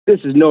This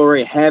is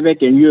Nore,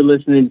 Havoc, and you're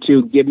listening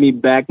to Give Me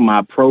Back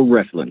My Pro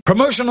Wrestling.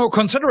 Promotional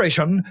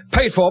consideration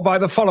paid for by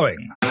the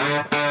following.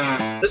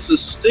 This is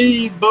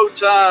Steve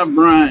Bowtie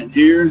Bryant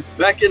here.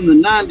 Back in the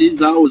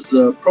 90s, I was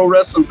a pro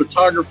wrestling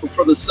photographer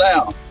for the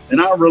South,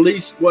 and I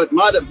released what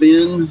might have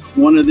been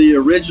one of the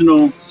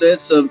original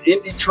sets of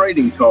indie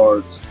trading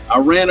cards. I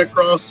ran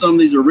across some of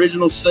these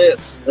original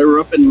sets. They were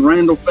up in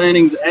Randall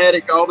Fanning's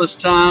attic all this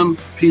time.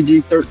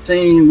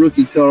 PG-13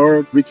 rookie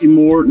card, Ricky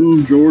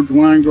Morton, George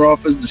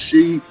Weingroff as the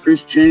Sheik,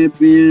 Chris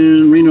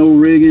Champion, Reno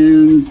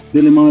Riggins,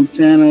 Billy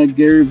Montana,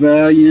 Gary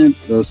Valiant,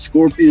 the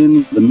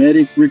Scorpion, the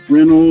Medic, Rick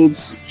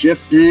Reynolds, Jeff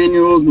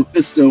Daniels,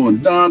 Mephisto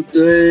and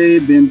Dante,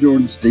 Ben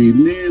Jordan, Steve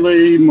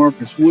Neely,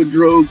 Marcus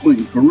Woodrow,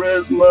 Clinton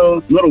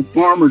Charisma, Little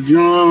Farmer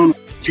John.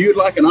 If you'd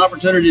like an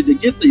opportunity to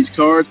get these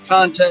cards,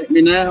 contact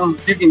me now.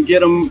 You can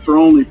get them for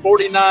only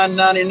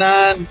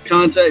 $49.99.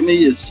 Contact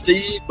me at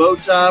Steve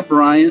Bowtie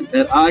Bryant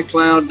at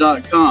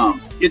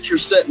iCloud.com. Get your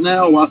set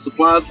now while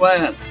supplies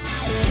last.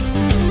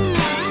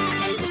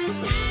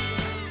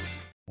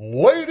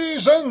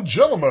 Ladies and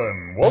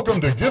gentlemen,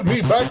 welcome to Give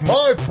Me Back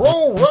My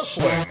Pro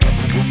Wrestling.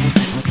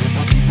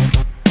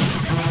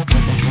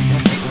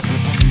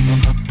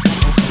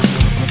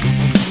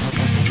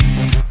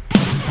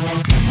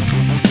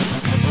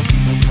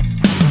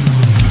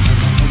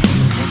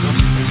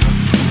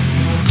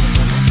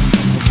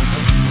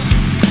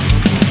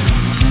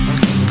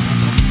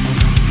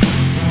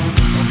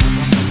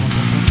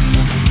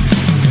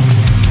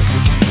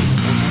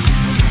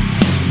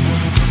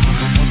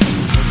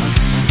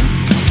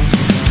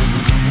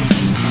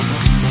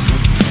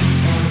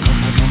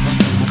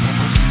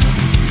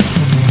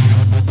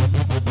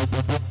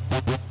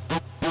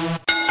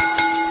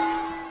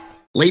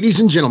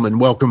 Ladies and gentlemen,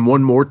 welcome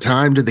one more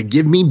time to the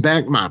Give Me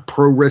Back My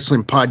Pro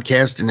Wrestling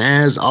podcast. And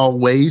as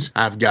always,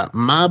 I've got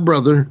my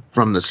brother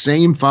from the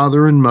same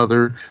father and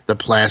mother, the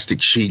Plastic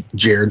Sheik,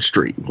 Jared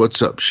Street.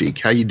 What's up,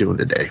 Sheik? How you doing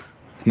today?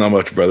 Not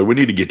much, brother. We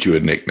need to get you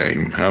a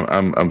nickname.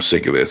 I'm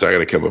sick of this. I got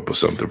to come up with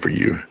something for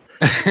you.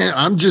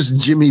 I'm just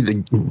Jimmy the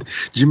guy.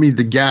 Jimmy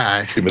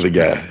the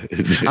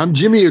guy. I'm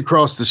Jimmy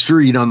across the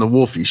street on the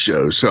Wolfie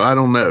show, so I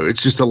don't know.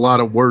 It's just a lot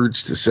of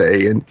words to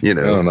say, and you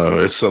know. I don't know.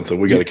 It's something.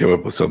 We got to come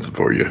up with something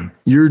for you.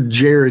 You're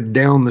Jared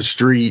down the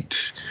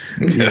street.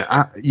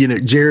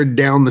 Jared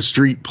down the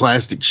street,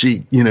 Plastic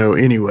Sheik.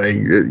 Anyway,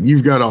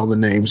 you've got all the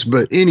names.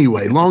 But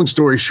anyway, long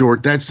story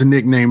short, that's the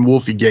nickname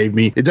Wolfie gave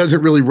me. It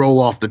doesn't really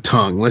roll off the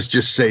tongue. Let's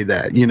just say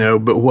that,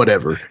 but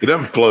whatever. It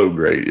doesn't flow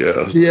great,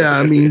 yeah. Yeah,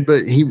 I mean,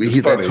 but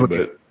it's funny, that's what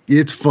but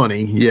it's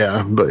funny,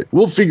 yeah, but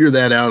we'll figure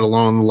that out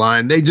along the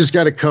line. They just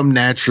got to come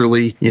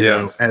naturally, as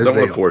don't they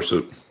want to force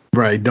it.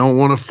 Right, don't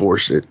want to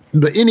force it.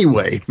 But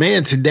anyway,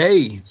 man,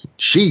 today,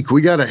 Sheik,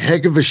 we got a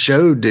heck of a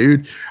show,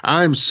 dude.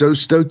 I'm so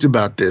stoked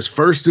about this.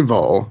 First of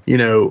all,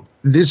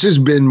 this has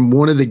been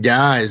one of the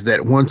guys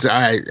that once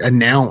I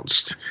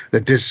announced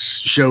that this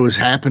show is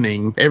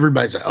happening,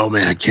 everybody's like, oh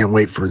man, I can't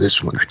wait for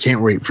this one. I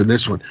can't wait for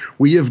this one.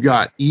 We have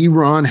got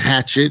Eron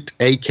Hatchett,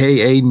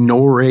 aka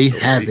Nore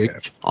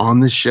Havoc,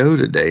 on the show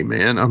today,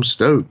 man. I'm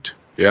stoked.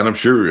 Yeah, and I'm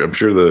sure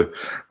the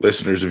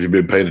listeners, if you've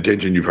been paying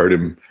attention, you've heard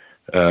him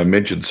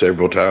mentioned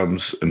several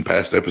times in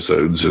past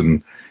episodes,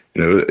 and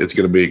it's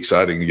going to be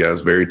exciting. The guy's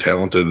very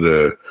talented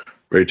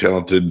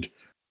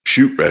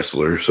shoot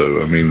wrestler.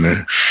 So I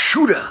mean,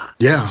 shooter.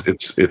 Yeah,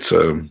 it's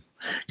going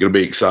to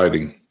be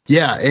exciting.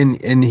 Yeah,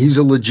 and he's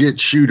a legit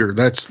shooter.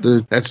 That's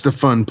the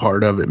fun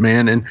part of it,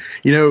 man. And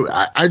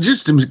I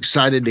just am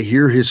excited to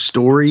hear his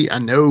story. I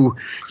know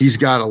he's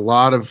got a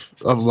lot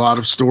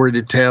of story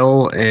to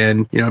tell.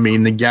 And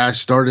the guy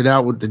started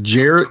out with the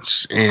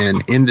Jarretts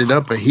and ended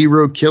up a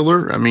hero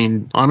killer. I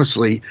mean,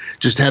 honestly,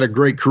 just had a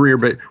great career.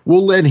 But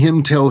we'll let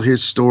him tell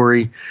his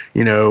story.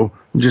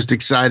 Just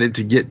excited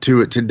to get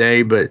to it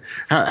today. But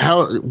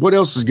what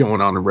else is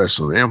going on in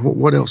wrestling, man?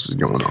 What else is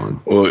going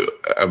on? Well,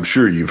 I'm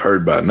sure you've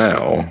heard by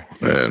now,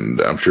 and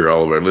I'm sure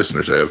all of our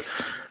listeners have.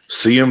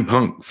 CM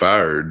Punk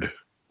fired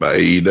by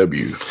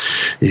AEW.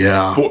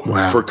 Yeah,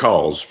 for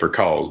cause.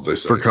 They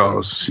say for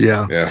cause.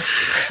 Yeah,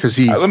 because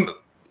he.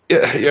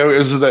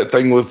 Is that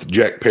thing with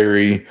Jack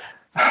Perry?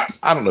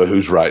 I don't know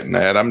who's writing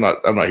that. I'm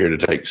not here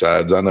to take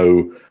sides. I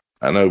know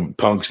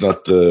Punk's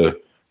not the.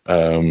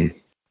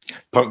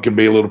 Punk can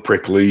be a little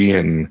prickly,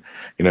 and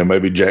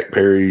maybe Jack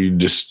Perry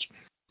just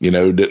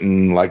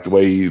didn't like the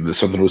way that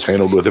something was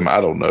handled with him.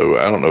 I don't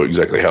know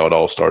exactly how it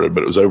all started,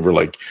 but it was over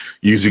like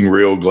using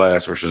real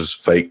glass versus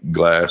fake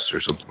glass or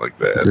something like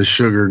that. The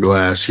sugar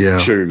glass, yeah.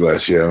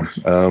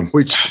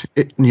 Which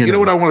you know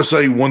what I want to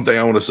say. One thing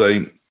I want to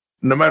say: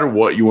 no matter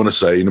what you want to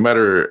say, no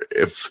matter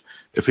if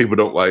people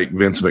don't like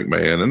Vince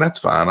McMahon, and that's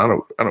fine.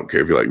 I don't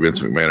care if you like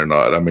Vince McMahon or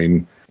not. I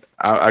mean,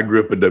 I grew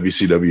up a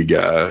WCW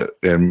guy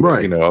and,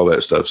 all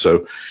that stuff.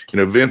 So,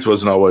 Vince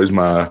wasn't always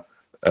my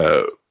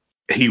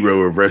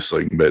hero of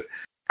wrestling, but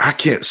I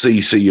can't see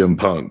CM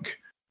Punk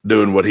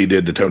doing what he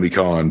did to Tony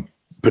Khan,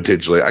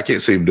 potentially. I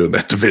can't see him doing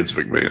that to Vince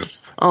McMahon.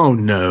 Oh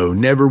no,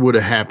 never would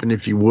have happened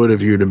if you would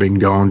have. He would have been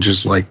gone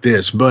just like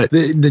this. But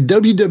the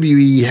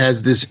WWE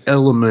has this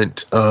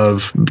element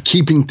of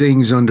keeping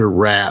things under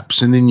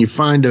wraps, and then you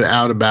find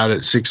out about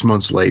it 6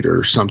 months later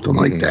or something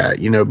like that,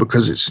 you know,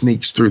 because it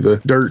sneaks through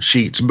the dirt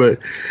sheets. But,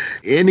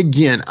 and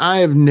again, I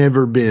have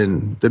never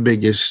been the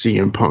biggest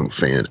CM Punk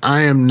fan.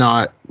 I am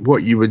not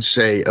what you would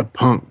say a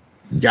Punk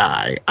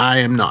guy. I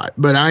am not,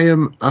 but I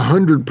am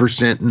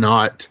 100%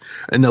 not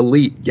an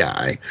elite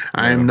guy.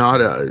 I am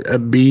not a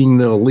being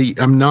the elite.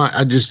 I'm not.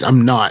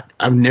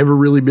 I've never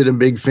really been a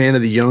big fan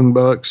of the Young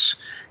Bucks.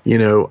 You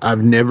know,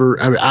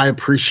 I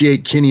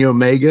appreciate Kenny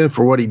Omega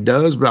for what he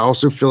does, but I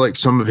also feel like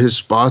some of his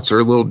spots are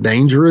a little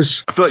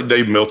dangerous. I feel like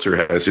Dave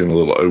Meltzer has him a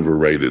little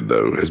overrated,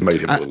 though, has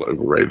made him a little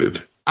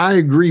overrated. I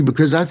agree,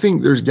 because I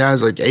think there's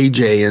guys like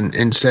AJ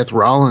and Seth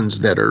Rollins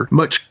that are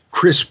much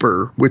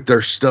crisper with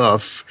their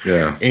stuff.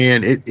 Yeah.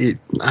 And it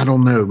I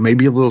don't know,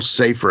 maybe a little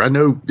safer. I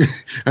know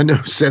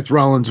Seth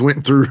Rollins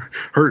went through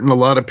hurting a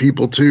lot of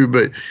people too,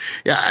 but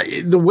yeah,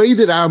 the way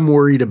that I'm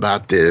worried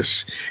about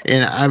this,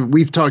 and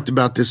we've talked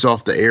about this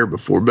off the air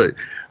before, but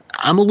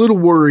I'm a little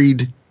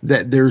worried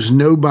that there's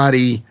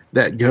nobody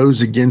that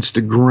goes against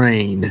the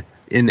grain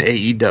in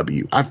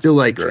AEW. I feel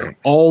like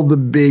all the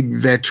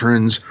big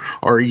veterans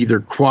are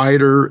either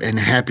quieter and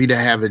happy to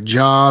have a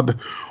job,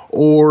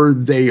 or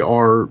they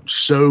are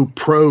so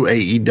pro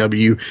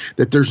AEW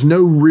that there's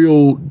no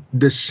real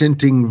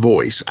dissenting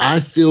voice. I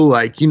feel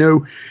like, you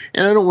know,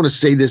 and I don't want to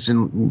say this,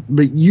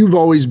 but you've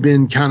always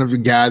been kind of a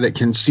guy that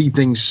can see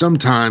things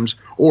sometimes,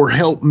 or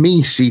help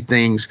me see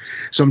things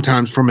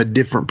sometimes from a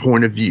different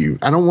point of view.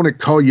 I don't want to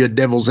call you a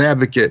devil's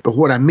advocate, but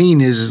what I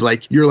mean is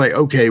like, you're like,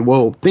 okay,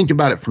 well, think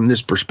about it from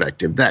this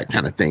perspective, that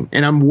kind of thing.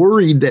 And I'm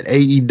worried that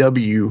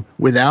AEW,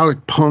 without a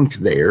Punk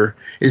there,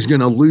 is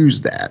going to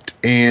lose that.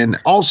 And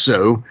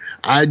also,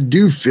 I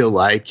do feel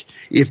like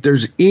if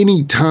there's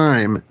any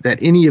time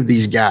that any of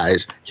these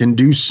guys can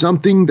do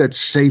something that's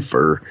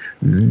safer,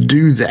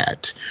 do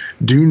that.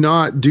 Do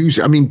not do,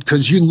 I mean,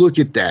 because you look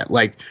at that,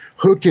 like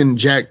Hook and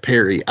Jack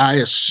Perry, I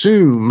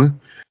assume,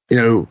 you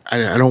know,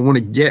 I don't want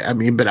to get, I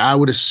mean, but I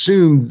would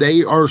assume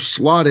they are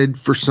slotted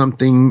for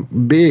something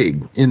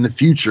big in the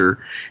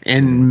future.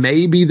 And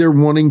maybe they're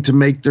wanting to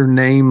make their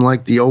name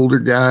like the older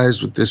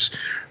guys with this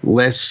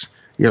less,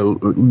 you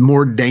know,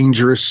 more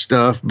dangerous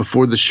stuff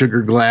before the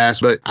sugar glass.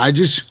 But I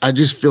just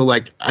feel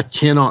like I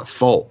cannot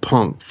fault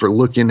Punk for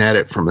looking at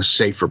it from a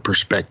safer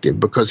perspective,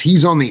 because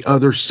he's on the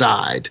other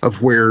side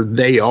of where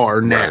they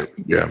are now. Right.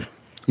 Yeah.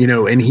 You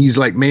know, and he's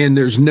like, man,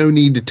 there's no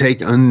need to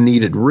take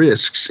unneeded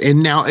risks.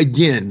 And now,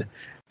 again,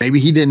 maybe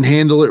he didn't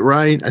handle it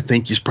right. I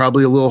think he's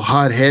probably a little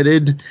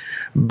hot-headed,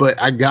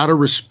 but I got to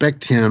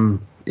respect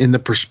him in the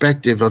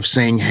perspective of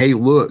saying, hey,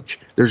 look,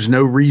 there's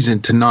no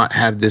reason to not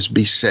have this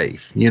be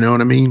safe. You know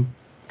what I mean?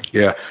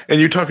 Yeah. And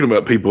you're talking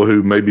about people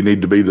who maybe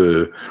need to be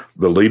the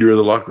leader of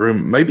the locker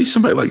room. Maybe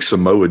somebody like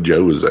Samoa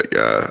Joe is that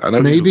guy. I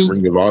know he's a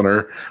Ring of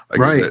Honor, like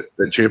right,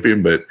 that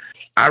champion, but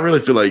I really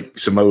feel like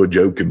Samoa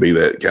Joe could be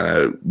that kind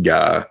of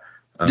guy.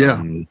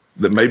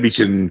 That maybe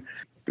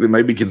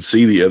can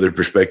see the other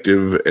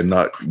perspective and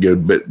not, you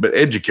know, but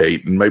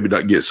educate and maybe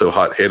not get so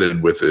hot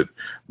headed with it.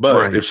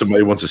 But if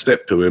somebody wants to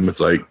step to him, it's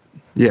like,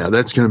 yeah,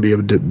 that's going to be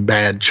a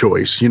bad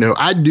choice. You know,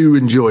 I do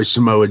enjoy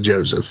Samoa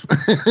Joseph.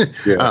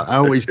 I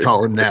always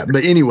call him that.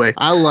 But anyway,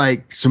 I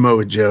like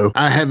Samoa Joe.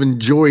 I have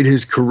enjoyed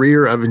his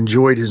career. I've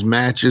enjoyed his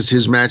matches.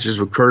 His matches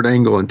with Kurt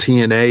Angle and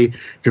TNA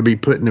could be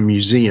put in a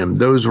museum.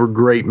 Those were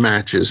great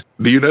matches.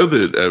 Do you know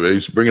that,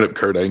 he's bringing up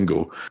Kurt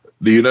Angle,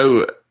 do you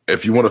know,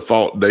 if you want to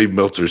fault Dave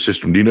Meltzer's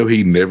system, do you know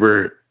he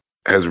never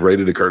has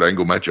rated a Kurt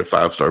Angle match a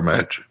 5-star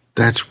match?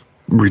 That's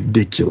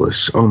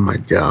ridiculous. Oh my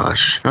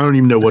gosh. I don't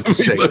even know what to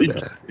say to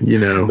that. You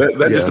know,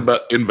 that just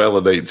about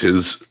invalidates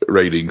his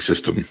rating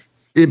system.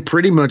 It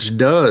pretty much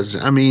does.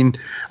 I mean,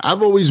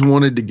 I've always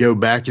wanted to go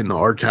back in the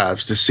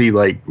archives to see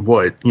like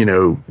what, you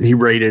know, he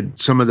rated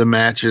some of the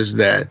matches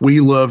that we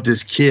loved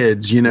as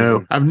kids. You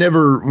know, I've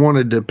never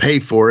wanted to pay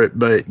for it,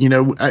 but you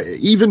know,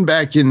 even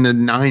back in the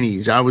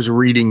 90s, I was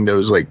reading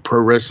those like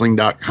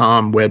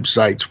prowrestling.com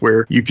websites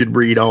where you could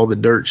read all the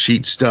dirt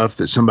sheet stuff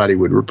that somebody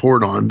would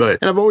report on. But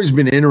and I've always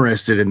been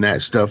interested in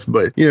that stuff.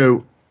 But, you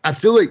know, I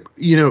feel like,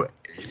 you know,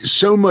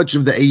 so much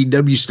of the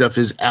AEW stuff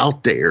is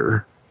out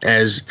there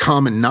as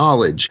common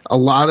knowledge. A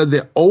lot of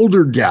the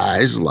older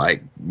guys,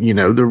 like, you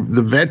know,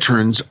 the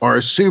veterans, are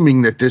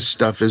assuming that this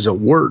stuff is a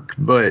work.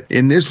 But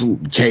in this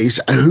case,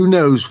 who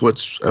knows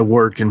what's a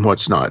work and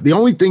what's not. The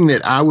only thing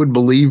that I would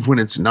believe when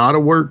it's not a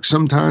work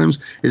sometimes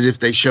is if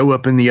they show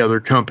up in the other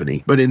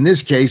company. But in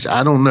this case,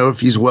 I don't know if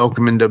he's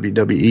welcome in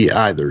WWE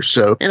either.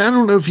 So, and I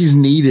don't know if he's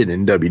needed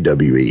in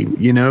WWE.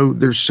 You know,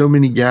 there's so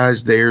many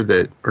guys there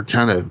that are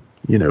kind of,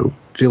 you know,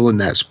 filling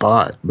that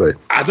spot. But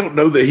I don't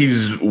know that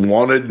he's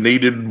wanted,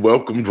 needed,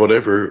 welcomed,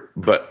 whatever.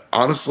 But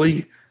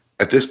honestly,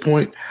 at this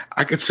point,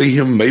 I could see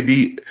him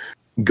maybe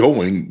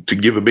going to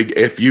give a big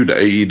FU to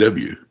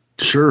AEW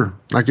Sure.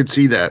 I could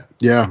see that.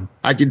 Yeah.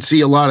 I could see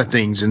a lot of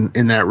things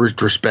in that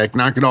respect.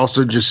 And I could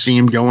also just see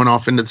him going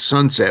off into the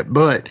sunset.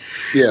 But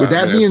with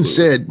that being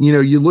said, you know,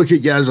 you look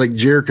at guys like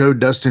Jericho,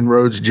 Dustin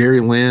Rhodes,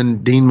 Jerry Lynn,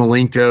 Dean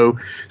Malenko,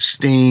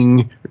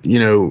 Sting, you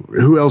know,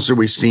 who else are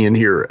we seeing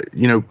here?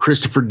 You know,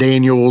 Christopher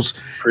Daniels,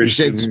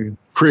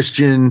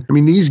 Christian. I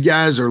mean, these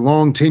guys are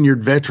long tenured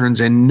veterans,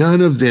 and none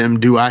of them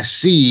do I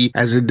see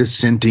as a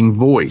dissenting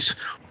voice.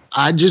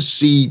 I just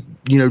see,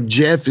 you know,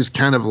 Jeff is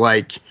kind of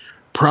like,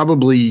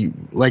 probably,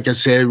 like I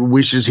said,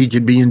 wishes he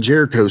could be in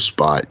Jericho's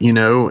spot, you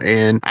know,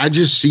 and I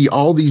just see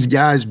all these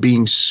guys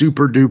being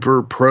super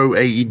duper pro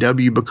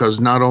AEW because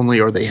not only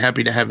are they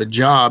happy to have a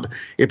job,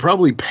 it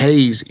probably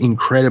pays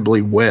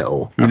incredibly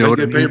well. You know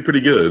what I mean? They pay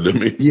pretty good. I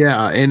mean,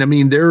 yeah, and I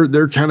mean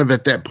they're kind of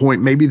at that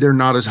point. Maybe they're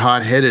not as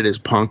hot headed as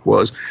Punk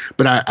was,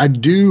 but I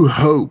do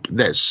hope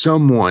that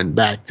someone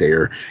back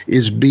there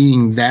is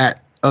being that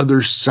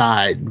other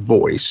side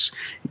voice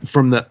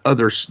from the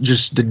others,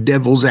 just the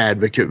devil's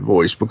advocate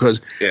voice, because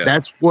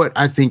that's what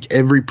I think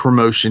every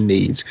promotion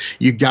needs.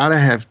 You got to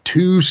have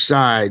two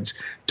sides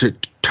to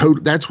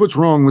that's what's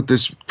wrong with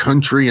this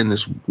country and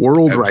this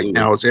world right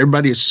now, is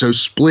everybody is so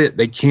split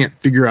they can't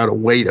figure out a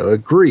way to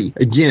agree.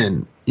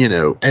 Again, you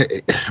know,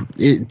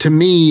 to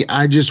me,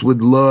 I just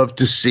would love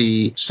to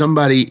see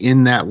somebody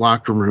in that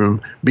locker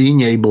room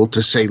being able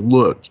to say,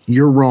 look,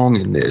 you're wrong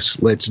in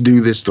this. Let's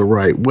do this the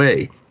right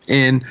way.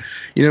 And,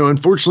 you know,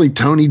 unfortunately,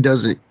 Tony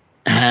doesn't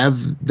have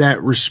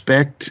that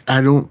respect.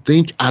 I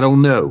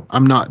don't know.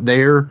 I'm not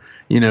there,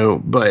 you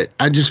know, but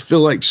I just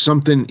feel like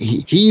something,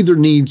 he either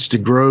needs to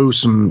grow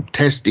some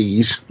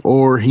testes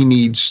or he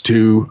needs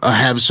to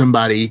have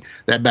somebody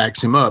that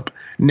backs him up.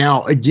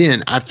 Now,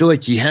 again, I feel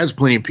like he has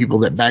plenty of people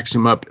that backs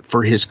him up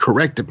for his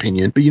correct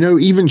opinion. But, you know,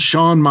 even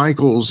Shawn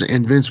Michaels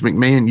and Vince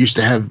McMahon used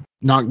to have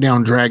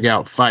knockdown, drag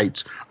out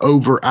fights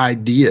over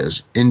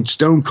ideas in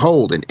Stone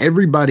Cold, and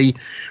everybody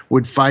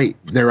would fight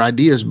their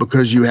ideas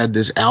because you had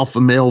this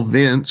alpha male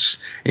Vince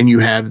and you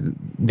have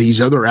these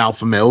other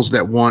alpha males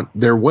that want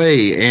their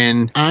way,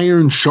 and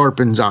iron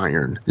sharpens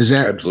iron. Is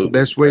that the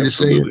best way to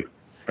say it?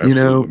 You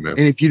know, and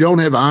if you don't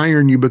have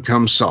iron, you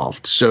become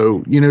soft.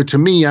 So, you know, to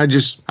me, I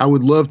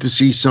would love to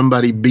see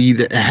somebody be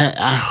there.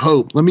 I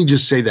hope, let me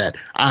just say that,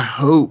 I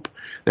hope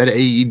that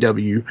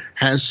AEW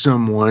has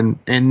someone,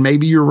 and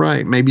maybe you're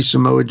right. Maybe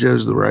Samoa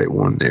Joe's the right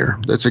one there.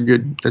 That's a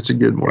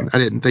good one. I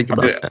didn't think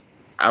about that.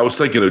 I was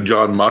thinking of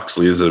John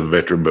Moxley as a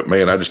veteran, but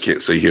man, I just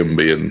can't see him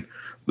being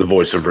the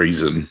voice of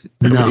reason.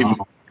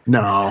 No.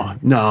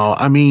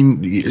 I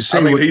mean, he's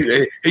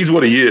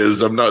what he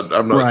is. I'm not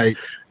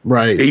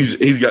right.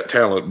 He's got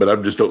talent, but I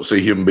just don't see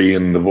him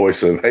being the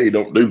voice of, hey,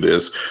 don't do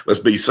this. Let's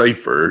be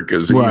safer,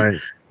 because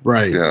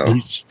Right. Yeah.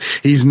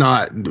 He's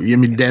not, I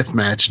mean,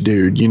 deathmatch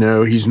dude, you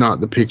know, he's not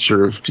the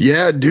picture of,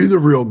 do the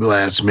real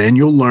glass, man.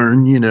 You'll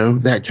learn, you know,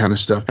 that kind of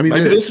stuff. I mean,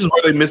 maybe this is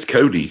where they miss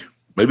Cody.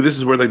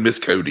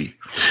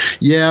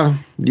 Yeah.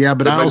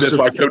 But I also, that's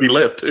why Cody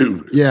left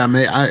too. Yeah.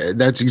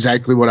 That's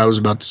exactly what I was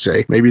about to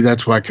say. Maybe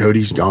that's why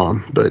Cody's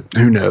gone, but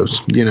who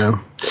knows, you know.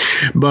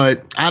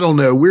 But I don't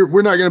know.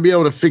 We're not going to be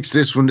able to fix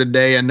this one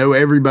today. I know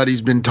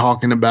everybody's been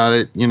talking about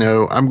it. You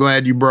know, I'm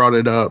glad you brought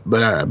it up,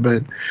 but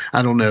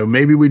I don't know.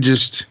 Maybe we'll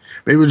just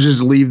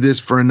leave this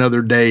for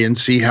another day and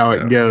see how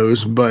it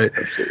goes. But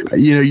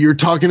you know, you're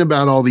talking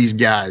about all these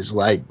guys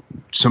like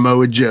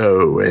Samoa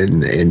Joe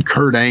and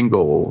Kurt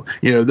Angle.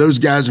 You know, those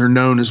guys are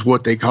known as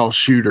what they call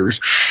shooters.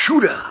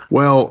 Shooter.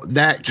 Well,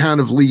 that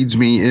kind of leads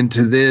me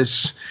into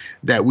this,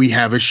 that we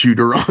have a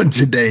shooter on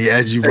today,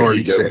 as you've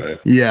already said. Man.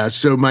 Yeah,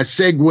 so my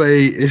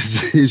segue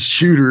is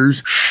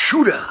shooters.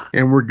 Shooter.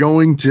 And we're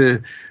going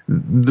to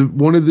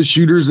one of the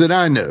shooters that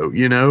I know,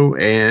 you know,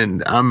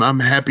 and I'm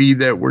happy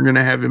that we're going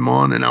to have him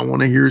on, and I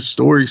want to hear his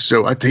story.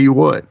 So I tell you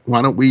what,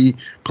 why don't we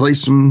play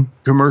some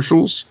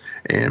commercials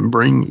and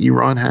bring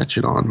Eron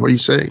Hatchett on? What do you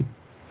say?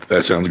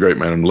 That sounds great,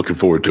 man. I'm looking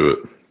forward to it.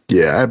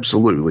 Yeah,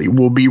 absolutely.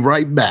 We'll be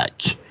right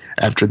back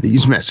after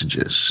these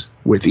messages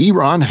with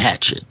Eron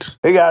Hatchett.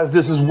 Hey guys,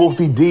 this is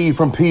Wolfie D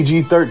from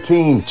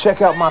PG-13.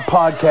 Check out my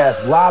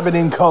podcast, Live and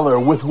in Color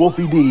with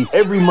Wolfie D,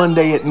 every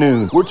Monday at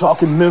noon. We're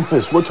talking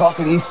Memphis, we're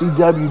talking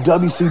ECW,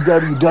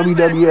 WCW,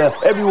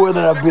 WWF, everywhere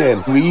that I've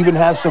been. We even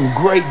have some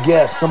great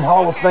guests, some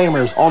Hall of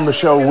Famers on the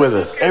show with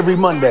us. Every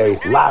Monday,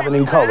 Live and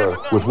in Color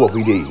with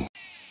Wolfie D.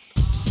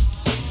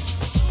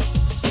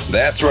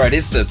 That's right,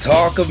 it's the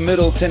talk of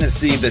Middle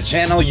Tennessee, the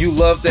channel you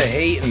love to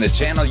hate and the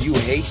channel you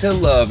hate to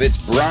love. It's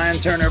Brian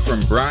Turner from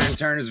Brian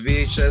Turner's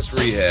VHS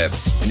Rehab.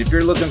 And if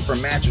you're looking for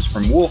matches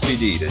from Wolfie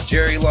D to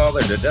Jerry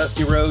Lawler to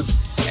Dusty Rhodes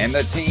and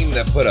the team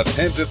that put a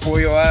pimp before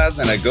your eyes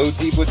and a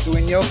goatee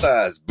between your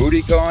thighs,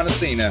 Booty Call and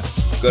Athena,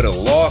 go to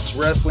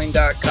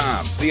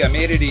lostwrestling.com. See, I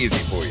made it easy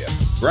for you.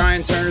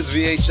 Brian Turner's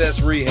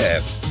VHS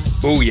Rehab.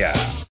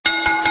 Booyah.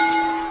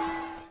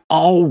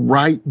 All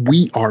right,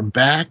 we are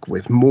back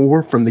with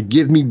more from the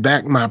Give Me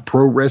Back My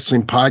Pro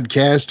Wrestling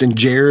podcast. And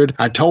Jared,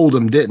 I told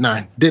him, didn't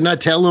I? Didn't I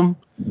tell him?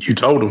 You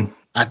told him.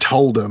 I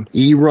told him,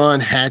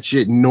 Eron,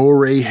 Hatchett,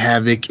 Nore,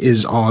 Havoc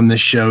is on the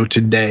show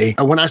today.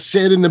 When I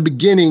said in the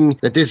beginning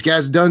that this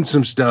guy's done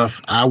some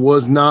stuff, I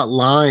was not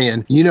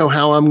lying. You know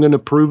how I'm going to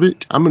prove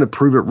it? I'm going to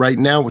prove it right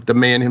now with the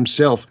man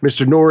himself.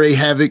 Mr. Nore,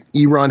 Havoc,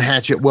 Eron,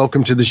 Hatchett,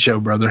 welcome to the show,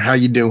 brother. How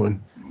you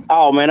doing?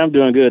 Oh, man, I'm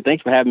doing good.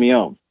 Thanks for having me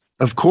on.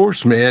 Of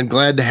course, man.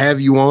 Glad to have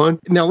you on.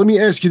 Now, let me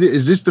ask you this.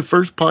 Is this the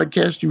first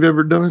podcast you've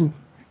ever done?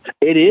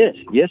 It is.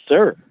 Yes,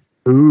 sir.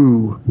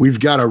 Ooh, we've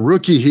got a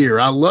rookie here.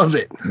 I love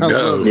it. I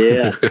love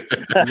it.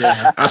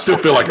 Yeah. I still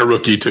feel like a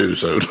rookie too.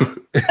 So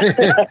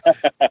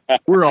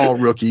we're all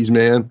rookies,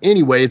 man.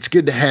 Anyway, it's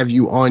good to have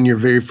you on your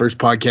very first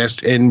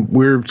podcast, and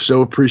we're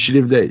so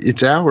appreciative that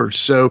it's ours.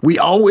 So we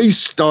always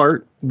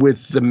start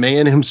with the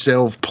man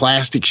himself,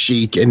 Plastic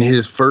Chic, and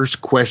his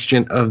first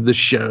question of the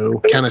show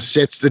kind of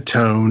sets the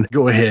tone.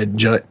 Go ahead,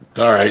 Jut.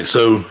 All right.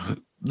 So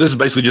this is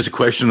basically just a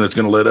question that's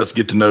going to let us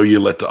get to know you,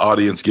 let the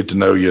audience get to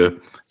know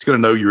you. It's going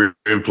to know your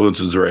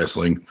influences in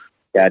wrestling.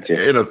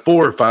 Gotcha. In a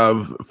four or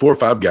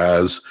five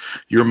guys,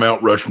 your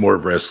Mount Rushmore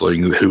of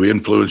wrestling, who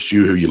influenced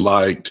you, who you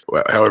liked,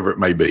 however it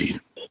may be.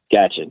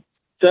 Gotcha.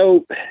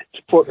 So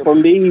for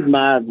me,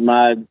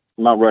 my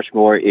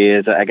Rushmore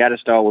is, I got to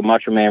start with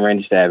Macho Man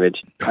Randy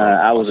Savage.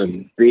 I was a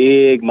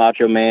big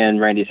Macho Man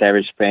Randy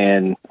Savage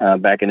fan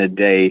back in the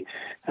day.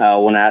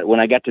 When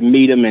I got to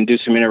meet him and do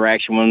some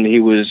interaction with him,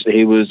 he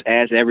was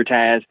as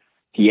advertised.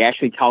 He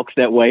actually talks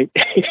that way.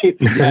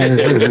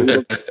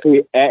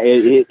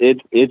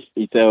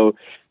 So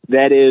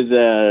that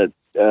is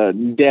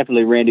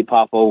definitely Randy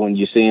Poffo when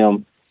you see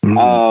him.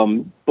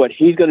 But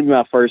he's going to be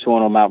my first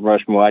one on Mount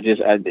Rushmore.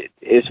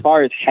 As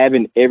far as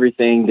having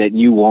everything that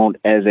you want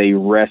as a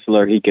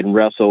wrestler, he can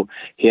wrestle.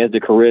 He has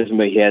the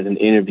charisma. He has an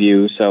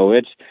interview. So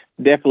it's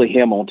definitely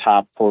him on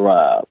top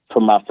for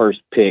my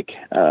first pick,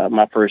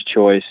 my first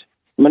choice.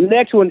 My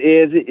next one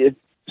is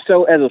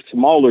so as a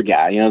smaller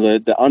guy,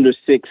 the under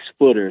 6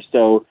 footers.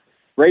 So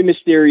Rey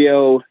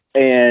Mysterio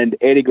and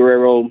Eddie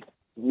Guerrero,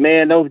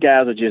 man, those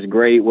guys are just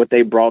great, what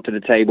they brought to the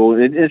table,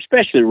 and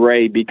especially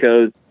Rey,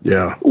 because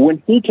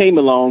when he came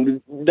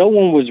along, no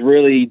one was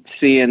really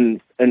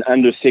seeing an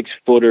under 6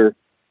 footer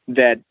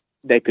that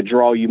could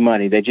draw you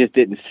money. They just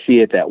didn't see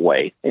it that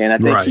way. And I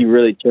think he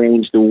really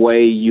changed the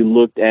way you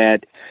looked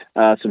at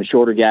some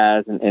shorter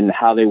guys and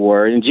how they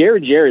were. And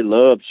Jerry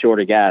loved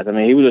shorter guys. I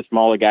mean, he was a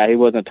smaller guy. He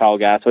wasn't a tall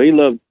guy, so he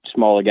loved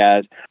smaller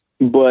guys.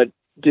 But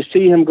to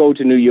see him go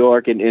to New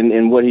York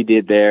and what he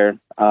did there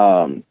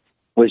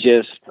was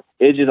just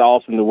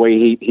awesome, the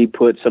way he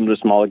put some of the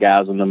smaller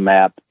guys on the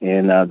map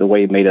and the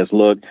way he made us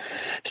look.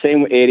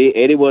 Same with Eddie.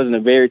 Eddie wasn't a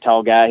very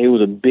tall guy. He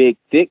was a big,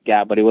 thick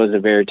guy, but he wasn't a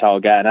very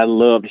tall guy. And I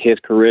loved his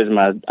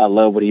charisma. I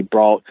love what he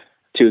brought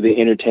to the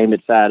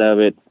entertainment side of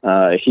it.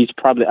 He's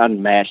probably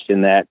unmatched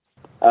in that.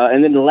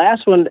 And then the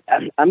last one,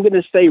 I'm going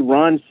to say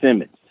Ron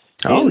Simmons.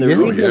 Oh, and the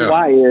reason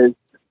why is,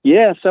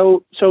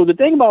 so the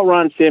thing about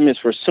Ron Simmons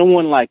for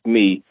someone like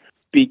me,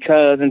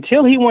 because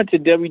until he went to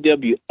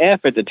WWF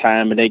at the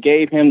time and they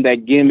gave him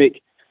that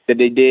gimmick that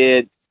they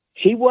did,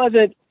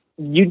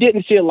 you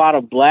didn't see a lot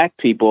of black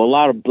people, a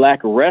lot of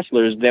black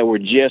wrestlers that were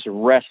just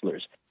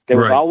wrestlers. There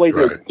was always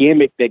a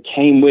gimmick that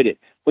came with it.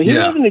 But he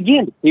wasn't a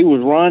gimmick. He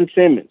was Ron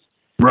Simmons.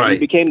 Right. He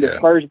became the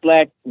first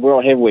black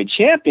world heavyweight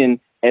champion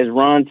as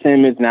Ron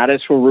Simmons, not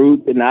as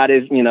Farouk, not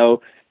as,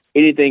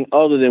 anything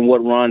other than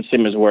what Ron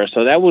Simmons were.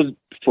 So that was,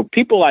 for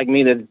people like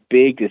me, that's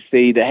big to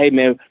see that, hey,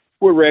 man,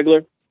 we're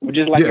regular. We're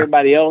just like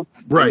everybody else.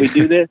 Right. We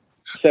do this.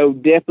 So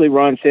definitely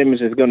Ron Simmons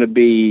is going to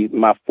be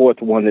my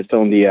fourth one that's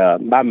on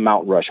my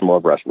Mount Rushmore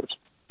of wrestlers.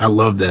 I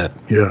love that.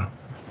 Yeah.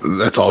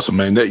 That's awesome,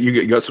 man.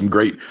 You got some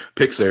great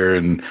picks there,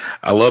 and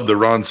I love the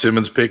Ron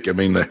Simmons pick. I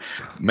mean, the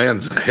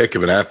man's a heck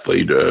of an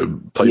athlete.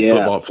 Played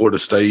football at Florida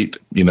State.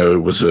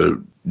 It was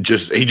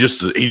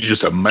he's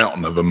just a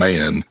mountain of a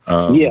man.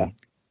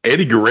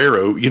 Eddie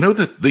Guerrero.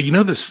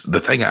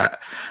 The thing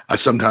I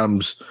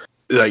sometimes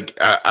like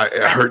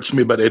it hurts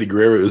me about Eddie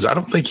Guerrero is I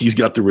don't think he's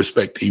got the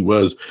respect he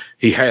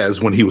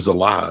has when he was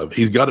alive.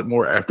 He's got it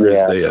more after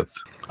his death.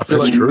 I feel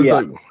That's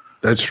true.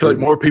 That's true. Like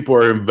more people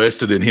are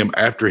invested in him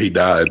after he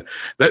died.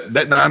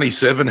 That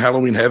 97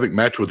 Halloween Havoc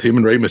match with him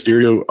and Rey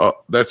Mysterio,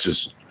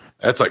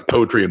 that's like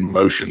poetry in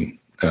motion.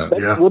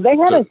 Well, they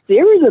had a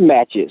series of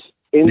matches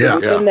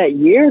within that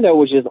year that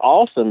was just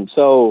awesome.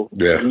 So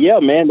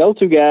man, those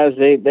two guys,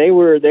 they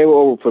were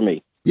over for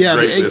me. Yeah,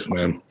 great list,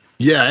 man.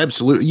 Yeah,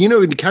 absolutely.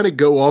 To kind of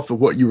go off of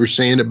what you were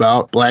saying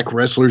about black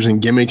wrestlers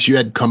and gimmicks, you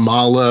had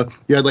Kamala,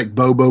 you had like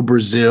Bobo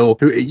Brazil,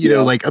 who,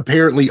 like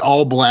apparently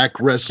all black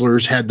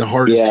wrestlers had the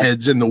hardest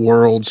heads in the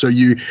world. So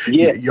you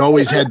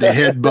always had the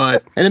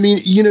headbutt. And I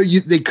mean,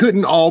 they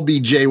couldn't all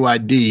be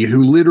JYD,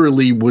 who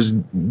literally was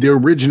the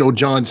original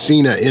John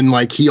Cena in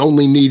like he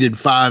only needed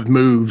 5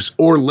 moves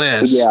or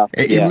less.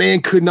 And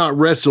man could not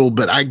wrestle,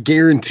 but I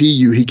guarantee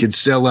you he could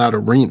sell out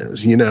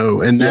arenas,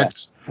 and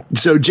that's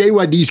So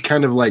JYD's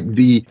kind of like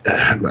the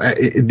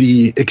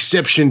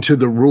exception to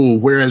the rule,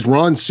 whereas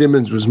Ron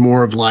Simmons was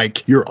more of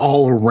like you're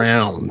all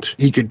around.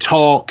 He could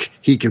talk,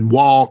 he could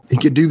walk, he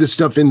could do the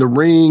stuff in the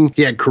ring.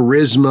 He had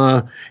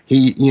charisma.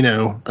 He,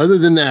 other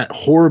than that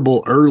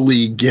horrible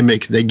early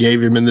gimmick they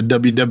gave him in the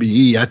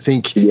WWE, I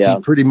think he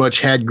pretty much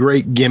had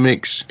great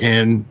gimmicks,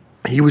 and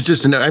he was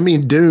just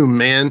Doom,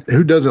 man.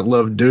 Who doesn't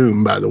love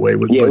Doom, by the way?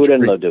 Who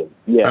doesn't love Doom?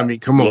 Yeah. I mean,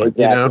 come on,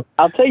 exactly.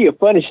 I'll tell you a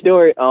funny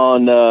story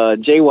on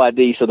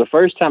JYD. So the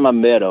first time I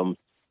met him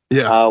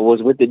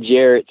was with the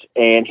Jarretts,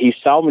 and he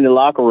saw me in the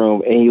locker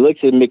room, and he looks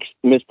at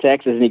Miss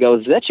Texas, and he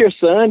goes, "Is that your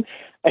son?"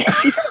 And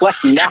she's like,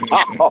 "No."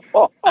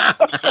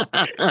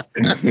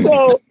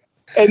 So,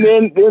 and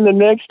then the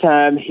next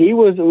time we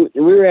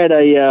were at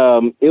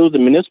it was the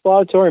Municipal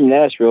Auditorium in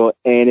Nashville,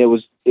 and it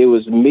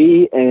was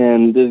me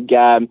and this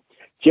guy,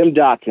 Jim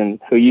Dotson,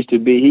 who used to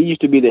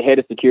be the head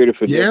of security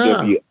for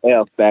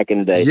WWF back in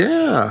the day.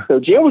 Yeah. So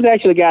Jim was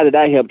actually the guy that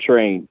I helped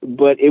train,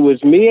 but it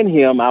was me and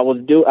him. I was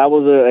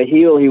a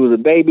heel, he was a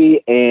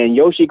baby, and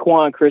Yoshi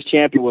Kwan, Chris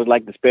Champion, was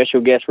like the special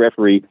guest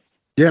referee.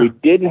 Yeah. We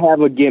didn't have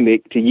a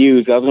gimmick to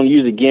use. I was going to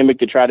use a gimmick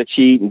to try to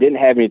cheat and didn't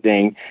have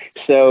anything.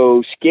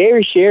 So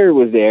Scary Sherry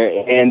was there,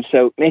 and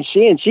so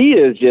she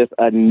is just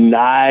a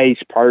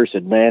nice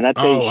person, man. I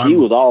tell you, she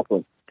was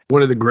awesome.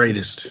 One of the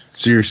greatest,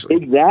 seriously.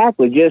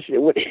 Exactly. Just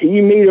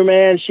you meet her,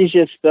 man. She's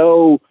just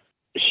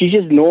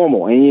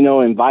normal and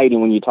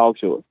inviting when you talk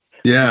to her.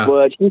 Yeah.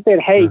 But she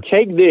said, "Hey,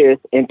 take this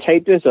and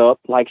tape this up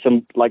like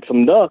some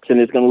nuts, and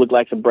it's going to look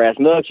like some brass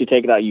nuts. You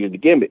take it out, use the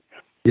gimmick."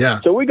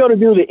 Yeah. So we go to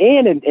do the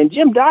end, and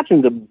Jim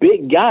Dotson's a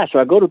big guy, so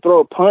I go to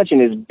throw a punch,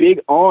 and his big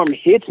arm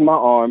hits my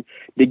arm.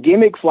 The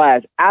gimmick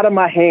flies out of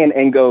my hand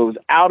and goes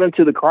out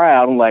into the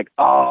crowd. I'm like,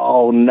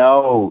 "Oh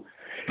no!"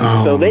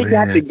 So they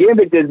got the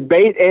gimmick, this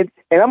bait, and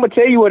I'm gonna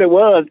tell you what it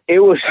was.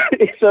 It was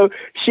so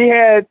she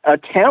had a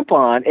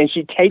tampon and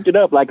she taped it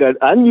up like an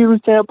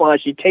unused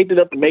tampon. She taped it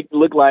up to make it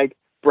look like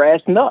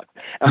brass nuts.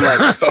 I'm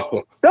like,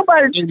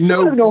 somebody's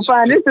gonna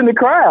find this in the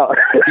crowd.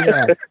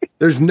 Yeah,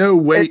 there's no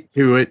weight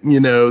to it.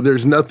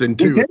 There's nothing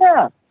to it.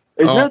 Yeah,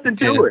 there's nothing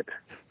to it.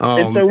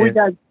 And so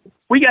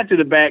we got to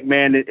the back,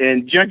 man,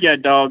 and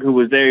Junkyard Dog, who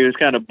was there, he was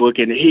kind of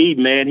booking. He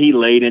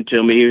laid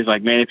into me. He was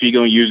like, "Man, if you're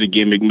gonna use a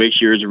gimmick, make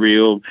sure it's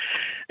real."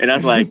 And I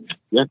was like,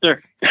 "Yes,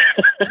 sir."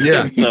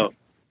 Yeah. So,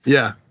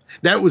 yeah.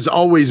 That was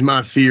always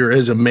my fear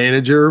as a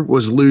manager,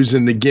 was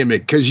losing the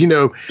gimmick. Because,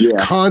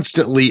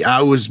 constantly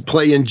I was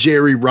playing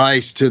Jerry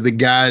Rice to the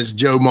guys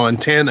Joe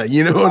Montana.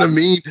 You know what I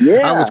mean?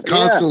 Yeah, I was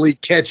constantly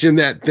catching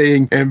that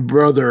thing. And,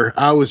 brother,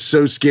 I was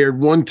so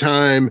scared. One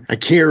time, I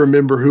can't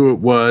remember who it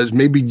was,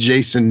 maybe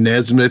Jason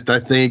Nesmith, I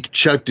think,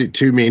 chucked it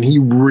to me. And he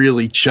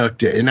really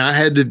chucked it. And I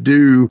had to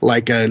do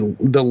like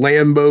the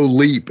Lambo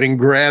leap and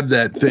grab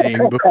that thing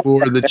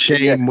before the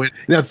chain went.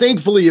 Now,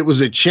 thankfully, it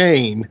was a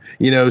chain,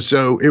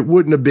 so it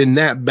wouldn't have been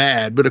that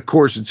bad, but of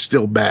course it's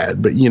still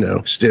bad, but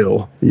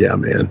still, yeah,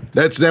 man,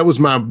 that was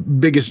my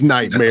biggest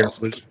nightmare.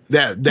 Awesome. Was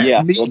that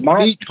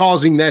me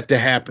causing that to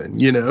happen,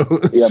 Yeah,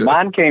 so.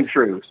 Mine came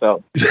true,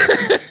 so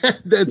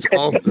that's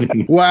awesome.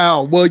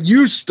 Wow. Well,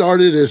 you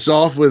started us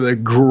off with a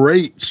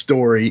great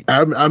story.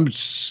 I'm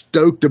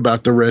stoked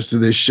about the rest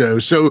of this show.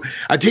 So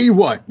I tell you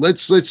what,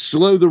 let's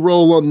slow the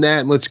roll on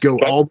that and let's go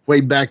all the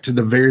way back to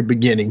the very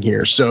beginning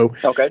here. So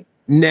okay.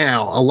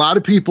 Now, a lot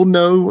of people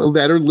know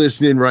that are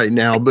listening right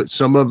now, but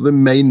some of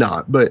them may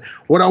not. But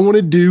what I want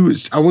to do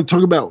is I want to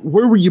talk about,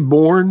 where were you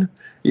born?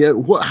 Yeah,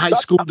 what high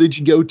school did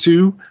you go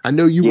to? I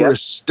know you were a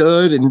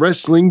stud in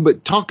wrestling,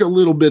 but talk a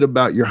little bit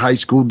about your high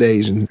school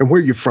days and where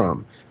you're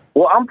from.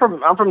 Well, I'm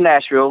from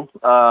Nashville.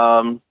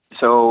 And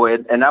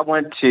I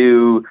went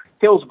to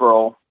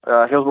Hillsborough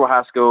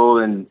High School,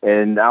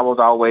 and I was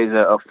always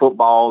a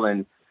football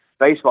and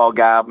baseball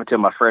guy up until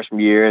my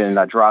freshman year, and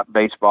I dropped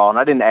baseball, and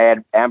I didn't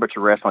add amateur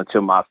wrestling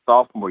until my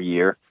sophomore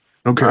year.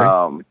 Okay.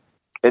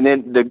 And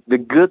then the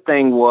good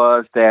thing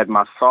was that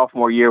my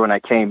sophomore year, when I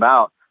came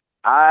out,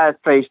 I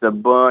faced a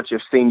bunch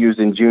of seniors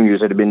and juniors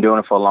that had been doing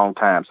it for a long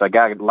time. So I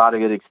got a lot of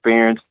good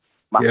experience.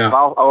 My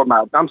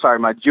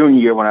junior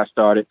year when I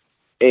started,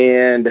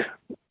 and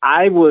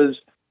I was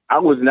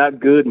not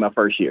good my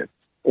first year.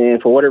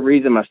 And for whatever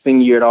reason, my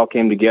senior year, it all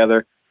came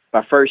together.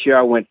 My first year,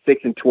 I went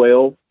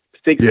 6-12.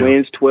 6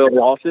 wins, 12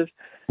 losses.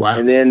 Wow.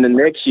 And then the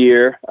next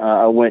year,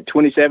 I went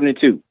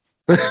 27-2.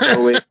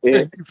 So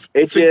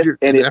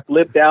it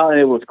flipped out, and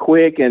it was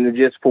quick, and it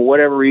just, for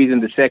whatever reason,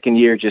 the second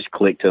year just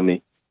clicked to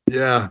me.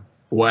 Yeah.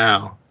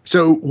 Wow.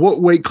 So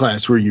what weight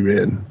class were you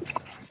in?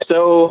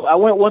 So I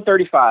went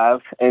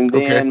 135, and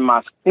then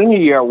my senior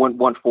year, I went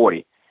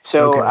 140.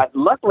 So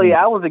luckily,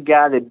 I was a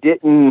guy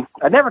that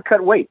I never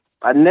cut weight.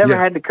 I never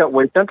had to cut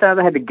weight. Sometimes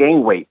I had to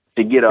gain weight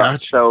to get up.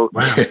 Gotcha. So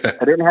I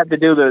didn't have to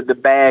do the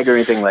bag or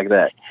anything like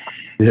that.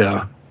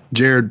 Yeah.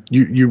 Jared,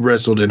 you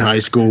wrestled in high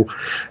school.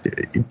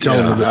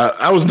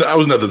 I was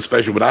nothing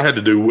special, but I had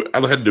to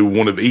do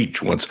one of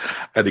each once.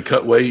 I had to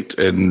cut weight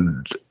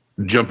and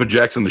jumping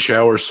jacks in the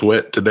shower,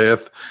 sweat to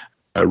death,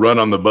 run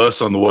on the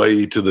bus on the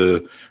way to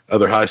the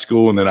other high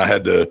school, and then I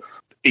had to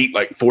eat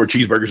like 4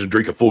 cheeseburgers and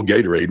drink a full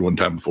Gatorade one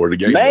time before the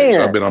game. Man.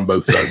 So I've been on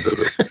both sides of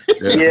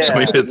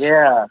it.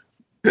 Yeah.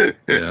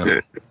 Yeah.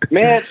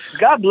 Man,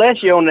 God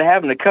bless you on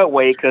having the cut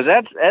weight, because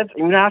that's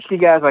I see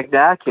guys like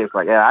that. I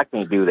like, I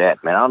can't do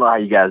that, man. I don't know how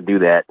you guys do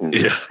that. And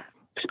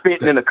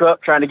spitting in the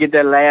cup, trying to get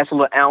that last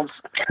little ounce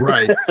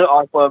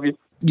off of you.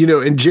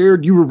 And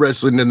Jared, you were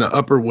wrestling in the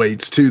upper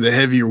weights too, the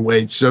heavier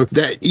weights. So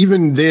that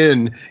even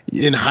then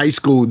in high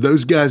school,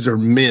 those guys are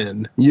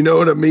men. You know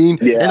what I mean?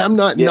 Yeah. And I'm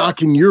not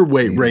knocking your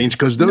weight range,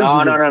 because those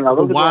are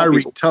the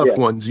wiry, tough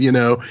ones.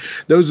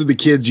 Those are the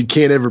kids you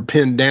can't ever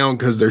pin down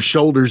because their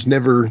shoulders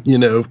never,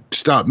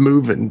 stop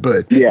moving.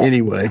 But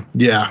anyway,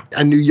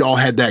 I knew y'all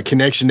had that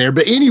connection there.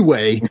 But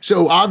anyway,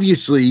 so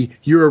obviously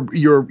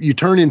you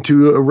turn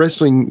into a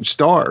wrestling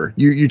star.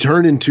 You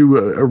turn into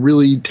a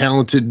really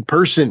talented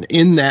person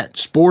in that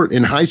sport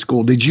in high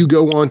school. Did you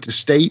go on to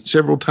state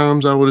several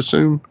times, I would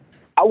assume?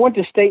 I went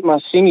to state my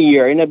senior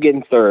year. I ended up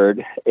getting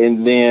third.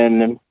 And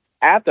then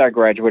after I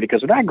graduated,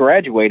 because when I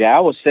graduated,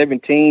 I was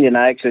 17 and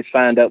I actually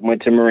signed up and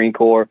went to Marine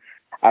Corps.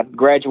 I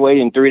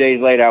graduated, and 3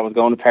 days later, I was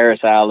going to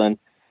Paris Island.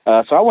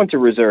 So I went to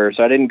reserve.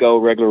 So I didn't go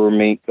regular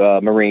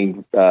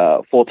Marine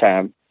full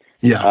time.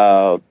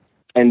 Yeah.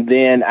 And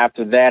then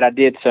after that, I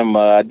did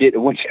I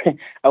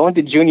went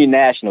to junior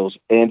nationals.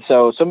 And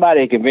so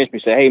somebody convinced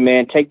me, say, hey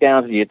man,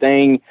 takedowns is your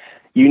thing.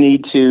 You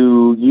need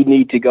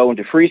to go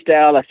into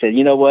freestyle. I said,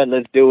 you know what,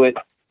 let's do it.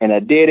 And I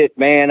did it,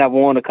 man. I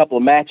won a couple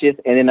of matches,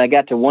 and then I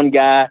got to one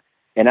guy,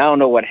 and I don't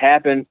know what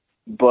happened,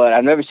 but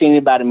I've never seen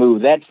anybody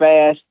move that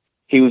fast.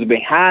 He was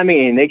behind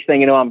me, and next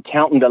thing you know, I'm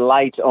counting the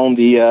lights on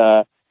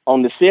the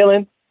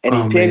ceiling, and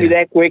he pinned me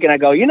that quick, and I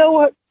go, you know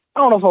what? I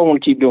don't know if I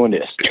want to keep doing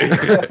this.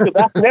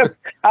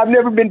 I've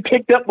never been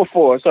picked up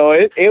before. So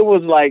it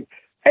was like,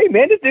 hey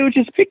man, this dude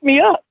just picked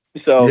me up.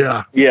 So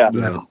yeah.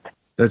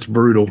 That's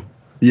brutal.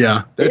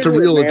 Yeah, that's a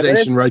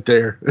realization right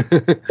there.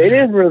 It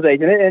is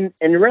realization.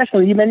 And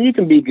wrestling, you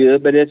can be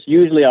good, but it's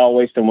usually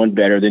always someone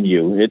better than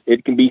you.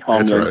 It can be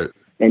humbling. That's right.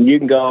 And you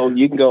can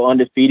go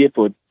undefeated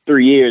for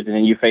 3 years, and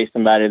then you face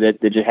somebody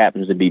that just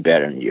happens to be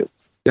better than you.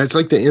 That's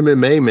like the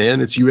MMA,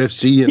 man. It's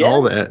UFC and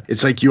all that.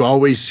 It's like you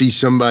always see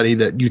somebody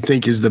that you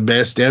think is the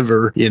best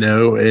ever,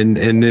 and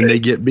then they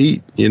get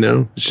beat,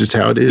 It's just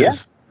how it is. Yeah.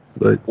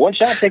 But one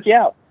shot take you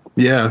out.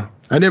 Yeah.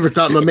 I never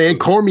thought my man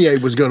Cormier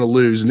was going to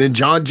lose, and then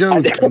John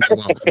Jones comes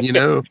along,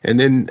 and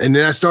then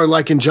I started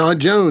liking John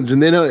Jones,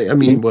 and then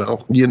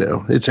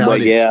it's how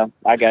it is. Yeah,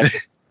 I got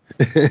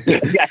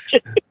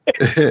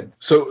you.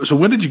 So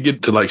when did you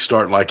get to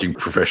start liking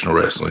professional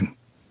wrestling?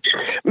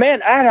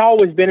 Man, I had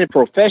always been in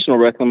professional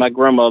wrestling. My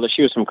grandmother,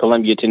 she was from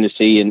Columbia,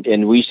 Tennessee,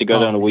 and we used to go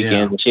there on the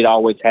weekends, and she'd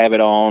always have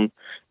it on.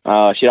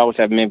 She'd always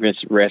have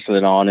Memphis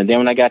wrestling on. And then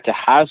when I got to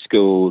high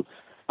school,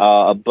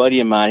 a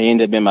buddy of mine, he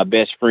ended up being my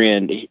best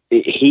friend.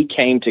 He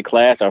came to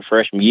class our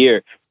freshman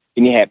year,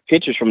 and he had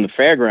pictures from the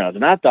fairgrounds.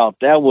 And I thought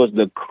that was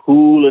the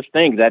coolest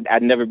thing, because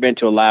I'd never been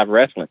to a live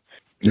wrestling.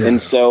 Yeah.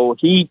 And so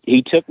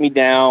he took me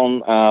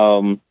down,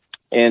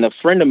 and a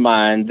friend of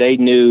mine, they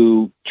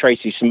knew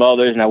Tracy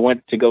Smothers, and I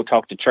went to go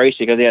talk to Tracy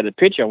because they had a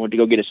picture. I went to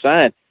go get a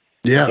sign.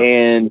 Yeah.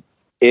 And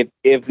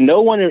if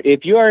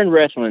you are in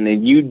wrestling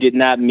and you did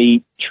not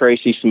meet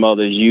Tracy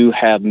Smothers, you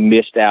have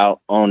missed out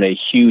on a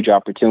huge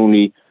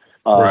opportunity.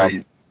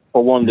 Right.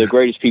 For one of the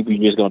greatest people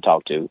you're just going to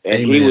talk to.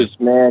 And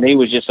he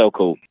was just so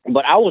cool.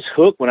 But I was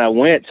hooked when I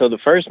went. So the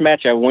first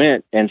match I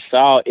went and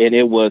saw, and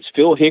it was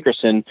Phil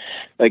Hickerson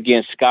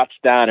against Scott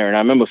Steiner. And I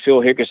remember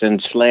Phil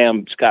Hickerson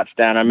slammed Scott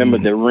Steiner. I remember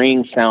the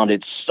ring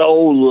sounded so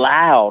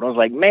loud. I was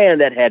like, man,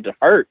 that had to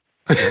hurt.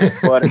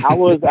 But I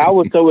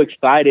was so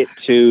excited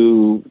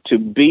to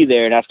be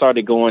there, and I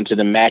started going to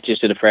the matches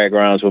to the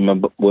fairgrounds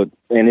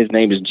and his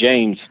name is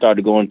James.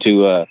 Started going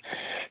to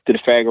the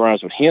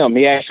fairgrounds with him.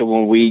 He actually,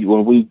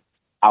 when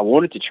I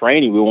wanted to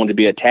train him, we wanted to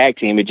be a tag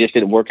team. It just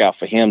didn't work out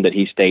for him that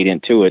he stayed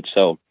into it.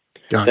 So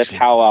that's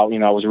how I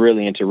was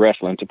really into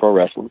wrestling, to pro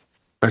wrestling.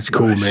 That's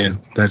cool,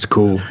 man. That's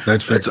cool.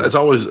 It's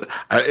always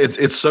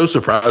it's so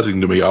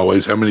surprising to me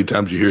always how many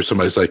times you hear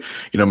somebody say,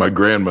 my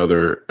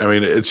grandmother. I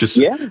mean, it's just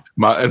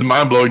it's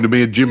mind blowing to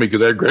me and Jimmy,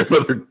 because our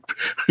grandmother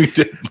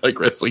didn't like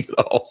wrestling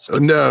at all. So.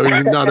 No,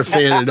 he's not a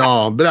fan at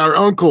all. But our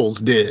uncles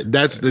did.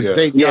 That's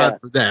thank God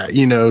for that.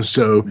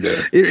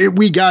 So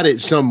we got it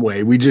some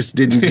way. We just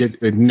didn't get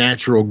the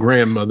natural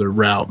grandmother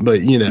route. But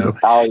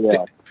Oh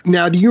yeah.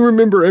 Now, do you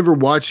remember ever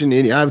watching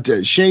any?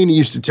 Shane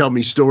used to tell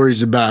me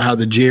stories about how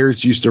the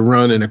Jarretts used to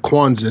run in a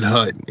Quonset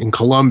hut in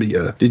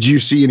Columbia. Did you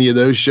see any of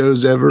those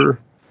shows ever?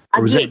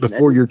 Or was that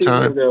before your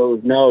time?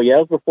 No, it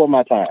was before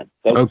my time.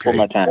 Before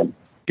my time.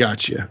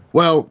 Gotcha.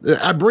 Well,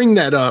 I bring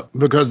that up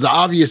because the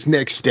obvious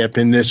next step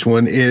in this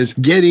one is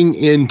getting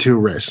into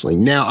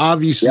wrestling. Now,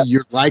 obviously,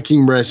 you're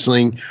liking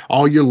wrestling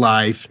all your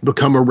life,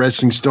 become a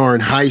wrestling star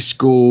in high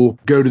school,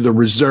 go to the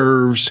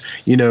reserves,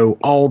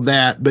 all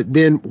that. But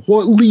then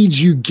what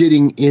leads you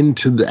getting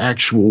into the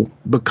actual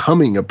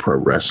becoming a pro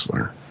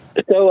wrestler?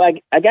 So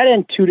I got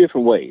in two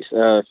different ways.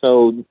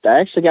 So I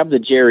actually got the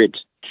Jarretts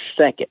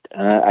second.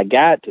 I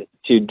got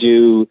to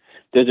do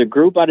there's a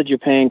group out of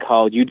Japan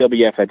called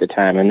UWF at the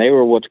time, and they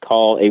were what's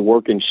called a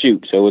work and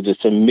shoot. So it was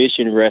a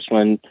submission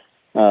wrestling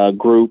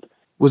group.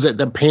 Was it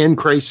the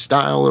pancrase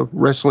style of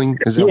wrestling?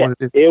 Is that what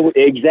it is?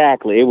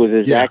 Exactly. It was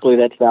exactly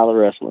that style of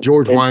wrestling.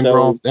 George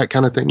Weingroff, that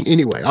kind of thing.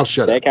 Anyway, I'll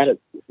shut up.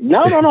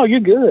 No, you're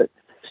good.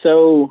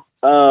 So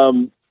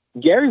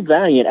Gary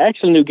Valiant,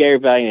 actually knew Gary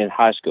Valiant in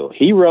high school.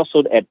 He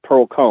wrestled at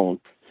Pearl Cone.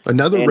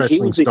 Another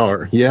wrestling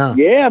star, yeah.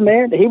 Yeah,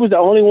 man. He was the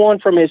only one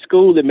from his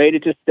school that made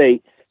it to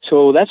state.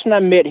 So that's when I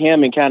met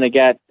him and kind of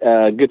got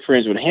good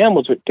friends with him,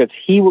 was because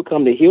he would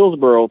come to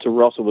Hillsboro to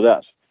wrestle with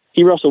us.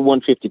 He wrestled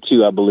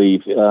 152, I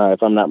believe,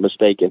 if I'm not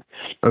mistaken.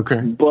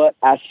 Okay. But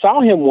I saw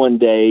him one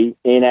day,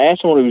 and I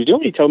asked him what he was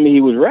doing. He told me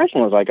he was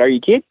wrestling. I was like, "Are you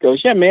kidding?" He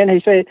goes, "Yeah, man."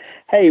 He said,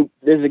 "Hey,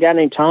 there's a guy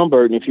named Tom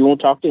Burton. If you want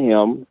to talk to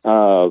him,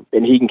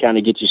 and he can kind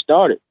of get you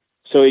started."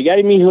 So he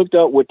got me hooked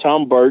up with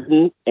Tom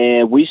Burton,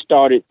 and we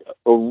started.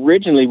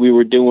 Originally, we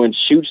were doing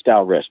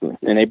shoot-style wrestling,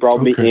 and they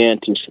brought me in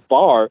to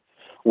spar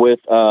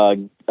with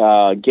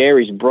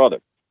Gary's brother.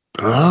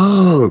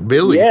 Oh,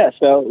 Billy. Yeah,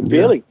 so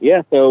Billy.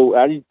 Yeah, so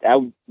I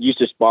used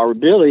to spar with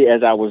Billy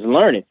as I was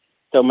learning.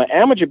 So my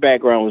amateur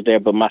background was there,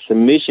 but my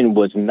submission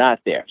was not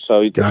there.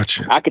 So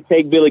gotcha. I could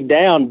take Billy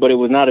down, but it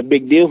was not a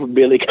big deal for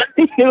Billy because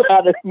he knew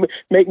how to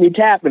make me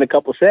tap in a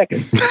couple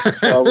seconds.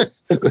 So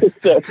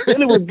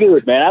Billy was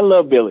good, man. I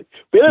love Billy.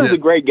 Billy was a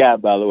great guy,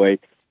 by the way.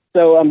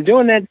 So I'm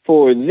doing that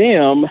for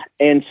them,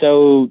 and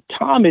so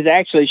Tom is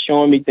actually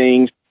showing me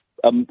things,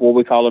 what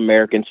we call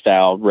American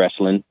style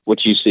wrestling,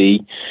 which you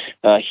see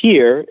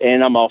here,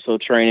 and I'm also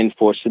training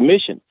for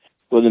submission.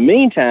 Well, in the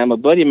meantime, a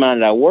buddy of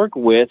mine that I work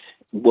with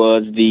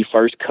was the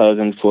first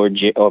cousin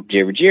of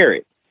Jerry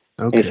Jarrett.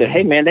 Okay. And he said,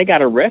 "Hey, man, they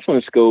got a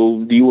wrestling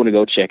school. Do you want to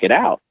go check it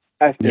out?"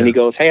 And he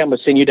goes, "Hey, I'm going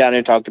to send you down there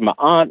and talk to my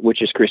aunt,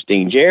 which is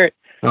Christine Jarrett."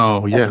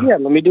 Oh, yeah. Yeah,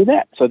 let me do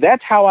that. So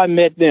that's how I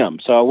met them.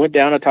 So I went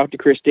down and talked to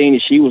Christine,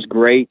 and she was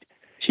great.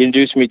 She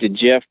introduced me to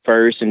Jeff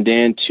first and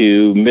then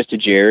to Mr.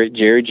 Jarrett,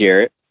 Jerry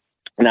Jarrett.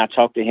 And I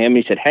talked to him.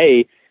 He said,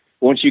 "Hey,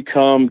 once you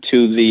come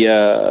to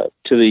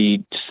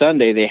the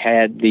Sunday, they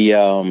had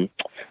the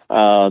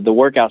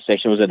workout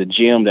section was at a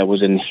gym that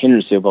was in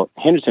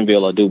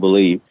Hendersonville, I do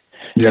believe."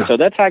 Yeah. And so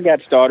that's how I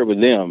got started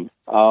with them.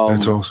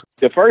 That's awesome.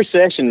 The first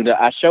session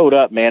that I showed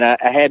up, man, I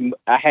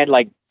had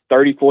like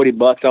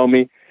 $30-$40 on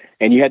me,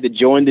 and you had to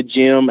join the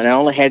gym, and I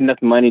only had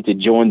enough money to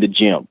join the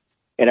gym.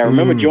 And I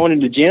remember joining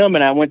the gym,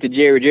 and I went to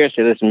Jerry Jarrett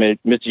and said, "Listen,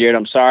 Mr. Jarrett,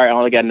 I'm sorry, I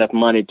only got enough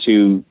money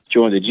to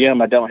join the gym.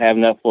 I don't have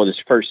enough for this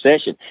first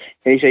session."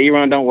 And he said,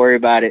 "Eron, don't worry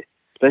about it.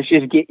 Let's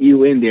just get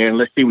you in there, and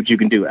let's see what you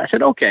can do." I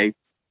said, "Okay."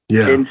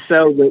 Yeah. And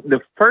so the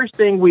first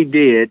thing we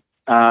did,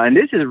 and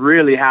this is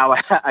really how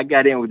I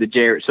got in with the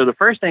Jarrett. So the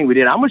first thing we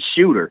did, I'm a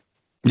shooter.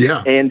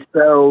 Yeah. And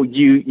so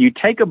you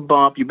take a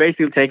bump, you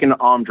basically take an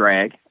arm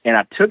drag, and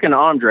I took an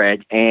arm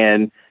drag,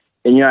 and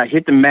I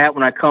hit the mat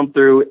when I come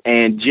through,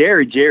 and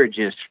Jerry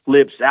just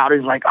flips out.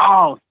 He's like,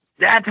 "Oh,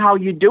 that's how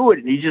you do it."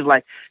 And he's just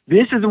like,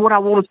 "This is what I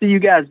want to see you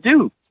guys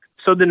do."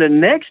 So then the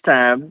next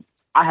time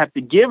I have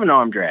to give an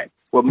arm drag.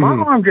 Well, my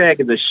arm drag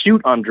is a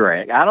shoot arm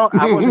drag. I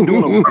wasn't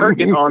doing a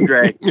working arm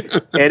drag.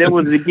 And it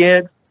was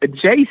against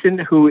Jason,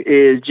 who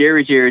is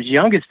Jerry Jarrett's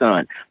youngest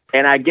son.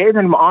 And I gave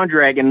him an arm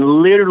drag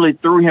and literally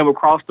threw him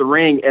across the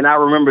ring. And I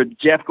remember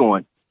Jeff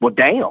going, "Well,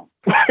 damn."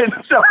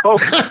 So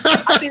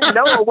I didn't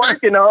know a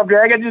working arm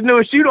drag. I just knew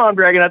a shoot arm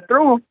drag, and I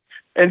threw him.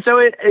 And so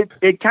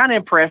it kind of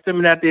impressed him.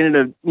 And at the end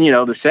of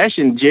the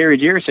session, Jerry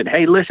Jarrett said,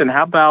 "Hey, listen,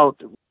 how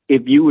about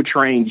if you would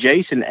train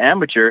Jason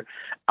amateur,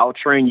 I'll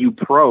train you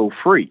pro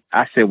free."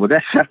 I said, "Well,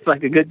 that sounds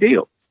like a good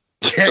deal."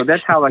 So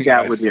that's how I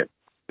got with it.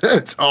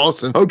 That's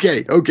awesome.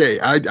 Okay.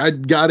 I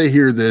got to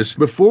hear this.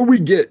 Before we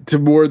get to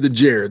more of the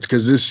Jarretts,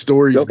 because this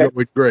story is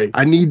going great,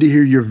 I need to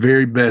hear your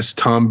very best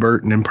Tom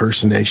Burton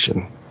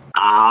impersonation.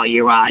 "Oh,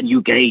 you're right.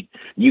 You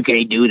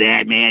can't do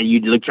that, man.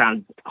 You look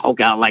trying to Hulk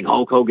out like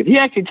Hulk Hogan." He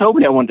actually told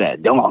me that one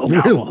time. "Don't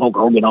Hulk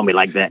Hogan on me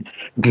like that."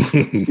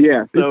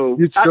 Yeah. So,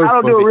 I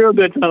don't do a real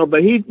good Tom,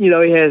 but he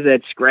has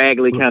that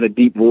scraggly kind of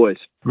deep voice.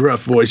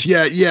 Gruff voice.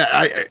 Yeah.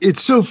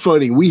 It's so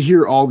funny. We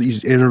hear all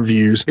these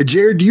interviews. And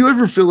Jared, do you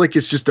ever feel like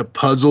it's just a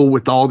puzzle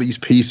with all these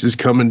pieces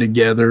coming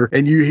together?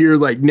 And you hear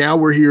now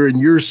we're hearing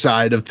your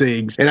side of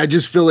things. And I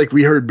just feel like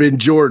we heard Ben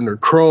Jordan or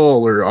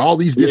Kroll or all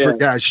these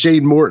different guys,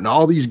 Shane Morton,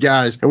 all these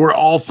guys. And we're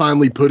all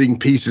finally putting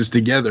pieces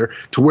together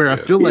to where I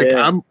feel like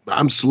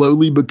I'm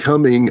slowly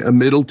becoming a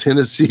Middle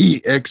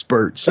Tennessee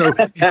expert. So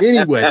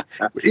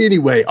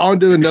anyway, on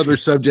to another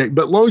subject.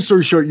 But long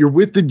story short, you're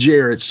with the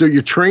Jarretts. So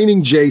you're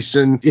training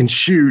Jason in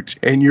shoot,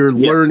 and you're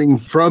learning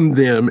from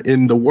them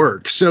in the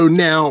work. So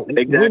now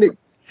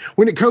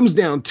when it comes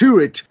down to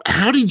it,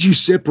 how did you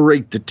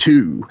separate the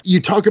two?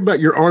 You talk about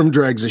your arm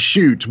drags a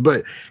shoot,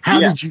 but how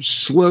did you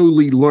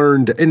slowly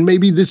learn and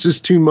maybe this is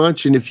too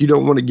much, and if you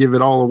don't want to give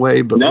it all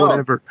away, but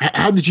whatever,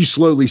 how did you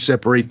slowly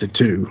separate the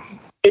two?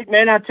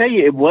 Man, I tell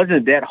you, it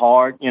wasn't that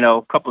hard.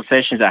 A couple of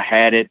sessions I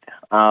had it.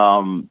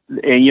 And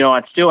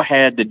I still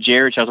had the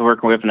Jarretts I was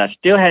working with, and I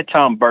still had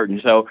Tom Burton.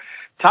 So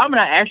Tom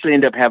and I actually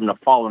ended up having a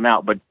falling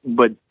out, but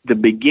the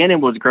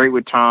beginning was great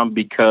with Tom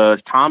because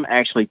Tom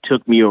actually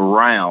took me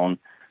around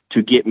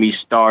to get me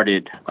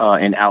started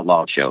in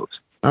outlaw shows.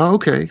 Oh,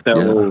 okay.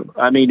 So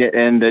I mean,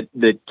 and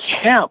the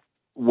camp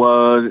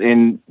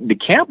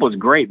was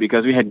great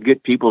because we had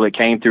good people that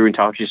came through and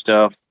taught you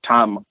stuff.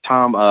 Tom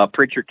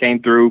Pritchard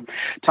came through.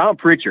 Tom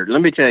Pritchard,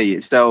 let me tell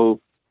you. So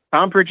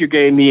Tom Pritchard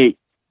gave me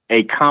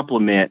a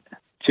compliment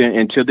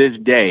and to this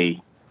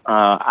day,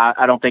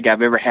 I don't think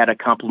I've ever had a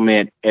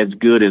compliment as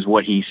good as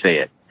what he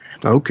said.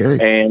 Okay.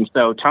 And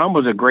so Tom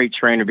was a great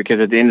trainer because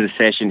at the end of the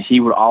session, he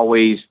would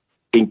always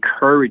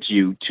encourage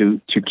you to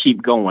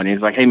keep going. He's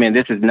like, hey man,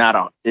 this is not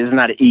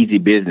an easy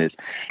business.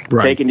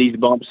 Right. Taking these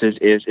bumps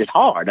is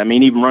hard. I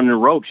mean, even running the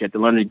ropes, you have to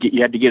learn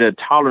you have to get a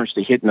tolerance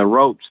to hitting the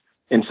ropes.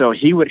 And so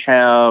he would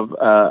have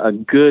a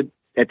good,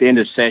 at the end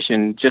of the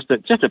session, just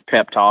a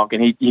pep talk.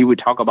 And he would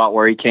talk about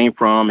where he came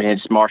from and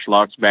his martial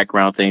arts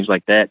background, things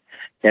like that.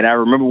 And I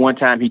remember one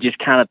time he just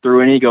kind of threw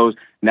in, he goes,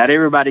 not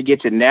everybody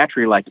gets it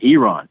naturally like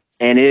Eron.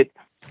 And it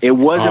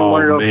wasn't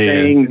one of those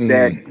things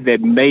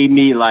that made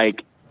me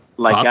like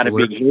got a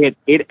big head.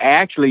 It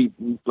actually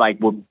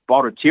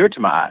brought a tear to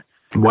my eye.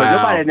 Wow.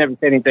 Nobody had never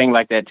said anything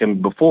like that to me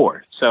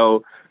before.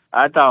 So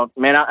I thought,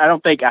 man, I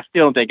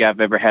still don't think I've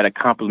ever had a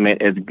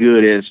compliment as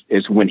good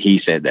as when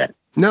he said that.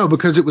 No,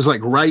 because it was like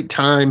right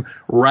time,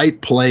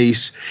 right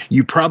place.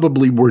 You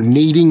probably were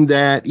needing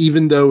that,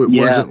 even though it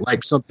wasn't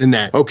like something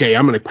that, okay,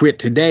 I'm going to quit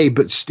today,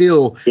 but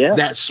still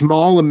that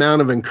small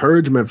amount of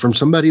encouragement from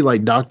somebody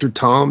like Dr.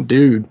 Tom,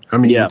 dude. I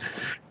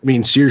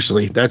mean,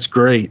 seriously, that's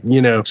great.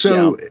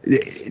 So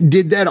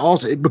did that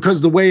also,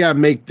 because the way I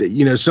make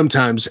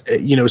sometimes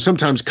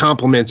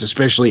compliments,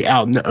 especially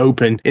out in the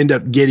open, end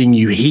up getting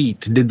you heat.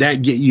 Did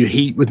that get you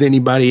heat with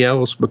anybody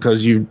else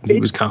because he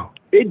was calm?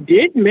 It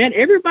did, man.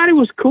 Everybody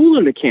was cool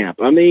in the camp.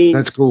 I mean,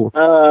 that's cool.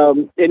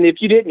 And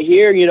if you didn't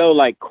hear,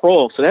 like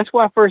Kroll, so that's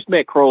why I first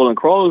met Kroll, and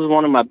Kroll was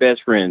one of my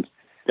best friends.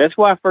 That's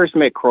why I first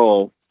met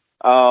Kroll.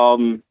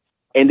 And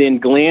then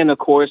Glenn, of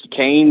course,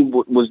 Kane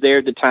was there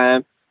at the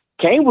time.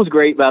 Kane was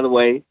great, by the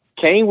way.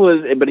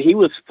 But he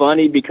was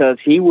funny because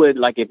he would,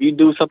 like, if you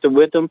do something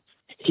with him,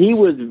 he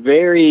was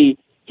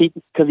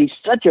because he's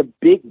such a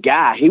big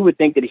guy, he would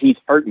think that he's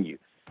hurting you.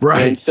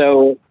 Right. And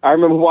so I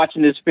remember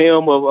watching this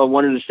film of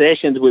one of the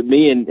sessions with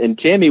me and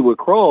Timmy with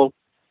Kroll,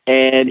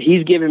 and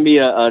he's giving me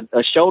a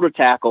shoulder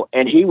tackle,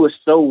 and he was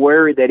so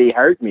worried that he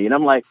hurt me. And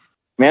I'm like,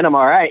 man, I'm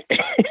all right.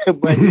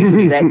 But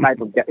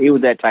he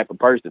was that type of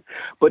person.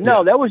 But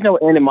no, there was no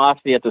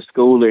animosity at the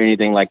school or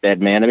anything like that,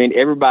 man. I mean,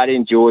 everybody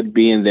enjoyed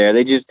being there.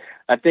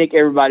 I think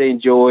everybody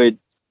enjoyed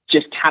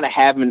just kind of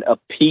having a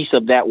piece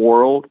of that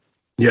world.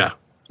 Yeah.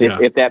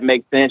 If that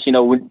makes sense,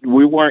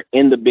 we weren't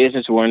in the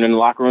business, we weren't in the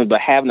locker room, but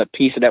having a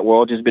piece of that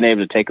world, just being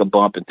able to take a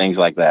bump and things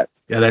like that.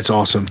 Yeah, that's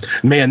awesome.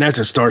 Man, that's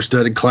a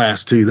star-studded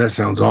class, too. That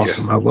sounds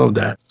awesome. Yeah. I love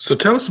that. So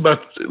tell us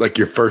about, like,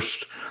 your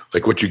first,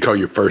 like, what you call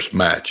your first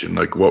match and,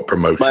 like, what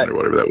promotion or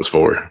whatever that was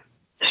for.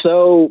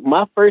 So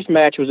my first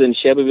match was in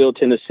Shelbyville,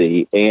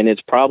 Tennessee, and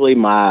it's probably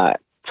my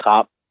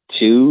top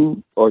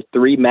 2 or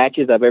 3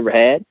 matches I've ever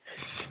had.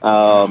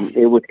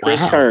 It was Chris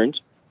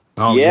Kearns.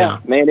 Oh, yeah,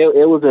 man,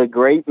 it was a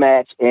great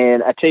match.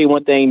 And I tell you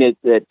one thing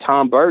that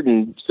Tom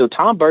Burton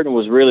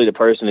was really the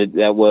person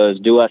that was,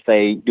 do as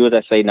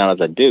I say, not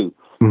as I do.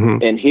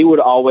 Mm-hmm. And he would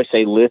always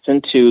say,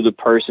 listen to the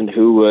person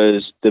who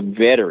was the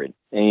veteran.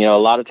 And, a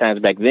lot of times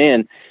back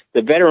then,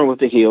 the veteran was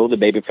the heel, the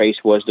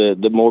babyface was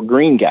the more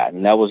green guy.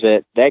 And that was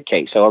that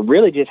case. So I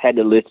really just had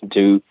to listen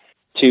to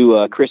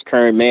Chris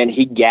Kearns. Man,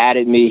 he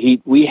guided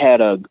me. We had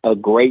a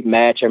great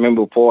match. I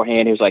remember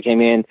beforehand, he was like, hey,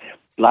 man,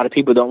 a lot of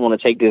people don't want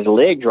to take this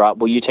leg drop.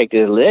 Will you take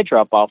this leg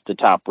drop off the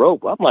top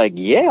rope? I'm like,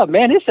 yeah,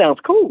 man, this sounds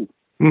cool.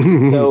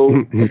 So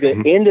at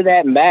the end of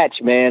that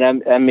match,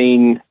 man, I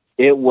mean,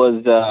 it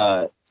was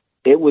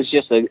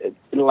just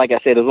like I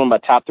said, it was one of my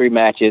top 3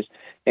 matches,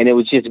 and it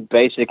was just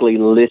basically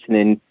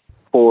listening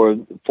for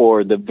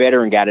the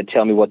veteran guy to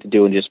tell me what to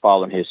do and just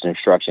following his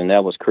instruction.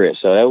 That was Chris.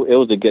 So it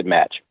was a good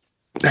match.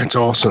 That's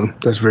awesome.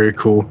 That's very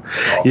cool.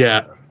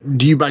 Yeah.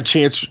 Do you by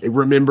chance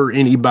remember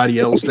anybody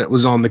else that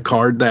was on the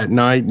card that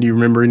night? Do you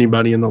remember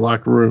anybody in the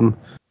locker room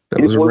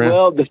that was around?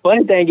 Well, the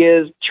funny thing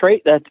is,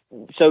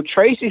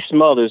 Tracy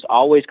Smothers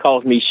always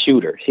calls me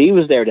Shooter. He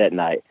was there that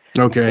night.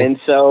 Okay. And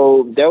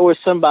so there was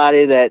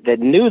somebody that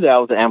knew that I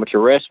was an amateur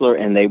wrestler,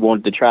 and they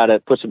wanted to try to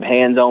put some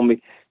hands on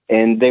me,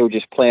 and they were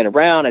just playing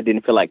around. I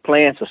didn't feel like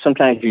playing, so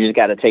sometimes you just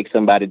got to take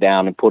somebody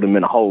down and put them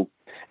in a hole.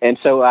 And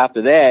so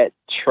after that,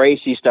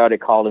 Tracy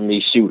started calling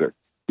me Shooter.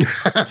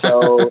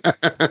 So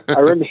I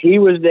remember he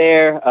was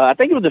there. I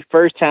think it was the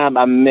first time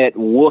I met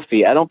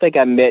Wolfie. I don't think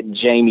I met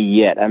Jamie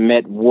yet. I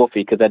met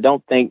Wolfie because I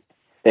don't think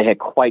they had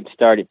quite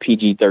started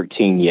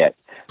PG-13 yet.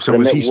 So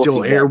was he still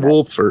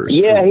Airwolf first?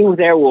 Yeah, he was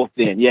Airwolf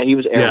then. Yeah, he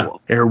was Airwolf.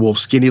 Yeah, Airwolf,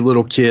 skinny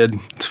little kid.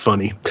 It's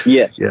funny.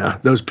 Yes. Yeah,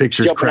 those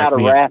pictures jumping crack out of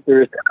me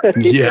rafters.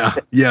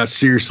 Yeah,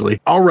 seriously.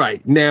 All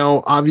right,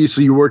 now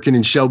obviously you're working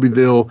in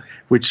Shelbyville,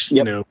 which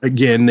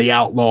again, the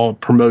outlaw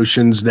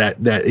promotions that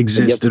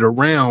existed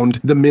around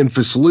the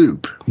Memphis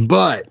Loop,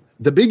 but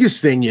the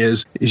biggest thing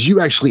is you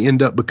actually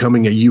end up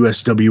becoming a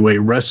USWA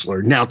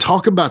wrestler. Now,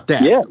 talk about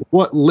that. Yeah.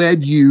 What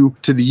led you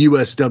to the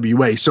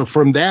USWA? So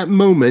from that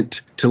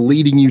moment to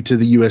leading you to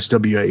the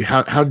USWA,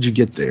 how did you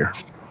get there?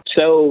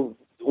 So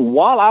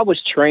while I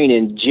was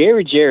training,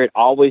 Jerry Jarrett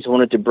always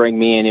wanted to bring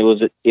me in.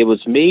 It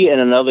was me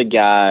and another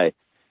guy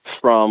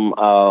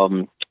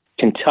from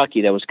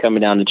Kentucky that was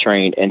coming down to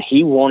train, and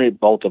he wanted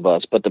both of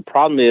us. But the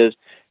problem is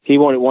he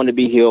wanted one to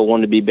be heel,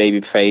 one to be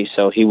babyface.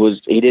 So he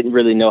didn't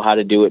really know how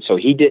to do it. So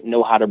he didn't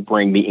know how to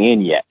bring me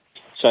in yet.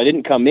 So I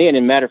didn't come in.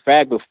 And matter of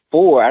fact,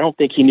 before, I don't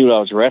think he knew I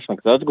was wrestling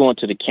because I was going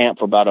to the camp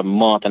for about a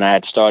month, and I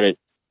had started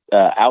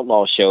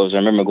outlaw shows. I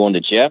remember going to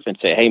Jeff and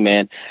say, hey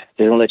man,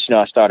 they're going to let you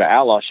know I started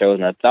outlaw shows.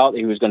 And I thought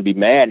he was going to be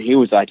mad. He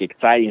was like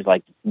excited. He's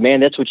like, man,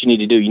 that's what you need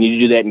to do. You need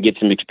to do that and get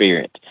some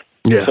experience.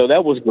 Yeah. So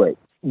that was great.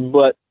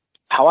 But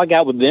how I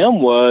got with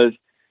them was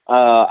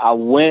I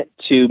went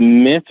to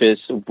Memphis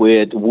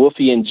with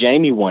Wolfie and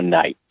Jamie one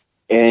night.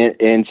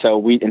 And so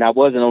I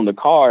wasn't on the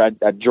card.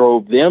 I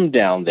drove them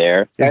down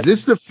there. Is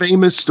this the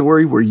famous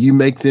story where you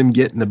make them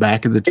get in the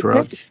back of the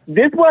truck?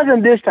 This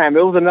wasn't this time.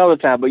 It was another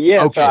time. But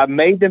yeah, okay. So I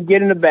made them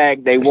get in the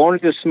back. They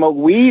wanted to smoke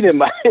weed in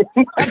my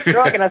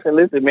truck. And I said,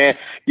 listen, man,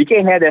 you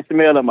can't have that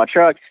smell in my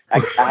truck. I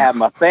have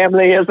my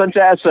family here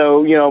sometimes.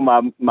 So,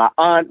 my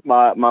aunt,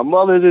 my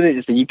mother's in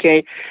it. So you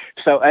can't.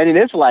 So, and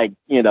it's like,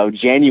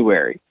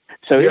 January.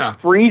 So it's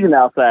freezing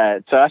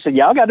outside. So I said,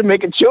 y'all got to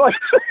make a choice.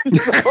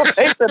 So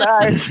they said, all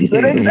right. So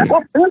they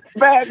drove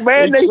back,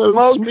 man. They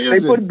smoked.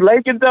 They put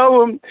blankets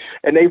over them,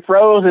 and they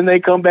froze, and they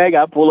come back.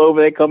 I pull over.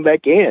 They come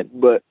back in.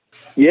 But,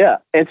 yeah.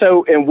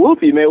 And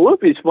Wolfie, man,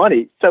 Wolfie's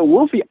funny. So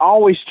Wolfie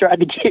always tried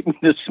to get me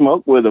to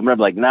smoke with him. I'm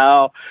like,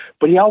 no.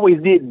 But he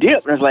always did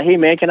dip. And I was like, hey,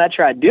 man, can I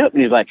try dip?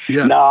 And he's like,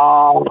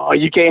 no,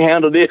 you can't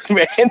handle this,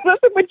 man. I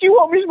said, but you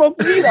want me to smoke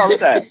weed all the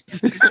time.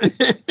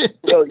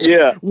 So,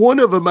 yeah. One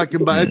of them I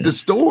can buy at the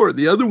store.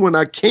 The other one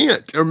I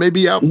can't. Or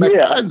maybe out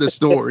behind the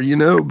store,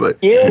 But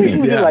yeah, he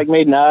was just like,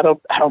 man, no,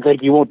 I don't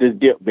think you want this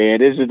dip, man.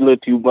 This is a little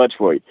too much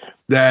for you.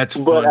 That's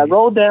funny. But I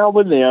rolled down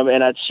with them,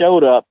 and I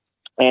showed up.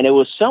 And it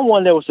was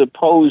someone that was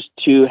supposed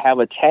to have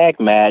a tag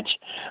match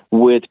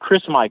with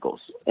Chris Michaels.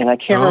 And I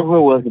can't remember who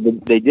it was,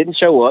 but they didn't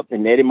show up.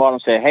 And Eddie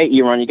Martin said, hey,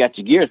 Eron, you got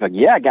your gear? It's like,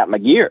 yeah, I got my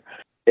gear.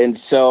 And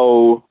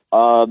so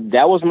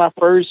that was my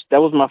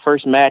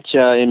first match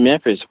in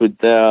Memphis with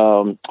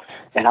and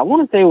I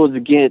want to say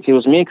it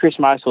was me and Chris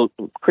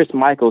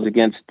Michaels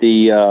against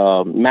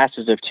the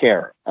Masters of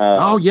Terror.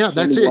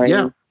 That's it.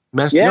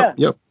 Yeah.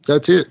 Yep.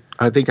 That's it.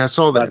 I think I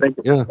saw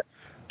that.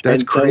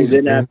 That's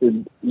crazy. That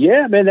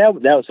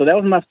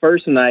was my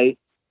first night.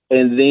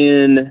 And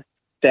then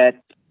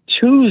that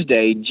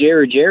Tuesday,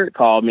 Jerry Jarrett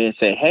called me and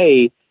said,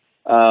 hey,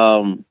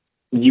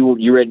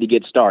 you ready to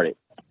get started?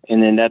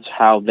 And then that's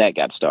how that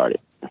got started.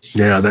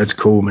 Yeah, that's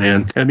cool,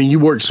 man. I mean, you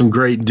worked some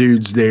great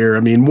dudes there. I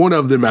mean, one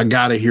of them I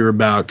got to hear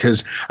about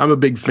because I'm a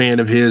big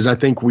fan of his. I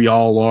think we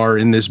all are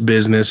in this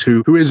business.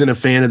 Who isn't a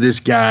fan of this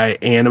guy?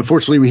 And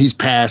unfortunately, he's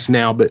passed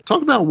now. But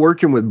talk about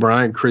working with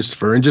Brian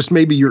Christopher and just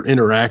maybe your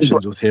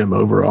interactions with him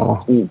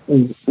overall.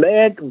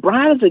 Man,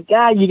 Brian is a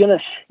guy you're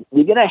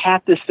gonna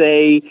have to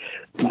say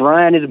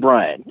Brian is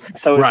Brian.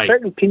 So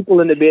certain people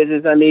in the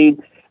business, I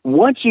mean,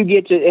 once you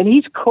get to, and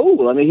he's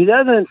cool. I mean,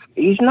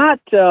 he's not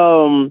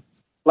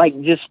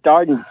like just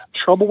starting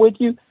trouble with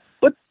you,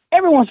 but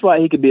every once in a while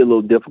he could be a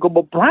little difficult.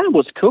 But Brian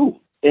was cool,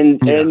 and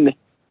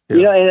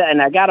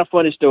I got a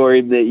funny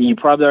story that you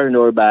probably already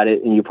know about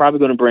it, and you're probably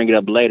going to bring it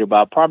up later. But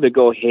I'll probably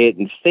go ahead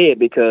and say it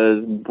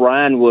because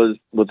Brian was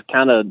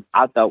kind of,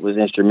 I thought, was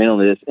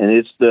instrumental in this, and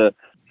it's the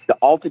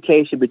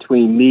altercation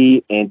between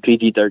me and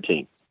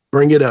PG-13.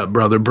 Bring it up,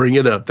 brother. Bring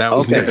it up. That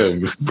was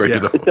next. Bring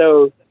it up.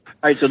 So, all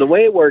right. So the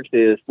way it works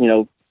is,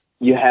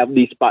 you have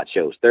these spot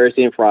shows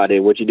Thursday and Friday.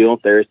 What you do on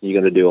Thursday, you're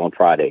going to do on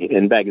Friday.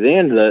 And back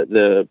then,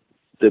 the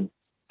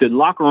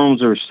locker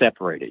rooms are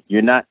separated.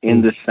 You're not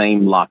in the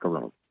same locker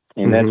room,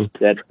 and that's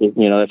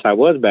how it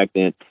was back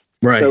then.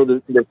 Right. So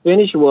the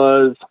finish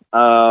was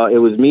it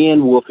was me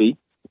and Wolfie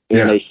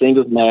in a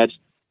singles match.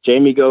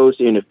 Jamie goes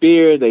to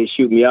interfere. They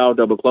shoot me out,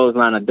 double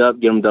clothesline. I duck,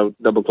 get them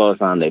double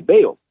clothesline. They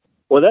bail.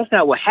 Well, that's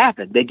not what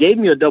happened. They gave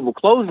me a double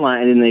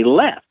clothesline and then they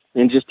left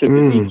and just took the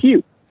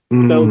DQ.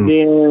 So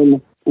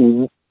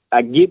then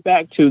I get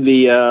back to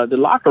the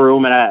locker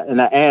room and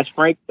I asked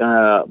Frank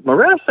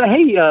Morel, I said,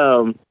 hey,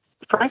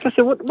 Frank, I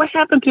said, what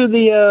happened to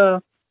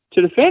the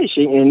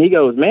finishing? And he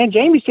goes, man,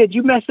 Jamie said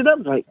you messed it up. I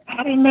was like,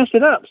 I didn't mess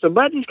it up. So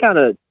but I just kind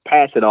of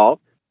passed it off.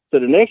 So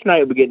the next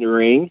night we get in the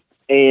ring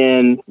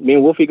and me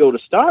and Wolfie go to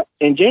start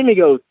and Jamie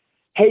goes,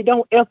 hey,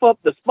 don't F up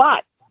the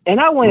spot. And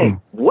I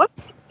went, what?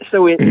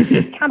 So it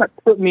just kind of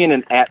put me in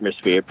an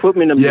atmosphere, put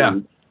me in a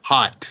mood.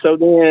 Hot. So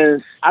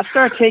then I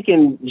started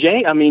taking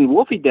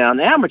Wolfie down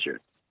the amateur.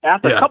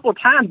 After a couple of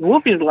times,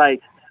 Wolfie's like,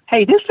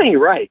 hey, this ain't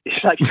right.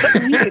 It's like, you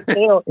can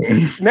tell,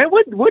 man,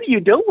 what are you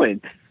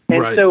doing?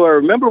 And so I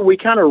remember we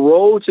kind of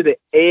rolled to the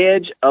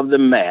edge of the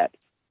mat,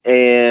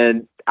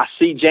 and I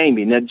see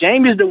Jamie. Now,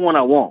 Jamie's the one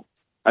I want.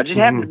 I just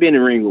happen to be in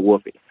the ring with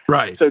Wolfie.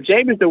 Right. So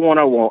Jamie's the one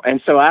I want.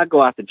 And so I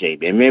go after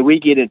Jamie. And, man, we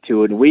get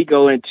into it. And we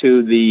go into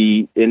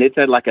and it's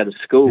at a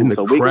school.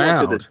 So we go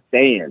into the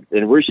stands.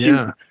 And we're shooting.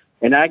 Yeah.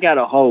 And I got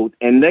a hold.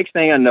 And next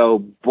thing I know,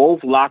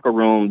 both locker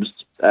rooms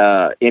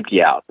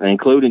empty out,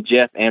 including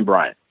Jeff and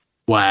Brian.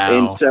 Wow.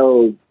 And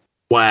so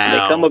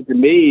they come up to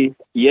me.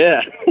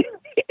 Yeah.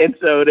 And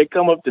so they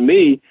come up to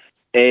me.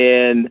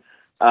 And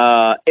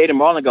Eddie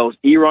Marlin goes,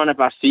 Eron, if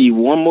I see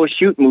one more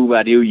shoot move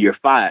out of you, you're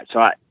fired. So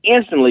I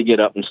instantly get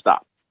up and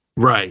stop.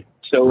 Right.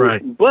 So,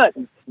 but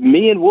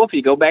me and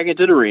Wolfie go back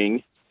into the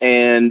ring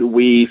and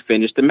we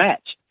finish the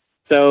match.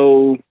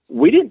 So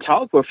we didn't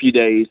talk for a few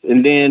days,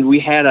 and then we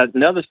had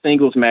another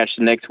singles match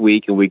the next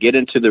week, and we get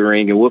into the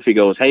ring, and Wolfie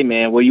goes, hey,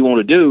 man, what do you want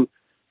to do?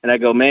 And I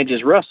go, man,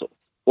 just wrestle.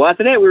 Well,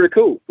 after that, we were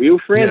cool. We were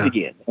friends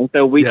again. And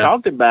so we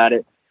talked about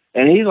it,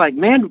 and he's like,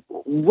 man,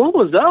 what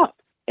was up?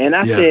 And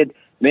I said,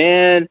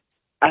 man,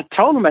 I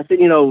told him, I said,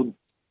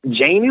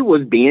 Jamie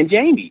was being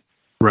Jamie.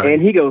 Right.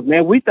 And he goes,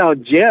 man, we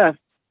thought Jeff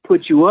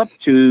put you up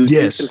to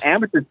do some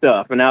amateur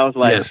stuff. And I was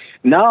like,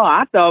 no,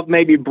 I thought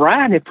maybe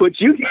Brian had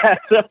put you guys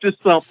up to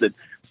something.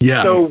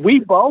 Yeah. So we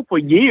both for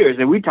years,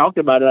 and we talked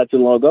about it not too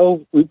long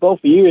ago, we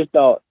both for years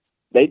thought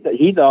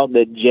he thought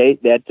that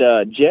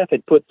Jeff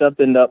had put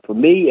something up for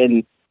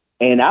me,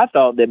 and I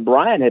thought that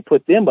Brian had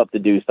put them up to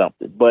do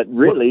something. But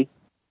really,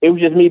 it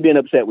was just me being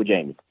upset with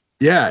Jamie.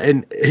 Yeah,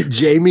 and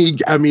Jamie,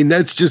 I mean,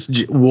 that's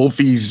just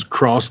Wolfie's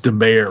cross to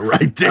bear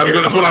right there.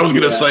 That's what I was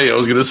going to say. I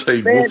was going to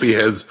say Wolfie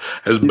has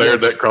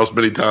bared that cross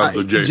many times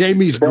with Jamie.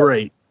 Jamie's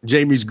great.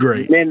 Jamie's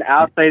great. Then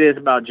I'll say this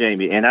about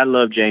Jamie, and I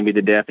love Jamie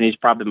to death, and he's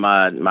probably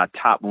my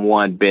top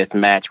one best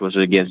match was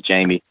against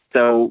Jamie.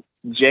 So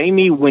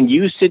Jamie, when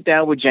you sit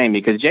down with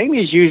Jamie, because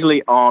Jamie is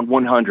usually on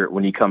 100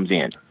 when he comes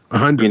in.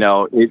 100.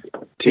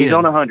 He's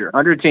on 100,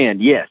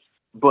 110, yes.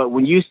 But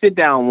when you sit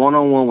down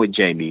one-on-one with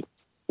Jamie,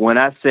 when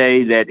I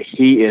say that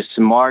he is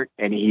smart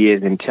and he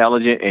is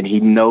intelligent and he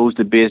knows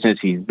the business,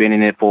 he's been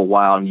in it for a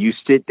while, and you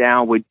sit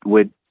down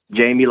with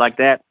Jamie like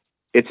that,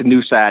 it's a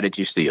new side that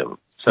you see of him.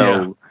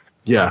 So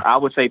I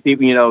would say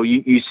people,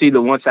 you see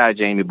the one side of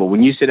Jamie, but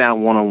when you sit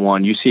down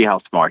one-on-one, you see how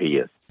smart he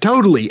is.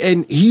 Totally.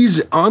 And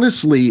he's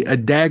honestly a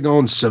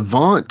daggone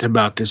savant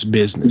about this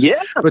business.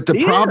 Yeah. But the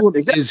problem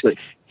is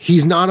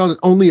he's not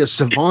only a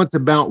savant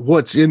about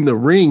what's in the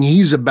ring,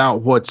 he's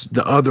about what's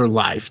the other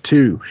life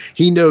too.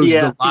 He knows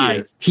the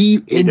life.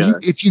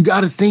 If you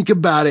got to think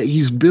about it,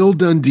 he's Bill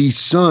Dundee's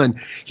son.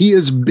 He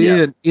has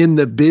been in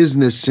the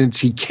business since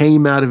he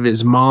came out of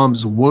his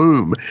mom's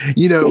womb.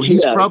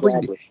 He's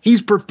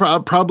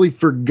probably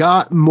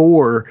forgot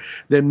more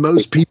than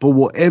most people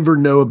will ever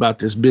know about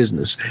this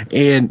business.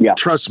 And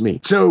trust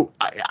me. So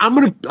I'm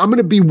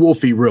gonna be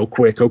Wolfie real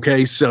quick.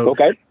 Okay. So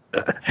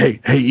hey,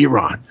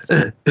 Eron.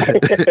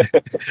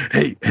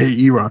 hey,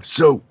 Eron.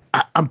 So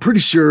I'm pretty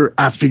sure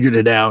I figured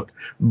it out,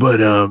 but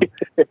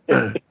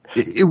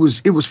it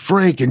was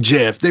Frank and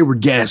Jeff. They were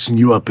gassing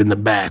you up in the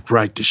back,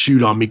 right, to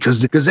shoot on me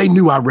because they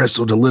knew I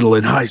wrestled a little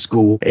in high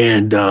school,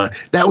 and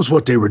that was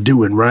what they were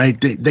doing, right?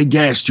 They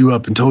gassed you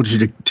up and told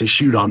you to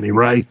shoot on me,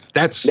 right?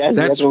 That's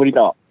what he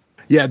thought.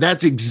 Yeah,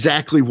 that's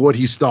exactly what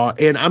he's thought.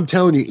 And I'm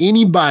telling you,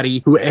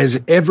 anybody who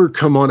has ever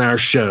come on our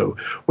show,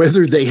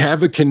 whether they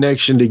have a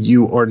connection to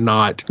you or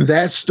not,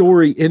 that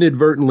story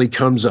inadvertently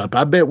comes up.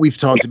 I bet we've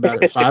talked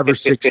about it 5 or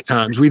 6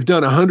 times. We've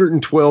done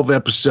 112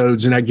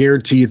 episodes, and I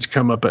guarantee it's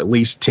come up at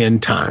least 10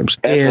 times.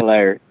 That's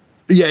hilarious.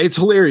 Yeah, it's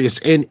hilarious.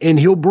 And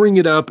he'll bring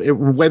it up,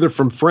 whether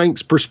from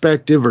Frank's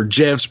perspective or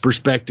Jeff's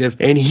perspective,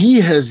 and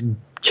he has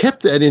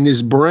kept that in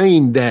his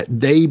brain that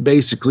they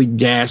basically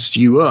gassed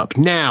you up.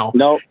 Now,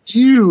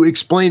 you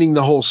explaining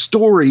the whole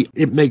story,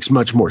 it makes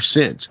much more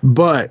sense.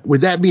 But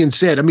with that being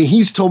said, I mean,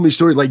 he's told me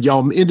stories like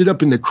y'all ended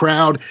up in the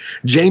crowd.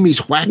 Jamie's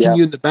whacking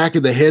you in the back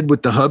of the head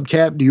with the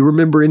hubcap. Do you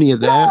remember any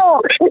of that?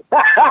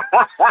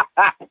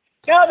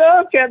 No, the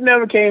hubcap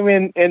never came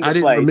in the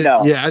play.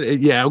 No.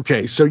 Yeah.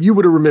 Okay. So you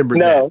would have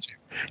remembered that too.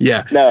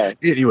 Yeah. No.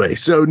 Anyway,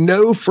 so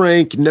no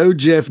Frank, no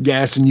Jeff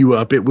gassing you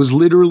up. It was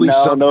literally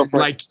something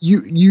like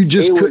you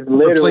just couldn't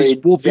replace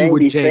Wolfie Jamie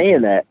with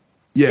saying that.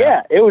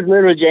 Yeah, it was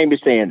literally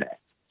Jamie saying that.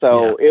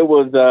 So it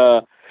was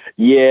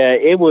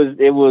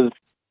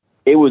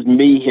it was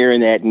me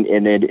hearing that,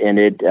 and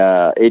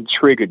it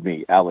triggered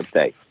me, I would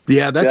say.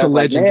 Yeah, that's a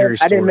legendary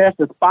story. I didn't mess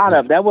the spot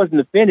up. That wasn't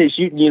the finish.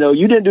 You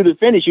didn't do the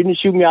finish. You didn't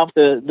shoot me off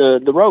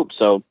the rope.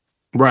 So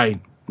right.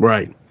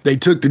 They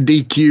took the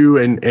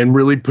DQ and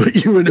really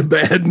put you in a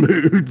bad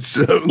mood.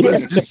 So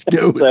let's just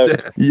go with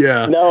that.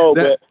 Yeah. No,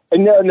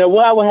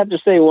 well, I would have to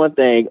say one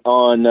thing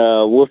on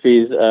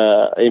Wolfie's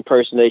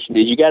impersonation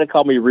is you got to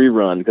call me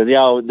Rerun, because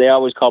they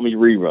always call me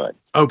Rerun.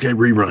 Okay,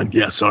 Rerun.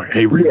 Yeah, sorry.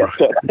 Hey,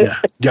 Rerun.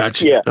 Yeah,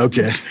 gotcha. Yeah.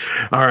 Okay.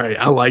 All right.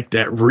 I like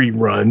that,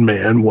 Rerun,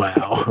 man.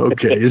 Wow.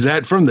 Okay. Is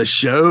that from the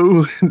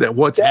show?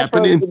 That's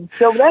happening?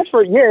 That's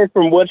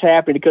from What's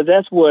Happening, because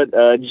that's what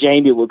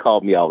Jamie would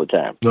call me all the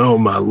time. Oh,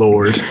 my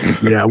Lord.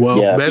 Yeah,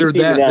 well, better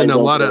that than a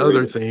lot of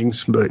other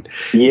things. But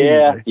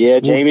anyway.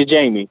 Jamie's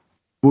Jamie.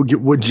 We'll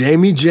get with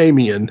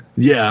Jamian.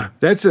 Yeah,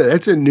 that's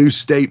a new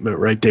statement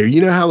right there.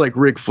 You know how like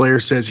Ric Flair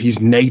says he's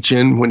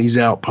nachin when he's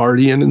out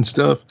partying and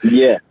stuff?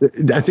 Yeah.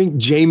 I think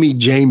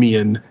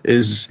Jamian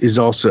is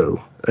also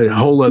a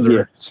whole other.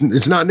 Yeah.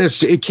 It's not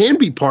necessarily. It can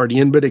be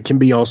partying, but it can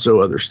be also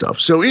other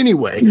stuff. So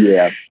anyway.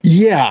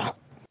 Yeah.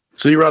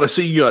 So you're right. I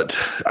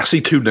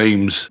see two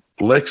names: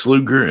 Lex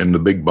Luger and the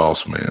Big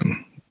Boss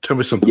Man. Tell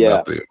me something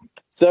about them.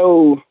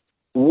 So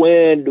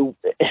with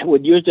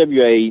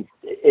USWA,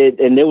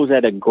 and it was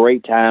at a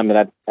great time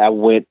that I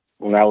went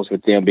when I was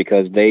with them,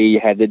 because they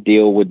had to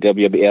deal with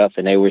WWF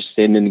and they were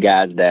sending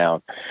guys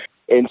down.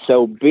 And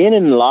so being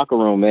in the locker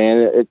room,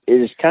 man,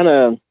 it's kind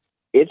of,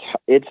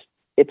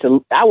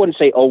 I wouldn't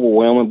say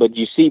overwhelming, but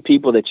you see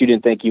people that you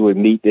didn't think you would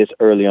meet this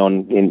early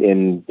on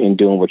in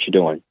doing what you're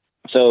doing.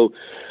 So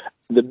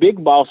the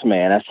Big Boss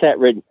Man, I sat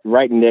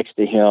right next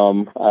to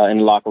him in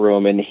the locker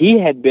room, and he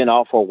had been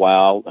off for a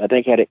while. I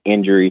think he had an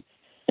injury.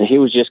 And he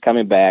was just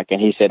coming back,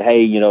 and he said,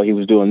 hey, he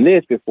was doing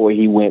this before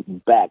he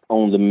went back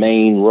on the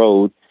main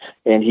road,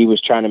 and he was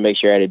trying to make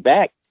sure I had it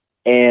back.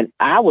 And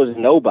I was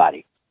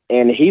nobody.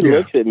 And he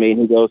looks at me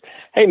and he goes,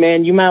 hey,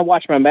 man, you mind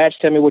watching my match?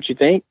 Tell me what you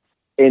think.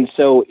 And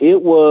so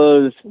it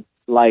was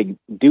like,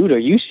 dude, are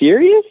you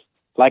serious?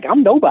 Like,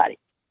 I'm nobody.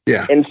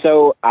 Yeah. And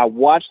so I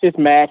watched this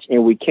match,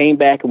 and we came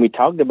back and we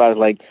talked about it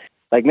like,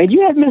 man,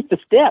 you had missed a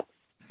step.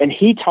 And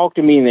he talked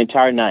to me the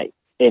entire night.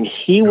 And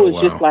he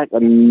was just like a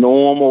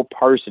normal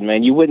person,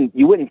 man. You wouldn't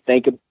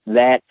think of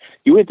that.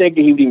 You wouldn't think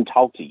that he would even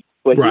talk to you.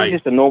 But he's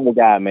just a normal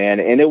guy, man.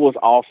 And it was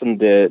awesome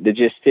to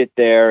just sit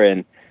there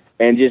and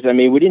just, I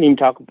mean, we didn't even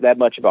talk that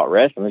much about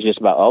wrestling. It was just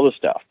about other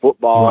stuff,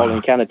 football,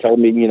 and kind of told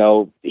me,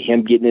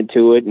 him getting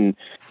into it and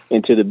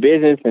into the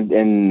business.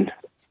 And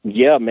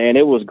yeah, man,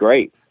 it was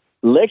great.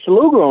 Lex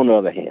Luger, on the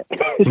other hand.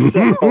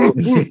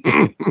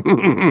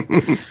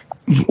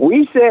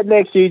 We sat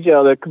next to each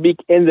other.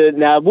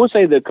 Now, I will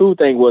say the cool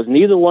thing was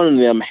neither one of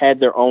them had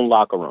their own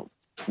locker room.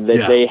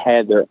 They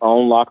had their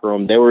own locker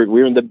room. We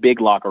were in the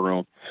big locker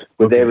room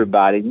with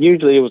everybody.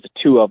 Usually it was the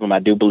two of them, I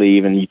do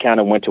believe, and you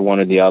kind of went to one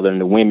or the other, and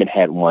the women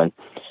had one.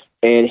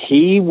 And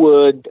he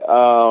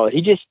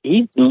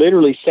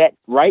literally sat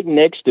right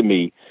next to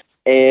me.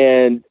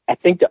 And I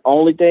think the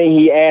only thing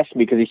he asked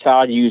me, because he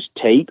saw I use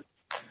tape,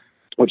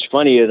 which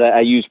funny is I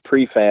use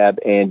prefab,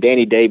 and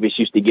Danny Davis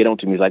used to get on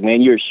to me. He's like,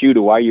 man, you're a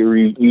shooter. Why are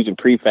you using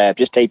prefab?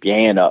 Just tape your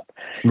hand up.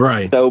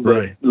 Right. So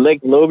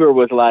Lex Luger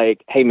was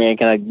like, hey, man,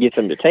 can I get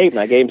some of the tape? And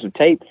I gave him some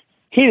tape.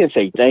 He didn't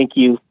say thank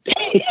you.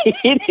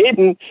 He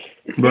didn't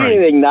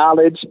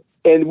acknowledge.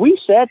 And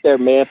we sat there,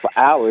 man, for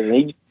hours,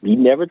 and he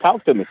never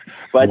talked to me.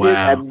 But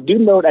I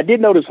did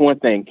notice one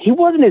thing. He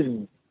wasn't as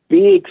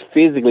big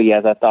physically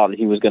as I thought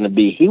he was going to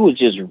be. He was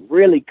just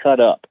really cut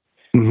up.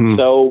 Mm-hmm.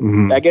 So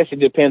I guess it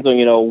depends on,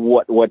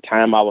 what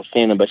time I was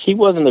seeing him, but he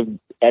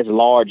wasn't as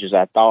large as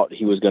I thought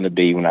he was going to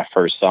be when I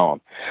first saw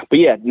him. But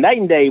yeah, night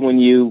and day when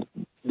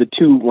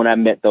I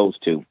met those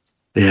two.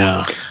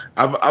 Yeah.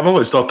 I've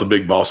always thought the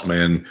Big Boss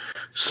Man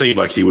seemed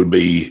like he would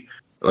be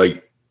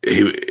like,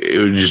 he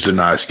was just a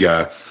nice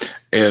guy.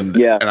 And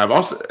I've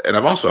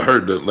also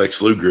heard that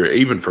Lex Luger,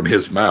 even from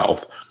his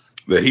mouth,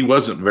 that he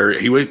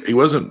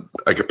wasn't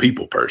like a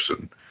people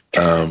person.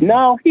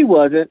 No, he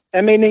wasn't.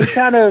 I mean, he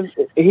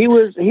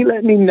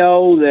let me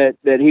know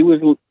that he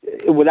was,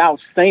 without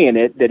saying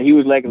it, that he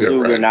was like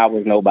Luger and I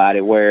was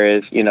nobody.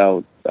 Whereas,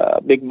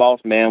 Big Boss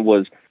Man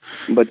was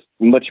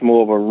much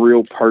more of a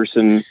real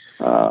person.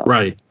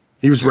 Right.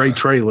 He was Ray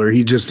Traylor.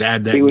 He just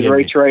had that. He was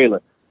Ray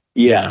Traylor.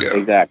 Yeah,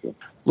 exactly.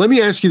 Let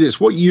me ask you this.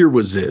 What year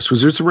was this?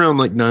 Was this around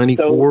like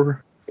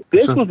 94? So,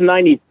 this was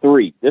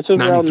 93. This was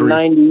 93. Around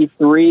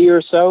 93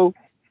 or so.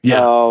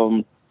 Yeah.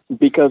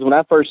 Because when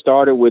I first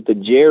started with the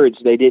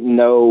Jarretts, they didn't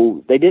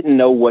know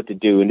what to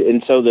do.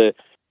 And so the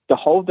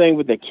whole thing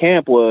with the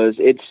camp was,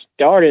 it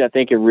started, I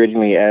think,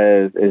 originally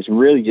as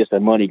really just a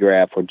money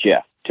grab for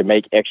Jeff to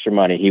make extra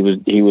money. He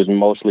was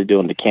mostly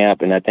doing the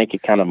camp, and I think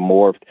it kind of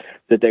morphed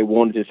that they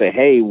wanted to say,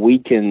 hey, we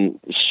can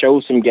show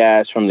some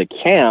guys from the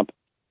camp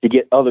to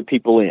get other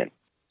people in.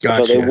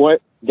 Gotcha. So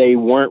they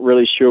weren't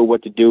really sure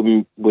what to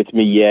do with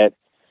me yet.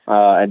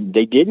 And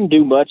they didn't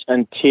do much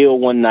until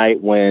one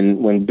night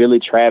when Billy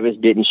Travis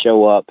didn't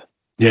show up.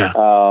 Yeah.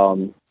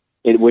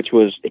 Which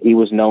he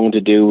was known to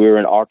do. We were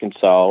in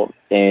Arkansas,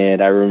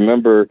 and I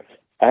remember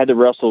I had to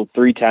wrestle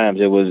 3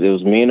 times. It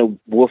was me and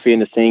Wolfie in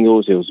the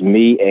singles. It was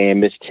me and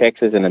Miss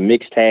Texas in a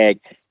mixed tag.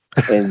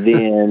 And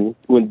then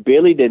when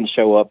Billy didn't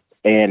show up,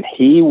 and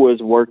he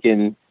was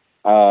working,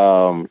 they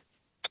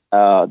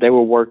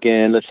were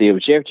working. Let's see, it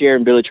was Jeff Jarrett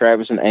and Billy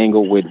Travis and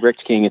Angle with Rex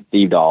King and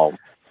Steve Dahl.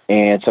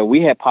 And so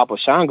we had Papa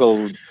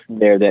Shango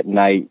there that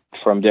night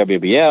from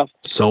WWF.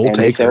 Soul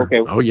Taker. Said,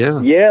 okay, oh,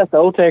 yeah. Yeah,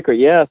 Soul Taker,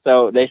 yeah.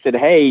 So they said,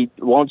 hey,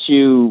 won't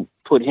you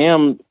put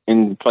him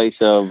in place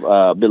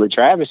of Billy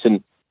Travis?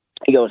 And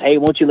he goes, hey,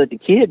 won't you let the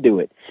kid do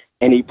it?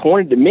 And he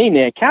pointed to me, and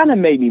it kind of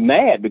made me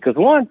mad because,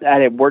 one, I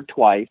had worked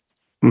twice.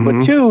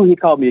 But 2, he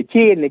called me a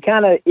kid, and it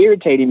kind of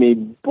irritated me.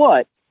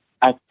 But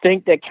I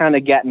think that kind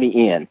of got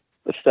me in.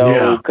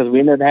 So, because we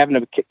ended up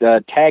having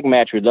a tag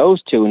match with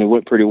those two, and it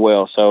went pretty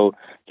well. So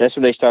that's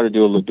when they started to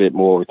do a little bit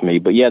more with me.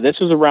 But yeah, this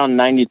was around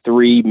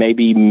 93,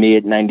 maybe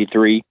mid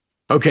 93.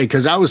 Okay,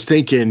 because I was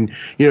thinking,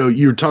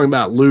 you were talking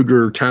about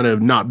Luger kind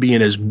of not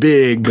being as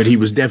big, but he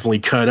was definitely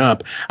cut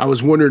up. I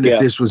was wondering if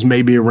this was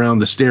maybe around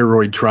the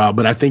steroid trial,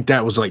 but I think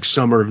that was like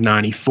summer of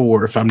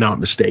 94, if I'm not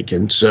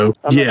mistaken. So,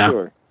 I'm not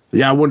sure.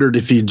 Yeah, I wondered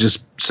if he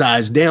just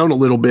sized down a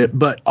little bit,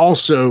 but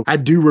also I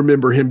do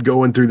remember him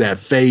going through that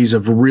phase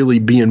of really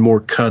being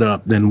more cut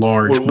up than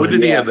large. Well, when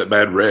did he have that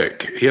bad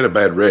wreck? He had a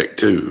bad wreck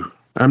too.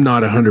 I'm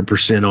not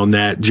 100% on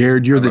that.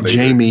 Jared, you're the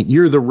Jamie.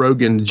 You're the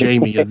Rogan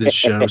Jamie of this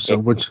show.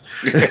 So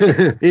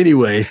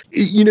anyway,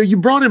 you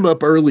brought him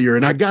up earlier,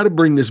 and I got to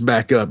bring this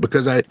back up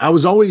because I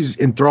was always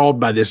enthralled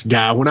by this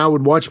guy. When I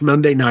would watch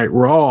Monday Night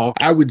Raw,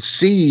 I would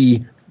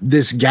see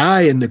this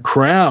guy in the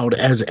crowd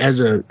as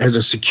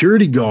a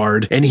security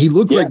guard, and he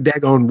looked like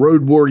daggone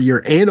Road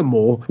Warrior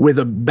Animal with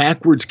a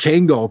backwards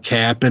Kangol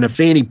cap and a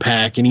fanny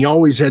pack, and he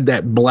always had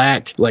that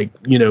black, like,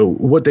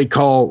 what they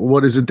call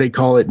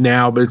it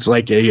now, but it's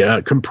like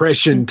a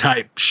compression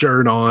type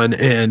shirt on.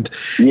 And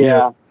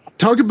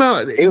talk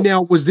about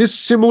now, was this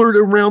similar to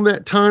around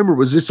that time, or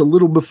was this a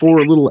little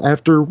before, a little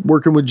after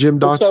working with Jim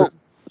Dotson?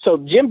 So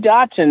Jim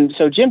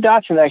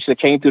Dotson actually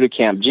came through the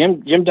camp.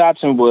 Jim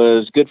Dotson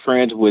was good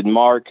friends with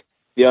Mark,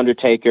 The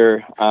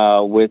Undertaker,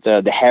 with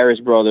the Harris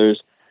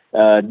brothers,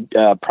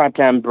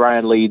 Primetime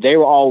Brian Lee. They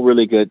were all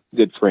really good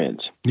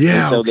friends.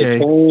 Yeah. And so they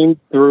came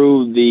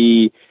through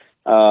the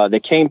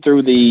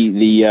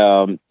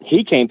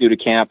he came through the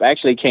camp.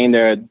 Actually came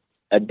there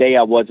a day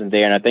I wasn't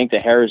there, and I think the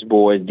Harris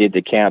boys did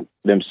the camp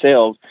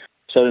themselves.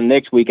 So the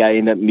next week I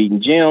ended up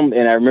meeting Jim,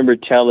 and I remember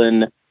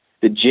telling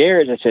the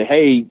Jareds, I said,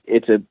 "Hey,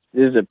 this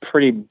is a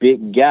pretty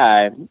big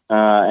guy,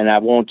 and I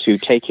want to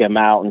take him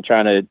out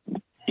and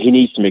he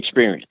needs some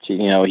experience.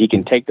 He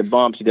can take the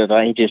bumps. He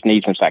just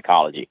needs some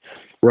psychology."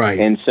 Right.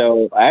 And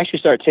so I actually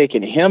started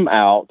taking him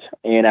out,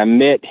 and I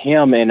met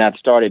him, and I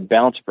started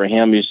bouncing for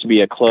him. There used to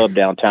be a club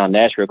downtown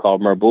Nashville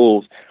called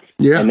Merbull's.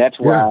 Yeah. And that's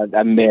why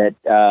I met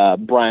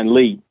Brian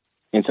Lee.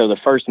 And so the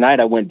first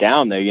night I went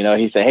down there,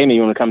 he said, "Hey, man,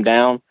 you want to come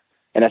down?"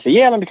 And I said,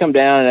 "Yeah, let me come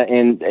down."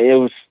 And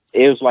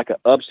it was like an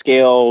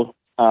upscale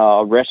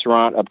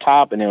restaurant up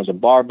top, and there was a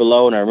bar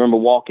below. And I remember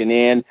walking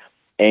in,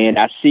 and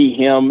I see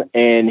him,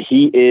 and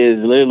he is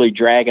literally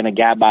dragging a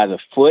guy by the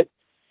foot.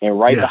 And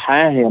right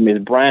behind him is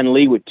Brian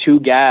Lee with two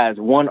guys,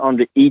 one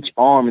under each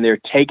arm, and they're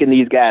taking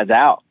these guys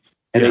out.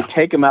 And they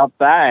take them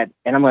outside.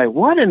 And I'm like,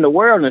 what in the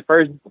world? And the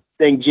first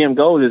thing Jim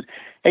goes is,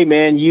 "Hey,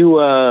 man, you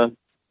want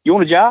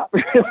a job?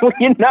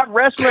 You're not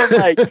wrestling?"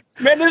 Like,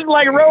 man, this is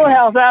like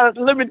Roadhouse.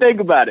 Let me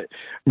think about it.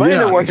 But I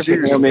ended up working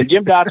for him, and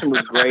Jim Dotson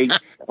was great.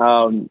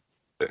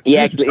 He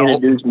actually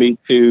introduced me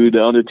to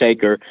the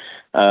Undertaker.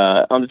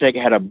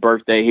 Undertaker had a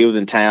birthday. He was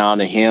in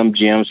town, and him,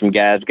 Jim, some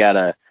guys got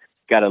a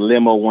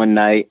limo one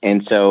night.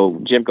 And so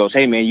Jim goes,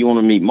 "Hey, man, you want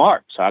to meet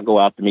Mark?" So I go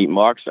out to meet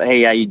Mark. So,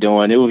 "Hey, how you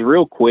doing?" It was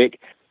real quick.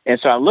 And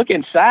so I look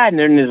inside, and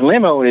they're in this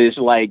limo, and it's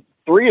like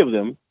three of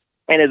them,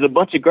 and there's a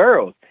bunch of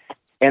girls.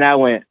 And I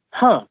went,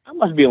 I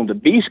must be on the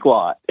B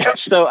squad.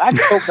 So I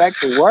go back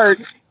to work,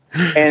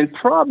 and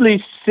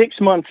probably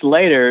 6 months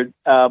later,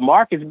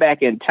 Mark is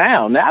back in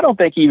town. Now, I don't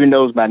think he even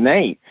knows my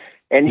name.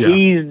 And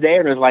he's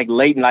there, and it's like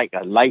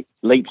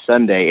late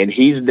Sunday, and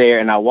he's there,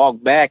 and I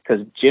walk back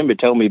because Jim had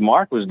told me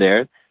Mark was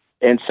there.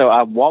 And so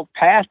I walked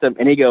past him,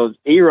 and he goes,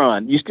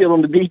 "Eron, you still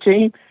on the B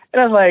team?"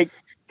 And I was like,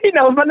 he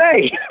knows my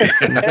name.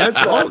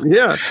 That's all.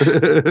 Yeah.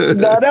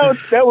 No,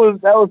 that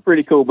was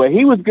pretty cool. But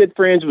he was good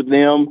friends with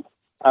them.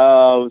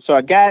 So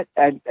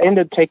I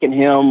ended up taking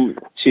him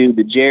to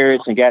the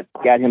Jareds and got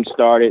him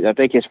started. I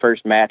think his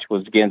first match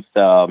was against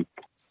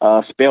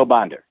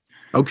Spellbinder.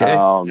 Okay.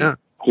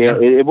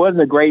 It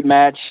wasn't a great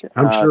match.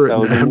 I'm sure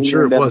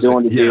it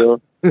wasn't.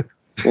 Deal.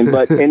 And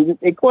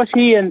of course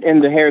he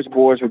and the Harris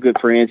boys were good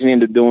friends, and he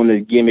ended up doing the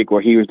gimmick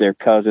where he was their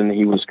cousin.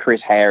 He was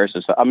Chris Harris,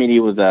 he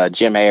was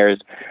Jim Harris.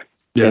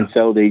 Yeah. And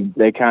so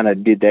they kind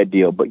of did that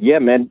deal. But yeah,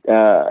 man,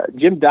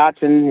 Jim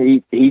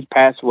Dotson, he's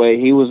passed away.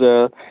 He was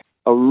a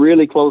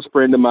really close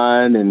friend of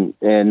mine,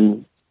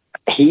 and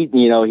he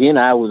and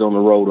I was on the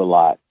road a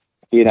lot.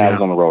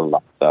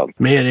 So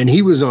man, and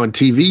he was on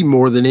TV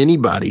more than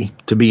anybody,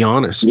 to be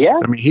honest. Yeah,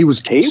 I mean, he was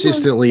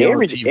consistently on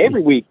TV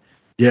every week.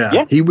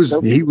 Yeah, he was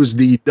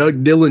the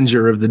Doug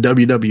Dillinger of the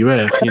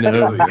WWF.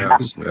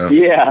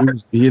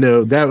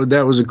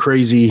 That was a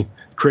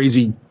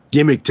crazy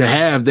gimmick to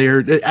have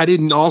there. I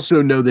didn't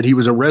also know that he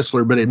was a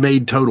wrestler, but it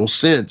made total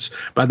sense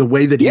by the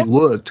way that he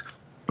looked.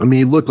 I mean,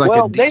 he looked like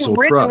a diesel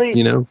truck,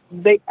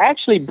 They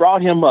actually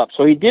brought him up.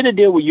 So he did a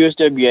deal with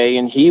USWA,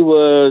 and he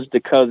was the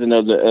cousin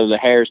of the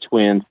Harris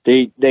twins.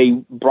 They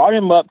brought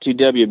him up to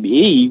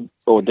WBE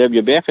or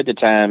WBF at the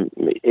time.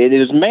 It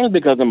was mainly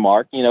because of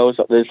Mark.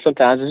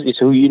 Sometimes it's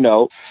who you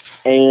know.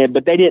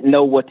 But they didn't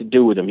know what to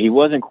do with him. He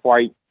wasn't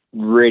quite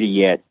ready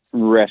yet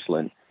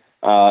wrestling.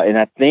 And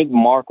I think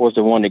Mark was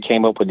the one that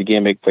came up with the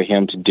gimmick for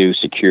him to do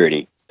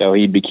security. So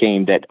he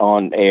became that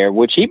on air,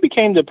 which he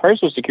became the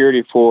personal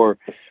security for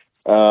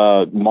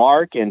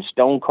Mark and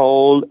Stone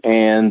Cold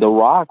and The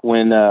Rock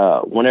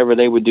whenever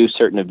they would do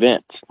certain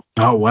events.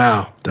 Oh,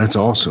 wow. That's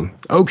awesome.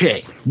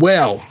 Okay.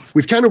 Well,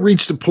 we've kind of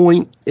reached a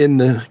point in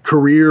the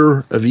career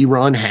of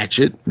Eron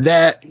Hatchett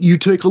that you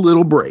took a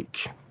little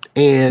break.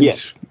 And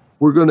yes.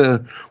 We're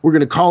gonna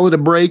call it a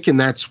break, and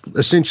that's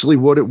essentially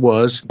what it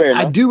was.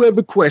 I do have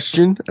a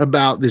question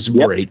about this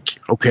break,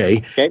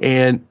 okay?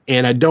 And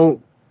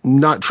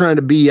not trying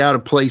to be out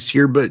of place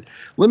here, but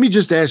let me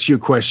just ask you a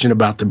question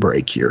about the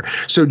break here.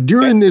 So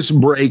during this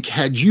break,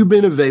 had you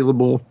been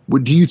available,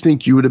 do you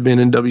think you would have been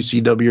in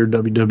WCW or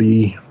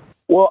WWE?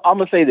 Well, I'm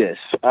gonna say this.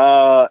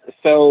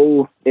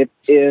 So if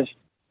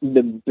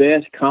the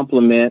best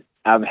compliment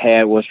I've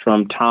had was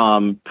from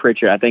Tom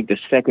Pritchard. I think the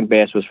second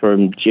best was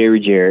from Jerry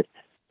Jarrett.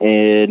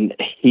 And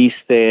he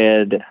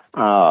said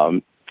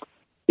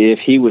if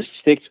he was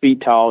 6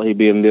 feet tall, he'd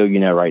be a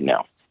millionaire right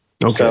now.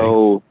 Okay.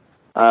 So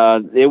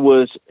it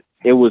was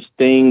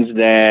things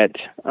that,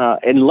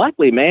 and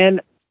luckily, man,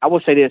 I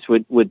will say this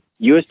with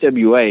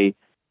USWA,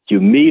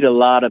 you meet a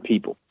lot of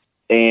people,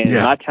 and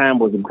my time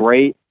was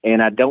great.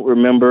 And I don't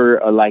remember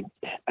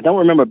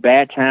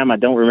bad time. I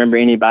don't remember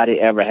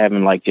anybody ever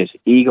having like just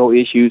ego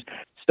issues.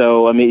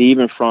 So, I mean,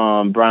 even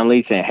from Brian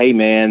Lee saying, hey,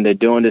 man, they're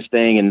doing this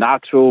thing in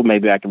Knoxville.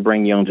 Maybe I can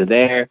bring you onto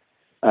there.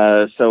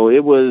 So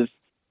there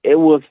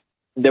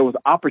was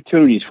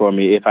opportunities for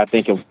me if I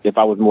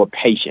was more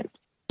patient.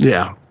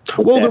 Yeah.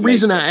 Well, the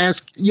reason I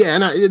ask,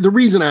 the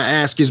reason I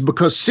ask is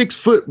because 6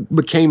 foot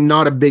became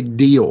not a big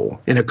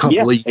deal in a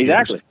couple of years.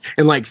 Exactly.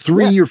 In like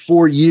 3 or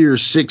 4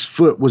 years, 6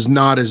 foot was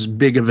not as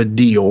big of a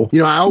deal. You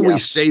know, I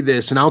always say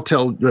this, and I'll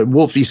tell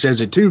Wolfie says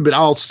it too, but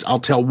I'll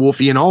tell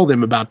Wolfie and all of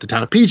them about the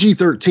time.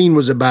 PG-13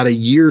 was about a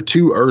year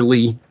too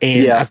early,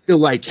 and I feel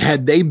like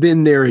had they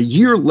been there a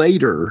year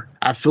later,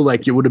 I feel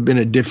like it would have been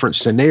a different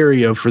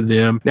scenario for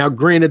them. Now,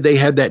 granted, they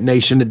had that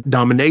nation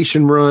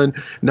domination run.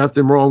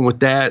 Nothing wrong with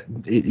that.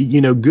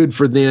 Good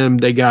for them.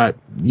 They got,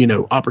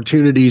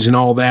 opportunities and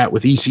all that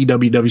with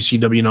ECW,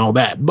 WCW and all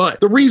that. But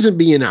the reason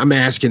being I'm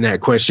asking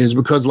that question is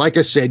because, like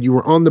I said, you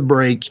were on the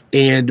break.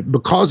 And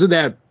because of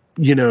that,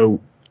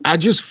 I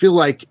just feel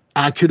like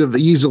I could have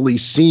easily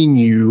seen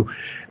you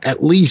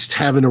at least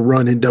having a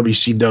run in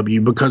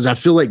WCW, because I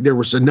feel like there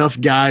was enough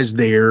guys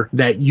there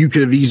that you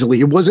could have easily,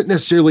 it wasn't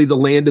necessarily the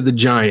land of the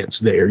giants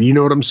there. You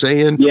know what I'm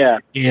saying? Yeah.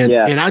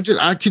 And I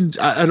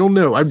don't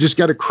know. I've just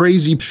got a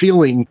crazy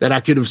feeling that I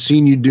could have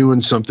seen you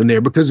doing something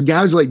there, because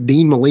guys like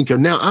Dean Malenko,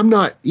 now I'm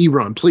not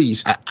Eron,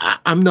 please.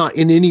 I'm not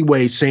in any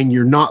way saying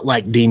you're not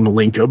like Dean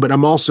Malenko, but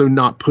I'm also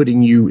not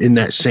putting you in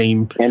that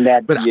same.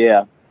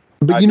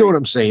 But you know what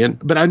I'm saying?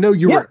 But I know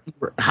you were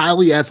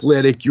highly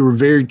athletic. You were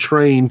very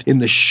trained in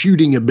the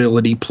shooting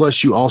ability.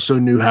 Plus, you also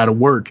knew how to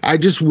work. I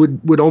just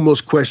would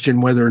almost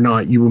question whether or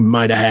not you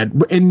might have had.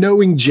 And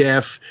knowing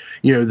Jeff,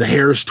 the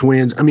Harris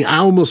twins, I mean, I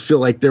almost feel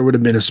like there would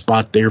have been a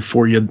spot there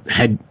for you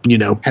had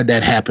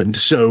that happened.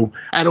 So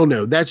I don't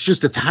know. That's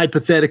just a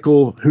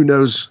hypothetical. Who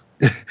knows?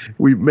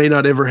 We may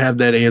not ever have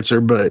that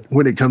answer, but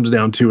when it comes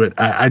down to it,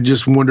 I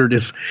just wondered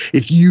if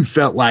you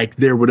felt like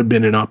there would have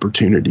been an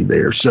opportunity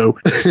there. So,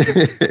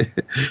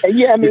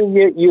 yeah, I mean,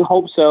 you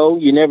hope so.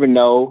 You never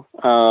know.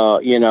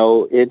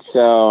 It's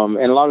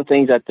and a lot of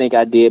things I think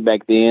I did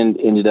back then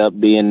ended up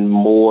being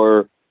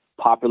more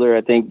popular.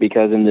 I think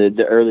because in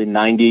the early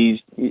 '90s,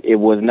 it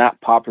was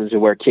not popular to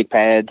wear kick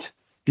pads.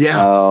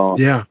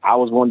 Yeah. I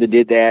was one that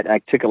did that. I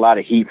took a lot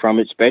of heat from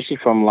it, especially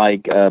from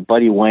like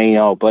Buddy Wayne.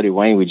 Oh, Buddy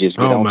Wayne would just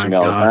get on me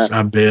all the time.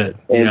 I bet.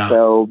 And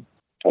so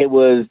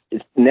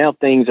now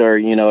things are,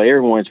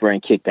 everyone's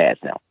wearing kick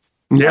pads now.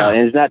 Yeah. And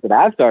it's not that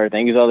I started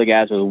things. Other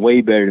guys were way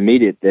better than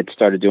me that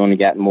started doing it,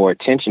 got more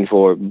attention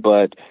for it.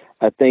 But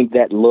I think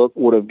that look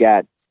would have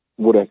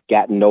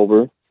gotten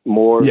over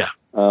more. Yeah.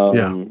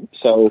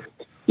 So.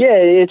 Yeah,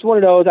 it's one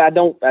of those. I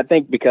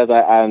think because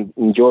I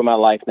enjoy my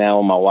life now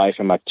with my wife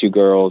and my 2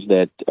 girls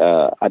that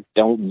I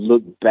don't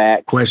look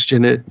back.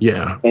 Question it.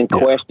 Yeah. And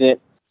question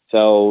it.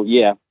 So,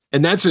 yeah.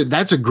 And that's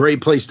a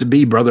great place to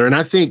be, brother. And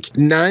I think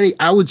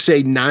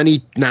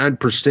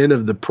 99%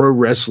 of the pro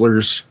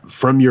wrestlers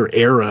from your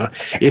era,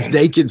 if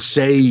they could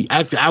say,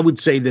 I would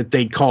say that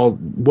they called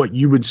what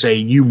you would say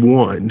you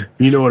won.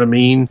 You know what I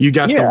mean? You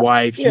got the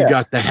wife, you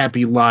got the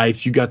happy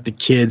life, you got the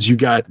kids, you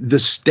got the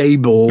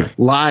stable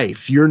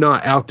life. You're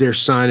not out there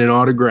signing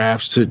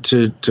autographs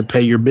to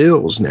pay your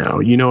bills now.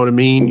 You know what I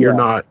mean? You're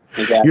not.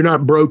 Exactly. You're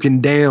not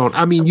broken down.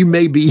 I mean, you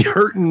may be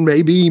hurting,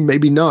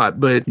 maybe not,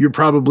 but you're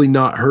probably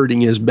not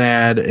hurting as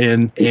bad.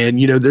 And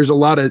there's a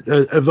lot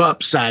of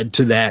upside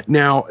to that.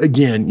 Now,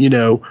 again,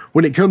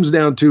 when it comes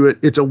down to it,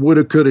 it's a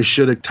woulda, coulda,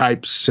 shoulda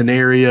type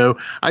scenario.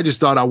 I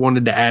just thought I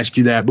wanted to ask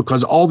you that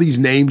because all these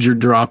names you're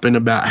dropping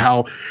about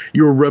how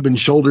you were rubbing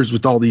shoulders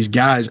with all these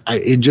guys,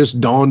 it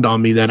just dawned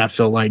on me that I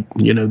felt like,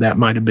 that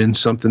might have been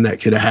something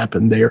that could have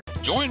happened there.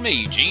 Join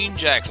me, Gene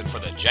Jackson, for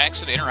the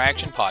Jackson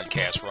Interaction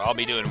Podcast, where I'll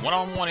be doing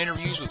one-on-one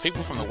interviews with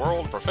people from the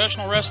world of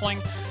professional wrestling,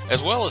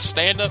 as well as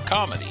stand-up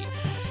comedy.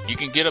 You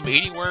can get them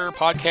anywhere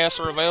podcasts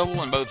are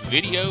available in both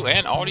video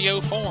and audio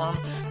form,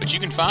 but you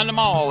can find them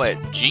all at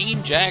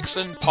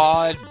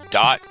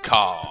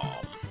GeneJacksonPod.com.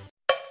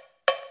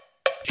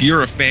 If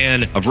you're a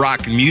fan of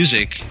rock and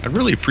music, I'd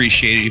really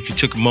appreciate it if you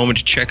took a moment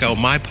to check out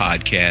my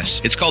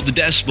podcast. It's called the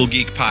Decibel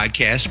Geek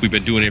Podcast. We've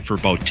been doing it for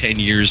about 10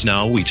 years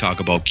now. We talk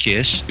about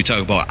Kiss. We talk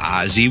about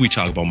Ozzy. We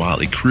talk about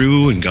Motley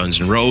Crue and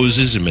Guns N'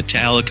 Roses and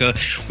Metallica.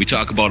 We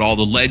talk about all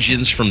the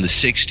legends from the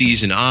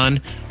 60s and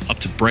on, up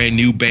to brand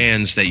new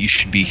bands that you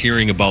should be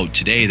hearing about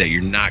today that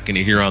you're not going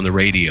to hear on the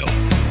radio.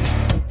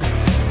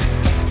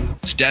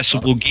 It's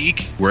Decibel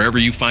Geek. Wherever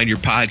you find your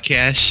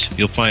podcasts,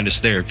 you'll find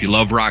us there. If you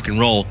love rock and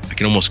roll, I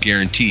can almost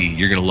guarantee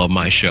you're going to love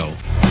my show.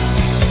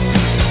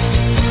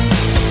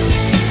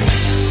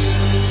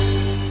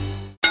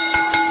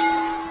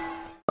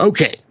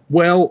 Okay.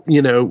 Well,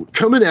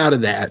 coming out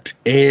of that,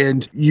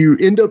 and you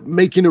end up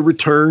making a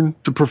return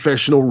to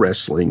professional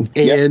wrestling,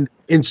 and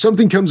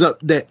something comes up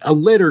that a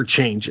letter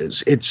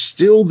changes. It's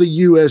still the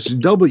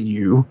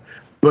USW,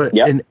 but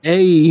an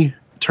A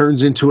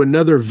turns into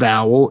another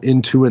vowel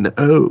into an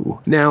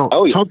O. Now,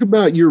 talk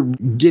about your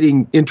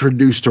getting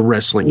introduced to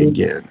wrestling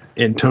again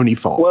and Tony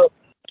Falk. Well,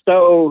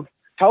 so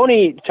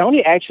Tony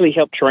actually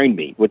helped train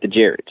me with the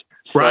Jarretts.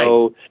 Right.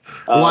 So,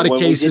 a lot of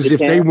cases, if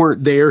they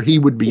weren't there, he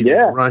would be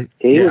there, right?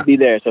 He would be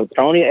there. So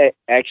Tony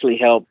actually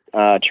helped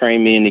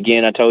train me. And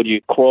again, I told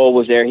you, Kroll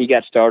was there. He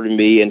got started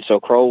me. And so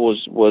Kroll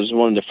was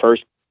one of the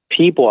first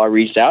people I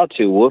reached out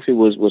to. Wolfie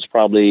was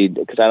probably,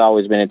 because I'd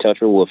always been in touch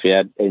with Wolfie.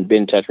 I'd been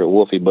in touch with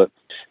Wolfie, but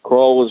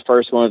Kroll was the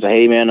first one to say,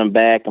 hey, man, I'm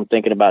back. I'm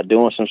thinking about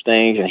doing some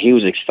things. And he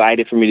was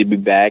excited for me to be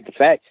back. In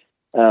fact,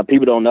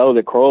 people don't know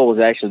that Kroll was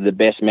actually the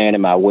best man at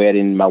my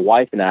wedding. My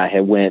wife and I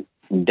had went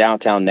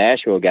downtown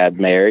Nashville, got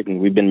married, and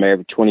we've been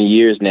married for 20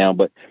 years now.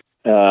 But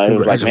it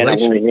was like, man, I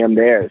wanted him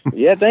there.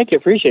 Yeah, thank you.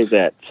 Appreciate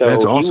that. So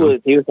that's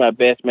awesome. He was my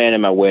best man at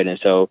my wedding.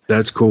 So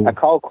that's cool. I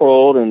called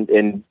Kroll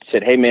and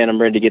said, hey, man,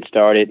 I'm ready to get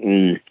started.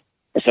 And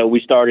so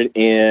we started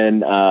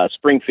in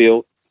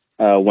Springfield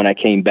when I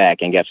came back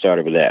and got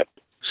started with that.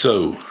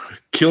 So,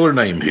 killer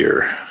name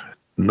here,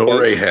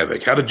 Nore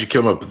Havoc. How did you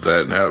come up with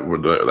that, and how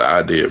was the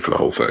idea for the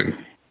whole thing?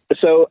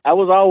 So I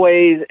was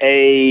always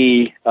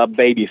a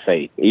baby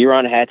face.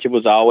 Eron Hatchett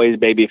was always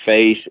baby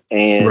face,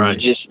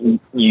 and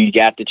you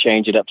got to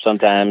change it up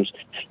sometimes.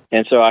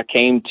 And so I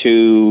came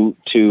to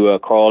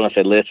Carl and I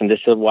said, listen, this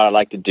is what I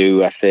like to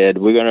do. I said,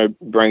 we're going to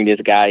bring this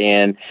guy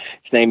in.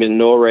 His name is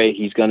Nore.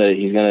 He's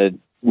gonna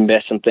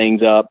mess some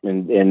things up.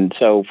 And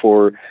so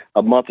for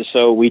a month or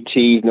so, we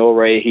teased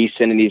Nore. He's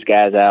sending these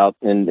guys out.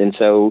 And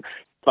so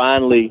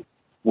finally,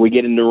 we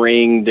get in the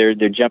ring. They're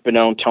jumping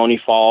on Tony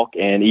Falk,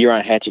 and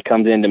Eron Hatchett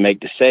comes in to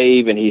make the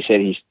save. And he said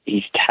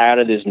he's tired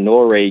of this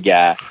Nore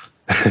guy.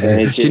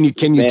 Can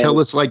you tell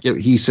us like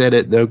he said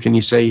it though? Can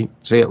you say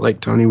it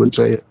like Tony would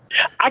say it?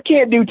 I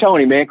can't do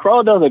Tony, man.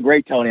 Kroll does a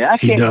great Tony. I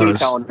can't do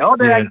Tony. All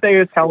that I can say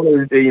is Tony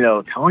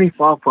is, Tony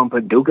Falk from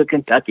Paducah,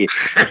 Kentucky.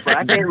 But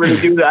I can't really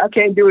do that. I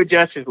can't do it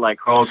justice like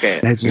Kroll can.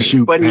 That's a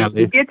shoot. But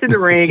he gets in the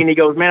ring and he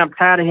goes, man, I'm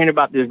tired of hearing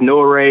about this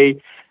Nore.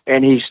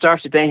 And he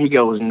starts to think, he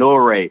goes,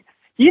 Nore.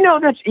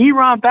 That's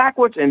Eron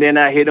backwards. And then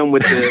I hit him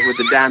with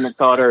the diamond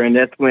cutter, and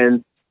that's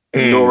when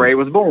Nore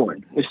was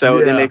born.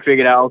 So then they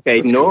figured out, okay,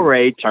 that's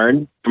Nore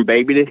turned from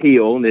baby to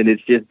heel, and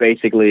it's just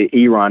basically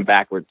Eron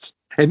backwards.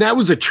 And that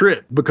was a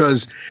trip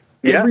because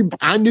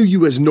I knew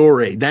you as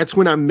Nore. That's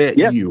when I met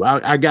you.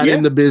 I got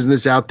in the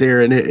business out there,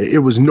 and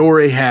it was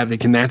Nore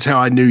Havoc, and that's how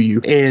I knew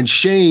you. And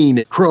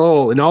Shane,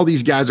 Kroll, and all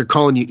these guys are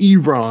calling you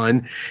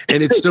Eron,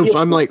 and it's so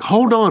I'm like,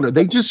 hold on, are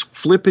they just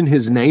flipping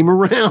his name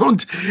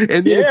around?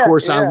 And then, of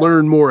course, I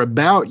learned more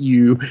about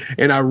you,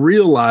 and I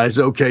realized,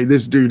 okay,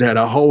 this dude had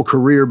a whole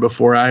career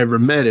before I ever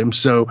met him.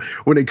 So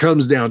when it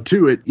comes down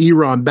to it,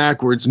 Eron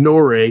backwards,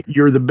 Nore,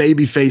 you're the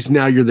baby face,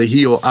 now you're the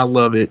heel. I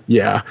love it.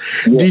 Yeah.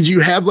 Did you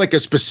have like a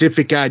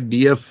specific idea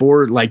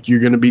for like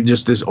you're going to be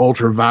just this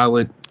ultra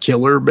violent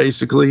killer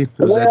basically? It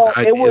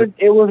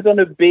was going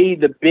to be,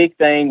 the big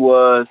thing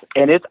was,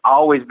 and it's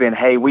always been,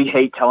 hey, we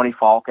hate Tony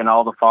Falk and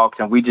all the Falks,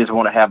 and we just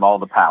want to have all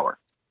the power.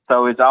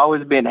 So it's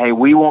always been, hey,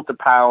 we want the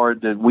power,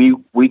 that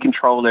we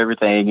control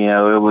everything.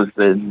 It was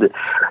and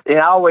I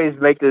always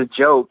make this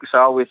joke. So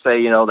I always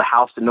say, the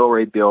house that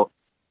Nore built.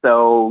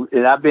 So,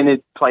 and I've been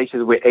in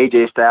places with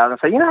AJ Styles,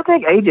 and I say, I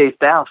think AJ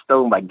Styles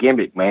stole my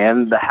gimmick,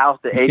 man. The house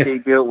that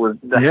AJ built was,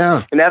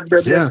 and I've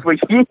done this for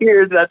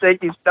years. I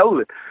think he stole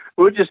it.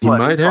 We're just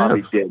like,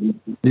 probably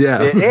didn't.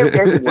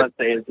 Everyone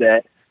says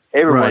that.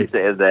 Everyone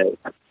says that.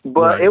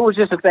 But it was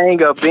just a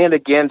thing of being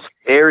against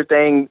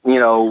everything,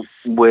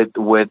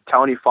 with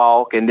Tony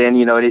Falk, and then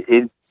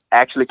it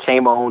actually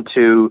came on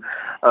to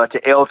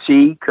LT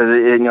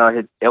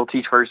because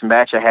LT's first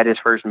match. I had his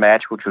first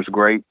match, which was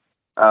great.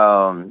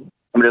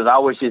 It was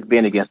always just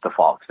being against the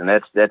Falks, and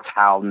that's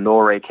how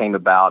Nore came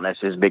about, and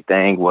that's his big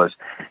thing, was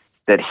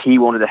that he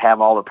wanted to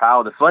have all the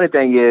power. The funny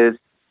thing is,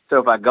 so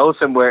if I go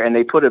somewhere and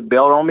they put a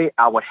belt on me,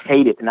 I would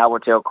hate it, and I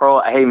would tell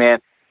Kroll, hey, man,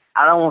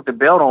 I don't want the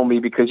belt on me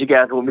because you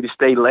guys want me to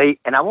stay late,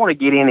 and I want to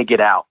get in and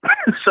get out.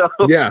 So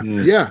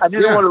I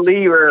just want to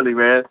leave early,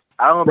 man.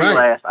 I don't want to be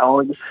last. I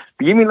want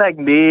to give me like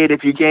mid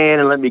if you can,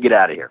 and let me get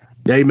out of here.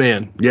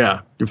 Amen.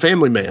 Yeah, you're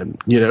family man.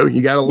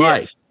 You got a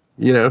life.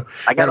 You know,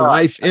 I got a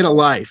life in a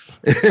life.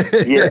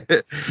 Yeah.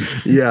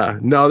 Yeah.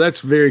 No, that's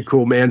very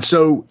cool, man.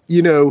 So,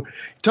 you know,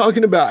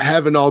 talking about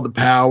having all the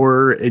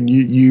power and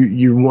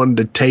you wanted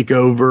to take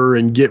over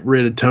and get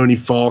rid of Tony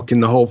Falk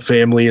and the whole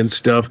family and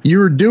stuff. You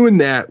were doing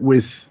that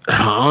with,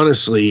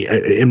 honestly,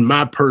 in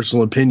my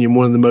personal opinion,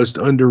 one of the most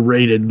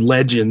underrated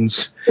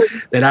legends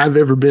that I've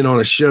ever been on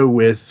a show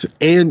with.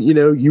 And, you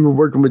know, you were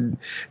working with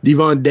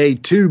Devon Day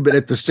too, but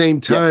at the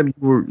same time,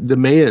 you were the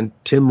man,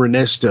 Tim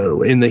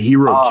Renesto, in the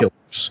Hero Killers.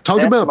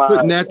 Talk about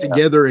putting that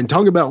together and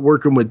talk about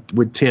working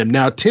with Tim.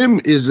 Now,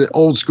 Tim is an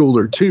old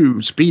schooler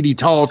too, Speedy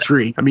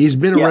Talltree. I mean, he's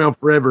been around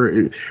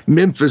forever.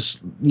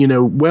 Memphis, you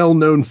know,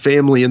 well-known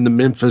family in the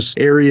Memphis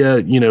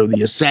area, you know,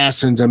 the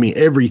Assassins, I mean,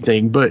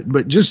 everything.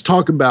 But just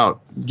talk about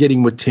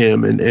getting with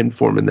Tim and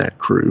forming that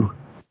crew.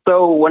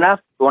 So when I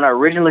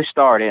originally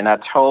started, and I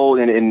told,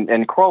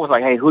 and Crow was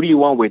like, "Hey, who do you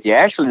want with you?"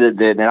 Actually,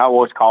 and I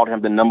always called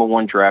him the number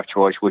one draft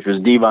choice, which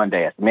was Devon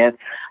Day. I said, man,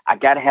 I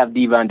got to have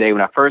Devon Day.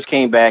 When I first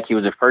came back, he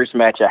was the first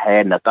match I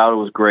had, and I thought it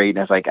was great. And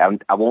I was like,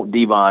 I want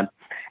Devon.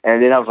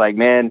 And then I was like,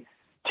 man,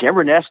 Tim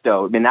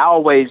Renesto. I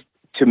mean,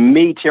 to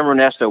me, Tim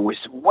Renesto was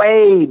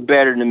way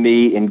better than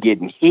me in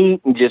getting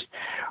heat and just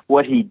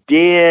what he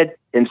did.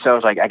 And so I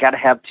was like, I got to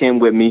have Tim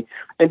with me.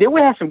 And then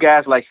we had some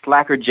guys like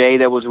Slacker J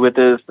that was with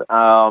us.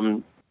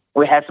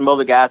 We had some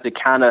other guys that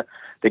kind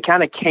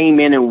of came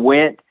in and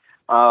went,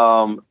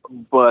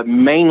 but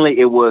mainly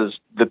it was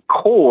the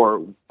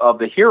core of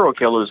the Hero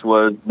Killers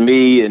was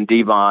me and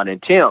Devon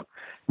and Tim.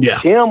 Yeah,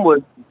 Tim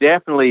was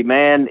definitely,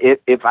 man.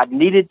 If I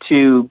needed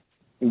to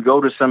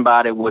go to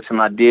somebody with some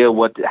idea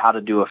how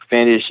to do a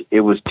finish,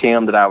 it was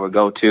Tim that I would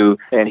go to,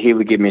 and he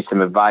would give me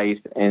some advice.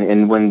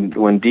 And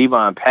when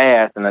Devon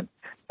passed, and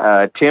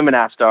Tim and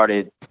I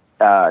started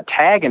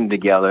tagging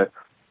together.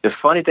 The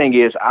funny thing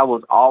is, I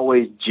was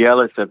always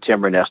jealous of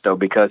Tim Renesto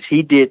because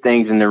he did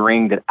things in the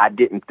ring that I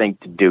didn't think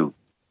to do.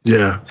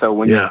 Yeah.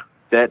 So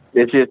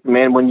it's just,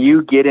 man, when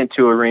you get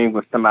into a ring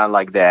with somebody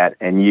like that,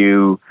 and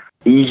you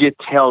just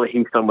tell that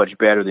he's so much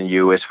better than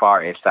you as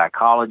far as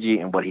psychology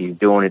and what he's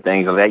doing and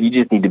things like that. You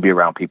just need to be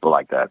around people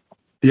like that.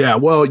 Yeah,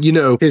 well, you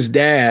know, his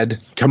dad,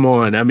 come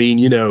on. I mean,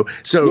 you know,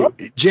 so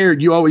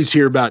Jared, you always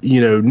hear about, you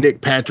know,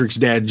 Nick Patrick's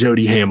dad,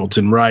 Jody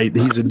Hamilton, right?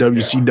 He's a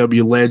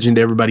WCW legend.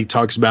 Everybody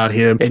talks about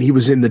him. And he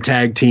was in the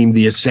tag team,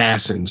 the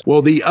Assassins.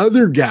 Well, the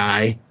other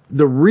guy,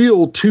 the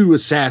real two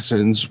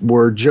Assassins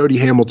were Jody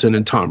Hamilton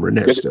and Tom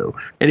Renesto.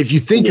 And if you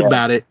think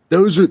about it,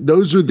 those are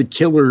the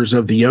killers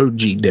of the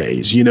OG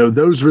days. You know,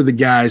 those were the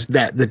guys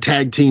that the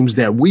tag teams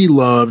that we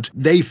loved,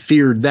 they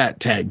feared that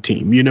tag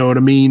team. You know what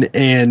I mean?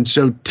 And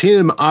so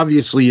Tim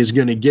obviously is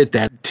going to get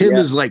that. Tim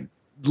is like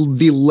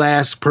the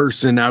last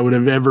person I would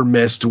have ever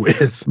messed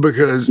with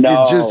because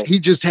he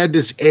just had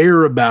this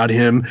air about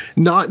him,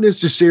 not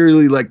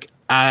necessarily like,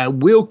 I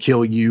will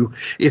kill you.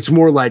 It's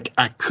more like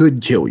I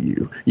could kill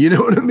you. You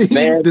know what I mean?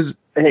 Man, does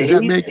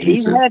that make any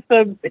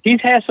sense? He's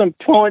had some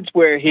points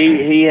where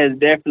he has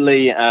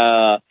definitely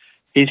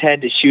he's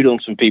had to shoot on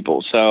some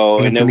people. So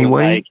Anthony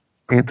Wayne.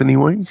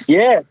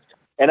 Yeah,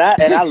 and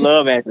I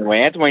love Anthony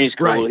Wayne. Anthony Wayne's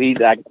cool. Right.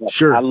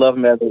 I love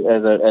him as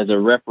a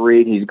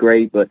referee. He's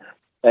great. But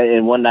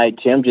and one night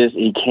Tim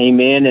he came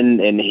in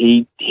and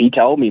he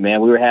told me, man,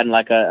 we were having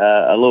like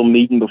a little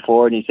meeting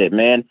before, and he said,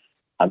 man,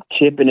 I'm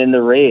tipping in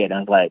the red.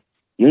 I was like,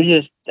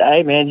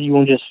 hey man, you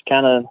want to just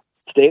kind of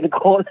stay in the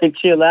corner and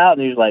chill out?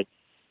 And he was like,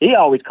 he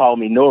always called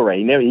me Nore.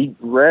 He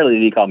rarely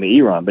did he call me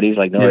Eron, but he's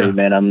like, Nore,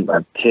 man, I'm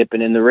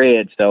tipping in the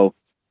red. So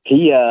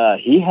he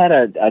had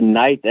a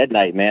night that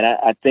night, man.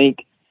 I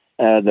think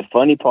the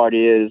funny part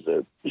is,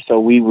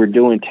 so we were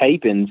doing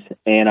tapings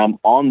and I'm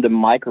on the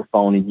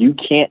microphone and you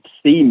can't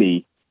see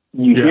me.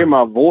 You hear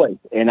my voice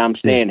and I'm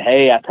saying,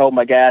 hey, I told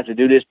my guys to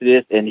do this,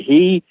 and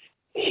he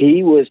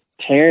was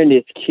tearing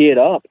this kid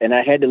up, and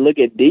I had to look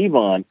at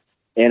Devon.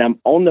 And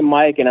I'm on the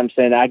mic, and I'm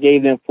saying I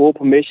gave them full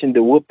permission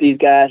to whoop these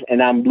guys,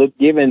 and I'm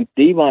giving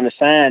Devon a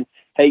sign,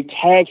 hey,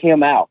 tag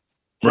him out.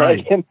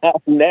 Tag him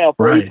out now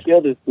before he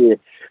killed this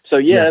kid. So,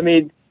 I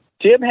mean,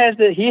 Tim has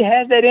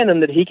that in him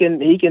that he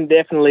can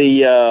definitely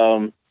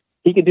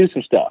he can do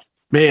some stuff.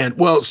 Man,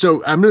 well,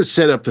 so I'm going to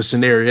set up the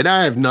scenario, and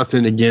I have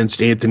nothing against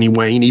Anthony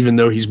Wayne, even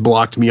though he's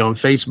blocked me on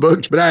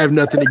Facebook, but I have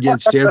nothing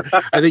against him.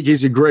 I think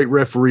he's a great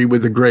referee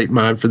with a great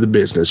mind for the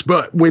business.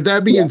 But with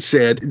that being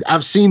said,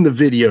 I've seen the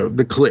video,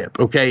 the clip,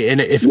 okay?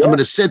 And if I'm going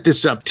to set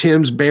this up,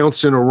 Tim's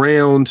bouncing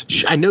around.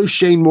 I know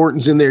Shane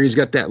Morton's in there. He's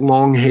got that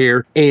long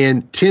hair,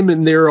 and Tim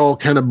and they're all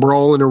kind of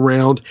brawling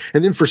around.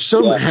 And then for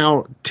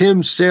somehow,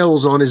 Tim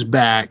sails on his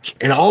back,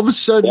 and all of a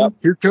sudden,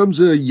 here comes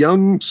a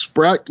young,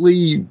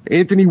 sprightly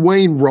Anthony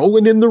Wayne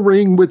rolling in the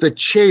ring with a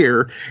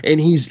chair, and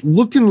he's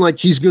looking like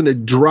he's going to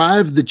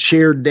drive the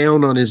chair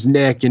down on his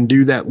neck and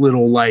do that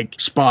little like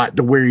spot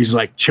to where he's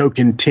like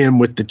choking Tim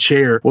with the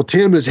chair. Well,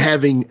 Tim is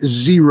having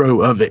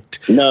zero of it.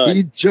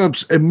 He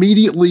jumps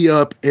immediately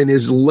up and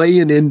is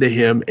laying into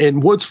him.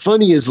 And what's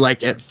funny is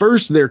like at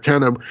first they're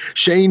kind of,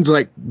 Shane's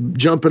like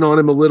jumping on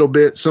him a little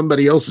bit.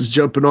 Somebody else is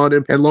jumping on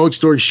him. And long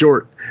story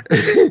short,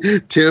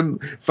 Tim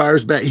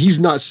fires back.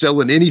 He's not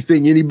selling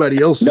anything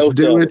anybody else is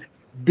doing.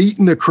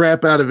 beating the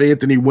crap out of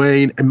Anthony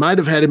Wayne and might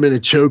have had him in a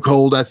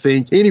chokehold, I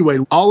think. Anyway,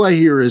 all I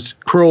hear is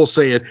Kroll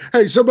saying,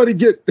 hey, somebody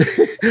get,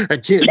 I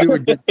can't do a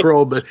good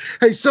Kroll, but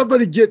hey,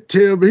 somebody get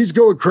Tim. He's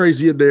going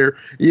crazy in there.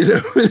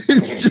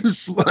 It's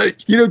just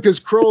like, because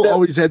Kroll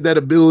always had that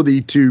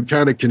ability to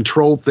kind of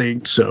control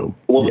things. So,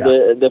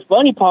 the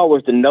funny part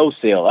was the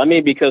no-sell. I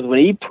mean, because when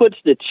he puts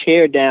the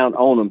chair down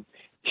on him,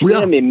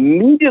 Tim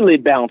immediately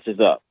bounces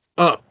up.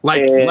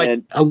 Like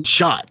a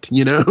shot,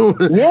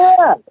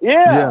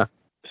 Yeah.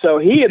 So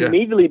he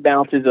immediately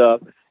bounces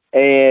up,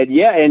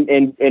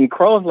 and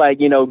Crow's like,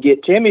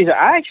 get Timmy. So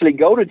I actually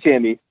go to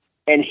Timmy,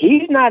 and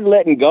he's not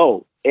letting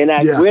go. And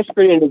I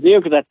whispered in his ear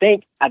because I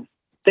think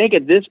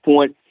at this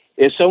point,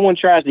 if someone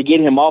tries to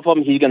get him off of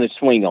him, he's going to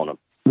swing on him.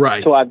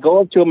 Right. So I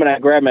go up to him and I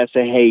grab him and I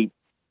say, "Hey,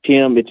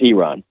 Tim, it's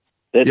Eron.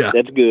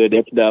 That's good.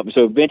 That's done."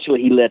 So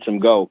eventually he lets him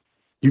go.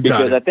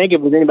 Because I think if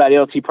it was anybody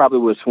else, he probably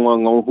would have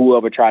swung on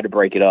whoever tried to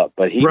break it up.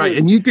 But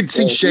and you could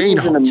see Shane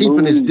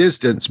keeping his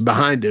distance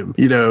behind him.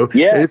 Yeah,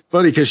 and it's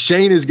funny because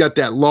Shane has got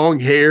that long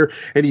hair,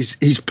 and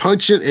he's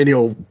punching, and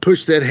he'll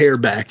push that hair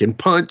back and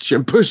punch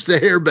and push the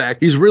hair back.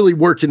 He's really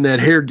working that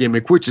hair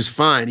gimmick, which is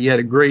fine. He had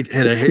a great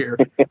head of hair,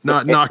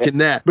 not knocking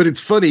that. But it's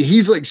funny.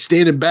 He's like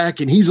standing back,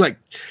 and he's like,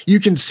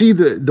 you can see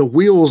the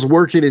wheels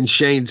working in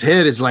Shane's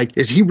head. Is like,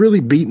 is he really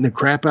beating the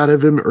crap out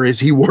of him, or is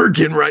he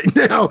working right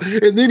now?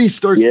 And then he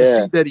starts to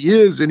see that he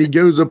is, and he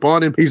goes up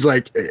on him. He's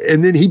like,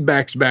 and then he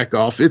backs back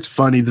off. It's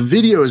funny. The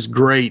video is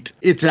great.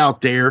 It's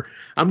out there.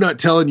 I'm not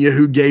telling you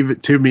who gave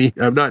it to me.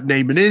 I'm not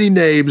naming any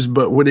names,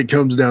 but when it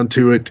comes down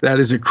to it, that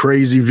is a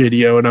crazy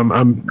video, and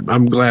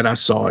I'm glad I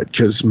saw it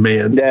because,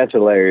 man, that's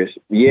hilarious.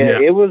 Yeah,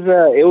 it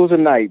was a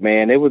night,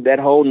 man. That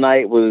whole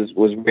night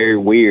was very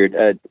weird.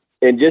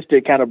 And just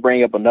to kind of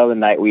bring up another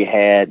night we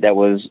had that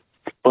was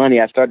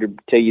funny, I started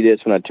to tell you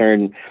this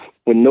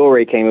when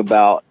Nore came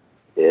about.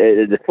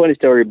 The funny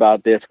story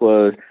about this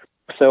was,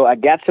 so I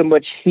got so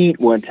much heat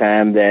one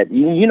time that,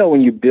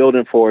 when you're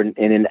building for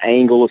an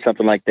angle or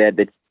something like that,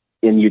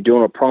 and you're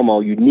doing a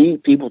promo, you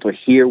need people to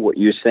hear what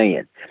you're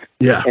saying.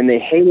 Yeah. And they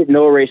hated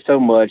Nore so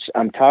much.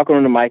 I'm talking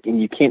on the mic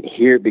and you can't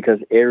hear it because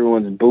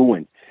everyone's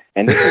booing.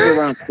 And this is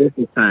around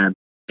Christmas time.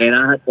 And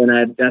I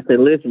said,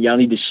 listen, y'all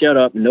need to shut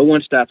up. No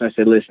one stopped. I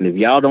said, listen, if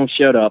y'all don't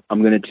shut up,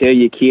 I'm going to tell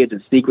your kids a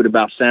secret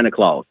about Santa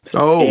Claus.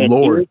 Oh, and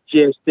Lord. It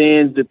just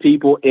sends the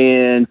people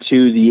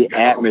into the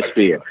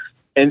atmosphere.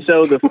 And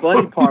so the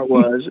funny part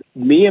was,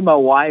 me and my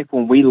wife,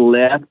 when we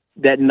left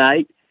that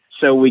night,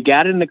 so we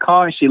got in the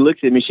car and she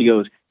looks at me, she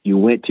goes, "You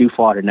went too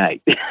far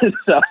tonight."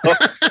 So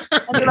I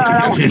said,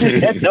 I don't do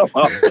that no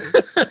more.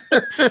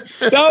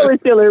 So I always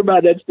tell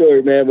everybody that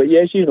story, man. But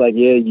yeah, she's like,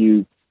 yeah,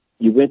 you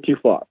went too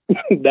far.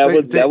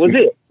 That was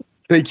it.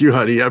 Thank you,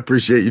 honey. I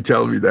appreciate you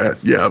telling me that.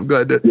 Yeah, I'm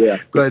glad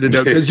to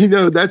know, because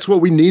that's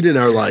what we need in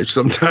our life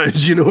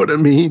sometimes. You know what I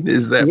mean?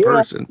 Is that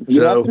person.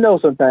 You have to know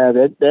sometimes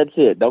that's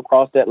it. Don't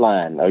cross that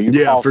line.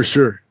 For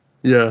sure.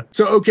 Yeah.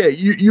 So, okay,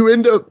 you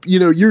end up,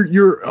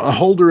 you're a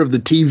holder of the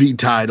TV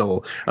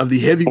title, of the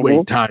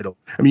heavyweight title.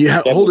 I mean, you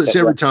hold it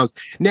several times.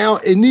 Now,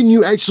 and then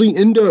you actually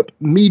end up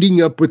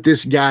meeting up with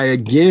this guy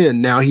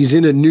again. Now, he's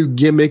in a new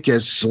gimmick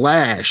as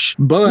Slash,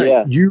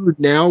 but you're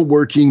now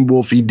working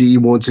Wolfie D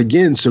once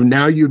again. So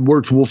now you'd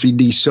worked Wolfie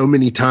D so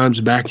many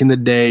times back in the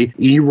day,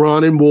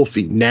 Eron and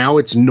Wolfie. Now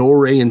it's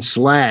Nore and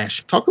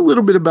Slash. Talk a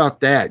little bit about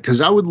that, because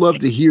I would love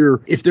to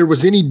hear if there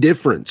was any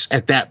difference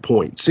at that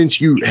point, since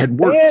you had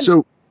worked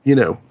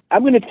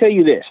I'm going to tell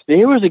you this.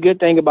 Here was a good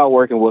thing about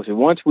working with him.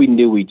 Once we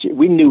knew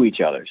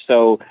each other,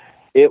 so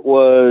it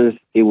was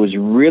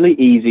really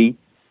easy.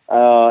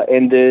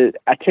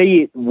 I tell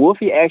you,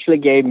 Wolfie actually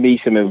gave me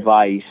some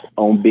advice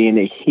on being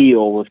a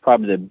heel. Was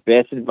probably the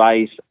best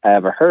advice I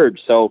ever heard.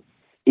 So,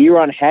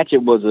 Eron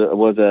Hatchett was a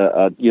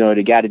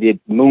the guy that did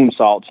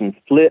moonsaults and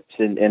flips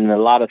and a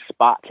lot of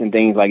spots and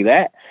things like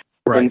that.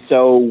 Right. And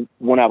so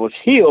when I was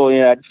heel,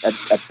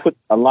 I put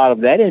a lot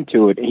of that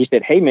into it. And he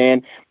said, "Hey,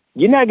 man,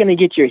 you're not going to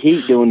get your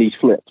heat doing these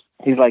flips."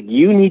 He's like,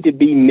 "You need to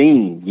be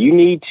mean. You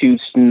need to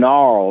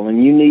snarl,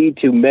 and you need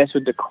to mess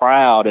with the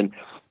crowd. And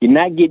you're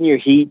not getting your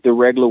heat the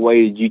regular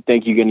way that you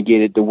think you're going to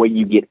get it, the way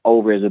you get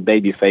over as a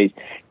babyface."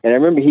 And I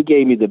remember he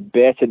gave me the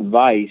best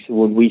advice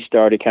when we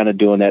started kind of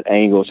doing that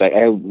angle. It's like,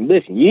 "Hey,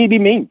 listen, you need to be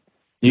mean.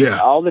 Yeah.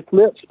 All the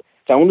flips,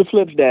 tone the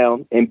flips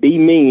down and be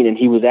mean." And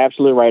he was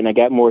absolutely right. And I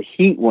got more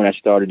heat when I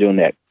started doing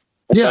that.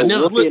 Yeah,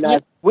 so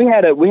we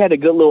had a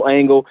good little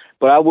angle,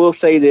 but I will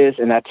say this,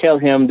 and I tell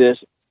him this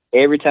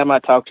every time I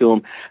talk to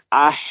him.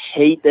 I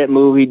hate that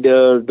move he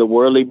does, the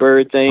whirly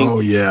bird thing.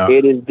 Oh yeah,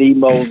 it is the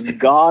most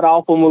god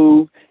awful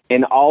move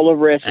in all of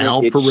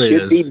wrestling. It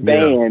should be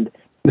banned.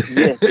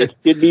 Yes, it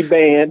should be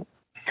banned,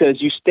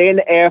 because you stay in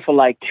the air for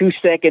like 2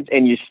 seconds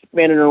and you're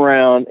spinning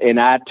around. And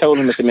I told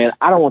him, I said, "Man,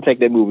 I don't want to take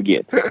that move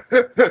again."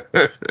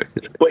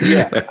 But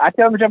yeah, I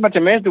tell him,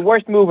 man, it's the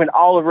worst move in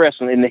all of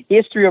wrestling, in the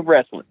history of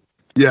wrestling.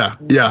 Yeah.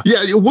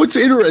 What's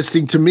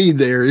interesting to me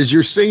there is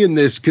you're saying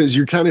this because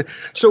you're kind of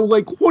so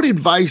like, what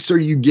advice are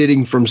you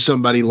getting from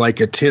somebody like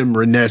a Tim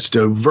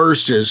Renesto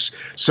versus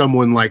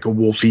someone like a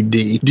Wolfie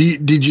D?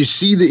 Did you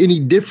see any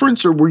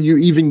difference, or were you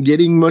even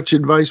getting much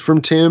advice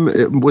from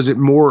Tim? Was it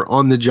more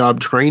on the job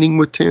training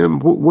with Tim?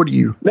 What do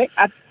you?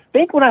 I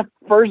think when I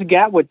first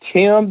got with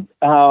Tim,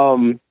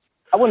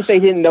 I wouldn't say he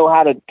didn't know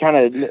how to kind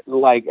of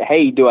like,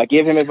 hey, do I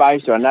give him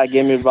advice? Do I not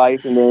give him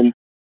advice? And then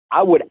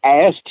I would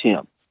ask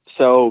Tim.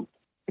 So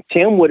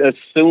Tim would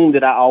assume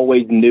that I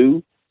always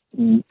knew,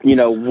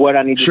 what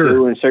I need to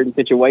do in certain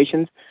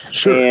situations.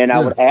 And I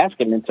would ask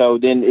him. And so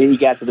then he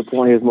got to the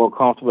point he was more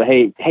comfortable.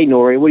 Hey,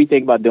 Nore, what do you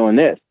think about doing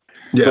this?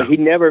 Yeah. But he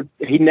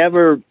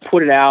never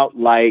put it out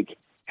like,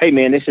 hey,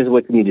 man, this is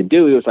what you need to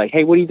do. He was like,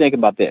 hey, what do you think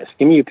about this?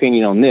 Give me your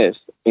opinion on this.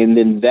 And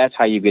then that's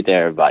how you get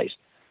their advice.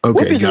 Okay,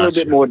 Which is a little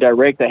bit more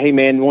direct. That, hey,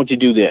 man, won't you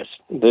do this?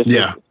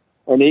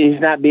 And he's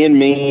not being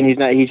mean.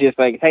 He's just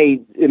like, hey,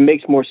 it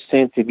makes more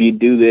sense if you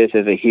do this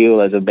as a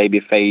heel, as a baby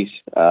face,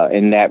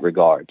 in that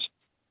regards.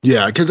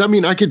 Yeah, because I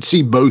mean, I could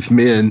see both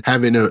men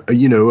having a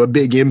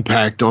big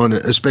impact on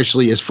it,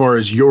 especially as far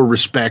as your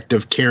respect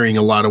of carrying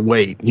a lot of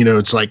weight.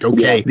 It's like,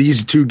 okay,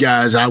 these two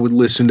guys, I would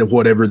listen to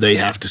whatever they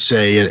have to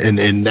say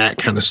and that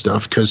kind of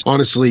stuff. Because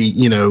honestly,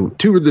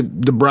 two of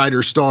the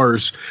brighter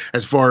stars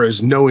as far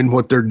as knowing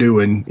what they're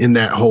doing in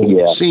that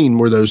whole scene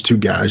were those two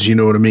guys. You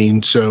know what I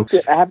mean? So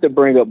I have to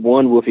bring up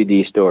one Wolfie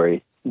D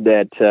story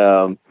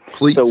that.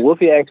 Please. So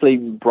Wolfie actually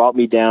brought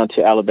me down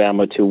to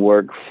Alabama to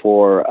work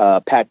for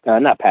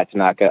not Pat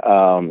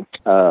Tanaka,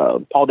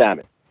 Paul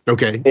Diamond.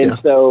 Okay. And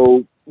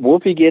so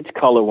Wolfie gets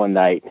color one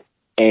night,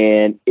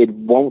 and it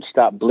won't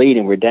stop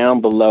bleeding. We're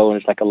down below, and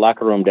it's like a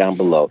locker room down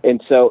below.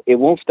 And so it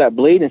won't stop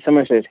bleeding.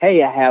 Someone says,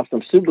 hey, I have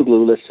some super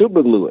glue. Let's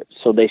super glue it.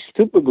 So they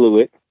super glue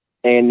it,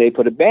 and they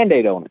put a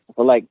Band-Aid on it.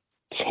 But like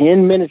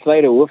 10 minutes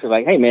later, Wolfie's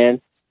like, hey, man,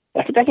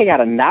 I think I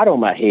got a knot on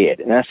my head.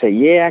 And I said,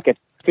 yeah, I could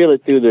feel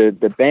it through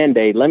the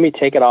Band-Aid. Let me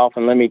take it off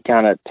and let me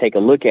kind of take a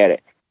look at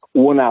it.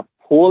 When I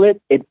pull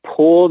it, it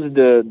pulls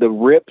the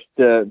rips,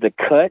 the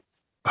cut,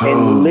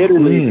 and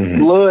literally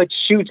blood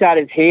shoots out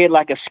his head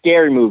like a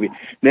scary movie.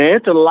 Now,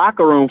 it's a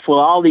locker room full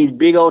of all these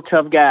big old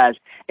tough guys,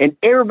 and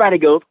everybody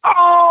goes,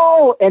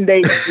 oh, and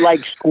they like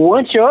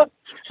squinch up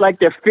like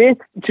their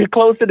fist too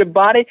close to the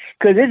body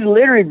because it's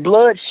literally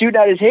blood shooting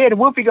out his head. And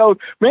Wolfie goes,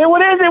 man,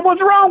 what is it? What's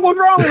wrong?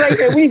 Right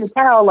there. We even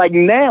towel like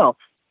now.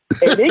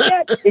 And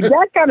it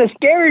got kind of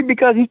scary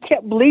because he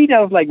kept bleeding.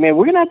 I was like, man,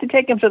 we're going to have to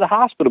take him to the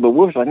hospital. But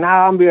Wolf's like,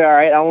 nah, I'm be all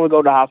right. I don't want to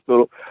go to the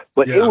hospital.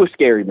 But it was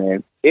scary,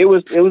 man. It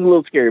was a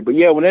little scary. But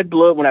yeah, when I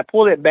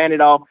pulled that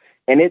Band-Aid off,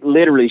 and it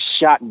literally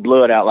shot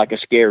blood out like a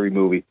scary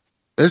movie.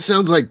 That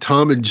sounds like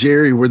Tom and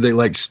Jerry where they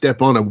like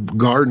step on a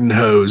garden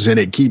hose and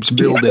it keeps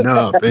building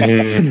up.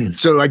 And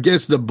so I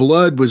guess the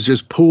blood was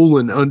just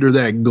pooling under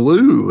that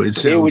glue. It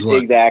sounds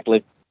like.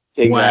 Exactly.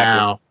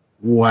 Wow.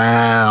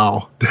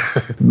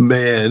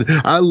 Man,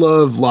 I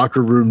love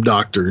locker room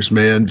doctors,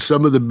 man.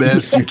 Some of the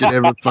best you can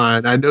ever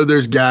find. I know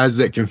there's guys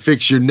that can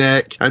fix your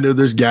neck. I know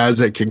there's guys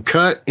that can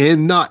cut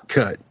and not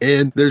cut.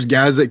 And there's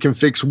guys that can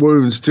fix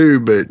wounds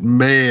too. But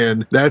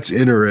man, that's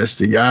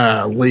interesting.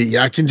 Lee,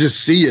 I can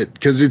just see it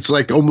because it's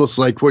like almost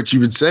like what you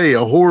would say,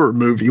 a horror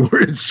movie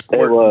where it's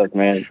squirting. It was,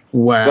 man.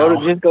 Wow.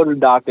 Just go to the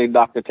doctor.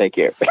 Doctor take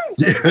care of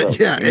it.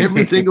 Yeah,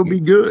 everything will be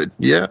good.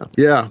 Yeah.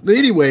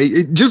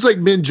 Anyway, just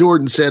like Ben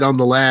Jordan said on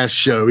the last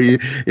show,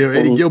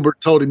 Eddie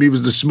Gilbert told him he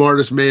was the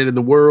smartest man in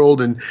the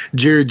world, and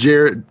Jerry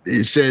Jarrett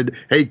said,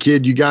 hey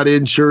kid, you got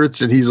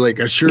insurance? And he's like,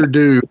 I sure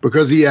do,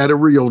 because he had a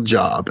real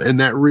job, and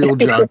that real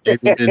job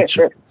gave him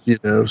insurance.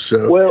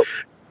 So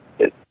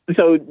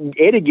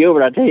Eddie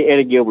Gilbert, I tell you,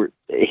 Eddie Gilbert,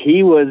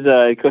 he was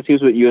because he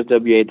was with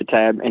USWA at the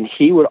time, and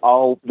he would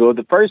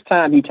the first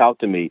time he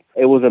talked to me,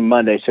 it was a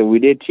Monday, so we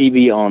did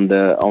TV on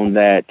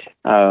that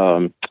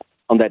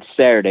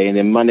Saturday, and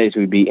then Mondays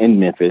we'd be in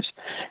Memphis.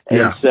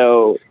 And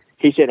so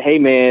he said, hey,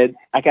 man,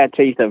 I got to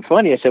tell you something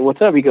funny. I said,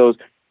 what's up? He goes,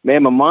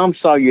 man, my mom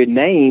saw your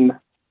name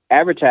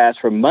advertised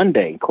for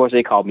Monday. Of course,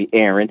 they called me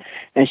Eron.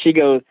 And she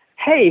goes,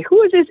 hey,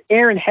 who is this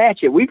Eron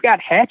Hatchett? We've got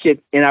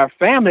Hatchett in our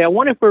family. I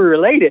wonder if we're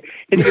related.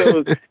 And he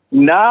goes,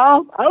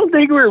 no, I don't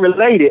think we're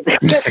related.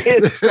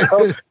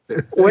 So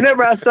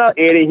whenever I saw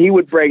Eddie, he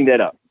would bring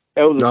that up.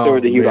 That was a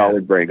story that he would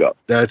always bring up.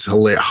 That's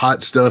hilarious.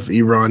 Hot stuff,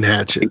 Eron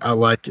Hatchett. I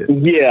like it.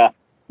 Yeah.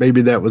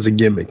 Maybe that was a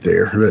gimmick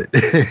there, but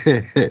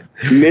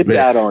missed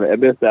out on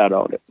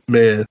it.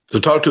 Man. So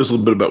talk to us a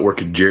little bit about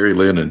working Jerry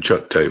Lynn and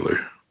Chuck Taylor.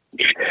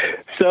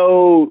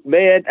 So,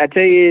 man, I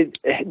tell you,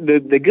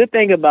 the good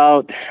thing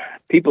about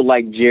people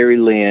like Jerry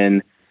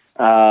Lynn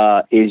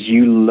is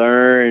you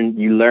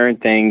learn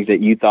things that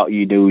you thought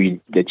you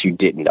knew that you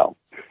didn't know.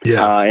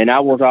 Yeah. And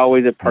I was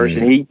always a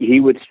person. He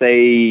would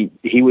say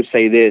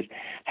this,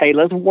 hey,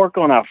 let's work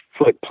on our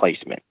foot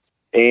placement.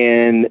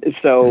 And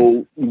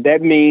so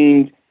that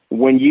means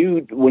when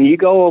you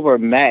go over a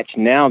match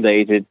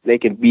nowadays, they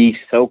can be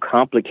so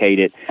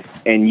complicated,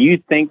 and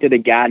you think that a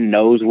guy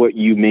knows what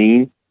you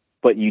mean,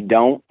 but you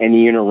don't, and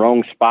you're in the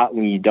wrong spot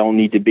when you don't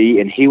need to be.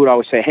 And he would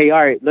always say, hey,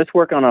 all right, let's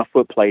work on our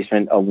foot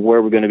placement of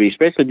where we're going to be,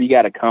 especially if you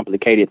got a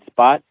complicated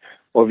spot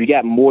or if you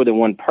got more than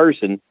one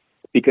person,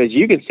 because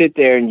you can sit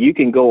there and you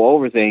can go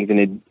over things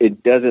and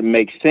it doesn't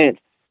make sense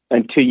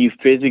until you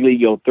physically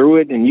go through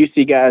it. And you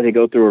see guys that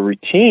go through a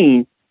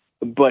routine,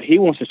 but he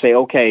wants to say,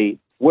 okay,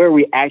 where are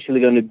we actually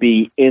going to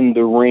be in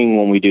the ring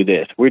when we do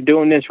this? We're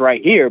doing this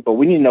right here, but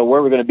we need to know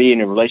where we're going to be in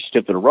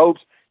relationship to the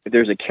ropes. If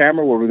there's a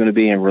camera, where we're going to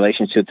be in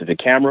relationship to the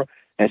camera.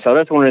 And so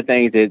that's one of the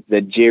things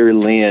that Jerry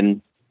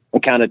Lynn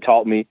kind of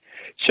taught me.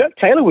 Chuck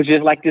Taylor was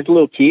just like this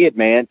little kid,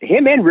 man.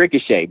 Him and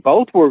Ricochet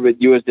both were with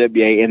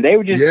USWA, and they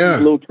were just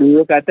little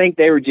kids. I think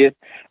they were just,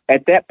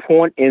 at that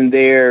point in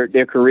their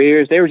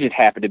careers, they were just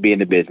happy to be in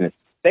the business.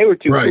 They were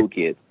two cool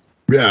kids.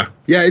 Yeah.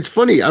 Yeah, it's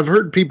funny. I've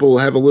heard people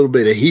have a little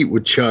bit of heat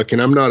with Chuck, and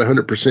I'm not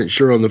 100%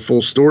 sure on the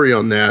full story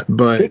on that,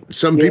 but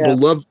some people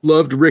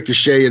loved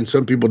Ricochet and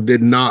some people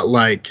did not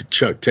like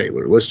Chuck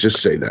Taylor. Let's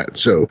just say that.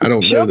 So I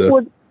don't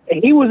know.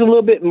 He was a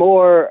little bit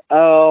more,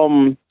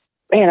 I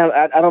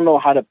don't know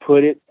how to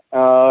put it.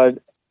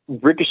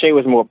 Ricochet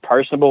was more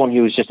personable and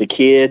he was just a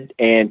kid,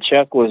 and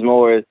Chuck was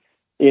more,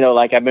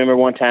 like I remember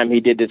one time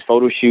he did this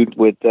photo shoot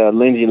with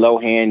Lindsay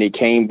Lohan. He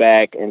came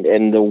back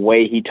and the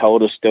way he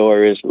told the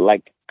story is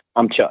like,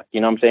 I'm Chuck, you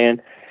know what I'm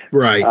saying?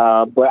 Right.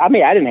 But I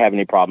mean, I didn't have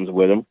any problems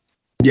with him.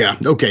 Yeah.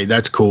 Okay.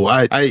 That's cool.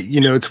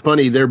 It's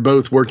funny. They're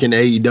both working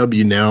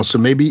AEW now. So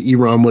maybe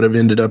Eron would have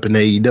ended up in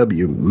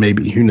AEW.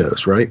 Maybe, who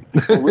knows? Right.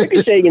 Well,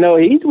 Ricochet,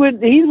 he's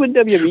with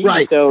WWE.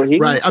 Right. So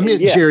right. I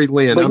meant Jerry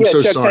Lynn. I'm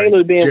so Chuck sorry.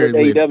 Taylor being Jerry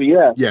with Lynn.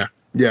 AEW. Yeah.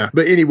 Yeah.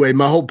 But anyway,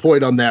 my whole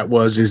point on that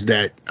is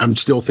that I'm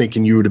still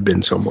thinking you would have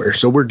been somewhere.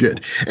 So we're good.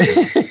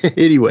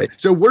 Anyway,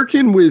 so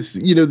working with,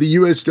 the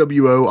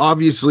USWO,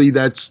 obviously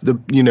that's the,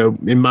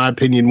 in my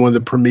opinion, one of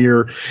the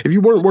premier, if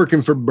you weren't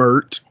working for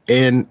Burt,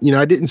 and,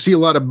 I didn't see a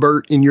lot of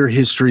Burt in your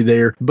history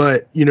there,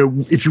 but,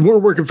 if you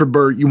weren't working for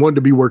Burt, you wanted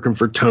to be working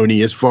for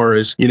Tony as far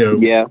as,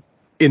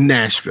 in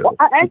Nashville. Well,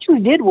 I actually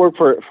did work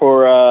for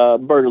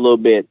Burt a little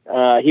bit.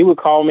 He would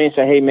call me and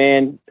say, hey,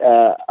 man,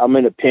 I'm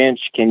in a pinch.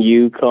 Can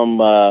you come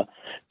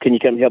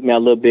help me out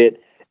a little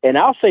bit? And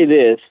I'll say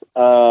this,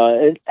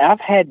 I've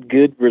had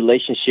good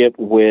relationship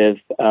with,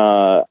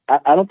 I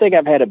don't think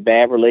I've had a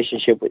bad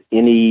relationship with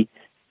any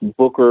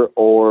booker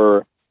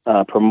or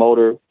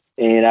promoter.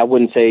 And I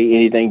wouldn't say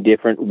anything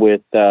different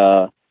with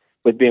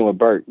being with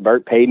Burt.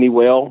 Burt paid me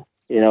well.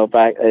 If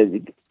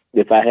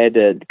I had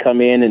to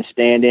come in and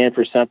stand in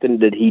for something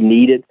that he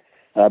needed.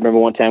 I remember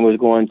one time we was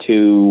going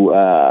to,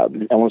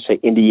 I want to say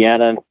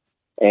Indiana,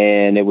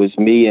 and it was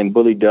me and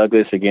Bully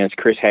Douglas against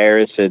Chris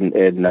Harris and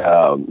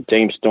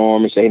James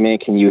Storm, and say, hey, man,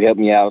 can you help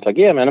me out? I was like,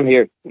 yeah, man, I'm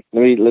here.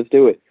 Let's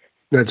do it.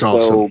 That's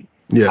awesome. So,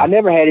 yeah. I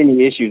never had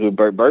any issues with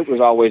Burt. Burt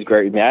was always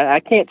great with me. I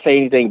can't say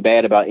anything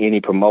bad about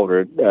any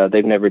promoter.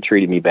 They've never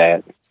treated me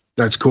bad.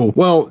 That's cool.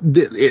 Well,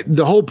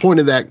 the whole point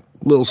of that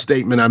little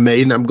statement I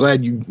made, and I'm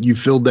glad you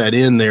filled that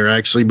in there,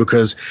 actually,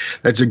 because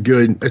that's a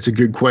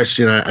good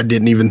question. I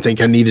didn't even think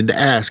I needed to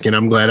ask, and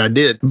I'm glad I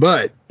did.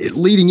 But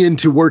leading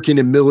into working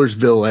in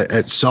Millersville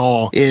at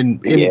Saw,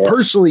 and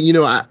personally,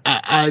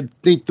 I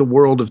think the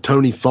world of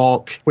Tony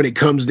Falk. When it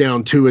comes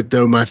down to it,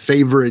 though, my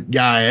favorite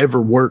guy I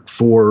ever worked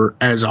for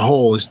as a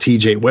whole is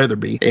TJ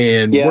Weatherby.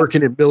 And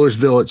working at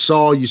Millersville at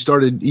Saw, you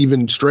started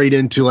even straight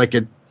into like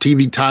a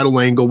TV title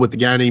angle with a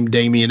guy named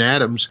Damian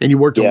Adams, and you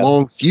worked a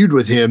long feud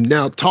with him.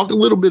 Now, talk a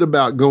little bit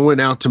about going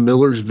out to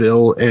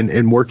Millersville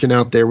and working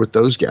out there with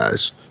those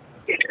guys.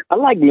 I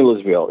like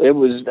Millersville.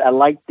 I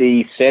like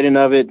the setting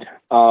of it.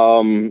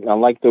 I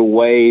like the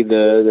way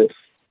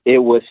it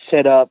was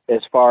set up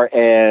as far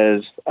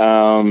as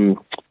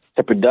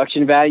the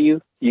production value.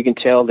 You can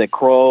tell that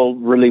Kroll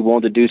really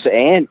wanted to do so,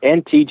 and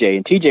TJ.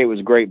 And TJ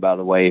was great, by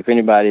the way, if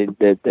anybody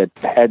that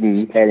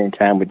hadn't had any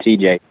time with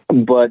TJ.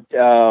 But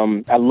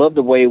I love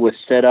the way it was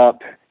set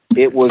up.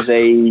 It was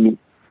a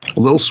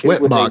little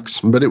sweat box,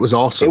 but it was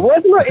awesome. It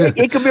was.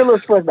 It could be a little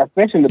sweat box,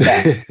 especially in the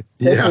back.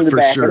 Yeah,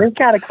 for sure. And it's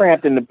kind of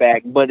cramped in the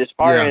back, but as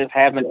far as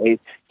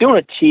doing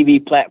a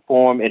TV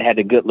platform, it had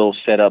a good little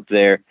setup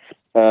there.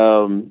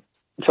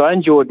 So I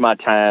enjoyed my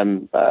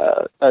time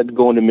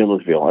going to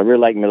Millersville. I really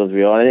like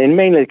Millersville, and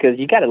mainly because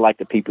you got to like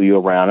the people you're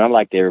around. I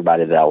liked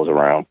everybody that I was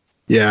around.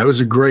 Yeah, it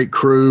was a great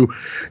crew,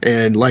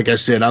 and like I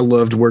said, I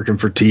loved working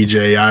for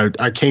TJ.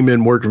 I came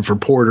in working for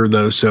Porter,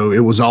 though, so it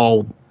was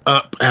all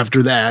up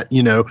after that.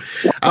 I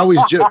always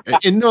joke,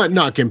 and not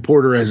knocking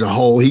Porter as a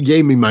whole. He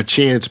gave me my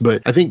chance,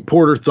 but I think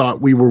Porter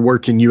thought we were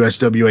working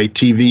USWA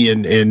TV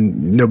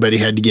and nobody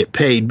had to get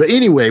paid. But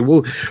anyway,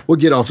 we'll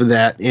get off of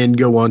that and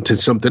go on to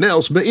something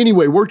else. But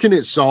anyway, working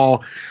at Saw,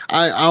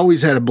 I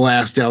always had a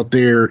blast out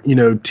there.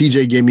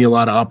 TJ gave me a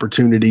lot of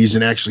opportunities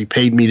and actually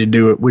paid me to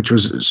do it, which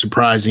was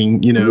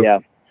surprising, Yeah.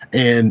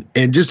 And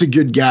just a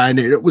good guy. And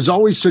it was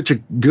always such a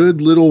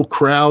good little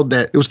crowd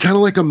that it was kind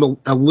of like a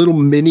little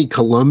mini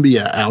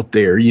Columbia out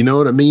there. You know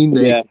what I mean?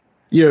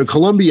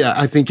 Columbia,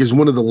 I think, is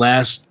one of the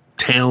last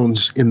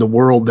towns in the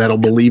world that'll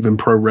believe in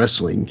pro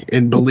wrestling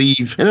and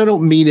I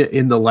don't mean it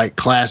in the like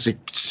classic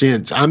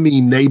sense. I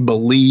mean, they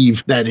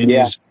believe that it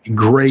is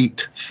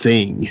great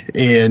thing.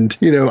 And,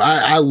 you know,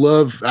 I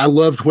loved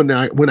when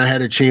I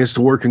had a chance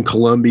to work in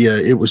Columbia.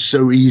 It was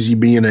so easy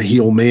being a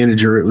heel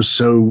manager. It was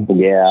so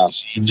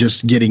easy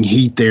just getting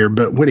heat there.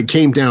 But when it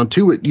came down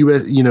to it,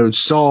 you know,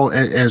 Saw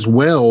as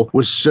well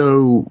was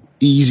so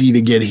easy to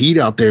get heat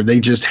out there. They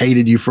just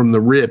hated you from the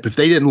rip. If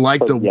they didn't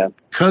like the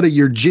cut of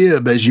your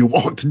jib as you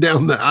walked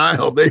down the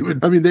aisle, they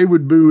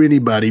would boo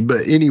anybody.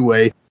 But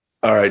anyway.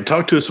 All right,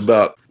 talk to us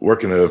about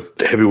working a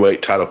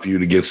heavyweight title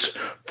feud against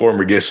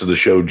former guest of the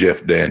show,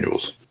 Jeff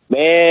Daniels.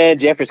 Man,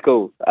 Jeff is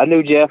cool. I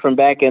knew Jeff from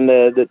back in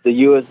the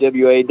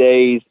USWA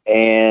days,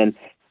 and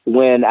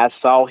when I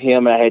saw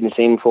him, I hadn't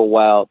seen him for a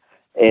while.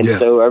 And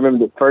so I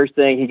remember the first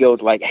thing he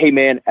goes like, "Hey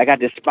man, I got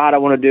this spot I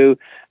want to do.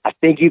 I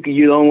think you're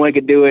the only one who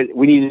could do it.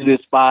 We need to do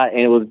this spot."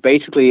 And it was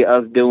basically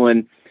us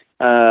doing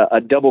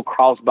a double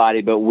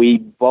crossbody, but we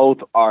both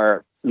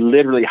are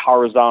literally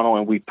horizontal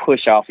and we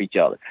push off each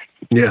other.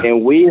 Yeah.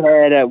 And we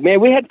had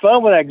we had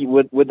fun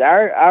with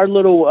our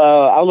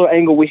little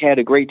angle. We had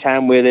a great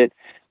time with it.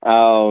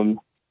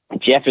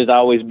 Jeff has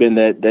always been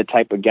that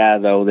type of guy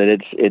though,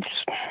 that it's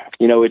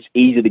you know, it's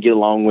easy to get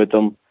along with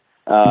him.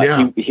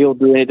 He'll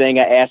do anything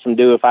I ask him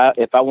to do.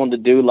 If I wanted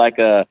to do like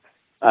a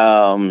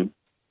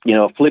you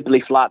know,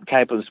 flippity flop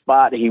type of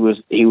spot, he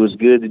was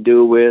good to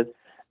do with.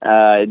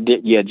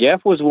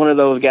 Jeff was one of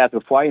those guys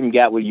before I even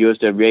got with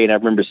USWA, and I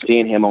remember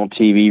seeing him on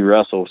TV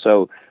wrestle.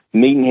 So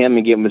meeting him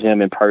and getting with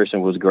him in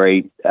person was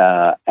great.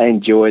 I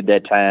enjoyed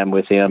that time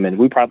with him, and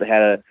we probably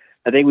had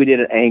I think we did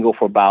an angle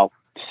for about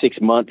 6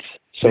 months,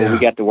 so we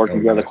got to work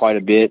together quite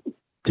a bit.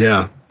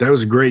 Yeah, that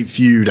was a great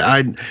feud.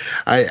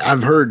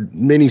 I've heard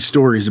many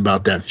stories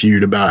about that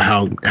feud, about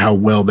how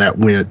well that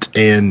went,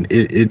 and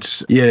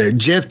it's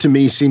Jeff to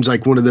me seems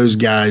like one of those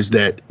guys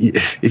that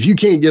if you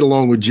can't get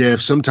along with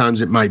Jeff,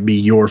 sometimes it might be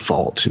your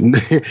fault. And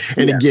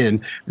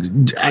again,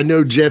 I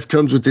know Jeff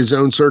comes with his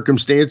own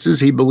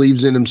circumstances. He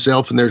believes in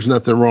himself, and there's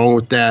nothing wrong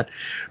with that.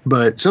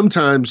 But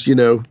sometimes, you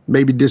know,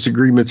 maybe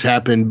disagreements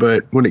happen.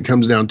 But when it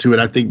comes down to it,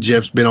 I think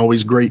Jeff's been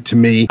always great to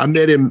me. I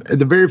met him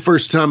the very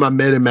first time I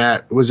met him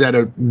was at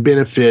a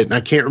benefit. And I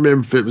can't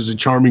remember if it was a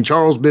Charming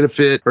Charles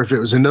benefit or if it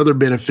was another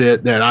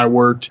benefit that I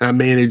worked. I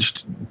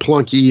managed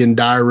Plunky and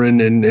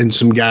Dyron and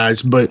some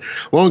guys. But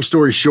long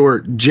story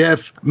short,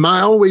 Jeff, my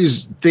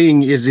always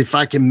thing is if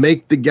I can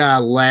make the guy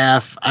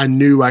laugh, I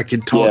knew I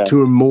could talk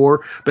to him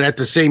more. But at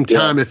the same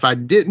time, if I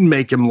didn't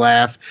make him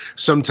laugh,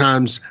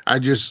 sometimes I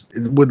just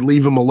would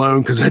leave him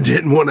alone because I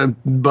didn't want to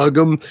bug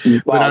him.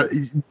 Wow.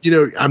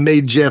 But I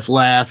made Jeff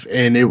laugh,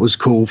 and it was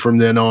cool from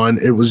then on.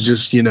 It was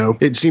just, you know,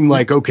 it seemed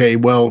like, okay,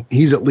 well,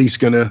 he's at least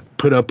going to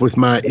put up with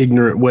my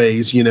ignorant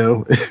ways, you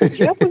know.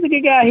 Jeff was a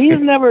good guy. He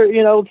was never,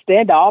 you know,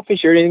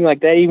 standoffish or anything like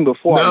that. Even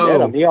before I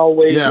met him, he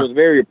always was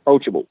very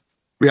approachable.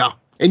 Yeah.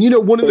 And, you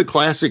know, one of the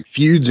classic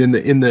feuds in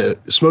the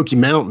Smoky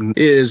Mountain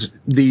is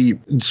the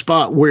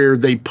spot where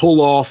they pull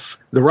off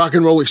the Rock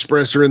and Roll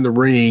Express are in the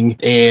ring,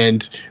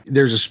 and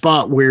there's a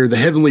spot where the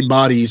Heavenly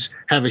Bodies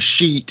have a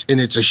sheet,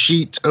 and it's a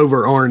sheet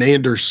over Arn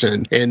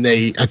Anderson. And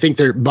I think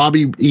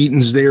Bobby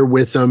Eaton's there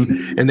with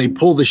them, and they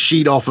pull the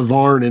sheet off of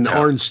Arn, and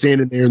Arn's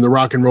standing there, and the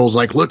Rock and Roll's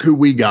like, look who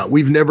we got.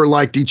 We've never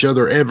liked each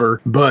other ever,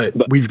 but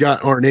we've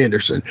got Arn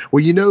Anderson.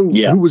 Well, you know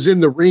who was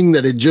in the ring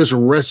that had just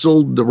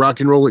wrestled the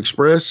Rock and Roll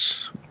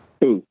Express?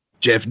 Who?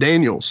 Jeff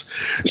Daniels.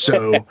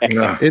 So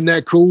isn't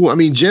that cool? I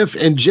mean, Jeff,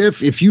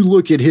 if you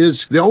look at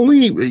the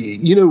only,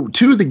 you know,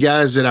 two of the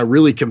guys that I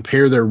really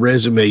compare their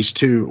resumes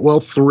to,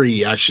 well,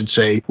 three, I should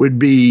say, would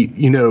be,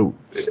 you know,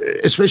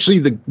 especially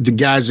the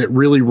guys that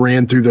really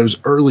ran through those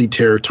early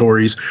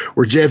territories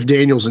were Jeff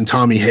Daniels and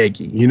Tommy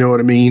Heggie. You know what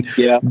I mean?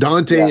 Yeah.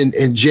 Dante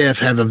and Jeff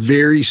have a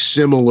very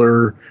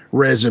similar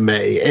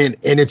resume, and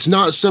it's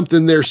not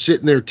something they're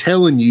sitting there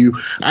telling you.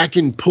 I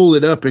can pull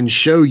it up and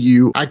show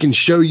you. I can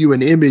show you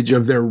an image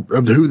of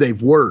who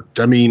they've worked.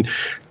 I mean,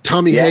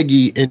 Tommy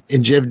Heggie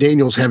and Jeff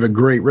Daniels have a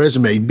great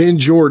resume. Ben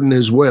Jordan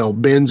as well.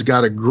 Ben's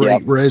got a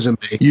great resume.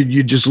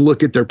 You just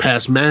look at their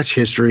past match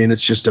history, and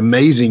it's just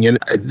amazing. And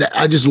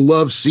I just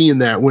love seeing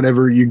that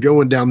whenever you're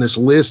going down this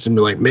list and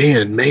be like,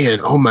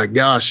 man, oh my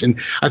gosh. And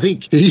I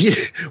think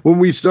when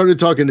we started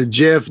talking to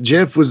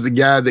Jeff was the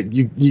guy that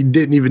you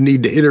didn't even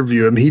need to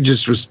interview him. He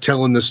just was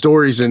telling the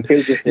stories. And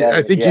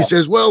I think he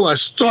says, well, I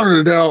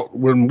started out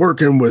when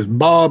working with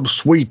Bob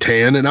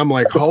Sweetan, and I'm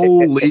like,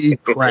 holy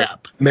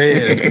crap,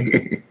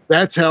 man.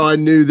 That's how I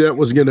knew that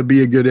was going to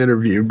be a good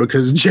interview,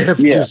 because Jeff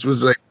just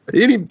was like,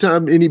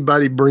 anytime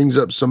anybody brings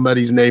up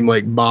somebody's name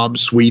like Bob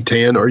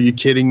Sweetan, are you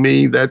kidding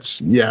me?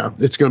 It's going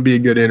to be a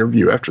good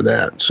interview after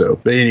that. So,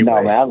 but anyway.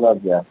 No, man, I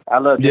love Jeff.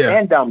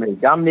 And Dominique.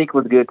 Dominique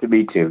was good to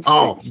me too.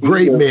 Oh,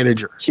 great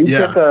manager. She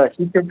took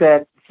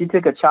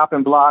a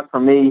chopping block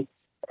from me,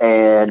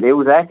 And it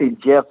was actually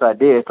Jeff's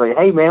idea. It's like,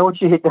 hey, man, why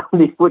don't you hit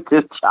down with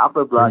this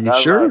chopper block? Are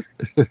you sure?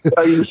 Like,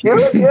 are you sure?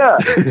 Yeah.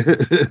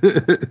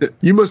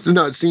 You must have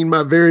not seen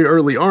my very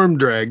early arm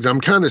drags.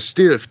 I'm kind of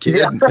stiff, kid.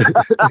 Yeah.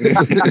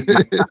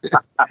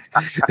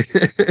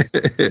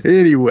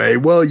 Anyway,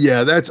 well,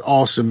 yeah, that's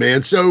awesome,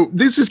 man. So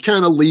this is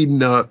kind of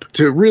leading up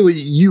to really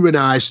you and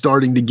I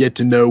starting to get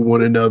to know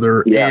one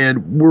another. Yeah.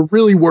 And we're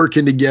really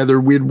working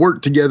together. We'd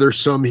worked together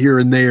some here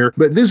and there,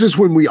 but this is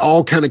when we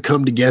all kind of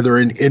come together.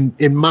 And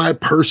in my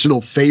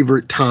personal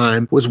favorite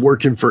time was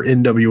working for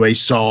NWA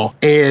Saw.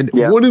 And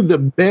one of the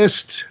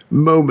best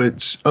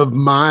moments of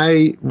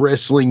my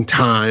wrestling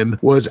time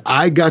was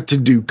I got to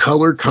do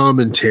color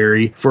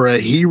commentary for a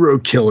Hero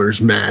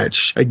Killers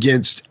match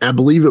against, I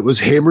believe it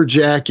was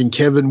Hammerjack and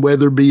Kevin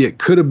Weatherby. It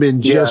could have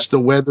been just the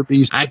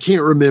Weatherbys. I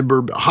can't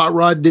remember, but Hot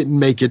Rod didn't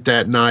make it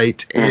that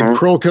night. And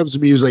Pearl comes to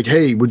me, he was like,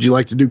 hey, would you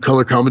like to do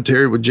color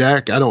commentary with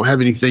Jack? I don't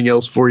have anything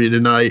else for you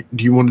tonight.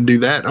 Do you want to do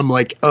that? I'm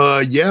like,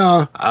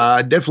 yeah,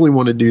 I definitely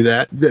want to do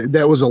that.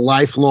 That was a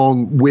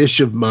lifelong wish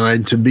of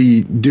mine to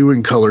be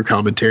doing color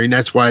commentary. And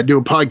that's why I do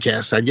a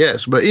podcast, I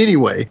guess. But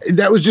anyway,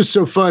 that was just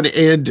so fun.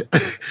 And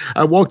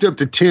I walked up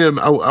to Tim.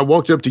 I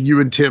walked up to you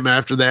and Tim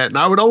after that. And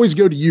I would always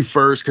go to you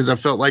first because I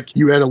felt like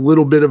you had a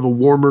little bit of a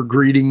warmer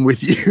greeting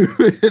with you.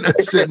 And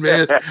I said,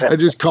 man, I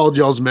just called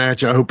y'all's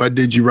match. I hope I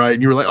did you right.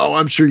 And you were like, oh,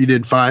 I'm sure you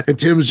did fine. And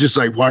Tim was just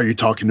like, why are you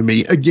talking to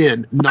me?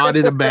 Again, not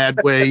in a bad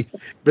way,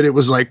 but it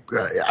was like,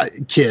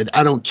 kid,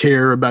 I don't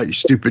care about your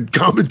stupid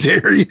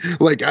commentary.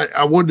 Like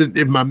I wondered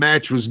if my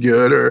match was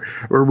good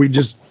or we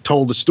just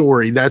told a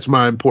story. That's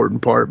my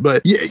important part.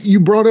 But yeah, you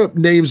brought up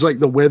names like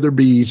the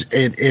Weatherbys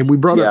and we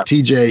brought up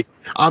TJ.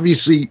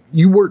 Obviously,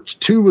 you worked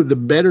two of the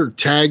better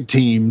tag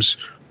teams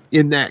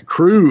in that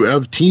crew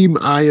of Team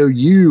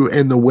IOU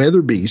and the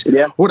Weatherbys.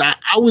 Yeah. What I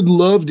would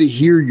love to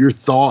hear your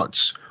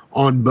thoughts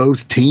on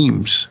both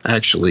teams,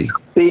 actually.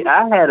 See,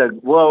 I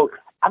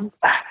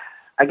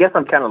guess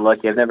I'm kind of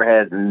lucky. I've never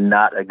had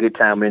not a good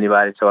time with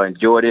anybody, so I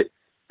enjoyed it.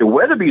 The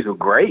Weatherbys were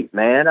great,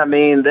 man. I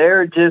mean,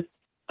 they're just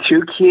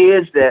two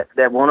kids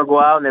that want to go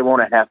out and they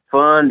want to have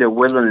fun. They're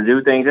willing to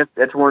do things.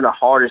 That's one of the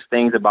hardest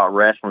things about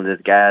wrestling is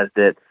guys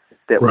that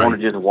want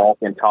to just walk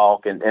and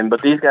talk.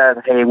 But these guys,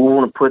 hey, we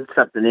want to put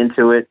something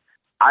into it.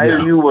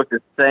 IOU was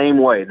the same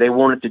way. They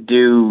wanted to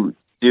do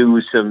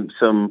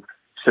some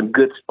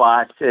good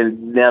spots.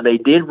 And now they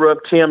did rub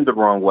Tim the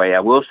wrong way.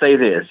 I will say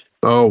this.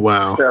 Oh,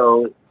 wow.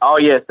 So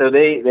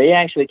they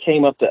actually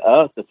came up to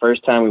us the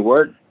first time we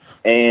worked,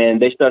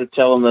 and they started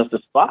telling us the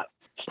spot.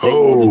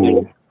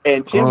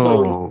 And Tim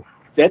goes,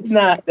 that's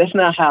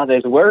not how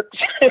this works.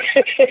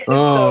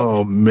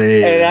 Oh,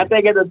 man. And I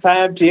think at the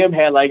time, Tim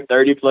had like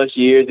 30 plus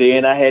years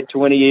in. I had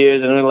 20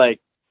 years. And I'm like,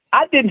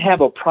 I didn't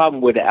have a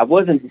problem with it.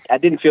 I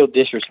didn't feel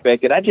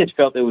disrespected. I just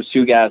felt there was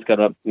two guys come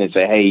up and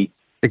say, hey,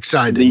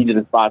 excited. These are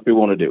the spots we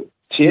want to do.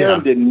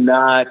 Tim did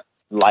not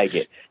like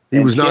it. He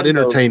was not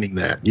entertaining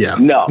that. Yeah.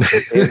 No.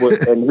 It was,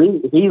 and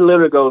he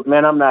literally goes,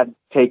 man, I'm not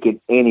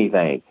taking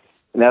anything.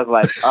 And I was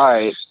like, all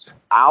right,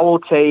 I will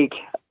take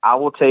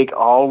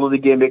all of the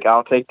gimmick.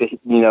 I'll take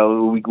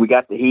we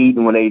got the heat,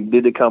 and when they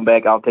did the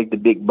comeback, I'll take the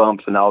big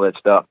bumps and all that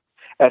stuff.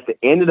 At the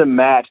end of the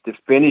match, the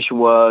finish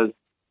was,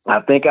 I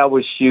think I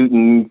was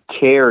shooting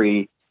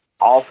Kerry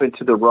off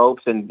into the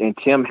ropes, and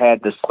Tim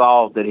had the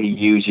saws that he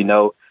used,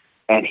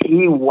 and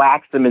he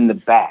whacked him in the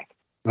back.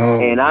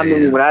 Oh, and I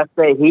mean, when I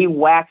say he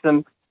whacked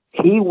him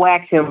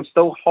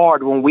so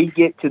hard. When we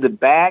get to the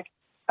back,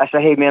 I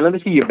say, hey, man, let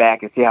me see your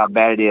back and see how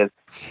bad it is.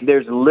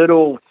 There's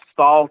little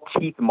saw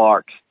teeth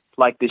marks,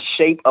 like the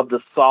shape of the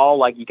saw,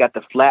 like you got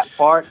the flat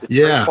part, the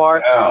straight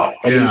part,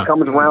 and then it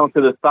comes around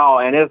to the saw,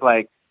 and it's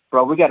like,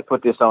 bro, we got to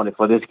put this on it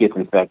before this gets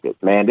infected,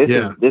 man. This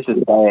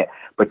is bad.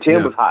 But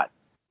Tim was hot.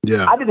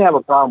 Yeah, I didn't have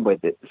a problem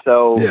with it.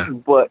 So,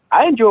 but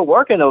I enjoy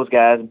working those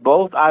guys,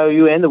 both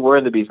IOU and the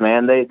Weatherbys,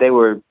 man. They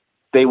would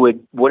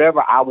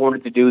whatever I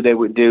wanted to do, they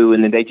would do,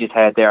 and then they just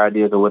had their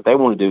ideas of what they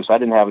want to do. So I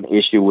didn't have an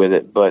issue with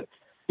it. But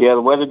yeah,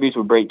 the Weatherbys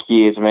were great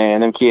kids,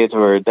 man. Them kids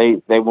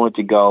they wanted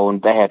to go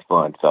and they had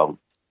fun. So.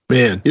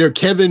 Man,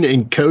 Kevin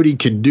and Cody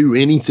could do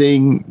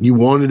anything you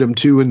wanted them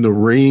to in the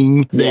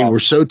ring. They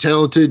were so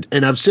talented.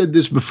 And I've said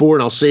this before,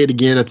 and I'll say it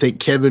again. I think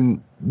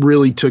Kevin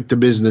really took the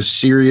business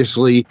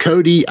seriously.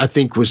 Cody, I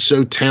think, was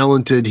so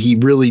talented, he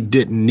really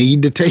didn't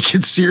need to take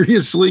it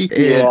seriously.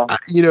 And,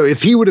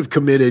 if he would have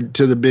committed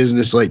to the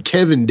business like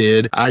Kevin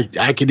did, I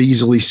could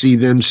easily see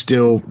them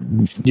still,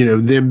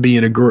 them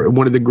being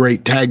one of the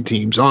great tag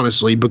teams,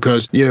 honestly,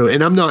 because,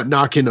 and I'm not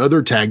knocking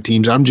other tag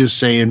teams. I'm just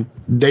saying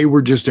they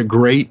were just a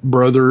great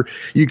brother.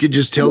 You could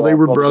just tell they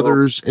were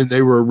brothers, and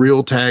they were a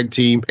real tag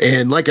team.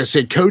 And like I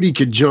said, Cody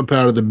could jump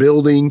out of the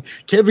building.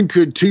 Kevin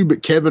could too,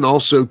 but Kevin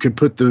also could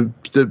put the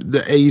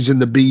A's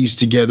and the B's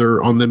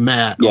together on the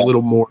mat a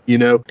little more,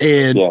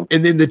 and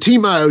then the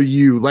Team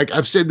IOU, like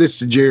I've said this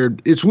to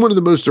Jared, it's one of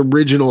the most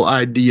original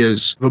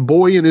ideas of a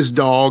boy and his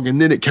dog,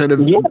 and then it kind of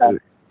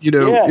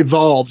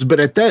evolved. But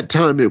at that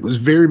time, it was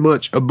very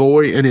much a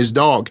boy and his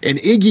dog. And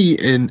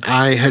Iggy and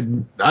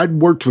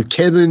I'd worked with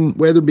Kevin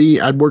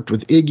Weatherby. I'd worked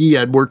with Iggy.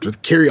 I'd worked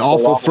with Kerry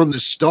Awful from the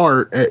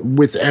start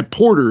at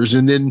Porter's.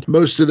 And then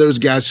most of those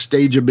guys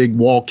stage a big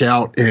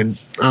walkout, and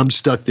I'm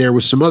stuck there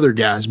with some other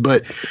guys.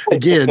 But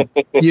again,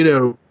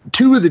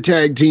 two of the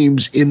tag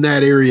teams in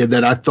that area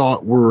that I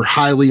thought were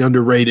highly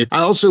underrated. I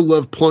also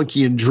love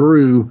Plunky and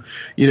Drew,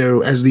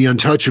 as the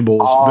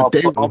Untouchables. But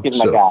they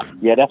Plunky's my guy.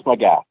 Yeah, that's my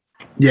guy.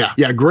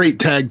 Yeah, great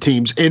tag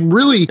teams. And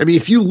really, I mean,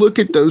 if you look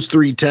at those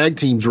three tag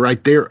teams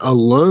right there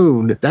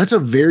alone, that's a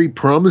very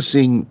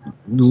promising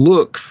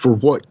look for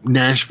what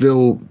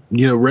Nashville,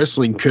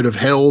 wrestling could have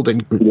held.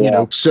 And,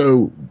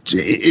 so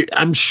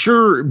I'm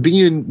sure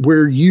being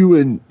where you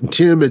and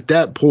Tim at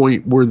that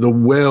point were the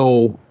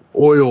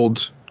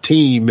well-oiled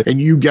team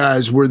and you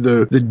guys were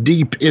the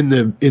deep in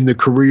the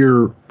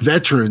career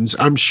veterans,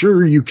 I'm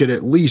sure you could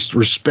at least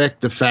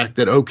respect the fact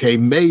that, okay,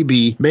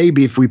 maybe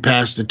if we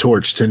pass the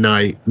torch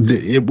tonight,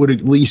 it would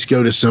at least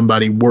go to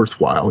somebody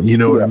worthwhile. You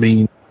know what I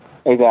mean?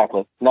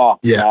 Exactly. No.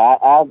 Yeah.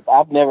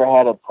 I've never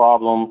had a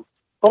problem,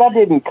 but I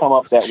didn't come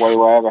up that way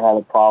where I ever had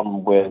a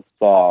problem with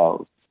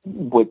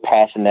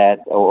passing that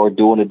or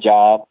doing a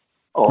job.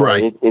 Or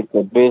right. It's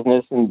a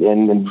business and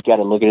you got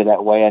to look at it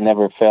that way. I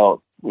never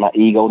felt, my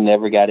ego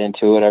never got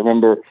into it. I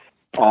remember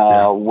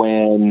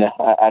when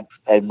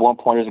at one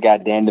point there's a guy,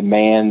 Dan the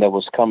Man, that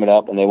was coming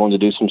up and they wanted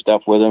to do some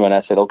stuff with him. And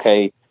I said,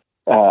 okay,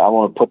 I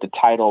want to put the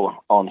title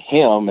on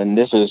him. And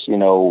this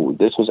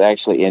was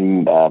actually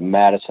in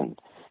Madison.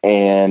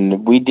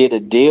 And we did a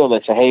deal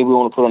that said, hey, we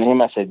want to put on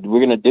him. I said,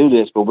 we're going to do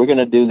this, but we're going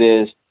to do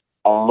this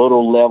a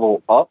little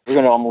level up. We're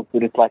going to almost do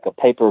this like a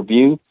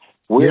pay-per-view.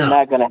 We're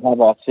not going to have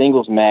a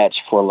singles match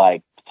for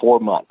like 4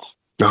 months.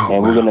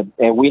 And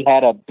we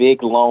had a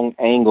big long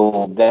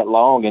angle that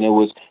long, and it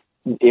was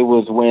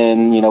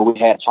when we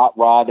had Hot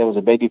Rod that was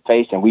a baby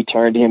face, and we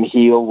turned him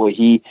heel where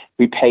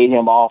we paid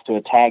him off to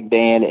attack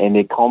Dan, and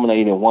it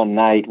culminated in one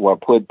night where I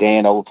put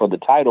Dan over for the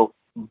title.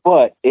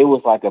 But it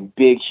was like a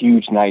big,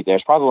 huge night there.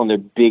 It's probably one of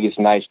the biggest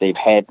nights they've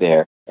had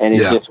there, and it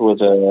just was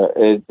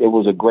it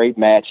was a great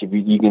match. If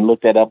you can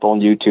look that up on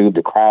YouTube,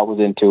 the crowd was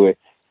into it.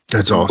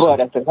 That's awesome. But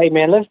I said, hey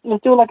man, let's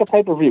do it like a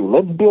pay-per-view.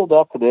 Let's build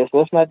up to this.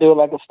 Let's not do it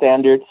like a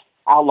standard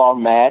outlaw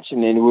match,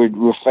 and then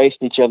we're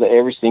facing each other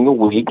every single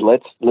week.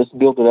 Let's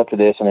build it up to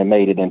this, and it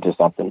made it into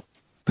something.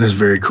 That's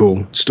very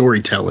cool.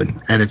 Storytelling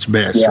at its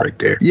best right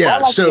there. Yeah. I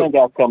like the young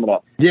guys coming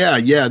up.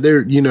 Yeah.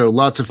 They're,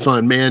 lots of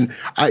fun, man.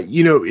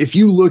 If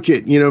you look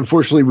at,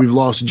 unfortunately we've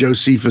lost Joe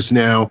Cephas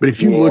now, but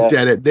if you looked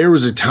at it, there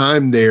was a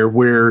time there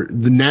where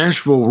the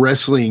Nashville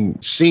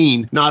wrestling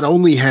scene not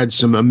only had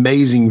some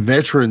amazing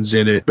veterans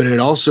in it, but it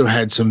also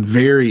had some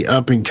very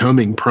up and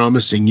coming,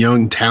 promising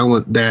young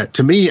talent that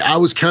to me, I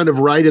was kind of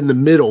right in the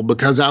middle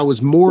because I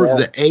was more of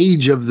the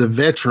age of the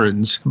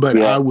veterans,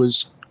 but I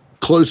was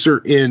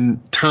closer in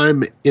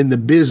time in the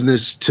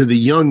business to the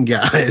young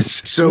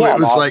guys. So it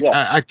was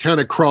I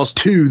kind of crossed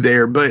two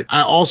there, but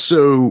I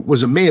also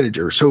was a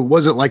manager. So it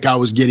wasn't like I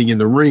was getting in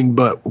the ring,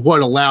 but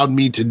what allowed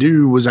me to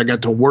do was I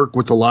got to work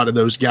with a lot of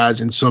those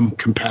guys in some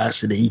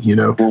capacity,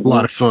 a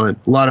lot of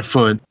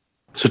fun.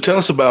 So tell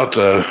us about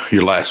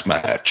your last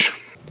match.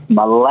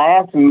 My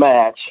last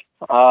match,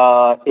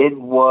 it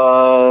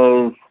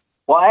was,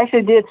 I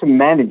actually did some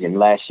managing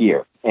last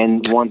year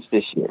and once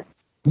this year.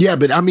 Yeah,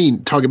 but I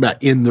mean, talking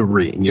about in the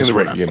ring. In the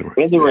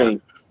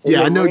ring.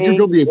 Yeah, I know you're going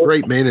to be a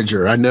great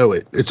manager. I know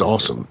it. It's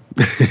awesome.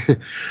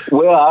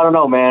 Well, I don't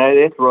know, man.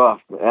 It's rough.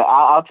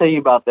 I'll tell you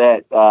about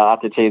that. I have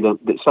to tell you.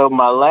 So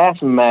my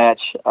last match,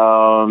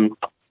 I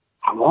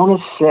want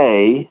to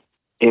say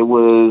it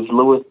was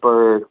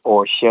Lewisburg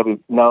or Shelby.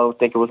 No, I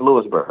think it was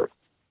Lewisburg.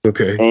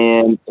 Okay.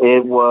 And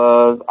it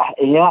was,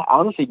 I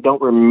honestly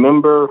don't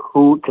remember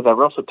who, because I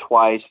wrestled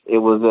twice. It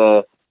was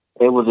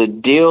a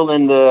deal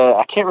in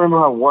I can't remember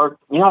how it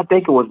worked. I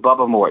think it was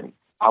Bubba Morton.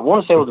 I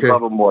want to say it was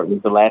Bubba Morton,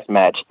 the last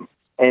match.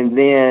 And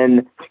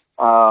then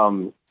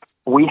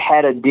we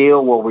had a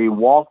deal where we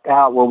walked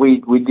out, where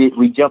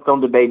we jumped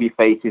on the baby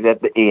faces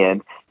at the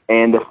end.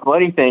 And the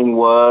funny thing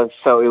was,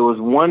 so it was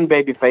one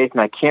baby face,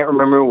 and I can't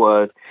remember who it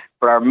was,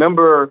 but I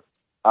remember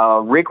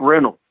Rick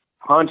Reynolds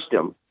punched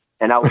him,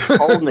 and I was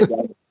holding the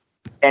guy,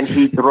 and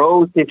he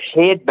throws his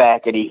head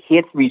back, and he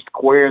hits me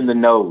square in the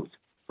nose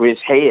with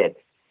his head.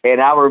 And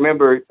I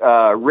remember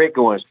Rick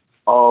going,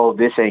 oh,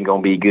 this ain't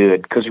going to be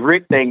good. Because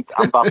Rick thinks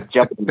I'm about to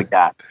jump on the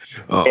guy.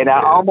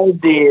 I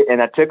almost did.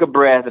 And I took a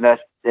breath and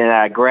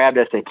I grabbed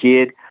us. I said,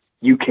 kid,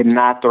 you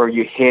cannot throw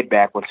your head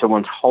back when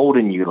someone's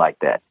holding you like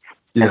that.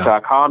 Yeah. And so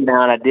I calmed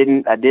down. I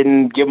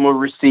didn't give him a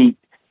receipt.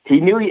 He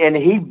knew, and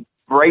he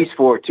braced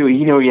for it too.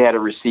 He knew he had a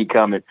receipt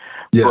coming.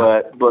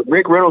 Yeah. But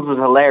Rick Reynolds was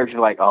hilarious. He's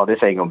like, oh, this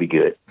ain't going to be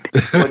good.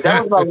 But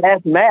that was my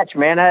last match,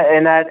 man.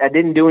 I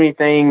didn't do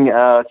anything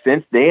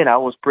since then. I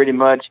was pretty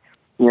much,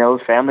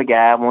 family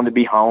guy. I wanted to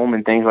be home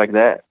and things like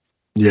that.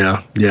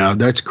 Yeah,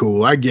 that's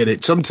cool. I get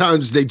it.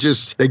 Sometimes they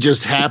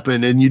just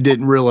happen and you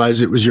didn't realize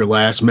it was your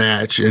last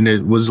match, and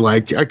it was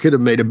like I could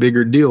have made a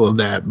bigger deal of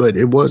that, but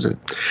it wasn't.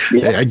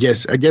 Yeah. I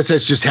guess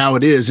that's just how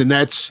it is, and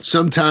that's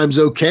sometimes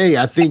okay.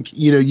 I think,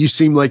 you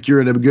seem like you're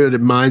in a good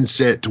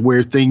mindset to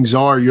where things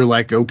are. You're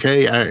like,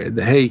 okay,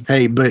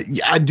 hey, but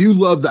I do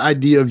love the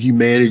idea of you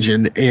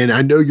managing, and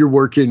I know you're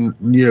working,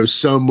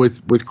 some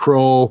with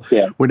Kroll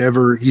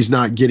whenever he's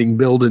not getting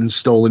buildings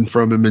stolen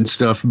from him and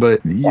stuff.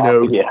 But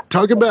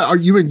talk about,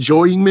 are you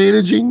enjoying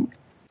managing?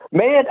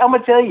 Man, I'm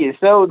gonna tell you.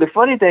 So the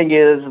funny thing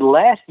is,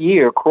 last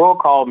year, Kroll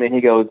called me and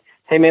he goes,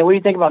 "Hey man, what do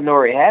you think about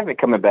Nore Havoc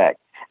coming back?"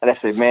 And I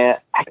said, "Man,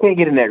 I can't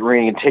get in that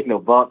ring and take no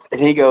bumps."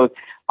 And he goes,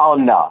 "Oh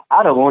no,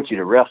 I don't want you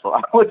to wrestle.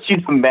 I want you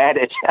to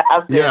manage."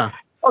 I said,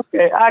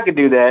 "Okay, I could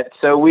do that."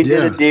 So we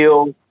did a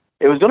deal.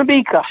 It was gonna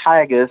be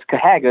Cahagas,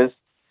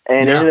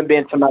 and it ended up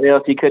being somebody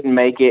else. He couldn't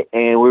make it,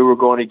 and we were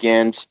going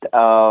against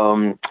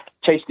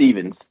Chase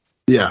Stevens.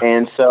 Yeah.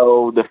 And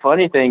so the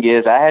funny thing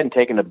is, I hadn't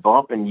taken a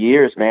bump in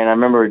years, man. I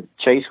remember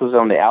Chase was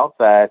on the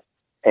outside,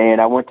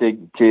 and I went to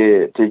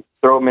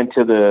throw him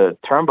into the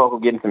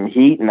turnbuckle, getting some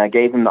heat, and I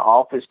gave him the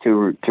office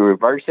to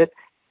reverse it,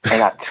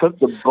 and I took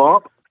the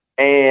bump.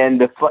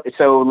 And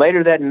so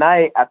later that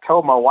night, I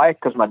told my wife,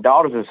 because my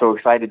daughters are so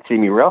excited to see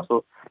me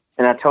wrestle,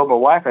 and I told my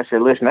wife, I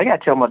said, "Listen, I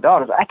got to tell my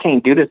daughters, I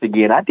can't do this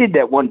again. I did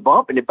that one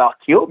bump, and it about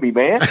killed me,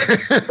 man."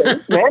 So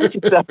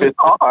managing stuff is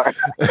hard.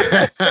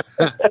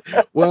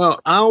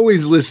 Well, I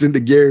always listened to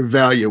Gary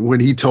Valiant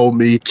when he told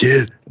me,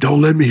 "Kid,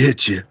 don't let me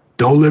hit you.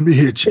 Don't let me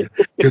hit you,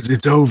 because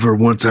it's over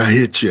once I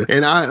hit you."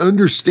 And I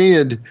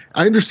understand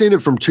it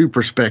from two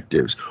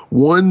perspectives.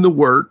 One, the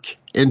work,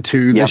 and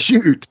two, the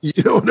shoot.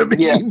 You know what I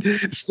mean? Yeah.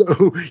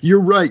 So you're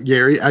right,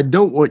 Gary. I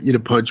don't want you to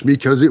punch me,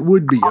 because it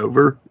would be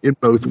over in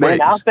both ways.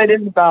 I'll say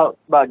this about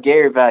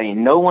Gary Valiant.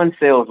 No one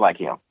sells like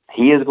him.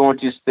 He is going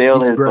to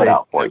sell his butt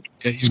out for you.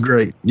 Yeah, he's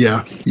great.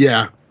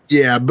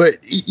 Yeah, but,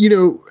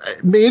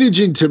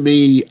 managing, to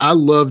me, I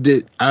loved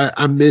it.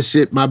 I miss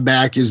it. My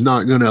back is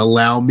not going to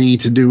allow me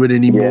to do it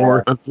anymore.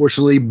 Yeah.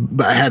 Unfortunately,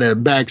 I had a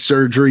back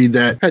surgery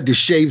that had to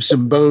shave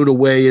some bone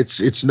away.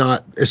 It's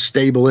not as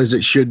stable as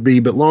it should be.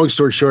 But long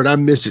story short, I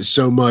miss it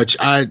so much.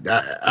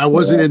 I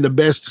wasn't in the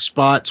best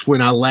spots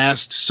when I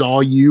last saw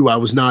you. I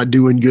was not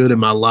doing good in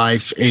my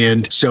life.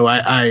 And so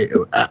I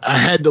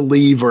had to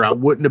leave, or I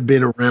wouldn't have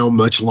been around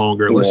much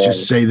longer. Let's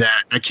just say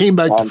that. I came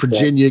back to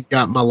Virginia,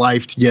 got my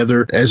life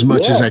together as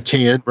much as I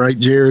can, right,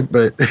 Jared?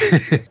 But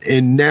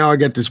and now I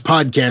got this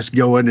podcast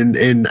going,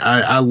 and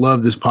I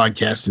love this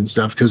podcast and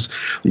stuff, because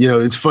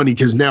it's funny,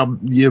 because now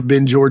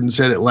Ben Jordan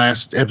said it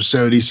last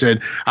episode. He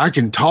said, "I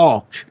can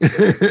talk,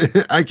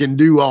 I can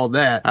do all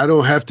that. I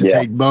don't have to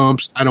take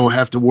bumps. I don't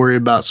have to worry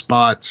about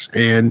spots,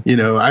 and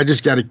I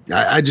just got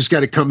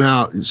to come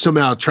out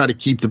somehow, try to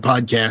keep the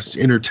podcast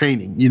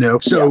entertaining."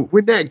 So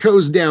when that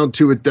goes down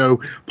to it,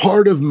 though,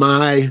 part of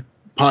my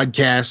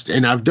podcast,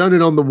 and I've done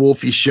it on the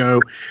Wolfie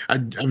Show,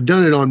 I've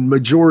done it on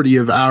majority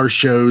of our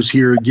shows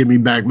here at Give Me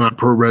Back My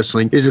Pro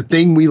Wrestling, is a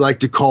thing we like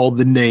to call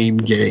the name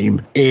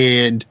game.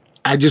 And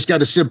I just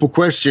got a simple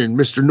question.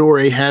 Mr.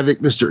 Nore Havoc,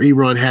 Mr.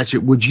 Eron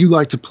Hatchett, would you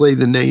like to play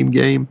the name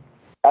game?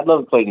 I'd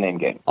love to play the name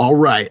game. All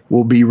right,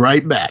 we'll be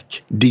right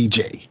back.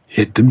 DJ,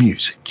 hit the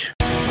music.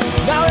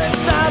 Now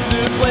it's time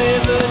to play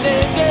the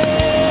name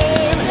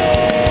game.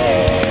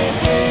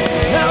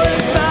 Now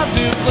it's time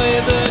to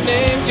play the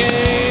name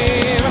game.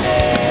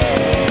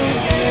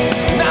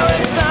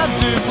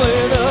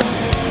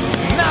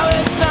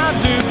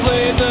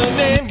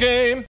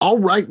 All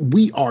right,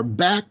 we are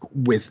back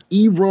with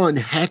Eron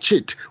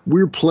Hatchett.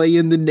 We're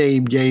playing the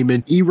name game.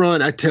 And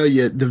Eron, I tell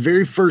you, the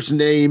very first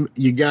name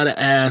you got to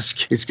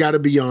ask, it's got to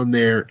be on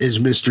there, is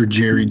Mr.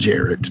 Jerry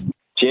Jarrett.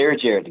 Jerry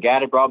Jarrett, the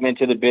guy that brought me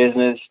into the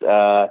business,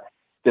 the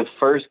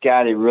first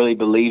guy that really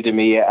believed in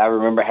me. I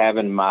remember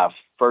having my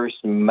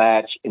first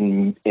match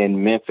in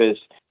Memphis.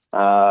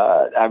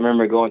 I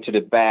remember going to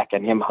the back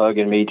and him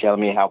hugging me,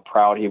 telling me how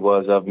proud he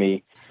was of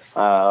me.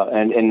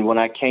 And when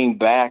I came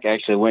back, I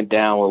actually went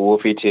down with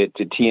Wolfie to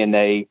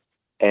TNA,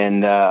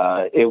 and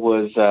it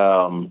was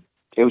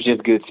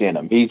just good seeing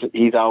him.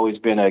 He's always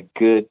been a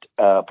good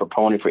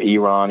proponent for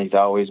Eron. He's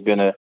always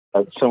been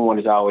someone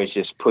who's always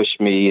just pushed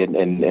me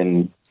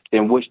and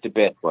wished the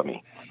best for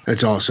me.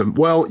 That's awesome.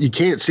 Well, you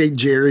can't say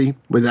Jerry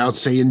without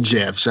saying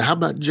Jeff. So how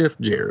about Jeff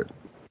Jarrett?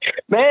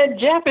 Man,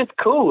 Jeff is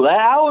cool.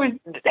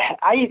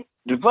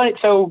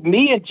 So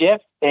me and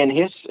Jeff and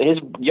his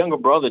younger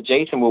brother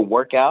Jason would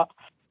work out.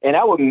 And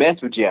I would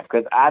mess with Jeff,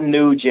 because I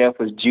knew Jeff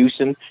was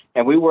juicing.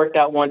 And we worked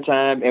out one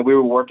time, and we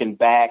were working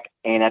back.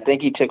 And I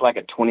think he took like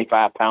a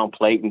 25-pound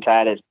plate and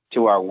tied it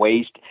to our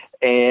waist.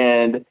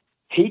 And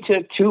he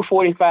took two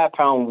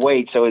 45-pound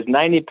weights, so it's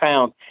 90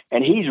 pounds.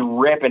 And he's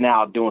repping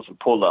out doing some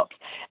pull-ups.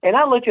 And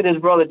I looked at his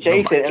brother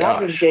Jason, and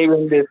I just gave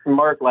him this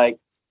smirk like,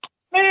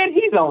 man,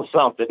 he's on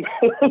something.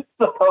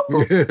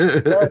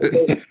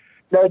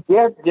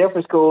 Jeff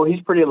is cool. He's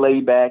pretty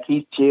laid back.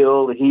 He's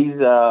chilled. He's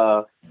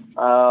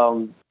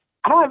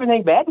I don't have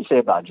anything bad to say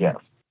about Jeff.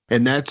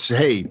 And that's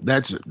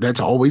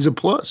always a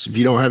plus. If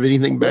you don't have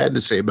anything bad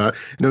to say about it,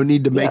 no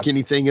need to make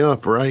anything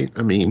up, right?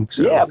 I mean,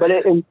 so. Yeah,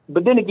 but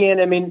then again,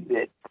 I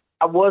mean,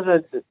 I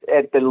wasn't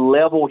at the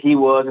level he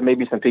was, and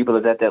maybe some people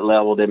that's at that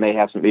level that may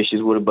have some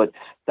issues with it. But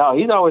no,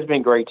 he's always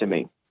been great to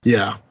me.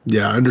 Yeah, I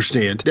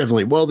understand.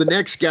 Definitely. Well, the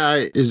next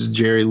guy is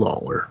Jerry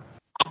Lawler.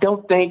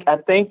 I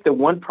think the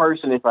one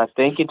person, if I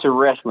think into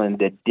wrestling,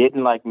 that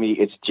didn't like me,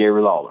 it's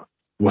Jerry Lawler.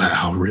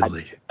 Wow,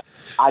 really?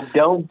 I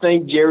don't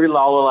think Jerry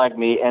Lawler liked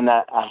me, and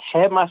I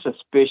had my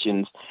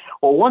suspicions.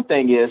 Well, one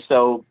thing is,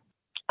 so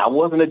I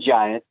wasn't a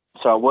giant,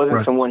 so I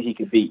wasn't someone he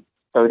could beat.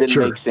 So it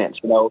didn't make sense.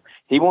 You know,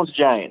 he wants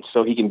giants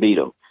so he can beat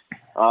them.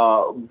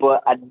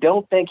 But I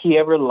don't think he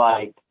ever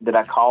liked that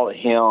I called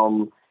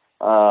him,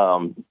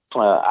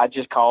 I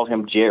just called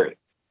him Jarrett,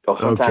 or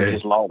sometimes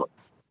just Lawler.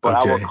 But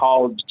I would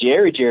call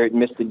Jarrett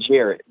Mr.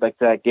 Jarrett,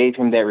 because I gave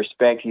him that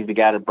respect. He's the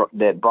guy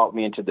that brought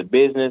me into the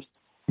business.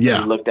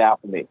 Yeah. He looked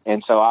out for me.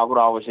 And so I would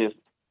always just,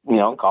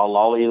 call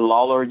Lawler either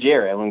Lawler or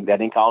Jarrett. I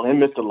didn't call him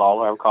Mr.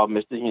 Lawler. I would call him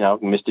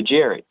Mr.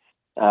 Jarrett.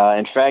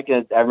 In fact,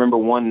 I remember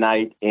one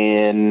night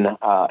in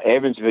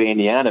Evansville,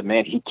 Indiana,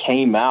 man, he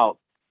came out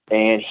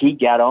and he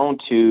got on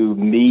to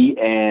me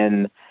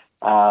and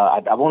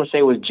I want to say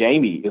it was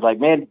Jamie. He was like,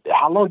 man,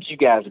 how long did you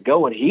guys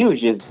go? And he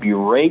was just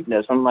berating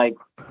us. I'm like,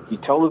 you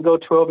told us to go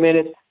 12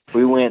 minutes.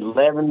 We went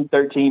 11,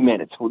 13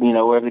 minutes,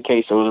 whatever the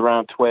case. So it was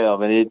around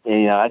 12.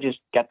 And I just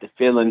got the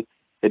feeling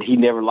that he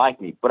never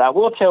liked me. But I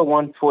will tell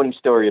one funny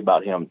story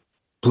about him.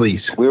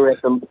 Please. We were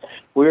at the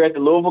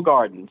Louisville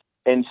Gardens.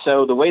 And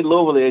so the way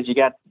Louisville is, you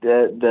got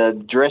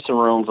the dressing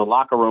rooms, the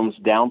locker rooms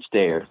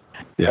downstairs.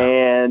 Yeah.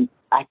 And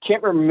I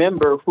can't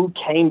remember who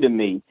came to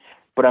me,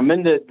 but I'm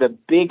in the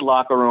big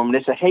locker room, and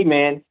they said, hey,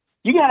 man,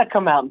 you got to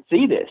come out and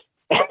see this.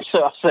 And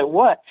so I said,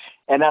 what?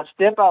 And I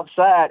step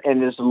outside,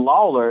 and there's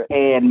Lawler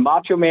and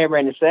Macho Man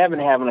Randy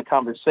Savage having a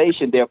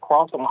conversation. They're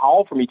across the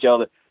hall from each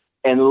other,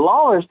 and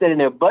Lawler's standing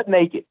there butt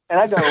naked. And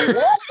I go,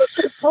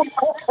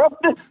 what?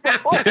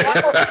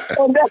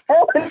 And they're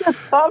having this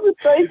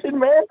conversation,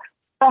 man.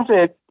 I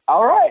said,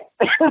 all right.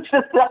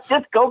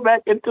 Just go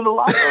back into the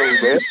locker room,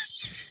 man.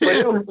 But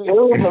it was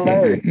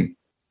hilarious.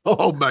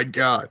 Oh, my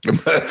God.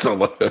 That's a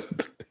lot.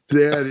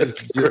 That is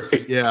just,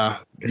 yeah,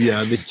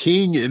 the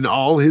king in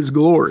all his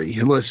glory,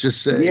 and let's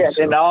just say. Yeah,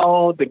 so. And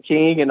all the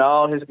king and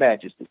all his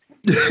majesty.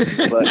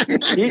 But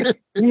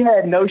he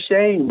had no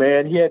shame,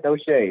 man. He had no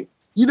shame.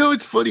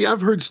 It's funny.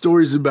 I've heard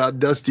stories about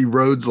Dusty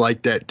Rhodes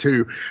like that,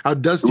 too. How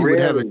Dusty would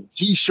have a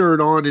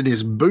T-shirt on and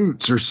his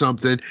boots or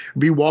something,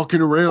 be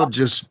walking around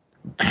just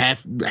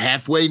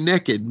halfway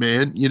naked,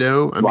 man.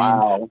 I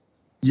mean,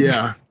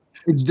 yeah.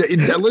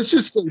 Let's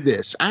just say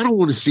this. I don't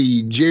want to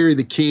see Jerry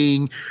the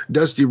King,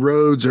 Dusty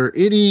Rhodes, or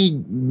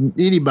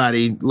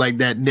anybody like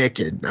that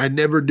naked. I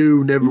never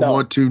do,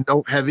 want to,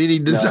 don't have any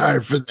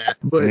desire for that.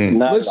 But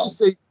let's just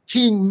say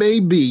King may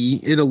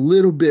be in a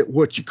little bit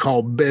what you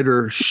call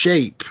better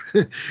shape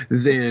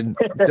than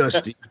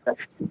Dusty.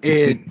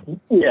 And,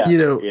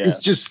 it's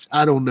just,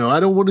 I don't know.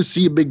 I don't want to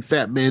see a big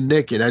fat man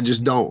naked. I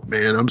just don't,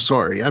 man. I'm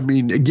sorry. I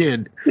mean,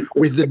 again,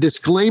 with the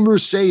disclaimer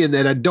saying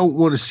that I don't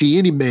want to see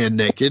any man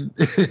naked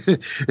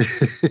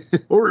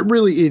or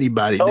really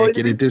anybody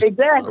naked at this point.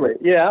 Exactly.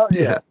 Yeah.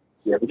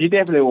 But you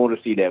definitely want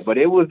to see that. But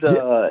it was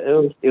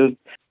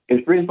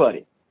pretty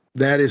funny.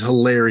 That is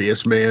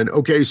hilarious, man.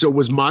 Okay, so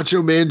was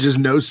Macho Man just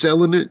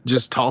no-selling it,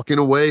 just talking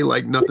away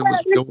like nothing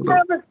was going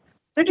on?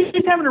 They're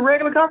just having a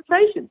regular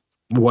conversation.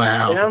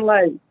 Wow. And I'm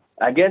like,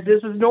 I guess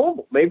this is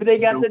normal. Maybe they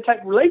got that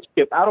type of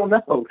relationship. I don't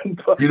know.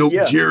 But,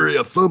 Jerry,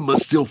 I find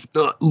myself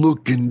not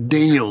looking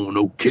down,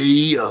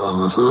 okay?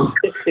 All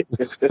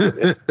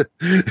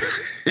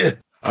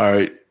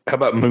right. How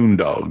about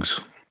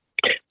Moondogs?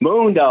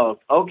 Moondog.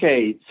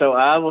 Okay, so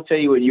I will tell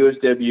you at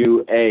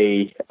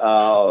USWA,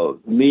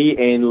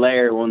 me and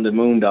Larry were on the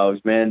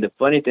Moondogs, man. The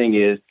funny thing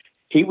is,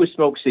 he would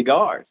smoke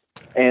cigars.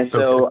 And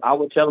so I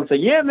would tell him,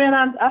 yeah, man,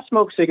 I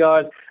smoke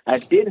cigars. I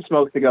didn't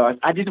smoke cigars.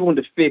 I just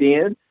wanted to fit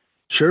in.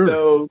 Sure.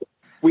 So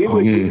we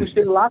would sit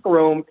in the locker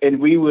room, and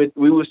we would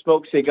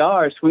smoke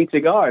cigars, sweet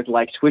cigars,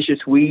 like Swisher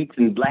Sweets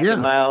and Black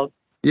and Mild.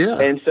 Yeah.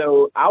 And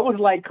so I was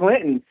like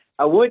Clinton.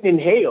 I wouldn't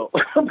inhale.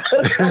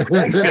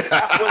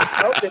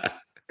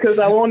 Because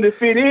I wanted to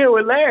fit in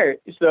with Larry.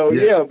 So,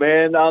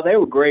 man, they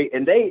were great.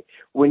 And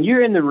when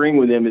you're in the ring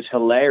with them, it's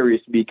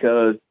hilarious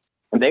because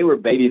they were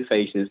baby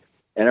faces.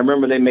 And I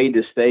remember they made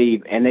the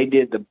save, and they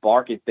did the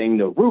barking thing,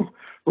 the roof,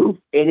 roof.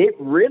 And it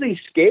really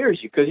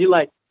scares you because you're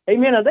like, hey,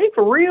 man, are they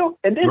for real?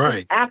 And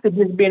then after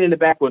just being in the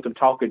back with them,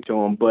 talking to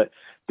them. But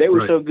they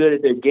were so good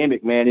at their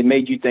gimmick, man. It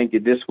made you think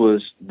that this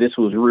was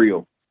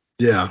real.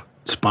 Yeah.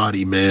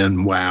 Spotty,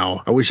 man.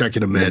 Wow. I wish I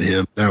could have met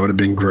him. That would have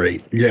been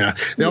great. Yeah.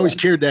 They always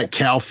carried that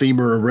cow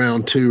femur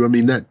around too. I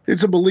mean,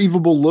 it's a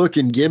believable look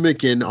and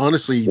gimmick. And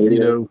honestly,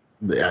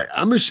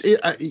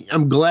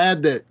 I'm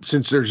glad that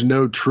since there's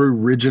no true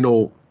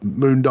original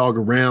Moondog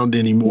around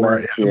anymore,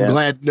 Right, yeah. I'm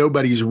glad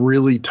nobody's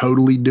really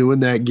totally doing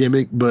that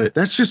gimmick, but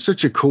that's just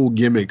such a cool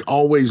gimmick,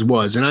 always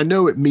was. And I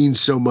know it means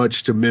so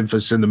much to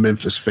Memphis and the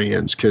Memphis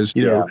fans because,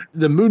 you know,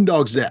 the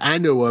Moondogs that I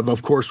know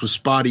of course, was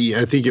Spotty.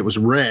 I think it was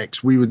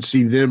Rex. We would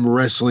see them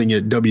wrestling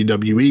at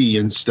WWE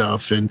and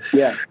stuff. And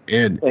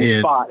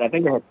Spot. I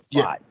think they had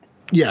Spot.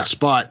 Yeah,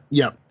 Spot.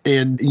 Yep.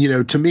 And, you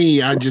know, to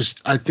me, I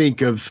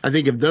think of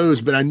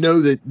those, but I know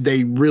that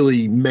they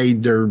really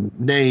made their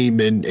name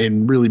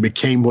and really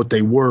became what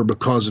they were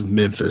because of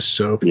Memphis.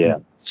 So, yeah,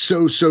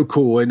 so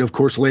cool. And of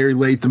course, Larry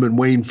Latham and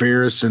Wayne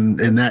Ferris and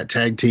that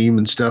tag team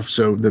and stuff.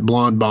 So the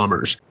Blonde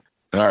Bombers.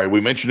 All right.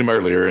 We mentioned him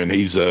earlier, and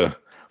he's, there's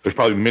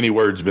probably many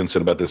words been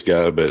said about this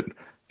guy, but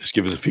just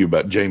give us a few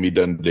about Jamie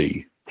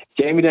Dundee.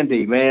 Jamie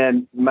Dundee,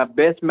 man, my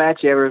best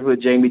match ever was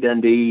with Jamie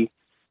Dundee.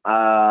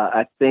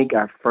 I think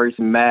our first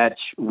match,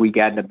 we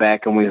got in the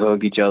back and we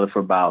hugged each other for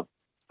about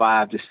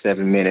 5 to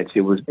 7 minutes.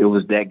 It was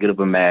that good of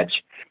a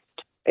match.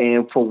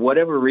 And for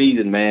whatever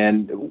reason,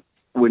 man,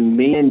 when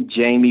me and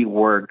Jamie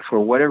worked,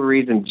 for whatever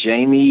reason,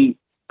 Jamie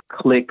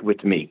clicked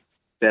with me.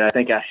 That I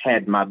think I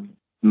had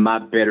my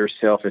better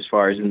self as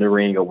far as in the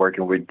ring or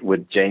working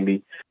with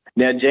Jamie.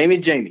 Now,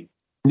 Jamie.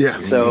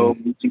 Yeah. So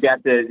you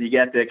got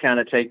to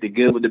kind of take the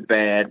good with the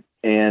bad.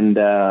 And,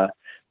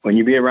 when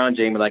you be around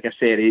Jamie, like I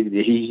said, he's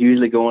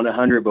usually going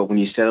 100, but when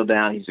you settle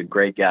down, he's a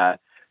great guy.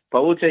 But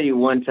I will tell you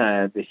one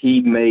time that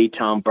he made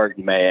Tom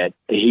Burton mad.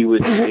 It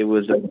was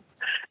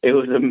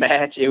a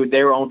match.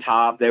 They were on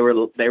top. They were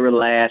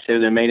last. It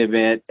was their main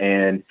event,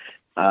 and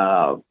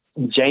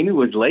Jamie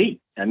was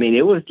late. I mean,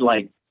 it was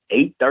like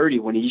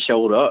 8:30 when he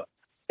showed up,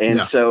 and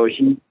so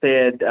he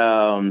said,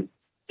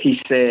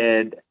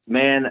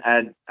 "Man,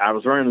 I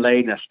was running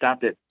late, and I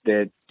stopped at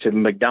to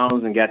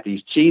McDonald's and got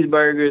these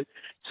cheeseburgers."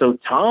 So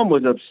Tom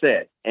was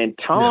upset, and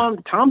Tom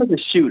is a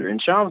shooter,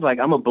 and Sean was like,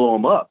 "I'm gonna blow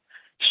him up."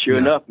 Sure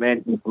enough,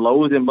 man, he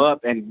blows him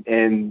up,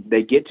 and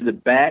they get to the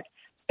back,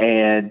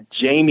 and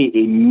Jamie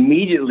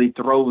immediately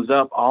throws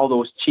up all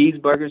those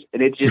cheeseburgers,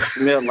 and it just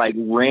smelled like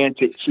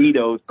rancid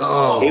Cheetos.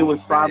 It was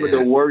probably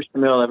the worst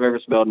smell I've ever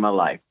smelled in my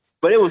life,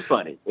 but it was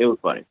funny.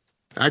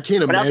 I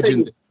can't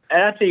imagine.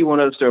 I'll tell you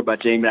one other story about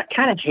Jamie. I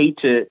kind of hate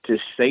to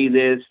say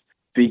this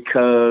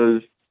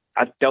because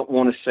I don't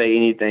want to say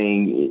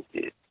anything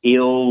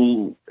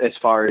ill as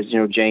far as, you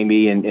know,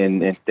 Jamie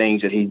and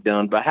things that he's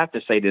done, but I have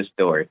to say this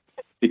story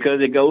because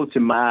it goes to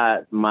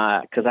my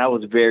because I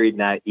was very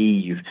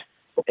naive.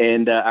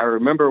 And I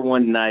remember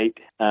one night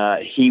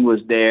he was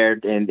there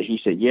and he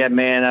said, "Yeah,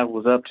 man, I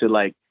was up to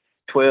like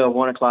 12,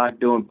 1 o'clock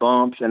doing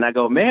bumps." And I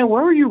go, "Man,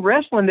 where were you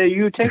wrestling that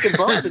you were taking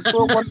bumps at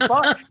 12, 1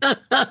 o'clock?"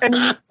 And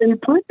he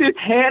put his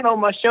hand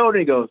on my shoulder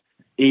and he goes,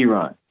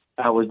 "Eron,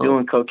 I was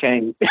doing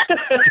cocaine."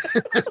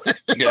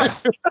 Yeah.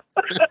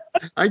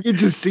 I could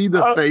just see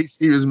the face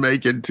he was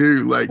making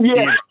too. Like,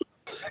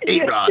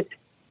 Eron.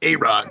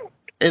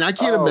 And I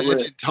can't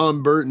imagine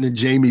Tom Burton and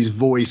Jamie's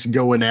voice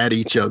going at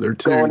each other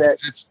too.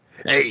 It's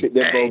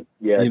both,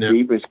 you know,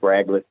 deep and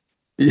scraggly.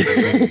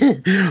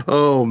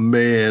 Oh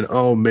man.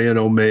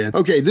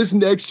 Okay, this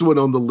next one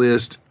on the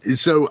list.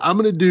 So I'm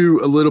going to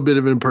do a little bit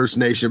of an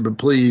impersonation, but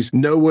please,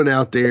 no one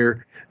out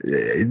there,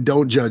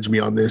 don't judge me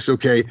on this,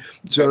 okay?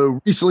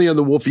 So recently on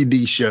the Wolfie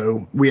D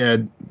show, we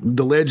had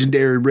the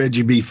legendary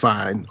Reggie B.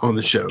 Fine on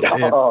the show.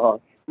 And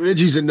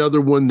Reggie's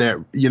another one that,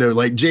 you know,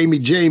 like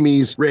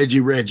Jamie's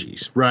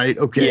Reggie's, right?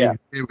 Okay. Yeah.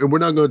 And we're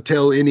not going to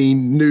tell any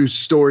new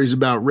stories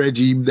about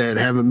Reggie that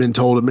haven't been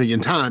told a million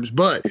times,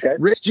 but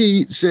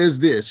Reggie says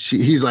this.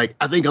 He's like,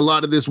 "I think a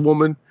lot of this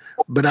woman,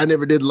 but I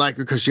never did like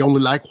her because she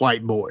only liked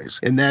white boys."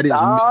 And that is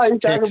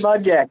Miss Texas. Talking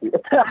about Jackie.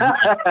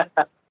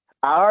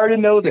 I already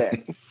know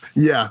that.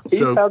 Yeah. He's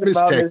talking about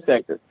Miss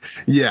Texas.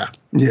 Yeah.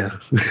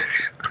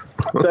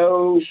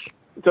 So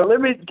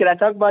can I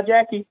talk about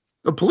Jackie?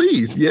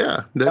 Please,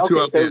 yeah. That's who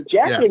I so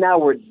Jackie and I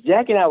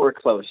were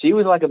close. She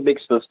was like a big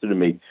sister to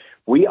me.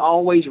 We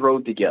always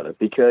rode together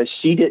because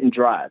she didn't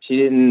drive.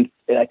 I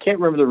can't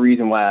remember the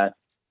reason why.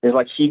 It was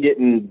like she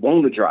didn't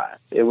want to drive.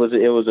 It was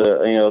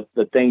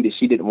the thing that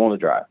she didn't want to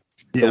drive.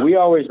 Yeah. So we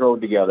always rode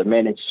together,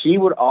 man. And she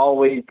would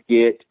always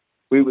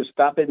we would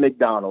stop at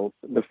McDonald's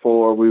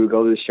before we would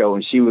go to the show,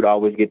 and she would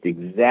always get the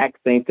exact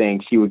same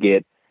thing. She would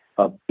get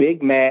a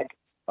Big Mac,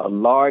 a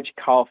large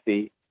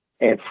coffee,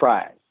 and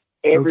fries.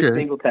 Every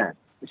single time.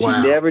 She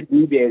never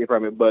deviated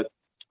from it. But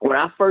when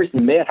I first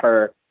met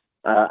her,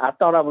 I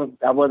thought I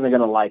wasn't going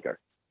to like her.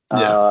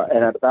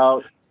 And I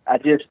thought I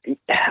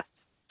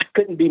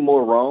couldn't be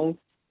more wrong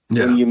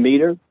when you meet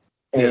her.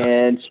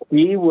 And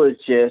she was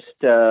just,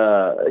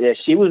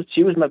 she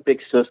was my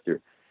big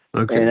sister.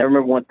 Okay. And I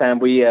remember one time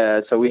we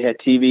had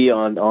TV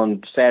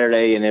on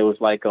Saturday, and it was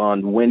like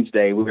on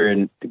Wednesday we were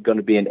going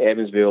to be in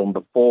Evansville, and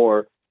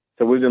before.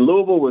 So we was in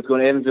Louisville, we was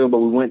going to Evansville, but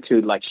we went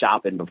to like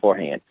shopping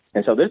beforehand.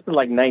 And so this was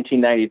like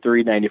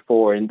 1993,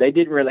 94, and they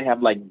didn't really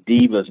have like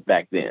divas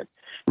back then.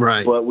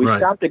 Right. But we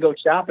stopped to go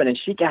shopping, and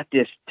she got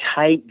this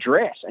tight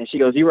dress. And she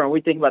goes, "Eron, what do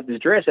you think about this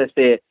dress?" I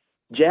said,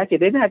 "Jackie,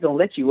 they're not going to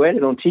let you wear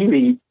it on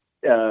TV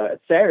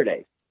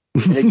Saturday."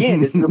 And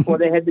again, this is before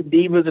they had the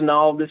divas and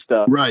all this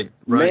stuff. Right.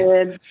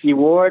 Man, she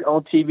wore it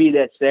on TV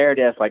that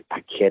Saturday. I was like,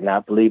 I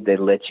cannot believe they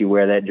let you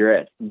wear that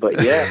dress.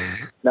 But yeah,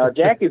 now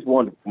Jack is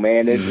wonderful,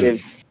 man.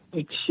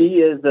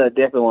 She is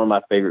definitely one of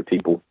my favorite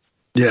people.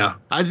 Yeah,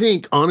 I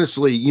think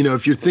honestly,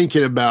 if you're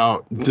thinking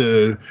about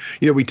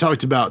we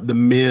talked about the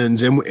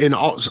men's and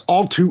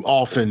all too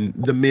often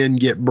the men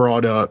get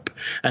brought up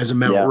as a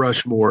Mount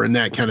Rushmore and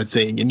that kind of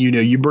thing. And,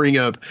 you bring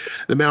up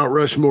the Mount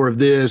Rushmore of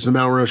this, the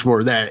Mount Rushmore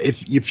of that.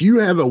 If you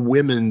have a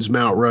women's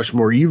Mount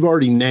Rushmore, you've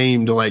already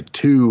named like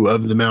two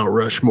of the Mount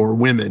Rushmore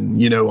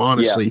women,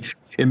 honestly. Yeah.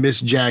 And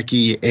Miss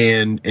Jackie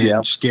and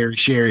Scary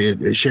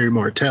Sherry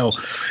Martel.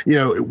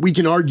 We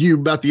can argue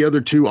about the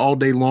other two all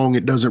day long.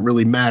 It doesn't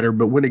really matter.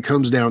 But when it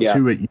comes down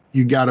to it,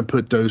 you got to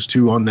put those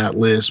two on that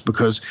list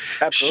because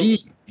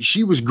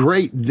she was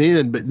great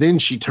then, but then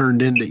she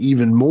turned into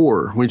even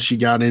more when she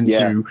got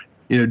into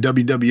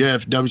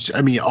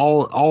WWF,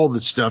 all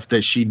the stuff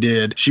that she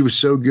did. She was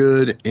so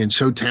good and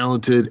so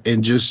talented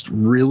and just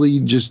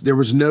there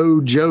was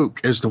no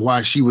joke as to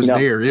why she was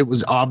there. It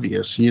was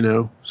obvious,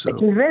 So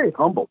she's very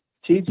humble.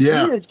 She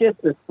is just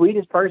the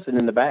sweetest person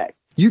in the back.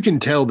 You can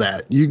tell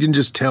that. You can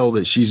just tell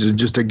that she's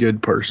just a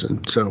good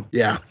person. So,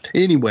 yeah.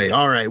 Anyway,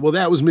 all right. Well,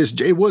 that was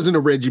it wasn't a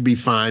Reggie B.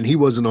 Fine. He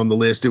wasn't on the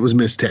list. It was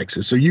Miss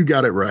Texas. So you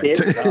got it right.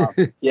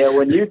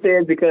 When you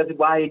said because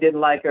why he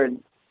didn't like her,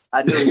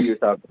 I knew you were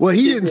talking. Well,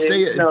 he didn't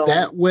say it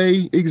that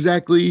way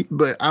exactly,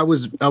 but I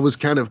was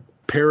kind of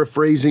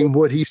paraphrasing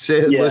what he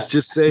said, let's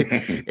just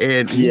say.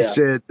 And he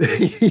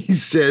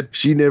said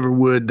she never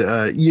would,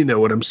 you know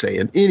what I'm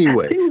saying.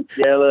 Anyway. He was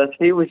jealous.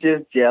 He was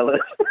just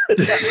jealous.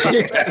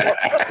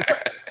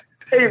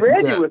 Hey,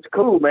 Reggie was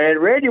cool, man.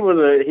 Reggie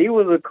he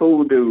was a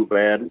cool dude,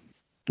 man.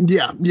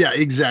 Yeah,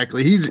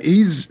 exactly.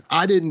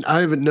 I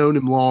haven't known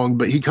him long,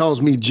 but he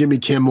calls me Jimmy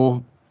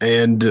Kimmel.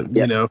 And,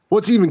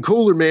 what's even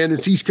cooler, man,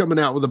 is he's coming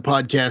out with a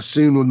podcast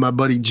soon with my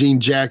buddy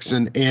Gene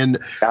Jackson. And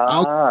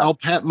I'll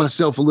pat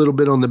myself a little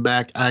bit on the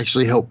back. I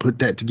actually helped put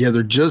that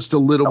together just a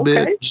little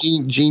bit.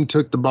 Gene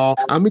took the ball.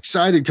 I'm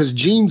excited because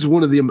Gene's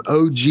one of the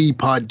OG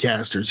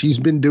podcasters. He's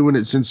been doing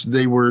it since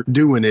they were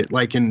doing it,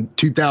 like in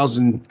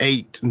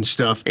 2008 and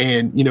stuff.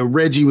 And,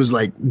 Reggie was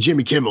like,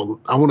 Jimmy Kimmel,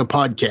 I want a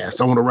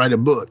podcast. I want to write a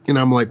book. And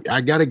I'm like,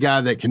 I got a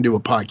guy that can do a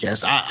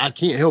podcast. I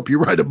can't help you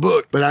write a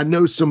book, but I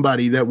know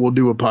somebody that will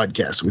do a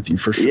podcast with you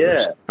for sure.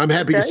 Yeah. I'm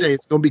happy to say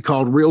it's going to be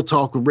called Real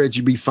Talk with Reggie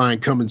B.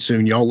 Fine coming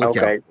soon. Y'all look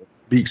out.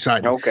 Be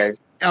excited. Okay.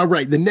 All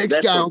right. The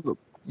next guy.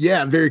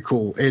 Very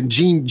cool. And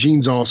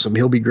Gene's awesome.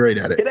 He'll be great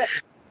at it.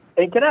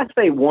 Can I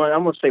say one?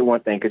 I'm going to say one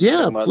thing.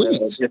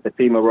 Please. Just a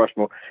female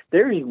Rushmore.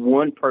 There is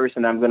one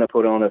person I'm going to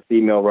put on a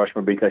female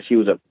Rushmore because she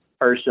was a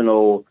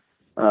personal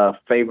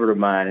favorite of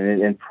mine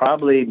and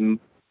probably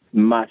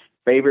my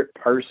favorite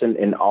person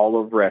in all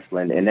of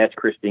wrestling, and that's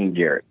Christine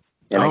Jarrett.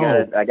 And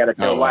I gotta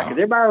tell why, because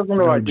everybody was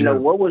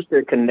wondering, what was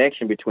the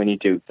connection between you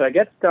two? So I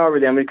got to start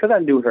with them because I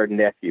knew her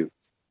nephew.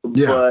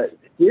 Yeah. But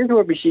here's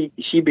where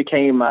she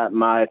became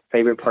my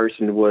favorite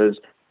person was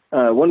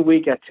one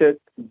week I took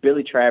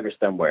Billy Travis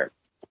somewhere,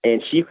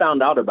 and she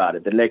found out about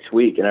it the next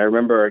week. And I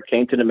remember I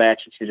came to the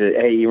match, and she said,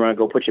 hey, you want to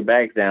go put your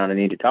bags down? I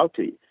need to talk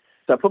to you.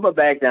 So I put my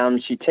bag down,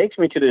 and she takes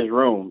me to this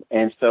room.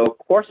 And so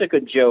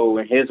Corsica Joe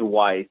and his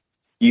wife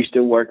used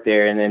to work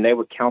there, and then they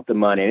would count the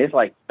money. And it's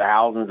like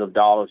thousands of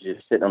dollars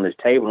just sitting on this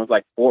table. And it's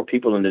like 4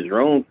 people in this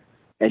room.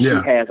 And she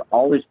has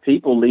all these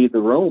people leave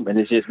the room, and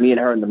it's just me and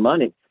her and the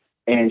money.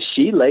 And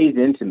she lays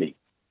into me.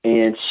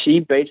 And she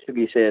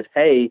basically says,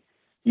 hey,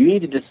 you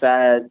need to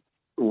decide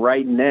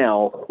right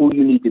now who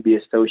you need to be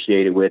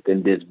associated with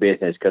in this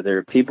business because there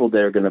are people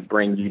that are going to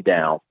bring you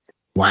down.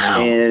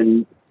 Wow.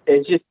 And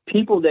it's just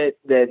people that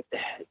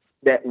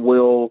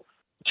will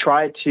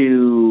try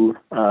to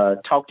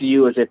talk to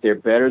you as if they're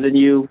better than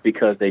you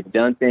because they've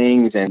done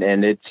things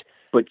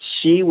but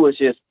she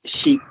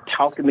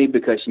talked to me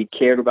because she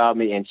cared about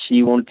me and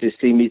she wanted to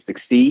see me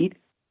succeed.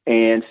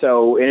 And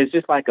it's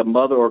just like a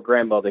mother or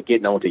grandmother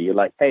getting on to you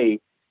like, hey,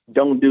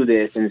 don't do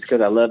this. And it's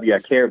because I love you. I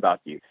care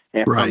about you.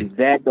 And from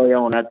that day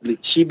on,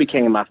 she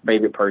became my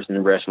favorite person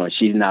in wrestling.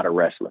 She's not a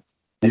wrestler.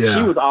 Yeah.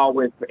 She was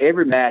always, for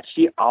every match,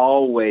 she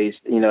always,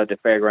 at the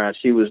fairgrounds,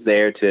 she was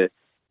there to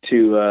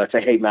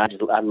say, hey, man,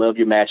 I love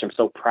your match. I'm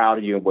so proud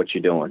of you and what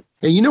you're doing.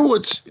 And you know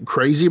what's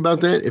crazy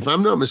about that? If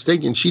I'm not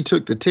mistaken, she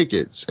took the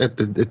tickets at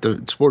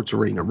the sports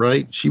arena,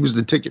 right? She was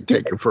the ticket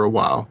taker for a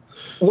while.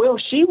 Well,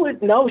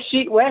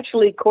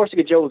 actually,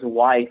 Corsica Joe's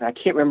wife, I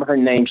can't remember her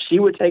name. She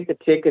would take the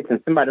tickets and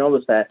somebody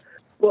noticed that.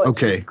 Well,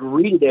 she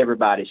greeted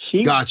everybody.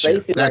 She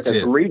basically like a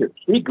greeter.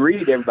 She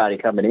greeted everybody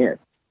coming in.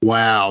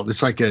 Wow,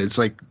 it's like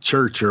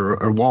church or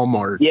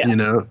Walmart,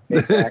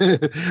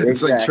 Exactly.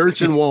 It's like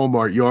church and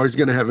Walmart. You're always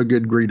going to have a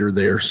good greeter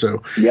there.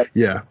 So,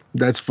 yeah,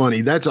 that's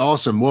funny. That's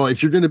awesome. Well,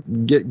 if you're going to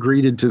get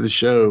greeted to the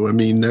show, I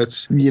mean,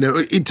 that's,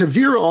 to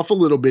veer off a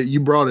little bit,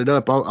 you brought it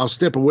up. I'll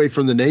step away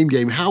from the name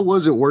game. How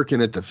was it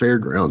working at the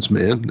fairgrounds,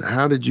 man?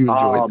 How did you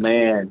enjoy that? Oh,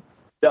 man.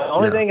 The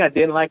only thing I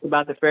didn't like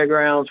about the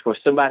fairgrounds for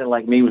somebody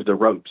like me was the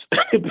ropes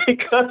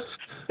because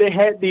they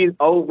had these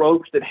old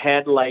ropes that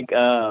had like,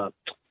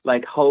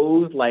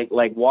 hose, like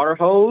water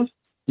hose.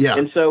 Yeah.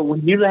 And so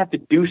when you have to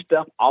do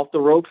stuff off the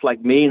ropes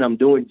like me, and I'm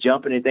doing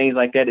jumping and things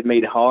like that, it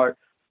made it hard.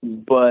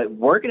 But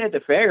working at the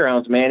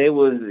fairgrounds, man, it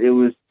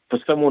was for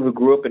someone who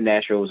grew up in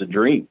Nashville, it was a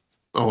dream.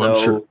 Oh, I'm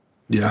sure.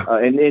 Yeah.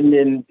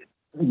 And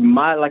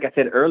like I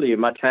said earlier,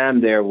 my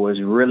time there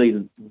was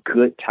really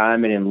good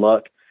timing and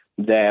luck.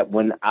 That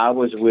when I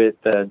was with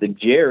the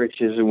Jarretts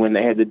is when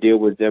they had to deal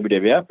with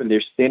WWF, and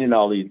they're sending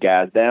all these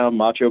guys down,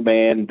 Macho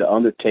Man, The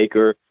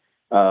Undertaker,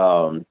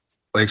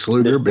 Lex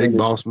Luger, Big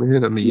Boss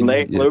Man. I mean,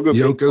 Luger,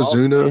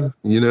 Yokozuna,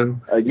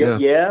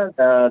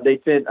 they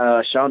sent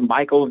Shawn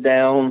Michaels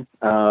down,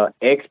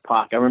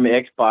 X-Pac. I remember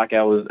X-Pac.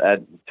 I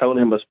told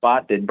him a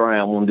spot that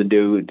Brian wanted to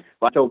do.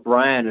 I told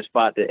Brian a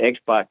spot that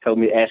X-Pac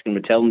asked him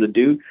to tell him to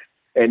do.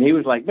 And he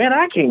was like, man,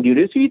 I can't do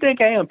this. Who you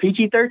think I am,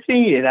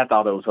 PG-13? And I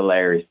thought it was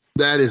hilarious.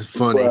 That is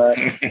funny. So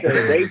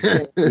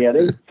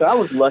I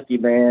was lucky,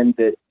 man,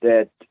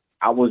 that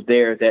I was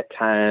there at that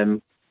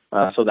time.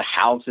 So the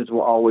houses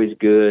were always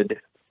good.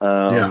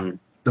 The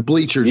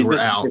bleachers were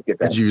out,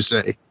 as you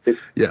say.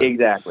 Yeah,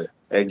 exactly.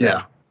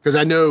 Yeah, because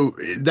I know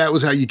that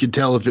was how you could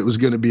tell if it was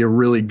going to be a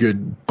really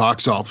good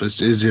box office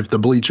is if the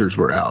bleachers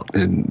were out,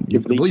 and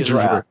if the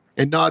bleachers were,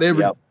 and not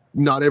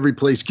every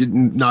place could,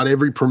 not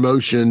every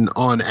promotion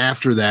on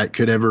after that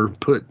could ever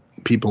put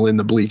people in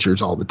the bleachers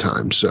all the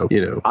time. So,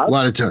 a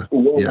lot of time.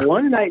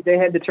 One night they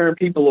had to turn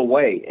people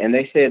away, and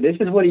they said, this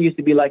is what it used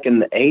to be like in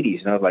the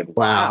 80s. And I was like,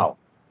 wow.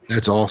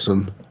 That's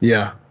awesome.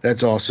 Yeah,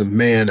 that's awesome,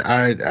 man.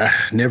 I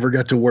never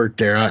got to work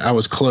there. I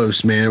was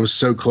close, man. It was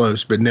so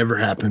close, but never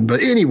happened.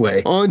 But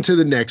anyway, on to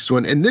the next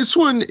one. And this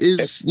one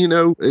is,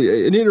 an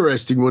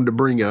interesting one to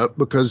bring up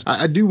because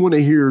I do want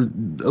to hear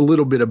a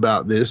little bit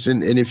about this.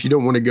 And if you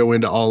don't want to go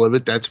into all of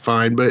it, that's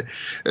fine. But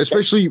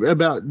especially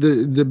about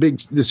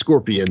the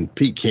Scorpion,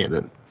 Pete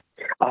Cannon.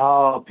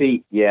 Oh,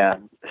 Pete. Yeah.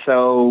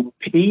 So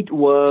Pete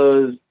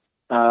was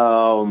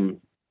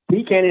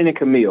Pete Cannon and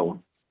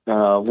Camille.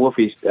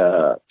 Wolfie's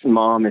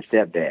mom and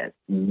stepdad.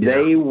 Yeah.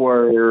 They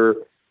were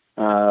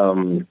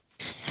you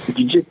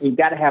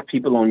got to have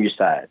people on your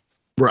side,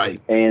 right?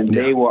 And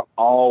they were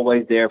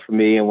always there for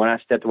me. And when I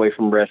stepped away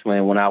from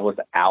wrestling, when I was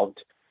out,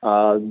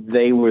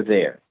 they were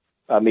there.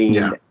 I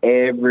mean,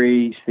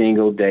 every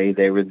single day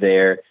they were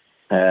there.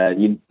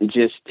 When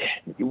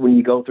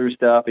you go through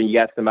stuff and you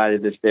got somebody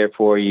that's there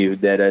for you,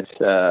 that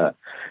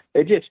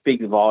it just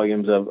speaks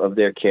volumes of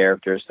their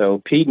character.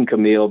 So Pete and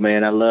Camille,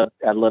 man, I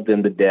love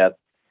them to death.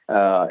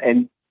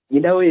 And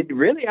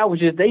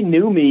they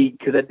knew me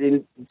because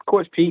of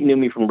course, Pete knew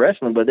me from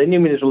wrestling, but they knew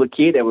me as a little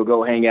kid that would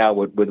go hang out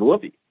with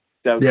Wolfie.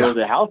 So I would go to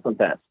the house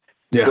sometimes.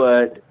 Yeah.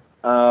 But,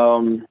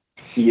 I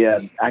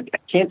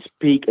can't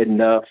speak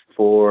enough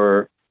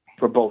for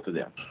both of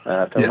them.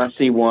 When I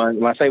say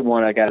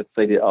one, I got to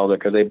say the other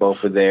because they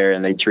both were there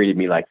and they treated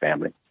me like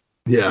family.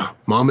 Yeah.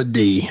 Mama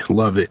D.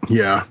 Love it.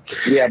 Yeah.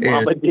 Yeah.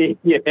 Mama D.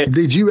 Yeah.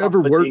 Did you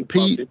ever work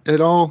Pete at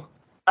all?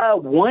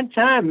 One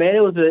time, man,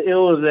 it was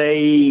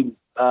a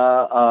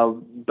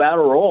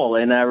battle royal,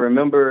 and I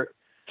remember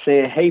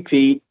saying, "Hey,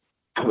 Pete,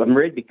 I'm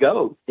ready to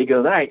go." He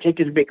goes, "All right, take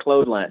this big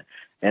clothesline,"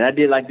 and I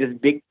did like this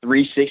big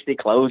 360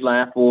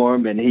 clothesline for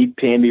him, and he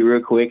pinned me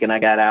real quick, and I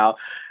got out,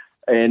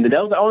 and that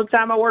was the only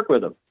time I worked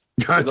with him.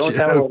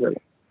 Gotcha.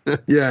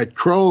 Yeah,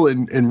 Kroll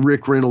and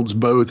Rick Reynolds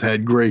both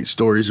had great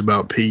stories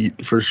about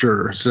Pete for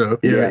sure. So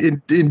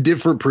in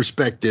different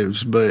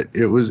perspectives, but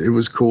it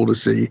was cool to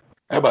see.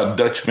 How about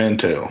Dutch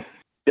Mantell?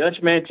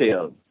 Dutch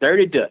Mantell,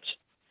 Dirty Dutch.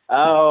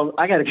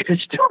 I got a good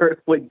story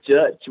with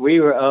Dutch. We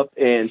were up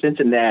in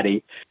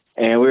Cincinnati,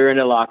 and we were in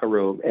the locker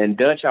room, and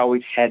Dutch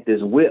always had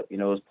this whip,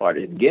 as part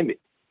of his gimmick.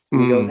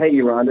 He goes, "Hey,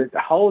 Eron,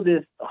 hold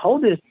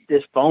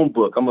this phone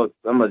book. I'm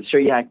gonna show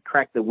you how to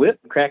crack the whip,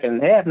 crack it in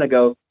half." And I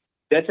go,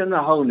 "Dutch, I'm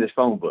not holding this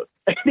phone book."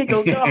 And he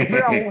goes, "No,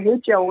 bro, I won't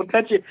hit you. I won't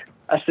touch it."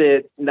 I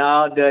said,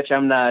 "No, Dutch,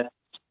 I'm not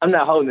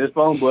holding this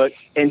phone book."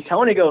 And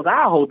Tony goes,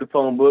 "I'll hold the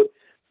phone book."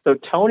 So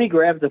Tony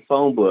grabs the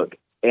phone book,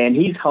 and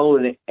he's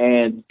holding it,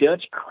 and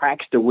Dutch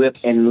cracks the whip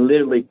and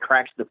literally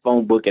cracks the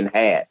phone book in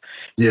half.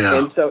 Yeah.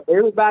 And so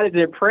everybody's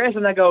impressed,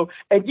 and I go,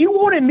 "And you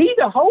wanted me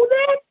to hold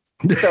that?"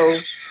 So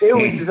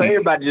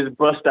everybody just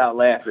bust out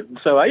laughing.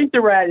 So I used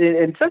to ride,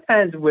 and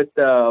sometimes with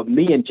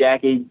me and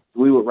Jackie,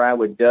 we would ride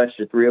with Dutch,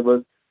 the three of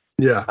us.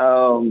 Yeah.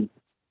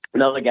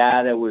 Another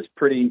guy that was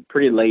pretty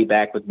laid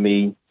back with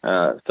me.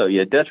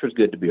 Dutch was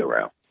good to be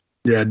around.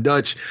 Yeah,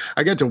 Dutch.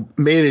 I got to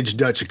manage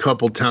Dutch a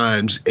couple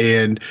times,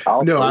 and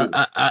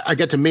I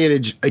got to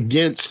manage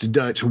against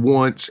Dutch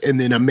once,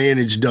 and then I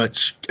managed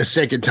Dutch a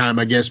second time,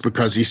 I guess,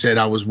 because he said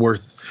I was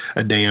worth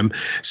a damn.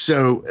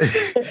 So,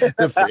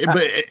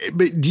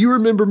 but do you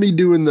remember me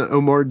doing the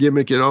Omar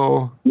gimmick at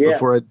all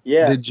before I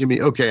did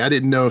Jimmy? Okay, I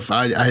didn't know if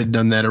I had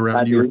done that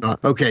around you or not.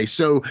 Okay,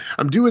 so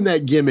I'm doing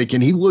that gimmick,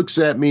 and he looks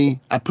at me.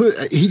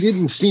 He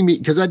didn't see me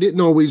because I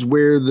didn't always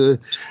wear the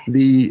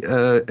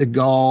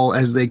gall,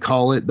 as they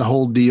call it, the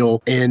whole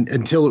deal, and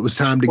until it was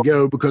time to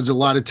go, because a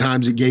lot of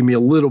times it gave me a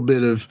little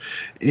bit of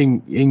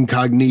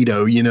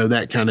incognito,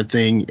 that kind of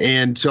thing.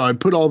 And so I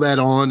put all that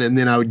on, and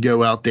then I would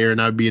go out there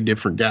and I'd be a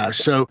different guy.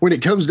 So when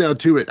it comes down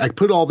to it, I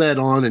put all that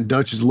on, and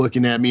Dutch is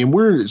looking at me, and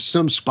we're at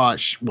some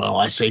spot.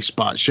 I say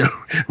spot show.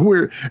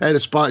 We're at a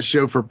spot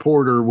show for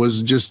Porter.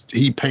 Was just,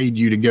 he paid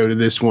you to go to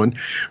this one.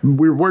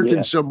 We're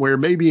working somewhere,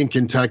 maybe in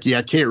Kentucky.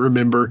 I can't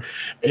remember.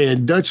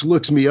 And Dutch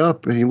looks me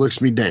up and he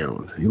looks me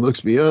down. He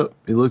looks me up.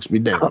 He looks me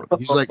down.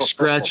 He's like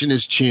scratching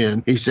his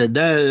chin. He said,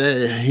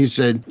 he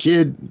said,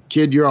 kid,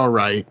 you're all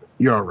right.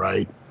 You're all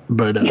right.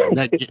 But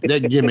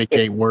that gimmick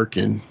ain't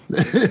working.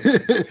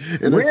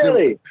 And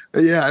really?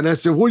 And I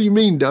said, what do you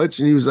mean, Dutch?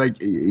 And he was like,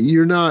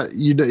 you're not,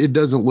 it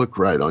doesn't look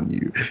right on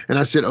you. And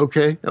I said,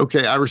 okay,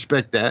 I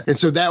respect that. And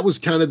so that was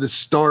kind of the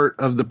start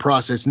of the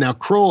process. Now,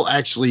 Kroll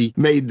actually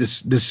made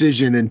this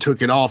decision and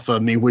took it off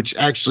of me, which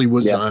actually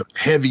was a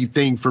heavy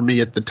thing for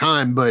me at the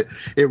time, but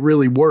it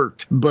really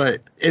worked.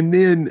 And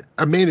then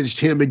I managed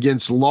him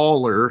against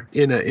Lawler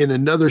in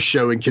another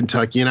show in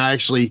Kentucky, and I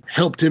actually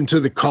helped him to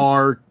the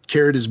car,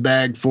 carried his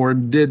bag for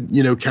him, did,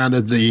 kind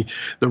of the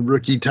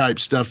rookie type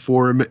stuff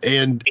for him.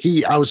 And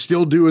I was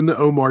still doing the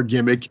Omar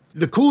gimmick.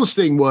 The coolest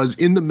thing was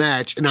in the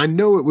match, and I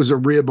know it was a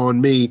rib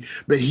on me,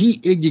 but he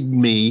iggied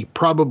me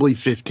probably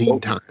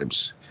 15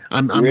 times.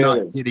 I'm really?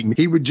 Not kidding.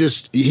 He would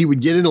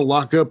get in a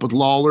lockup with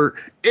Lawler,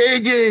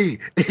 Iggy,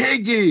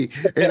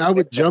 and I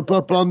would jump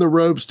up on the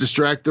ropes,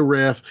 distract the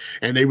ref,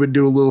 and they would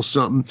do a little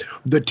something.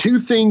 The two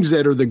things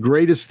that are the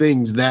greatest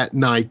things that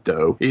night,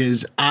 though,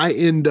 is I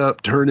end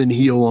up turning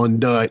heel on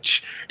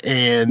Dutch,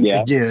 and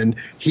again,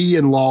 he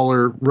and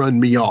Lawler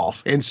run me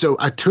off. And so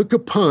I took a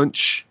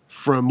punch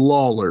from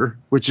Lawler,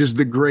 which is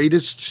the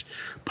greatest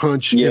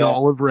punch in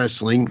all of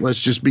wrestling. Let's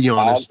just be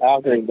honest. I'll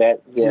agree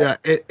that. Yeah.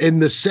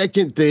 And the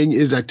second thing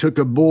is I took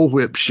a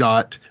bullwhip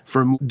shot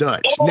from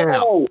Dutch.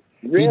 Now,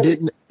 really?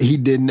 He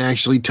didn't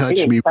actually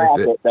touch me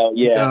with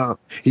it.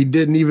 He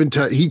didn't even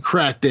touch. He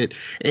cracked it,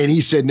 and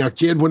he said, "Now,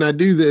 kid, when I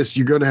do this,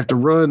 you're going to have to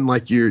run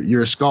like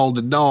you're a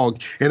scalded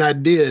dog." And I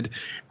did.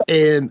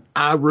 And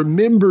I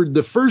remembered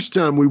the first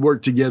time we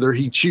worked together,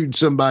 he chewed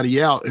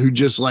somebody out who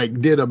just like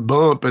did a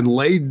bump and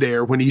laid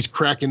there when he's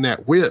cracking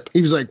that whip.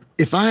 He was like,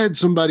 "If I had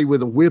somebody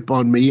with a whip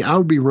on me, I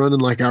would be running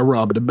like I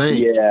robbed a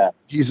bank." Yeah.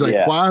 He's like,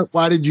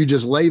 "Why did you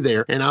just lay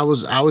there?" And I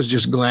was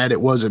just glad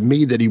it wasn't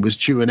me that he was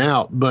chewing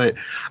out. But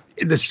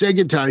the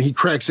second time he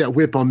cracks that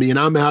whip on me, and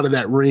I'm out of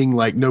that ring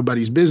like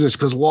nobody's business,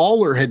 because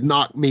Lawler had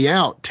knocked me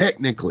out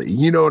technically.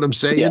 You know what I'm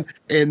saying? Yeah.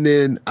 And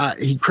then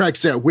he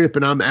cracks that whip,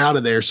 and I'm out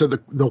of there. So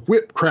the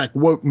whip crack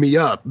woke me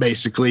up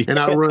basically, and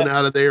I run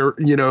out of there,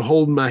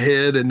 holding my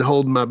head and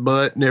holding my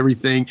butt and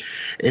everything.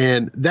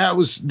 And that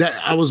was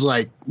that. I was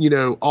like,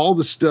 all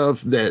the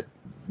stuff that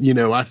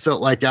I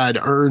felt like I'd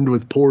earned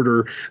with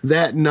Porter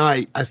that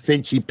night. I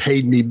think he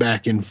paid me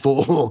back in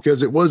full,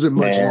 because it wasn't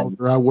much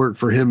longer I worked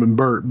for him and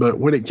Bert. But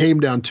when it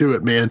came down to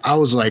it, man, I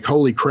was like,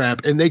 holy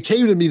crap. And they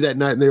came to me that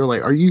night and they were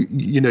like, "Are you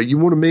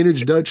want to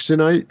manage Dutch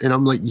tonight?" And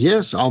I'm like,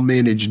 "Yes, I'll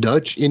manage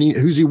Dutch."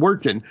 Who's he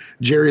working?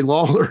 Jerry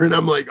Lawler. And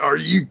I'm like, "Are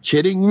you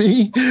kidding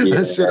me?" Yeah.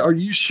 I said, "Are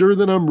you sure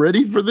that I'm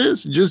ready for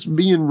this?" Just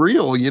being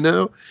real,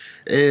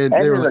 And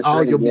they were like, "Oh,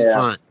 you'll be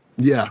fine."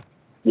 Yeah.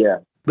 Yeah.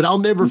 But I'll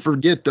never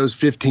forget those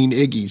 15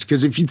 Iggies,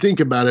 because if you think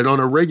about it, on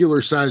a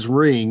regular size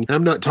ring, and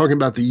I'm not talking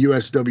about the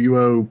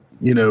USWO,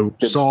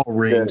 saw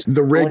rings,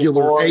 the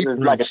regular apron,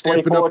 like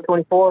stepping up.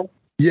 24?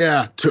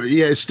 Yeah,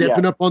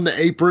 stepping up on the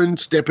apron,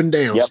 stepping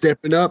down,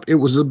 stepping up. It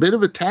was a bit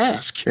of a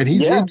task, and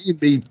he's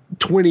Iggying me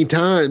 20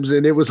 times,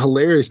 and it was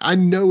hilarious. I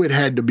know it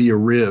had to be a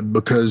rib,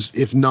 because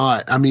if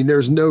not, I mean,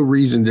 there's no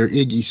reason to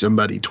Iggy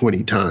somebody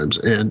 20 times,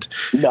 and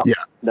it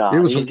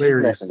was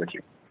hilarious.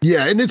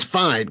 Yeah, and it's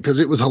fine because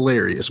it was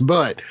hilarious.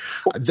 But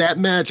that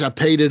match, I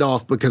paid it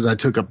off because I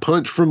took a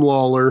punch from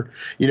Lawler,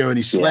 and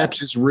he slaps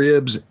his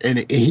ribs,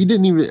 and he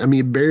didn't even,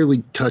 he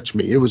barely touched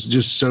me. It was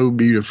just so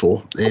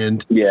beautiful.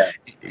 And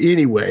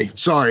anyway,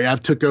 sorry,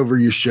 I've took over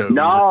your show.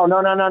 No.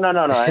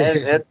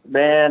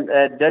 Man,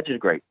 Dutch is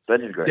great.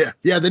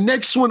 Yeah. The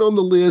next one on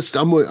the list,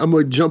 I'm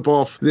gonna jump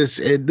off this.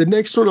 The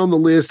next one on the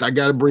list I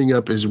got to bring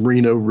up is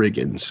Reno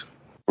Riggins.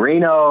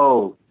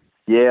 Reno.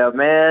 Yeah,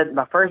 man.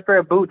 My first pair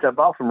of boots I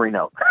bought from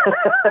Reno.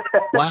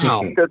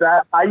 Wow. Because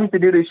I used to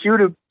do the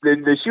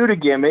shooter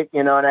gimmick,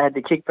 and I had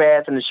the kick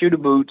pads and the shooter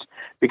boots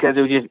because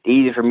it was just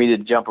easy for me to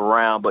jump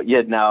around. But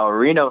now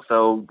Reno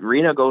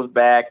goes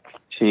back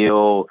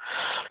till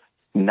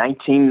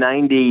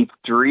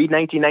 1993,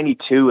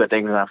 1992, I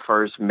think, when I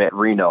first met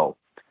Reno.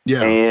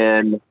 Yeah.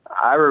 And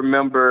I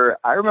remember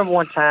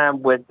one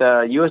time with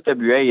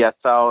USWA, I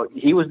saw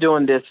he was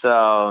doing this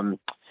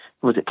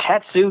it was a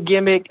Tatsu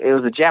gimmick. It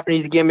was a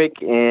Japanese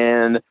gimmick,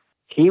 and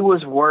he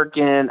was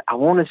working, I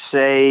want to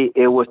say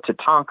it was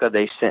Tatanka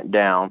they sent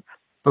down.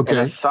 Okay.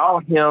 And I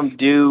saw him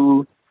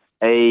do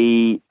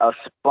a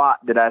spot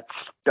that I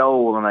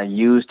stole and I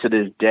used to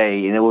this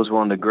day, and it was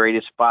one of the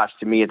greatest spots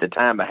to me at the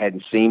time I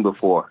hadn't seen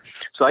before.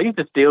 So I used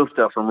to steal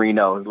stuff from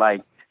Reno. It's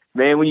like,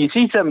 man, when you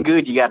see something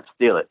good, you got to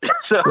steal it.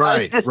 So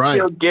I just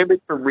steal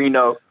gimmicks from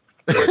Reno.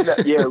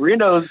 Yeah,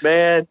 Reno's,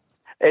 man.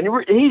 And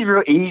he's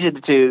real easy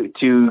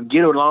to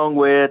get along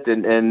with,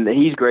 and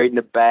he's great in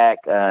the back.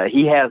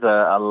 He has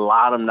a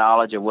lot of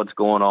knowledge of what's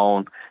going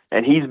on,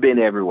 and he's been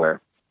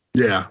everywhere.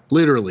 Yeah,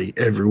 literally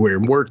everywhere.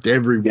 Worked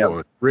everyone.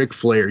 Yep. Ric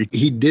Flair,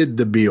 he did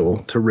the bill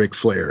to Ric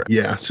Flair.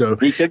 Yeah, so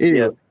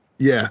anyway,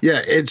 yeah.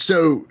 And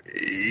so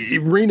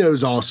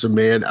Reno's awesome,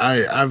 man.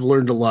 I've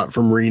learned a lot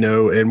from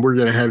Reno, and we're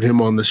gonna have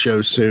him on the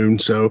show soon.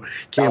 So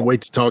can't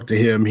wait to talk to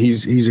him.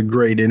 He's a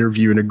great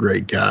interview and a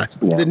great guy.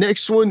 Yeah. The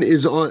next one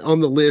is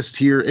on the list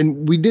here,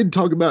 and we did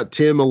talk about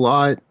Tim a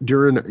lot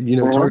during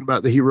talking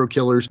about the hero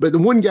killers. But the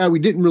one guy we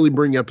didn't really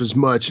bring up as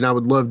much, and I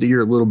would love to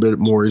hear a little bit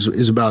more,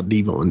 is about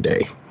Devon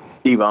Day.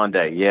 Devon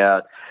Day,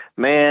 yeah.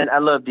 Man, I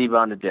love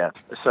Devon to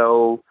death.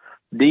 So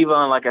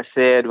Devon, like I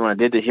said, when I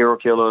did the hero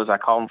killers, I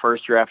called him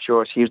first draft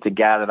choice. He was the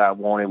guy that I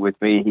wanted with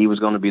me. He was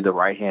going to be the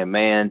right-hand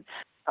man.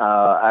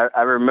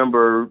 I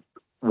remember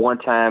one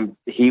time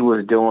he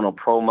was doing a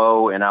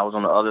promo, and I was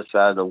on the other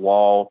side of the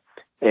wall,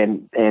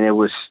 and it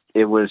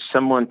was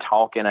someone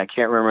talking. I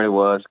can't remember who it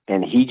was,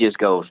 and he just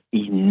goes,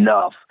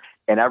 "Enough."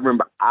 And I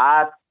remember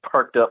I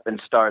perked up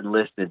and started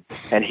listening,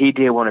 and he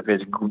did one of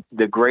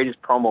the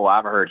greatest promo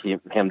I've heard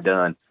him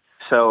done.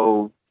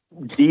 So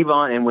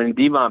Devon, and when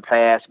Devon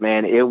passed,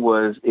 man, it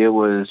was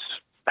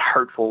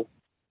hurtful,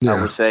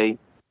 I would say.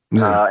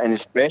 Yeah. And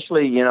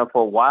especially,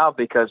 for a while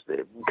because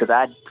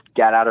I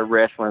got out of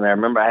wrestling. I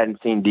remember I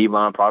hadn't seen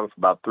Devon probably for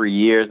about 3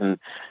 years, and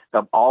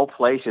of all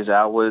places,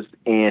 I was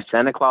in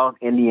Santa Claus,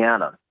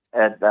 Indiana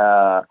at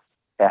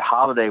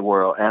Holiday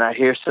World, and I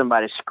hear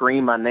somebody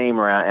scream my name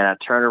around, and I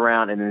turn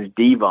around, and it's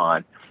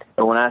Devon.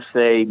 And when I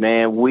say,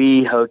 man,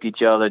 we hugged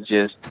each other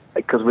just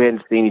because we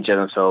hadn't seen each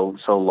other so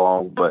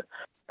long. But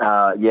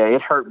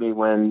it hurt me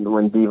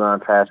when Devon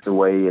passed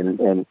away.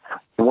 And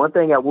one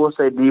thing I will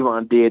say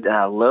Devon did, and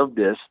I love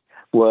this,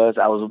 was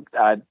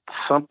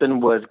something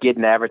was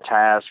getting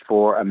advertised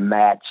for a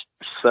match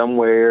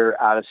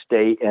somewhere out of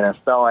state, and I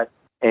saw it,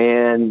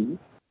 and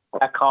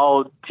I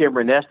called Tim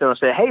Ernesto and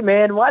said, "Hey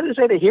man, why did it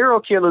say the hero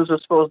killers were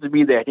supposed to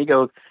be there?" He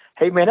goes,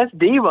 "Hey man, that's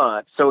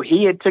Devon." So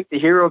he had took the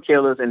hero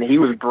killers and he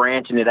was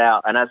branching it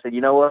out. And I said,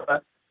 "You know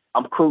what?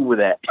 I'm cool with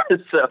that."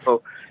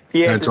 So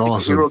he had to take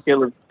the hero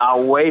killers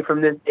away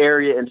from this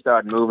area and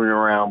start moving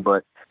around.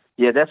 But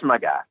yeah, that's my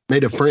guy.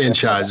 Made a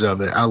franchise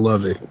of it. I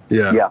love it.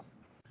 Yeah. Yeah.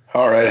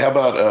 All right. How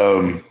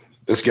about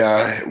this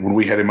guy? When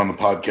we had him on the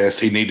podcast,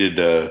 he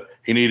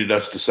needed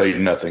us to say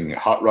nothing.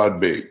 Hot Rod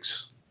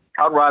Biggs.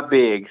 Hot Rod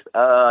Biggs.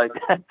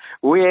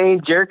 We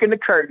ain't jerking the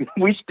curtain.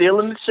 We still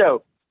in the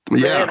show.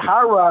 Yeah. Man,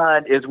 Hot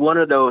Rod is one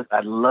of those.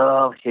 I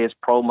love his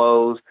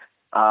promos.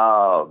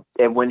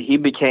 And when he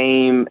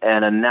became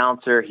an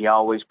announcer, he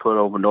always put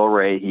over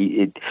Nore.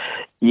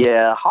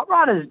 Hot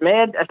Rod is,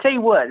 man, I tell you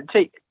what,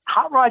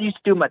 Hot Rod used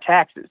to do my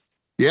taxes.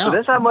 Yeah. So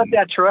that's how much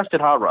I trusted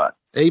Hot Rod.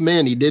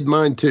 Amen. He did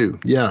mine too.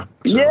 Yeah.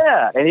 So.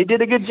 Yeah. And he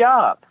did a good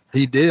job.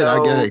 He did. So, I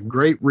got a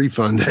great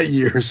refund that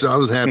year, so I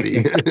was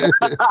happy.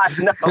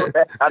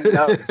 I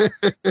know.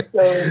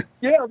 So,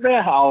 yeah,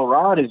 man,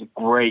 Rod is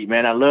great,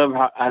 man. I love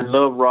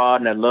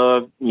Rod, and I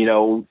love,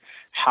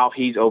 how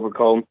he's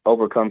overcome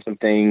some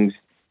things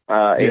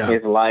in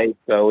his life.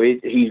 So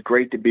he's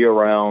great to be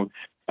around.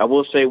 I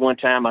will say one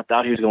time I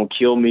thought he was going to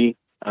kill me.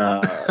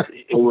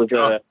 It was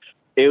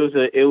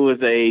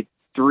a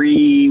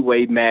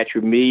 3-way match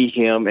with me,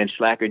 him, and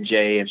Slacker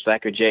J, and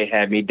Slacker J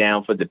had me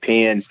down for the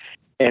pin.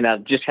 And I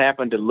just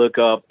happened to look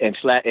up, and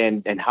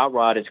Hot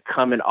Rod is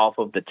coming off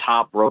of the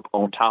top rope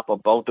on top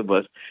of both of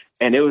us.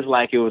 And it was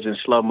like it was in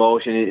slow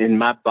motion, and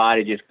my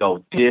body just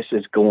goes, "This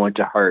is going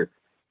to hurt."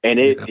 And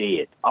it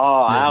did.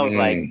 Oh, I was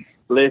like,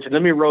 listen,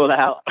 let me roll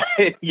out.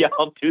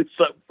 Y'all do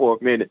something for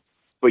a minute.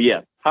 But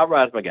yeah, Hot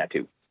Rod's my guy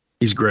too.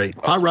 He's great.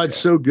 Hot Rod's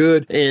so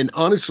good. And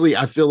honestly,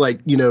 I feel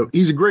like,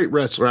 he's a great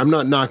wrestler. I'm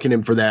not knocking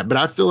him for that. But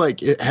I feel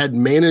like it had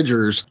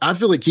managers. I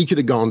feel like he could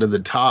have gone to the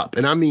top.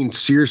 And I mean,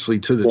 seriously,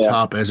 to the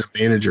top as a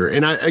manager.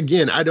 And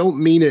I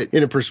don't mean it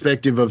in a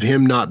perspective of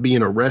him not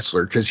being a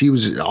wrestler, because he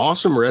was an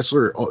awesome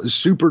wrestler,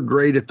 super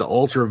great at the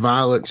ultra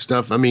violent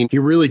stuff. I mean, he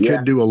really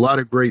could do a lot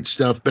of great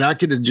stuff. But I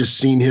could have just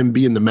seen him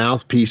being the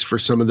mouthpiece for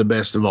some of the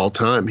best of all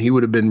time. He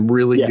would have been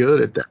really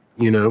good at that,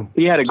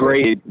 He had a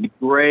great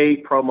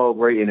promo,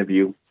 great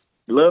interview.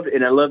 I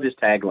loved his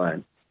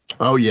tagline.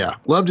 Oh, yeah.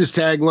 Loved his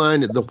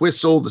tagline, the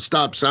whistle, the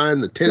stop sign,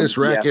 the tennis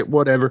racket,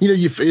 whatever.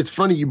 It's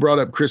funny you brought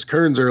up Chris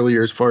Kearns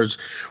earlier as far as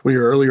one of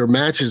your earlier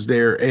matches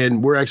there,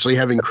 and we're actually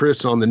having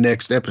Chris on the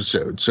next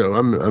episode. So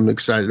I'm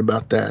excited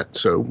about that.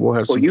 So we'll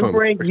have some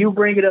fun. You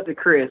bring it up to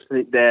Chris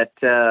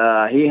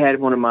that he had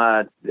one of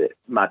my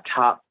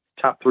top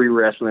 3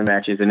 wrestling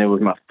matches, and it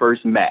was my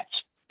first match.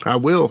 I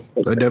will.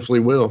 I definitely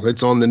will.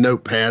 It's on the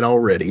notepad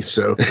already.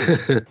 So.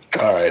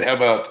 All right. How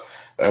about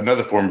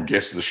another former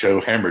guest of the show,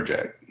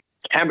 Hammerjack?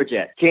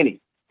 Hammerjack, Kenny.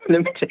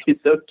 Let me tell you.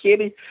 So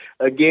Kenny,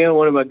 again,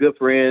 one of my good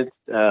friends.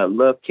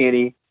 Love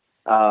Kenny.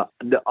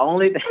 The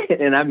only thing,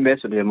 and I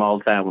mess with him all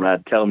the time when I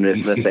tell him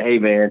this. I say, "Hey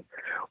man,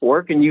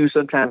 working you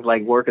sometimes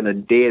like working a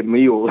dead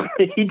mule.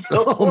 He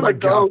don't want to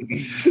go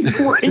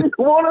where you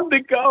want him to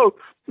go.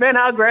 Man,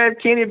 I'll grab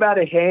Kenny by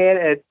the hand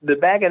at the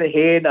back of the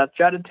head, and I'll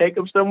try to take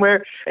him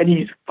somewhere, and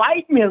he's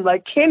fighting me. I'm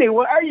like, Kenny,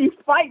 why are you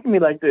fighting me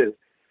like this?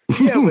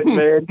 Yeah, but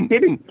man,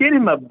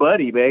 Kenny's my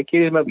buddy, man.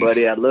 Kenny's my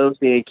buddy. I love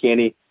seeing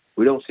Kenny.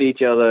 We don't see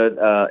each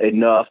other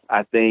enough,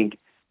 I think.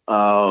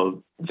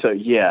 So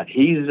yeah,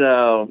 he's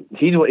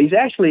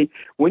actually,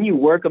 when you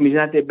work him, he's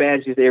not that bad.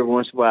 It's just every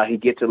once in a while he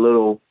gets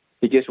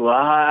well,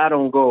 I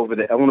don't go over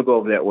that. I want to go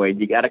over that way.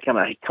 You got to come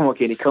on,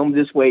 Kenny, come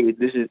this way.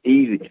 This is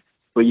easy.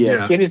 But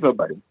yeah. Kenny's my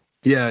buddy.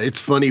 Yeah, it's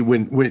funny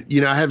when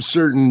I have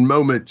certain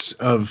moments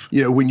of,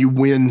 when you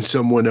win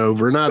someone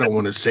over, and I don't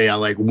want to say I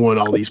like won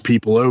all these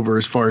people over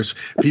as far as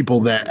people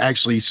that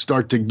actually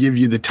start to give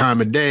you the time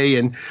of day.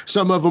 And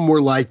some of them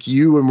were like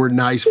you and were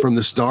nice from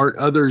the start.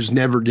 Others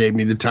never gave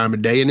me the time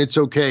of day, and it's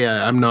okay.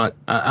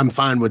 I'm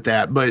fine with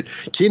that. But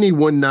Kenny,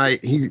 one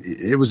night,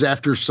 it was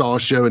after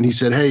Saw's show, and he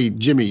said, "Hey,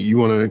 Jimmy, you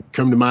want to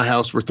come to my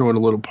house? We're throwing a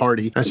little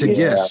party." I said,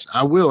 "Yes,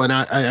 I will." And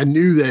I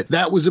knew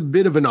that was a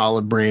bit of an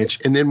olive branch.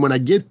 And then when I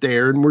get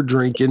there and we're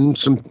drinking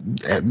some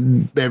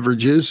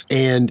beverages,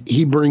 and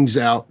he brings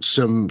out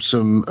some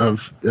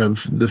of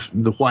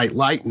the white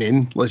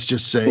lightning, let's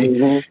just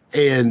say,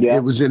 and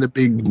it was in a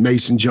big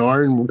mason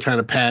jar, and we're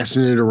kind of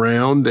passing it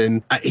around,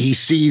 and he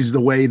sees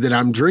the way that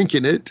I'm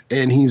drinking it,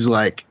 and he's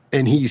like,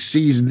 and he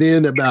sees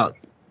then about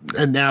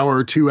an hour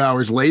or 2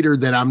 hours later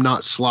that I'm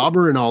not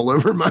slobbering all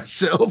over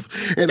myself.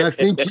 And I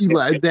think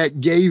that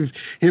gave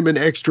him an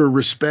extra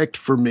respect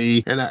for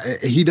me. And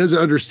he doesn't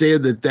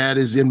understand that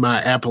is in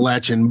my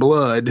Appalachian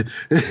blood.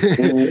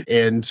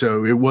 And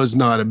so it was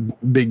not a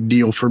big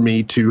deal for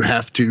me to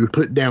have to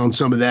put down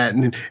some of that.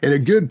 And a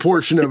good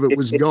portion of it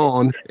was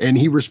gone, and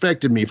he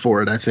respected me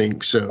for it, I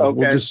think. So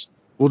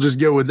we'll just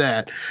go with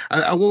that.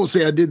 I won't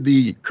say I did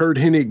the Kurt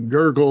Hennig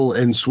gurgle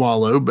and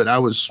swallow, but I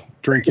was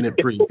drinking it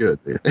pretty good.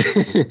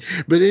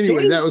 But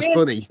anyway, that was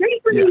funny.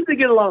 He's pretty easy to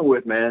get along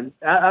with, man.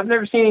 I've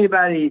never seen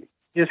anybody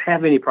just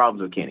have any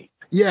problems with Kenny.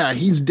 Yeah,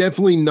 he's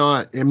definitely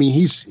not. I mean,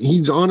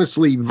 he's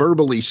honestly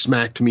verbally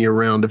smacked me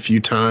around a few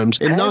times,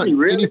 and not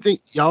anything.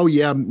 Oh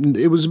yeah,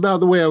 it was about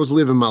the way I was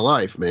living my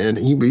life, man.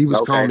 He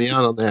was calling me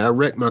out on that. I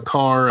wrecked my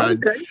car.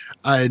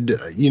 I'd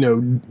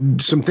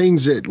some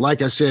things that,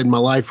 like I said, my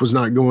life was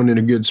not going in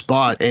a good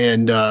spot,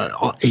 and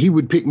he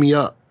would pick me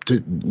up.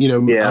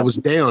 I was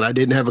down. I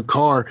didn't have a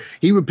car.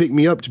 He would pick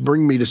me up to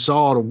bring me to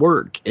Saw to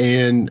work,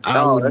 and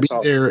I would be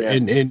there.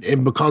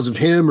 And because of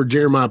him or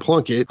Jeremiah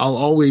Plunkett, I'll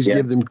always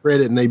give them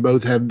credit, and they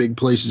both have big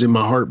places in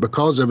my heart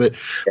because of it.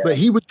 Yeah. But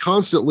he would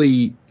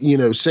constantly,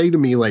 say to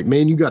me like,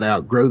 "Man, you got to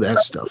outgrow that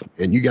stuff,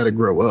 and you got to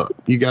grow up.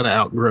 You got to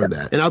outgrow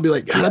that." And I'll be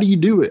like, "How do you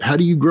do it? How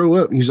do you grow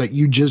up?" And he's like,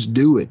 "You just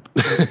do it."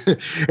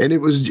 And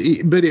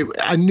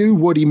I knew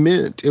what he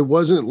meant. It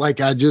wasn't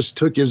like I just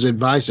took his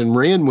advice and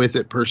ran with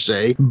it per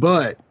se,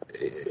 but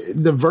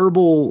the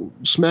verbal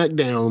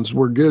smackdowns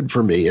were good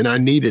for me, and I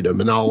needed them,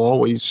 and I'll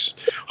always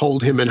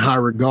hold him in high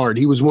regard.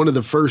 He was one of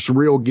the first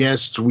real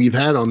guests we've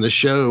had on the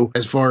show,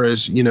 as far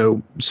as,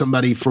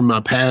 somebody from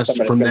my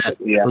past, from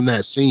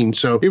that scene.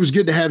 So it was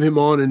good to have him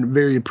on, and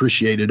very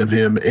appreciated of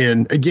him.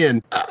 And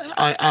again,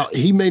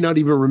 he may not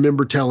even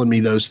remember telling me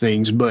those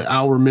things, but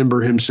I'll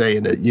remember him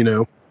saying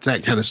it,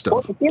 that kind of stuff.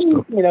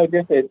 Well, Kenny,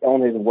 just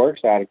on his work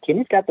side,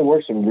 Kenny's got to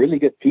work some really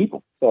good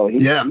people. So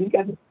he's got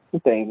to do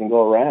things and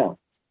go around.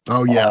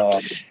 Oh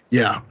yeah,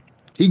 yeah.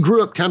 He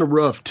grew up kind of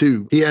rough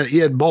too. He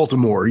had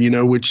Baltimore,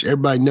 which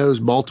everybody knows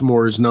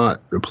Baltimore is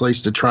not a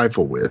place to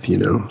trifle with,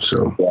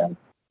 So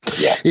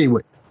yeah.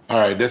 Anyway, all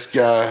right, this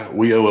guy,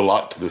 we owe a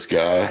lot to this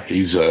guy.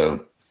 He's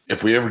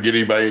if we ever get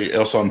anybody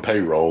else on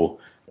payroll,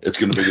 it's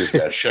going to be this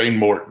guy, Shane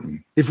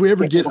Morton. If we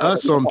ever get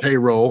us on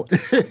payroll,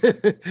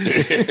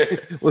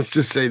 let's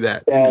just say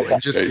that. Anyway,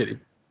 just kidding.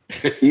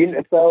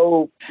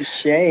 So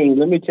Shane,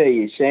 let me tell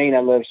you, Shane, I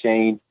love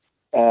Shane.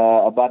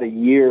 About a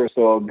year or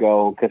so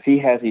ago, because he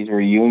has these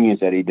reunions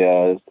that he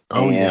does.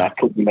 I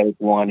couldn't make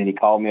one, and he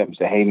called me up and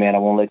said, "Hey, man, I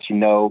want to let you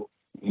know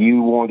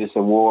you won this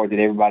award that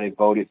everybody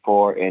voted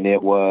for, and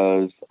it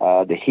was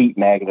the Heat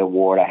Magnet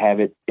Award. I have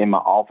it in my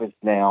office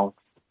now,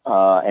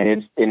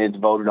 and it's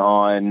voted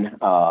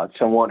on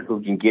someone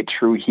who can get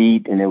true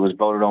heat, and it was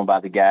voted on by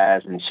the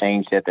guys, and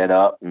Shane set that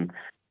up. And,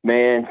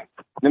 man,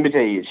 let me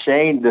tell you,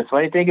 Shane, the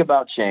funny thing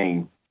about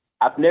Shane,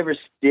 I've never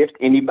stiffed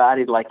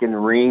anybody like in the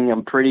ring.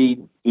 I'm pretty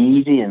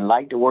easy and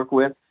light to work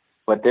with.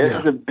 But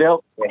there's a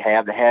belt they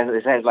have that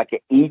has like an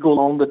eagle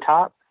on the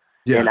top.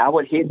 Yeah. And I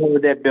would hit him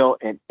with that belt,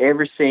 and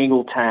every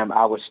single time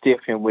I would stiff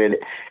him with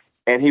it.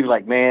 And he was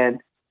like, "Man,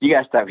 you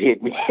got to stop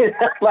hitting me."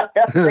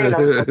 I'm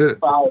so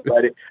sorry,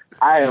 buddy.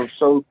 I am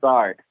so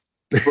sorry.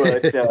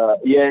 But,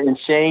 and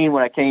Shane,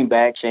 when I came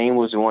back, Shane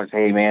was the one to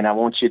say, "Hey, man, I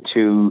want you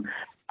to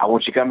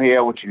come here.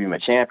 I want you to be my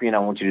champion. I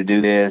want you to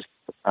do this."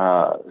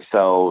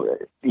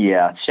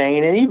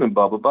 Shane, and even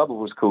Bubba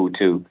was cool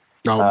too.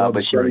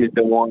 But Shane is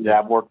the one that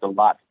I've worked a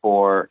lot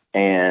for,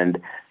 and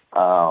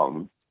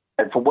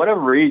for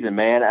whatever reason,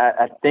 man,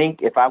 I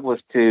think if I was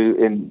to,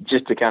 and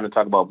just to kind of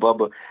talk about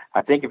Bubba,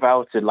 I think if I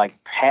was to like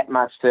pat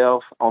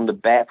myself on the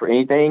back for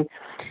anything,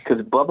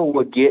 because Bubba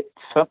would get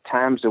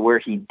sometimes to where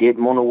he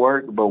didn't want to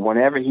work, but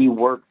whenever he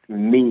worked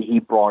me, he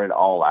brought it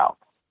all out.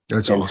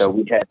 That's and awesome. So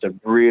we had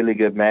some really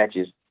good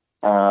matches.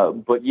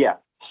 But yeah,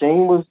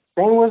 Shane was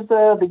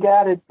the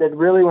guy that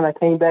really, when I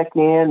came back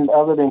in,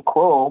 other than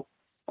Kroll,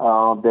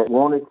 that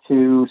wanted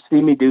to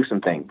see me do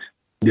some things.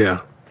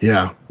 Yeah.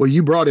 Yeah. Well,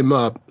 you brought him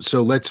up,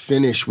 so let's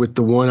finish with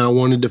the one I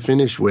wanted to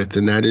finish with,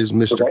 and that is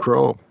Mr.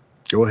 Kroll.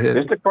 Go ahead.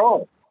 Mr.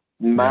 Kroll.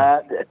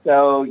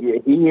 So yeah,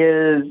 he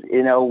is,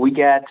 we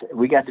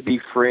got to be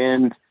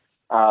friends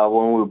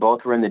when we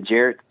both were in the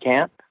Jarrett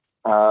camp.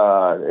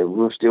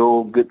 We're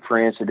still good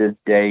friends to this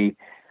day.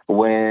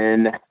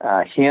 When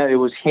it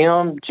was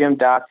him, Jim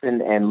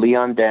Dotson, and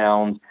Leon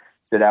Downs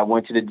that I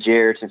went to the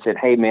Jarretts and said,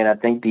 "Hey man, I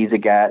think these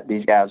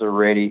guys are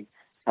ready.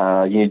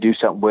 You need to do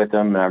something with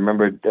them." And I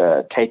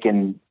remember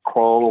taking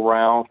Kroll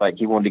around, like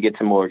he wanted to get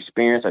some more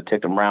experience. I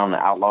took him around the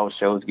outlaw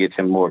shows to get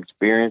some more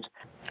experience.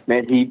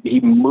 Man, he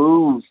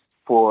moves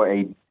for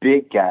a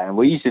big guy. And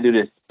we used to do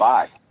this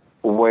spot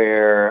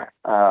where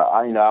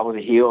I was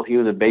a heel, he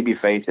was a baby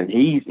face, and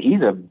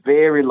he's a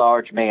very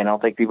large man. I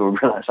don't think people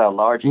realize how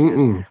large he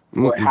is,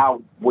 or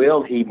how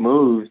well he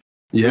moves.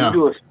 Yeah. We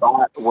do a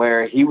spot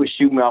where he would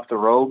shoot me off the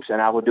ropes,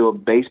 and I would do a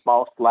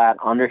baseball slide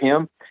under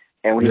him,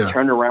 and when he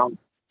turned around,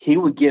 he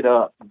would get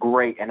up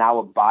great, and I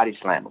would body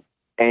slam him.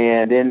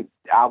 And then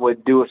I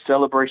would do a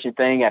celebration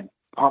thing. I'd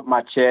pump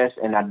my chest,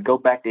 and I'd go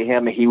back to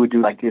him, and he would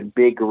do like this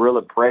big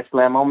gorilla press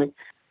slam on me.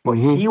 But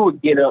he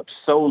would get up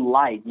so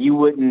light, you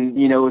wouldn't,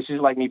 it's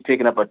just like me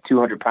picking up a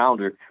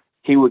 200-pounder.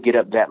 He would get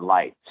up that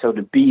light. So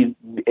to be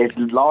as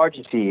large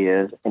as he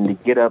is, and to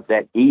get up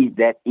that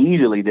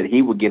easily that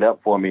he would get up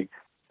for me,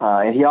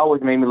 and he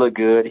always made me look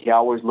good. He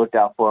always looked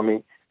out for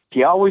me.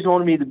 He always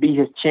wanted me to be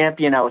his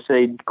champion. I would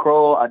say,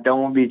 Kroll, I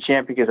don't want to be a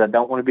champion because I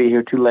don't want to be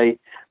here too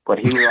late. But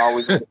he would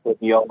always put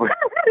me over.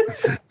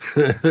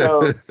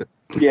 So,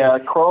 yeah,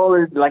 Kroll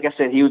is, like I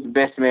said, he was the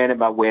best man at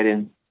my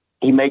wedding.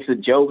 He makes a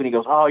joke and he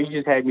goes, "Oh, you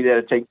just had me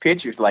there to take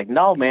pictures." Like,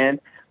 no,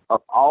 man.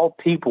 Of all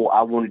people,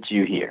 I wanted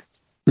you here.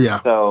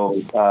 Yeah. So,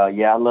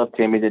 I love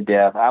Timmy to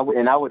death. I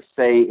would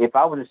say, if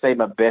I was to say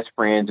my best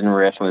friends in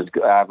wrestling,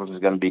 I was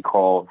going to be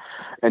Kroll.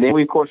 And then,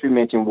 of course, we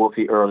mentioned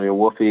Wolfie earlier.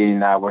 Wolfie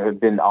and I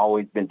have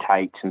always been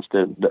tight since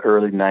the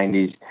early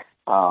 90s.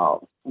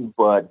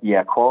 But,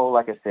 yeah, Kroll,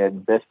 like I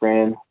said, best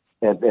friend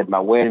at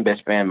my wedding,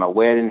 best friend at my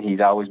wedding. He's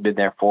always been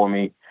there for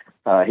me.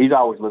 He's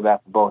always lived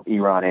out for both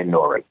Eron and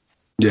Nore.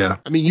 Yeah.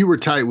 I mean, you were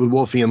tight with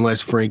Wolfie unless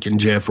Frank and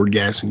Jeff were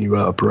gassing you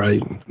up,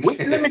 right?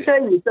 Let me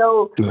tell you.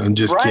 So, I'm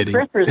just Brian kidding.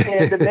 Christopher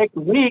said the next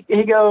week,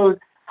 he goes,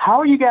 "How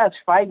are you guys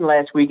fighting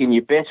last week and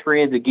you're best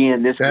friends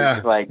again this week?"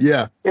 It's like,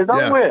 it's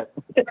over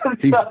with.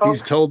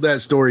 He's told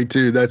that story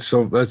too. That's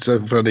so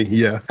funny.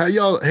 Yeah. How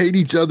y'all hate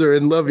each other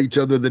and love each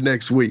other the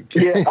next week.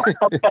 Yeah.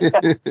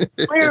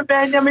 Weird,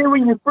 man. I mean,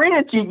 when you're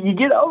friends, you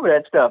get over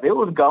that stuff. It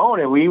was gone,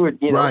 and we were,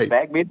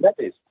 back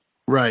mid-buddies.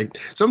 Right.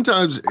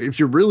 Sometimes if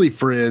you're really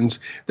friends,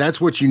 that's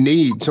what you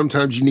need.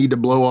 Sometimes you need to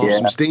blow off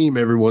some steam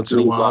every once in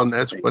a while, and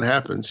that's what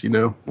happens,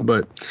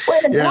 But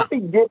Wolfie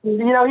didn't,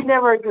 he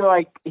never,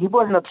 he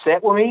wasn't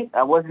upset with me.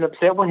 I wasn't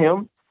upset with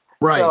him.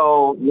 Right.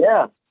 So,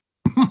 yeah.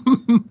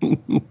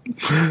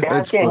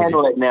 Guys can't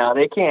handle it now.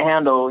 They can't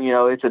handle,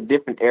 it's a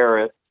different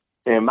era.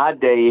 In my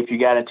day, if you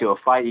got into a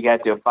fight, you got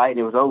into a fight and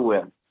it was over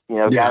with.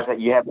 Guys that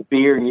you have a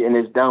beer and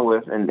it's done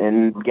with,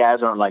 and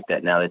guys aren't like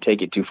that now. They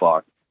take it too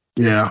far.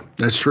 Yeah,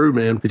 that's true,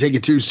 man. You take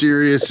it too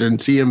serious and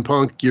CM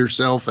Punk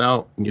yourself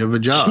out and you have a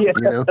job,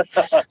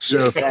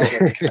 So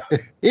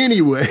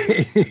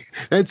anyway,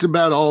 that's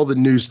about all the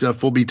new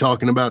stuff we'll be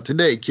talking about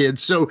today,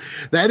 kids. So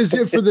that is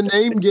it for the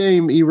name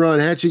game, Eron.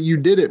 Hatchett, you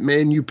did it,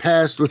 man. You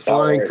passed with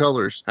flying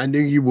colors. I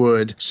knew you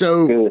would.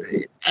 So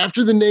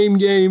after the name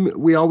game,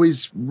 we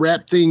always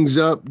wrap things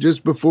up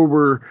just before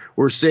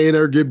we're saying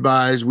our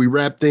goodbyes. We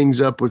wrap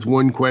things up with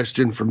one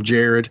question from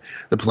Jared,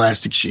 the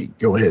plastic sheet.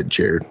 Go ahead,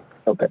 Jared.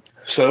 Okay.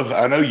 So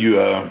I know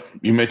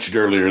you mentioned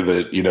earlier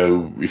that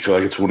you feel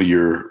like it's one of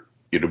your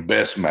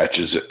best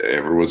matches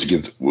ever was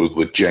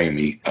with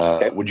Jamie.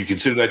 Would you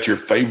consider that your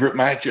favorite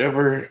match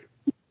ever?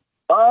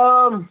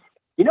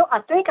 I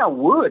think I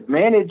would,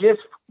 man. It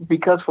just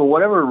because for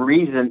whatever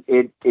reason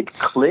it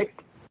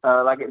clicked.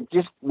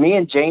 Me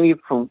and Jamie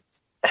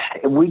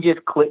we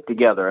just clicked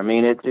together. I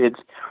mean, it's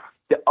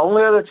the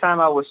only other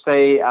time I would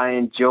say I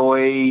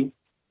enjoy.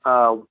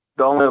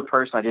 The only other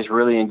person I just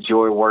really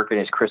enjoy working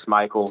is Chris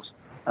Michaels.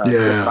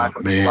 Chris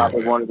Michaels is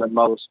probably one of the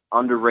most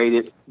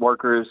underrated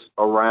workers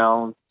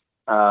around.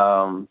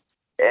 And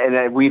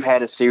we've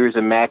had a series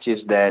of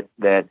matches that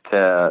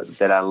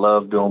I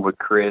love doing with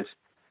Chris.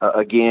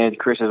 Again,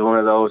 Chris is one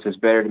of those that's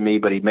better than me,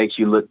 but he makes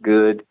you look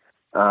good.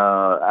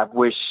 I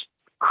wish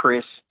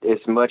Chris, as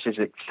much as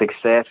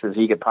success as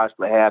he could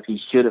possibly have, he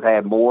should have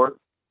had more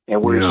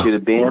and where he should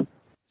have been.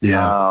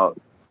 Yeah.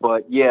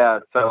 But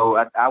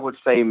so I would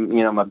say,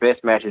 my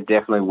best match is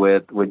definitely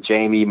with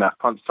Jamie.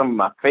 Some of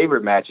my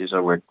favorite matches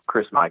are with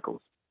Chris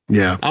Michaels.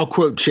 Yeah. I'll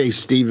quote Chase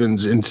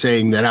Stevens in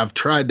saying that I've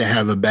tried to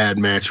have a bad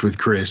match with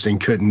Chris and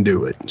couldn't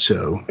do it.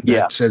 So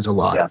that says a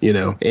lot, you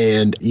know,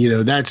 and, you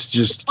know, that's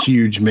just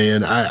huge,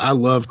 man. I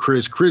love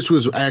Chris. Chris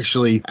was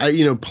actually,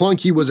 you know,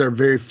 Plunky was our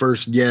very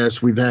first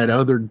guest. We've had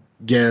other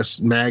guests,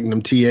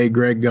 Magnum, TA,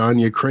 Greg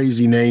Gagne,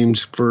 crazy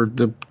names for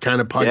the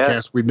kind of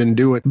podcast we've been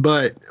doing.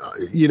 But,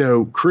 you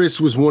know, Chris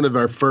was one of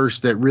our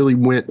first that really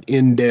went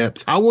in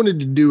depth. I wanted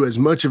to do as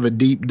much of a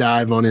deep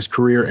dive on his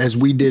career as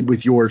we did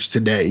with yours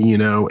today, you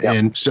know,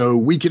 and so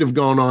we could have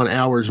gone on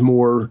hours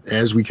more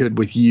as we could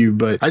with you.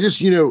 But I just,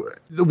 you know,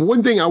 the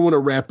one thing I want to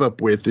wrap up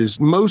with is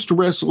most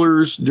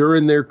wrestlers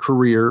during their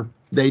career,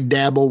 they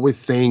dabble with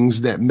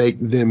things that make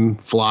them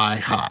fly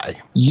high.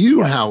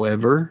 You,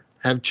 however,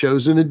 have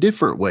chosen a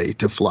different way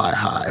to fly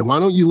high. Why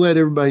don't you let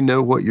everybody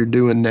know what you're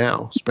doing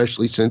now,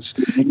 especially since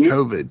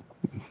COVID?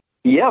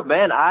 Yeah,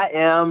 man, I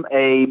am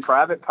a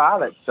private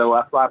pilot, so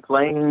I fly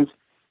planes.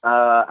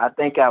 I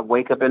think I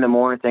wake up in the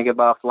morning, think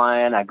about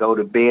flying. I go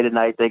to bed at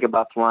night, think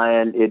about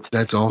flying.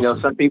 That's awesome. You know,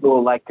 some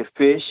people like to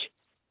fish,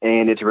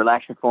 and it's a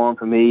relaxing form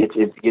for me.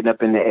 It's getting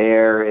up in the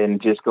air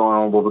and just going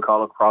on what we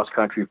call a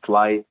cross-country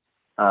flight.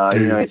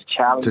 You know, it's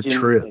challenging. It's a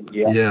trip.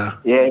 Yeah,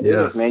 it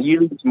is, man.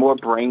 You lose more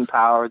brain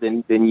power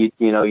than you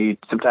you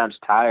sometimes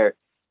tired.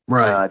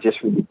 Right. Just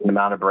from the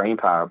amount of brain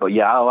power. But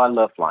yeah, I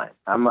love flying.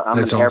 I'm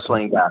an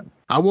airplane guy.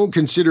 I won't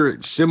consider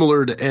it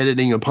similar to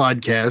editing a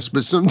podcast,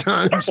 but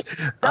sometimes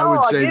I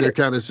would say they're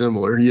kind of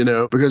similar, you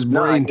know, because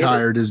brain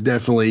tired is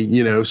definitely,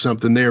 you know,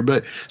 something there.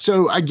 But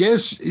so I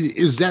guess,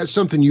 is that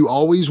something you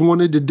always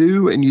wanted to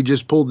do and you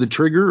just pulled the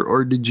trigger,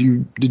 or did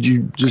you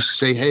just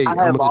say, hey, I'm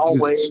going to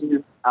do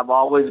this? I've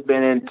always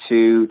been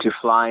into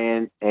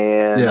flying,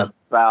 and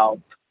about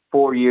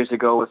 4 years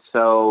ago or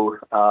so,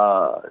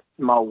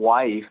 my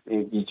wife,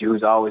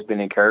 who's always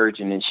been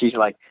encouraging, and she's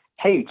like,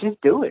 hey,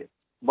 just do it.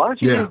 Why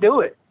don't you just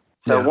do it?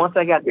 So once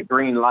I got the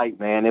green light,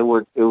 man, it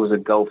was a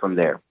go from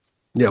there.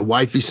 Yeah,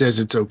 wifey says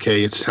it's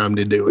okay. It's time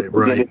to do it,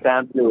 right? It's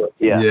time to do it,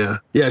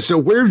 Yeah. So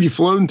where have you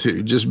flown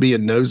to? Just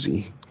being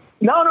nosy.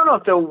 No.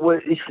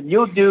 So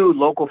you'll do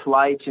local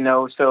flights, you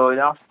know. So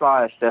I'll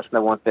fly a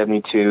Cessna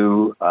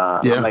 172. I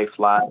may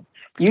fly.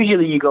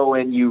 Usually you go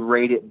in, you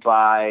rate it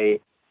by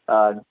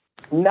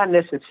not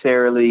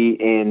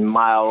necessarily in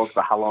miles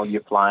for how long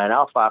you're flying.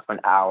 I'll fly for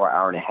an hour,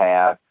 hour and a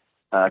half.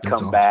 Come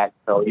awesome. Back.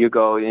 So you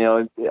go, you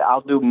know,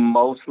 I'll do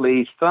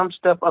mostly some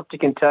stuff up to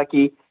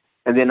Kentucky,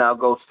 and then I'll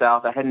go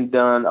south. I hadn't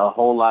done a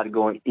whole lot of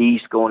going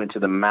east, going into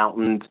the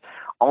mountains,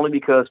 only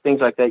because things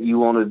like that you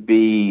want to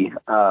be,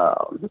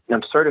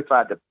 I'm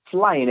certified to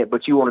fly in it,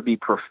 but you want to be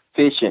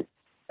proficient.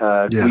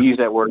 We use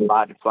that word a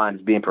lot to flying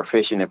as being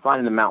proficient, and flying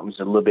in the mountains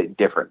is a little bit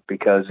different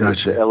because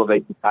the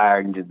elevation higher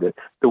and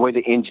the way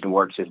the engine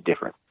works is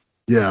different.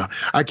 Yeah,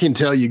 I can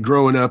tell you,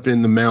 growing up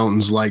in the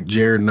mountains like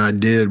Jared and I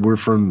did, we're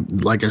from,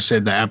 like I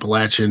said, the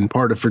Appalachian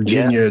part of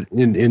Virginia,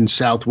 in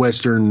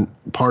southwestern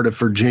part of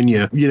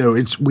Virginia. You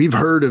know, we've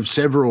heard of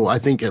several, I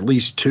think at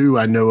least two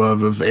I know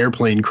of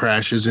airplane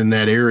crashes in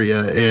that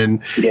area. And,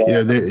 you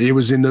know, it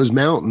was in those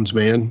mountains,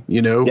 man,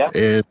 you know,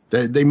 and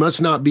they must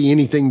not be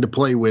anything to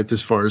play with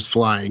as far as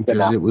flying,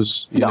 because it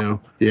was, you know,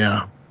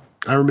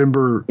 I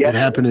remember it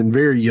happening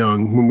very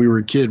young. When we were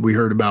a kid, we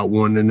heard about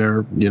one, and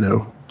they're, you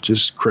know,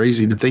 just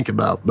crazy to think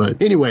about.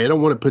 But anyway, I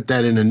don't want to put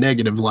that in a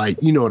negative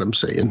light. You know what I'm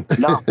saying?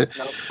 No.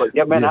 But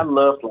yeah, man, I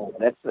love flying.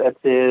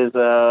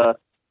 That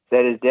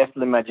is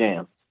definitely my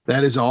jam.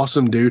 That is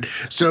awesome, dude.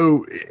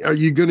 So are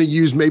you going to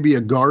use maybe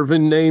a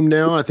Garvin name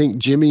now? I think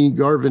Jimmy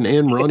Garvin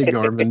and Ronnie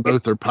Garvin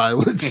both are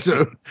pilots.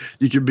 So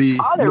you could be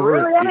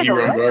Eron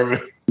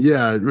Garvin.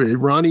 Yeah,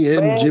 Ronnie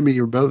and Jimmy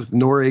are both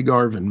Nore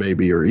Garvin,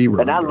 maybe, or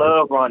Eron. And I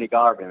love Ronnie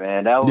Garvin,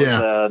 man. That was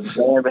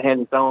the man behind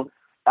his own.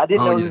 I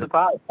didn't know he was a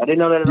pilot. I didn't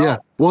know that at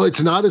all. Well,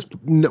 it's not as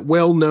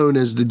well known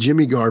as the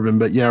Jimmy Garvin,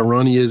 but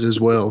Ronnie is as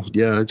well.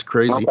 Yeah, it's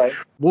crazy. Okay.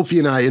 Wolfie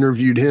and I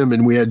interviewed him,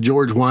 and we had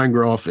George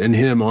Weingroff and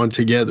him on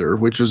together,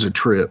 which was a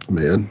trip,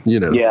 man. You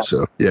know,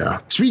 so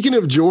Speaking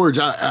of George,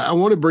 I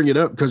want to bring it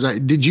up because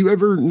did you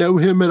ever know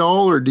him at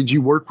all, or did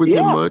you work with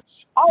him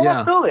much? Oh,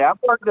 absolutely. I've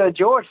worked with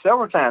George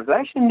several times. I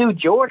actually knew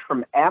George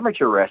from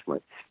amateur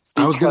wrestling.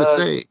 I was going to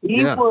say,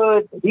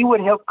 he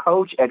would help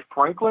coach at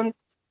Franklin.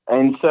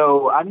 And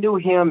so I knew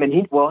him, and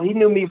he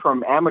knew me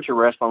from amateur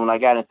wrestling when I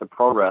got into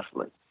pro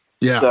wrestling.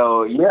 Yeah.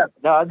 So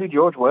I do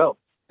George well.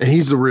 And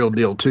he's the real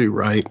deal too,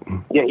 right?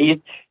 Yeah,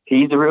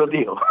 he's the real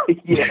deal.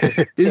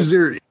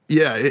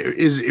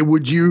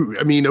 Would you?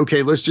 I mean,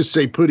 okay, let's just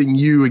say putting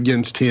you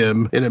against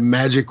him in a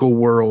magical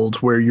world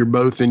where you're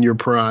both in your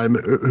prime.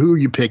 Who are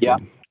you picking? Yeah,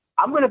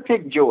 I'm going to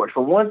pick George.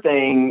 For one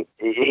thing,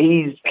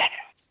 he's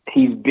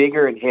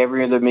bigger and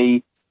heavier than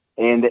me.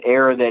 And the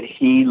era that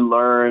he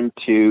learned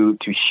to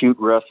shoot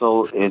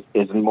wrestle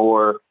is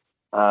more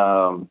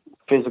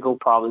physical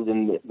probably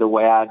than the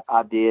way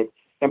I did.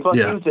 And plus,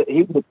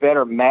 he was a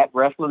better mat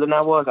wrestler than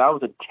I was. I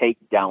was a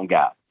takedown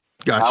guy.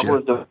 Gotcha. I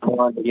was the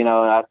one, you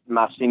know,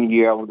 my senior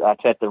year, I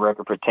set the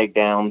record for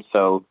takedowns.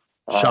 So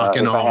shock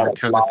and awe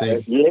kind of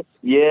thing.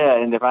 Yeah.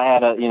 And if I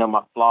had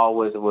my flaw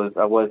was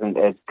I wasn't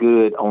as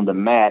good on the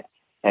mat,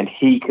 and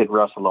he could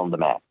wrestle on the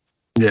mat.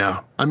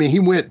 Yeah. I mean, he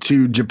went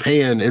to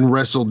Japan and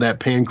wrestled that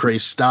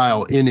Pancrase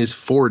style in his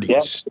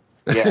 40s.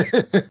 Yeah.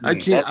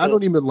 I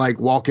don't even like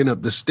walking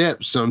up the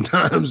steps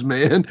sometimes,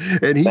 man.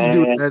 And he's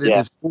doing that in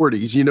his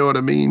 40s. You know what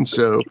I mean?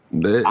 So I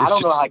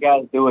don't know how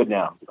guys do it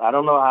now. I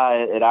don't know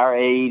how at our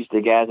age,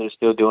 the guys that are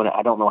still doing it,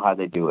 I don't know how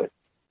they do it.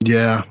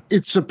 Yeah,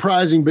 it's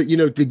surprising, but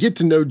to get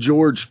to know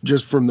George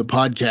just from the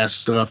podcast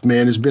stuff,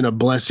 man, has been a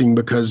blessing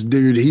because,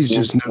 dude, he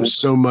just knows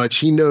so much.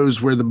 He knows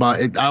where the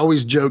body. I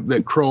always joke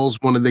that Kroll's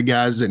one of the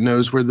guys that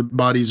knows where the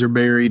bodies are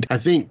buried.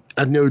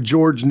 I know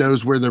George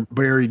knows where they're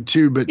buried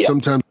too, but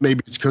sometimes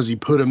maybe it's because he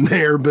put them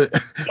there, but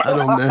I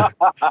don't know.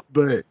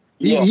 But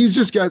he's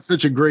just got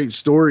such a great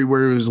story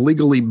where he was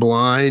legally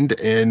blind,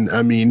 and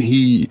I mean,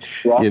 he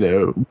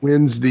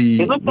wins the.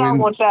 He looks on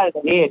one side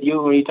of the head.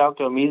 When you talk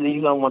to him,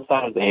 he's on one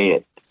side of the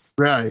head.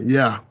 Right,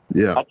 yeah.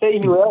 I tell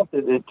you who else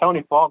is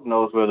Tony Falk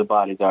knows where the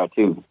bodies are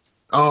too.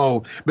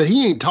 Oh, but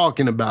he ain't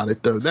talking about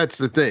it though. That's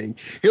the thing.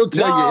 He'll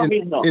tell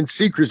you in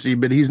secrecy,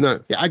 but he's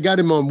not. I got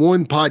him on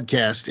one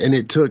podcast, and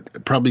it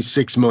took probably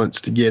 6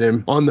 months to get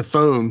him on the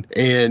phone.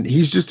 And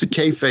he's just a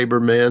kayfaber,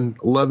 man.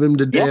 Love him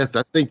to death.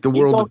 I think the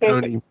world of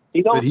Tony.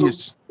 But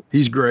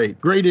he's great.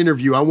 Great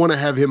interview. I want to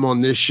have him on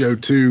this show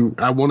too.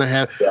 I've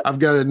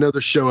got another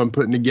show I'm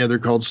putting together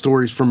called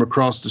Stories from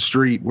Across the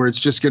Street, where it's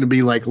just going to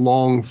be like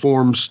long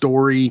form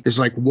story. It's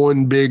like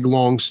one big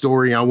long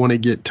story. I want to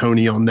get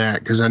Tony on that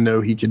because I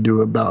know he could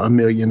do about 1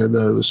 million of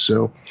those.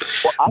 So,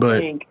 I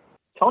think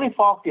Tony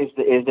Falk is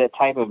that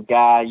type of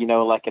guy,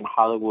 like in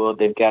Hollywood,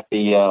 they've got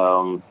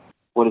the,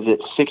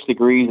 6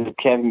 Degrees of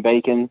Kevin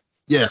Bacon.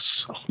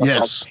 Yes.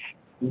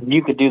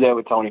 You could do that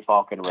with Tony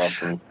Falk in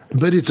wrestling.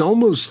 But it's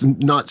almost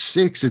not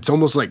 6. It's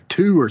almost like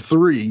 2 or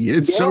 3.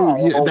 It's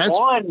that's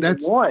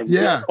one.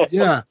 Yeah.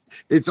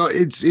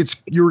 It's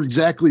you're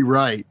exactly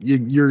right.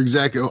 You're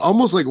exactly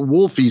almost like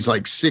Wolfie's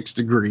like 6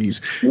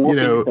 degrees,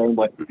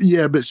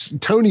 Yeah, but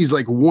Tony's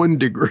like 1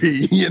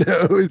 degree,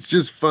 it's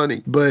just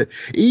funny. But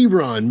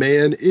Eron,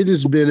 man, it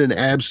has been an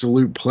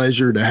absolute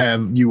pleasure to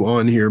have you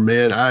on here,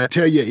 man. I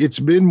tell you, it's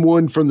been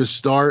one from the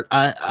start.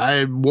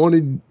 I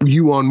wanted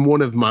you on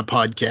one of my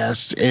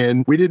podcasts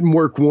and we didn't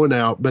work one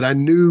out, but I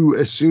knew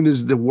as soon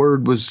as the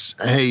word was,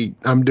 hey,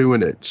 I'm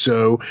doing it.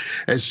 So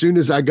as soon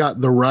as I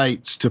got the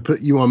rights to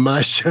put you on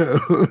my show,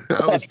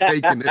 I was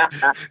taking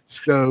it.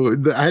 So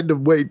I had to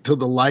wait till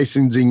the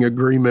licensing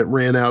agreement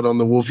ran out on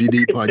the Wolfie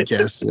D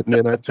podcast, and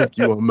then I took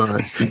you on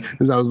mine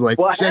because I was like,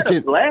 second. I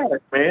had a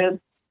blast, man.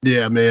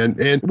 Yeah, man.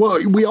 And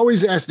we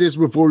always ask this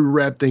before we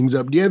wrap things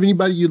up. Do you have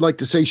anybody you'd like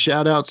to say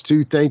shout outs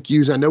to, thank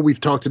yous? I know we've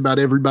talked about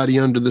everybody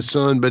under the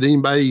sun, but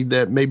anybody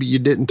that maybe you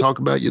didn't talk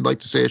about you'd like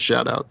to say a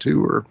shout out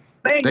to? Or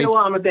I'm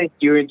going to thank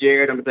you and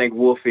Jared. I'm going to thank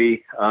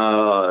Wolfie.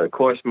 Of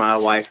course, my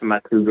wife and my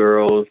 2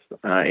 girls,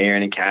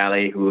 Erin and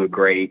Kylie, who are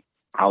great.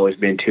 Always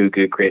been 2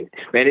 good kids.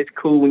 Man, it's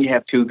cool when you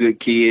have 2 good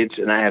kids,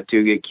 and I have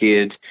 2 good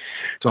kids.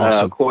 It's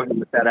awesome. Of course,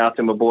 shout out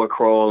to my boy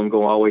Kroll. I'm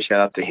going to always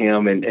shout out to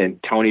him and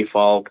Tony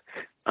Falk.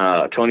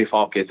 Tony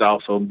Falk has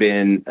also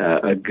been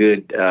a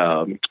good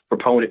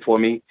proponent for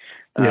me.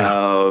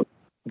 Yeah.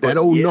 That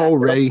old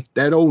Nore.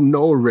 That's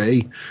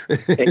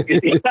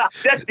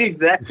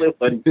exactly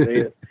what he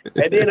said.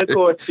 And then, of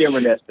course, Tim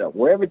Ernesto.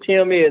 Wherever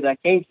Tim is, I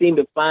can't seem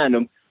to find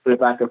him. But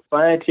if I could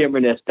find Tim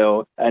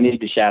Ernesto, I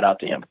need to shout out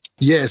to him.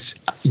 Yes,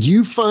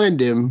 you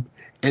find him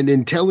and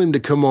then tell him to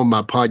come on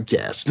my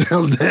podcast.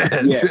 How's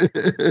that?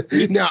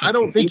 Yeah. Now, I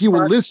don't think he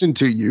will listen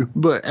to you,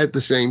 but at the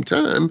same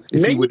time,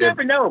 you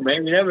never know,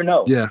 man. You never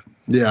know. Yeah.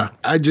 Yeah,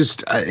 I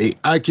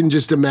can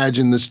just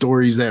imagine the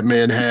stories that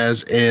man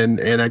has,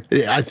 and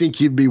I think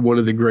he'd be one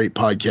of the great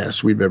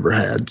podcasts we've ever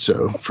had.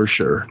 So for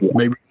sure,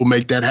 maybe we'll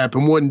make that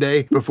happen one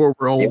day before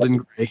we're old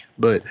and gray,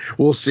 but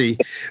we'll see.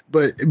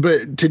 But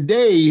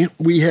today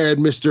we had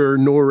Mr.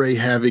 Nore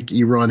Havoc,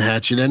 Eron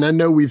Hatchett, and I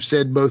know we've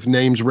said both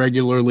names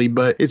regularly,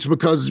 but it's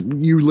because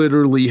you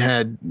literally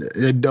had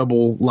a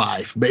double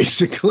life,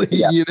 basically.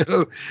 You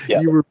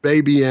were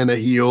baby and a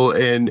heel,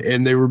 and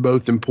they were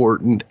both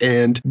important.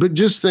 But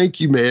just thank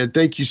you, man.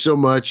 Thank you so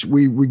much.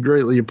 We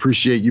greatly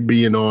appreciate you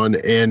being on,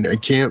 and I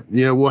can't,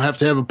 we'll have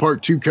to have a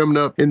part 2 coming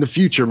up in the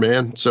future,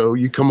 man. So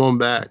you come on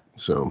back.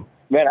 So,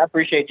 man, I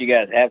appreciate you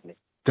guys having me.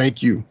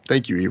 Thank you,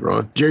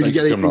 Eron. Jared, you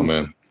got anything? Come on,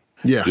 man.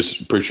 Yeah, just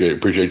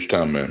appreciate your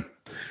time, man.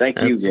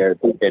 Thank you, Jared.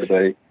 Appreciate it,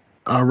 buddy.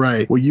 All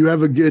right. Well, you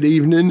have a good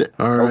evening.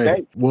 All right.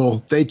 Okay.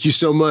 Well, thank you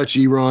so much,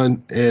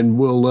 Eron, and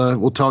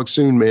we'll talk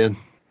soon, man.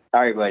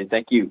 All right, buddy.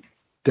 Thank you.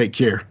 Take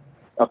care.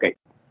 Okay.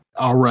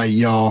 All right,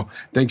 y'all.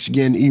 Thanks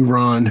again,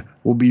 Eron.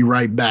 We'll be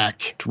right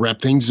back to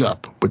wrap things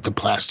up with the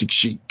Plastic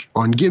Chic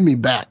on Give Me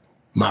Back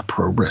My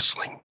Pro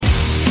Wrestling.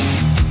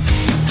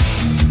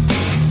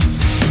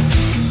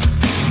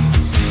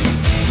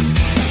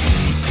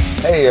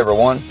 Hey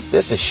everyone,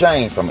 this is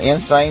Shane from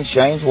Insane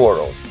Shane's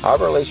World. I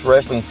release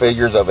wrestling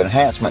figures of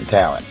enhancement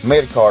talent,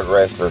 mid-card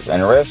wrestlers,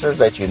 and wrestlers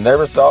that you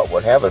never thought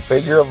would have a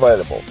figure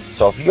available.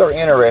 So if you are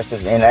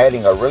interested in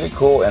adding a really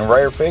cool and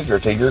rare figure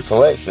to your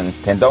collection,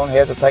 then don't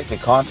hesitate to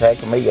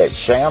contact me at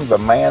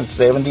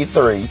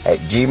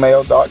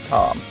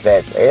shamtheman73@gmail.com.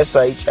 That's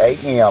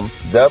SHAM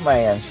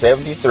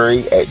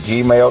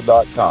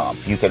theman73@gmail.com.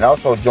 You can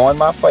also join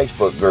my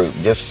Facebook group.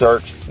 Just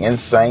search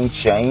Insane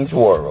Shane's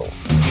World.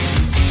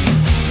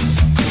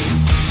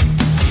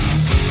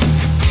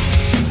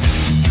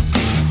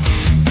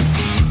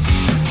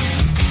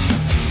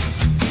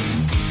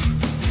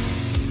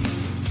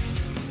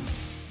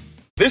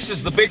 This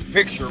is the big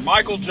picture,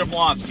 Michael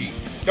Jablonski.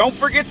 Don't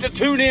forget to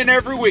tune in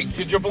every week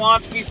to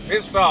Jablonski's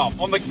Pissed Off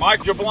on the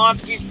Mike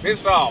Jablonski's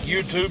Pissed Off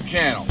YouTube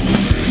channel.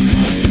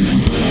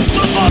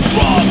 The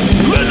Buzzsaw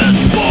in the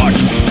sport,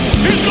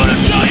 he's gonna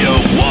tell you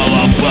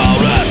all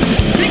about it.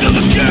 He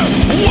doesn't care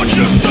what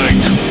you think,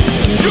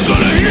 you're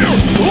gonna hear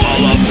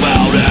all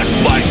about it.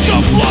 Mike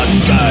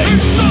Jablonski,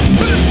 he's so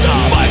pissed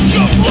off. Mike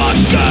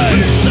Jablonski,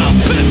 he's so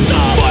pissed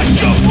off. Mike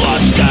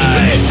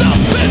Jablonski, he's so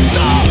pissed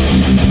off.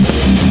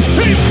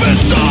 He's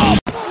pissed off.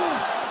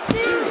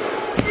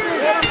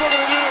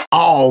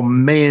 Oh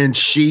man,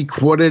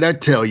 Sheik, what did I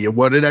tell you?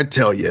 What did I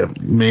tell you?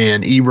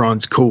 Man,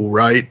 Eron's cool,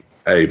 right?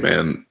 Hey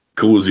man,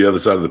 cool as the other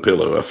side of the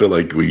pillow. I feel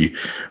like we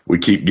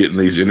keep getting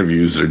these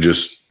interviews. They're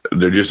just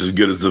as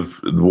good as the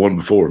one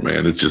before,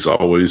 man. It's just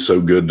always so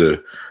good to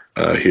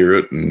hear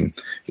it, and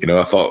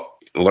I thought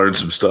learned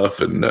some stuff,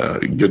 and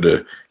good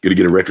to get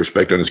a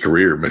retrospect on his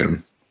career,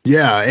 man.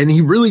 Yeah, and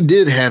he really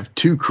did have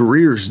two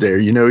careers there.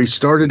 He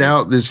started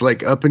out this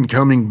like up and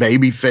coming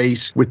baby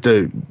face with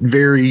the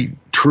very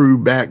true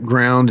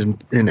background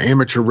in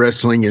amateur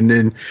wrestling, and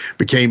then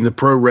became the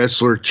pro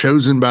wrestler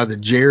chosen by the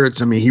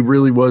Jarretts. I mean, he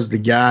really was the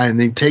guy, and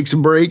then takes a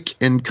break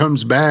and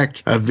comes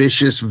back a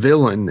vicious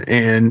villain.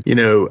 And,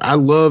 I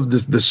love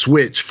the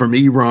switch from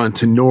Eron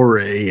to Nore,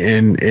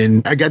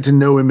 and I got to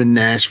know him in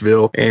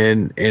Nashville,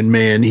 and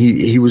man,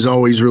 he was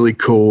always really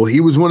cool.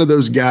 He was one of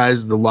those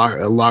guys, the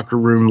locker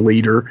room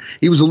leader.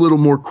 He was a little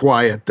more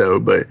quiet though,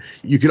 but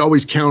you could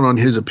always count on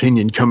his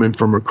opinion coming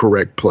from a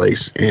correct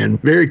place,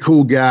 and very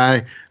cool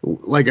guy.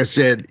 Like I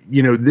said,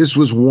 this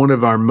was one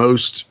of our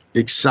most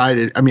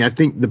excited. I mean, I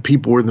think the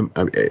people were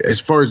as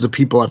far as the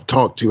people I've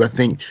talked to, I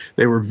think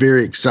they were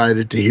very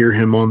excited to hear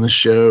him on the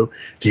show,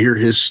 to hear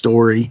his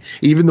story.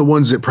 Even the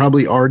ones that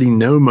probably already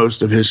know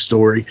most of his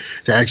story,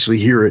 to actually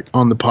hear it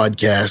on the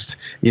podcast,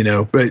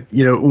 But,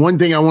 one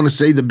thing I want to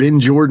say, the Ben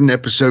Jordan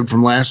episode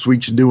from last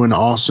week's doing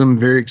awesome.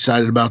 Very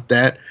excited about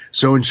that.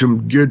 Showing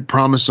some good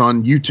promise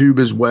on YouTube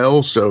as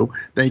well. So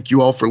thank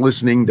you all for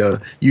listening to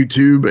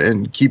YouTube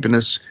and keeping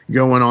us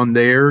going on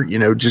there.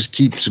 Just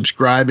keep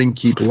subscribing,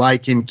 keep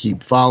liking,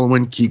 keep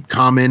following, keep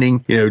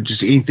commenting,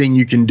 just anything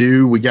you can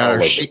do. We got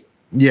our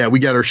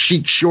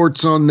Chic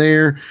shorts on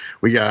there.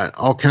 We got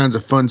all kinds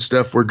of fun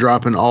stuff we're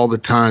dropping all the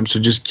time. So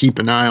just keep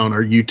an eye on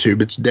our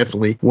YouTube. It's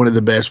definitely one of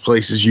the best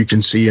places you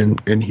can see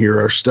and hear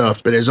our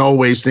stuff. But as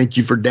always, thank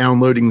you for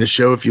downloading the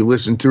show. If you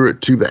listen through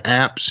it to the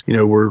apps,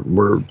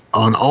 we're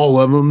on all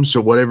of them.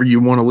 So whatever you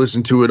want to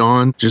listen to it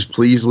on, just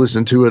please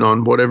listen to it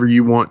on whatever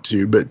you want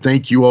to. But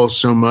thank you all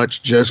so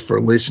much just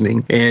for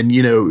listening. And,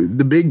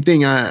 the big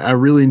thing I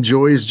really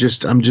enjoy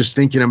is I'm just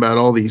thinking about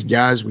all these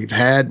guys we've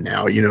had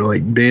now,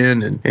 like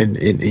Ben and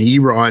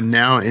Eron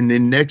now. And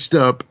then next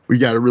up, we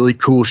got a really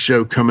cool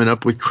show coming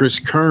up with Chris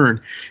Kern.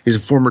 He's a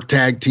former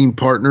tag team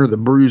partner of the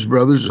Bruise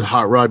Brothers with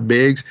Hot Rod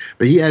Biggs,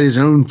 but he had his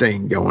own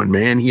thing going,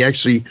 man. He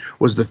actually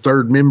was the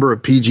third member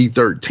of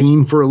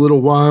PG-13 for a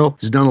little while.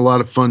 He's done a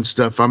lot of fun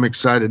stuff. I'm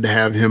excited to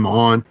have him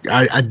on.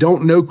 I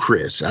don't know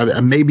Chris. I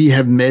maybe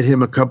have met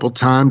him a couple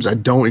times. I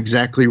don't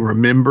exactly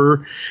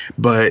remember,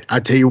 but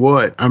I tell you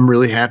what, I'm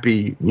really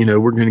happy,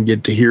 we're going to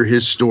get to hear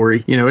his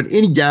story. And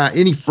any guy,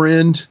 any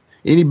friend,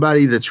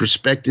 anybody that's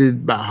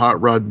respected by Hot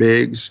Rod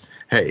Biggs,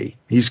 hey,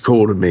 he's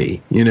cool to me,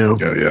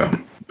 Yeah,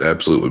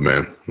 absolutely,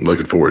 man. I'm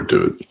looking forward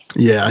to it.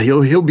 Yeah,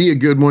 he'll be a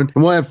good one,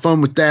 and we'll have fun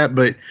with that.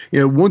 But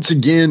once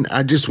again,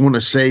 I just want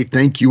to say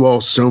thank you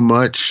all so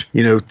much.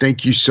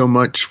 Thank you so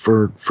much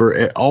for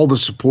all the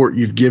support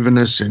you've given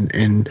us,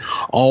 and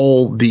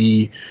all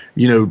the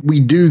we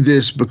do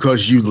this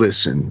because you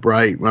listen,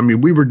 right? I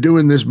mean, we were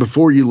doing this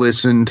before you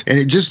listened, and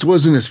it just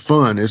wasn't as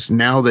fun as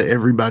now that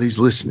everybody's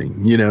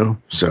listening.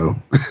 So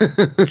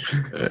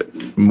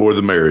more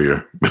the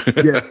merrier.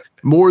 Yeah.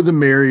 More the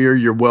merrier.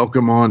 You're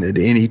welcome on at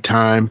any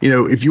time.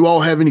 If you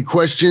all have any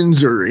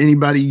questions or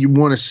anybody you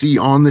want to see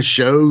on the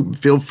show,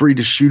 feel free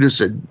to shoot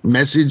us a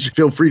message.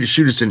 Feel free to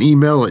shoot us an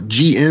email at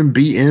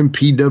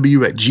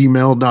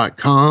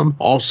gmbmpw@gmail.com.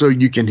 Also,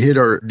 you can hit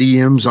our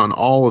DMs on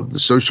all of the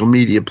social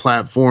media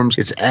platforms.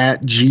 It's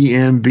at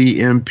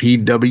gmbmpw.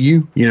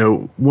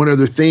 One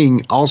other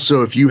thing,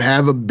 also, if you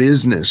have a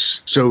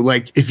business, so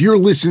like if you're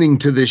listening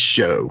to this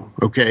show,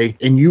 okay,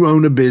 and you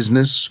own a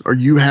business or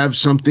you have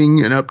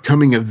something, an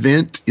upcoming event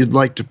you'd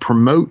like to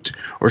promote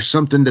or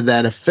something to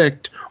that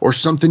effect, or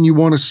something you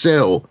want to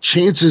sell,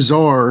 chances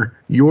are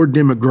your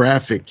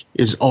demographic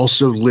is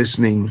also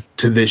listening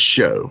to this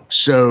show.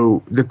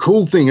 So the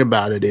cool thing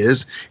about it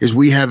is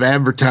we have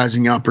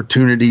advertising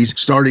opportunities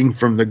starting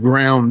from the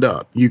ground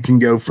up. You can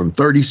go from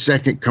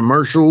 30-second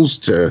commercials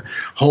to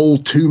whole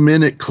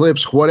 2-minute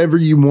clips, whatever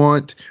you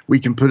want. We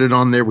can put it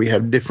on there. We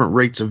have different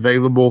rates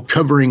available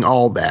covering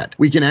all that.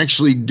 We can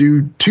actually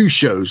do 2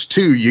 shows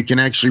too. You can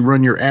actually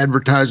run your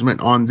advertisement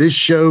on this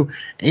show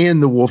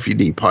and the Wolfie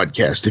D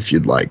podcast if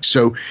you'd like.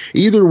 So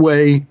either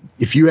way,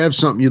 if you have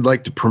something you'd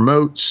like to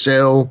promote,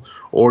 sell,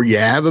 or you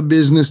have a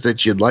business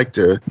that you'd like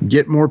to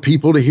get more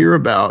people to hear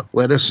about,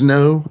 let us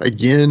know.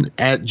 Again,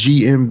 at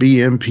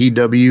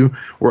GMBMPW,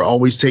 we're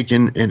always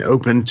taking and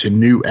open to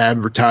new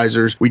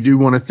advertisers. We do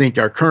want to thank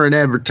our current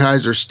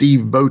advertiser,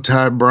 Steve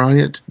Bowtie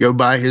Bryant. Go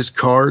buy his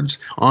cards.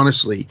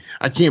 Honestly,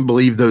 I can't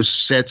believe those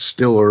sets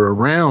still are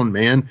around,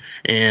 man.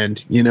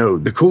 And, you know,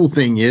 the cool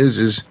thing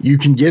is you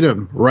can get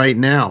them right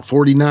now,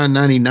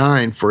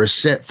 $49.99 for a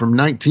set from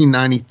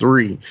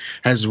 1993.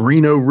 Has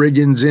Reno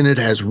Riggins in it,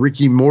 has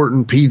Ricky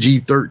Morton,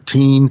 PG-13,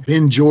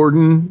 Ben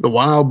Jordan, the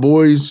Wild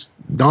Boys,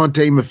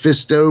 Dante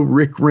Mephisto,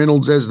 Rick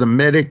Reynolds as the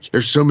medic.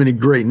 There's so many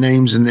great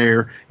names in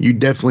there. You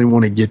definitely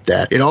want to get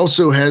that. It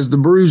also has the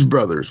Bruise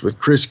Brothers with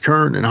Chris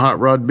Kern and Hot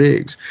Rod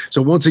Biggs.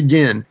 So once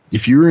again,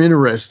 if you're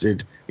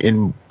interested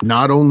in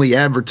not only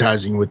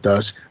advertising with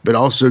us, but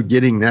also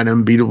getting that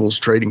Unbeatables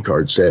trading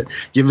card set,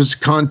 give us a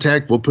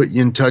contact. We'll put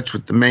you in touch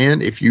with the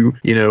man if you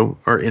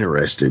are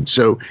interested.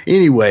 So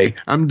anyway,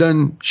 I'm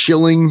done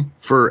shilling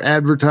for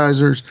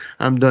advertisers.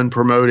 I'm done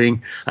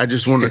promoting. I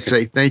just want to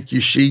say thank you,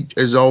 Sheik,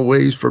 as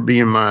always, for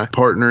being my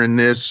partner in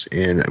this.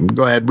 And I'm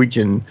glad we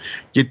can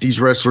get these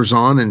wrestlers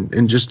on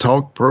and just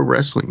talk pro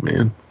wrestling,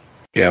 man.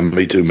 Yeah,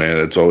 me too, man.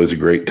 It's always a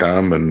great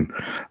time, and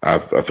I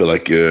feel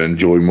like you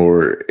enjoy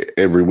more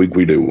every week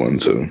we do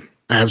one. So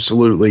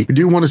Absolutely. We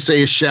do want to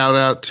say a shout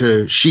out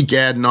to Sheik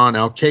Adnan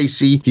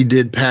Al-Casey. He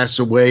did pass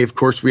away. Of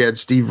course, we had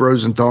Steve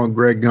Rosenthal and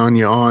Greg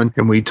Gagne on,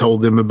 and we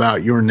told them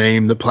about your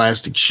name, the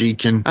Plastic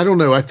Sheik. And I don't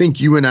know, I think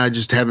you and I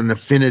just have an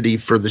affinity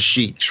for the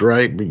Sheiks,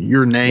 right?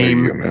 Your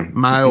name,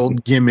 my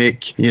old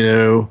gimmick,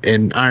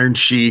 and Iron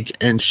Sheik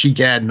and Sheik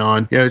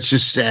Adnan. It's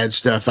just sad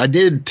stuff. I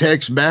did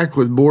text back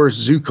with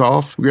Boris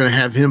Zukov. We're going to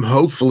have him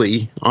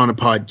hopefully on a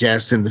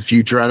podcast in the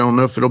future. I don't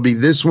know if it'll be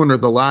this one or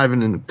the Live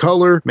and in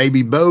Color,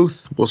 maybe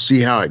both. We'll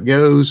see how it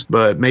goes,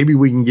 but maybe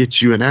we can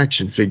get you an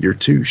action figure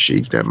too,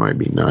 Sheik. That might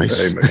be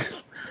nice. Hey, man.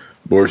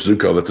 Boris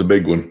Zukov, that's a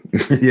big one.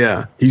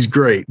 Yeah, he's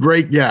great.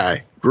 Great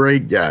guy.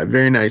 Great guy.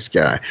 Very nice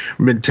guy.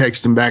 We've been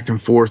texting back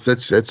and forth.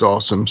 That's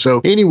awesome.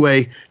 So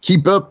anyway,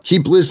 keep up,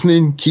 keep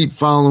listening, keep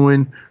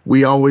following.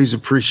 We always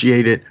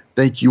appreciate it.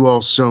 Thank you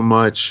all so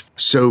much.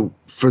 So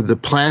for the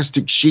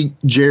Plastic Sheik,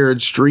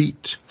 Jared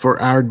Street,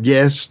 for our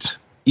guest,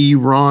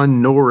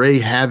 Eron, Nore,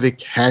 Havoc,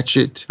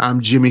 Hatchett,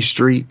 I'm Jimmy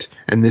Street,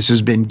 and this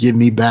has been Give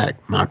Me Back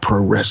My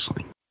Pro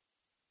Wrestling.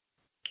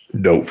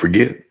 Don't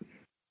forget,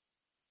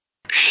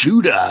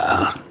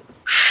 Shooter.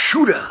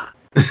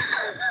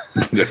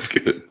 That's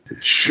good.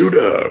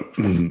 Shooter.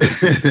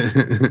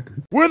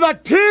 With a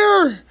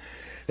tear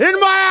in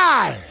my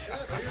eye,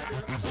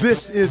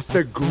 this is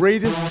the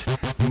greatest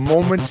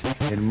moment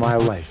in my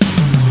life.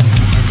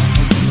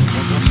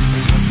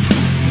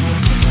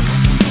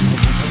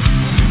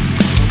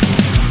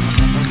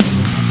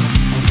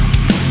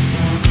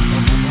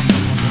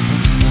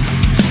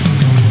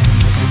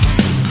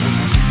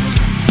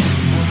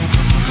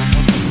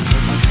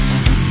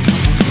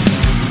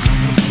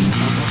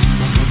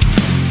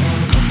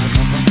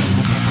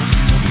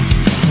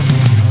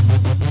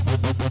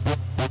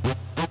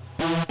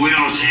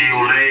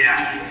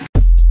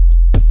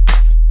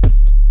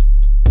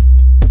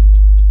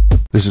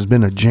 This has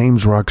been a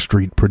James Rock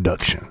Street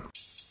production.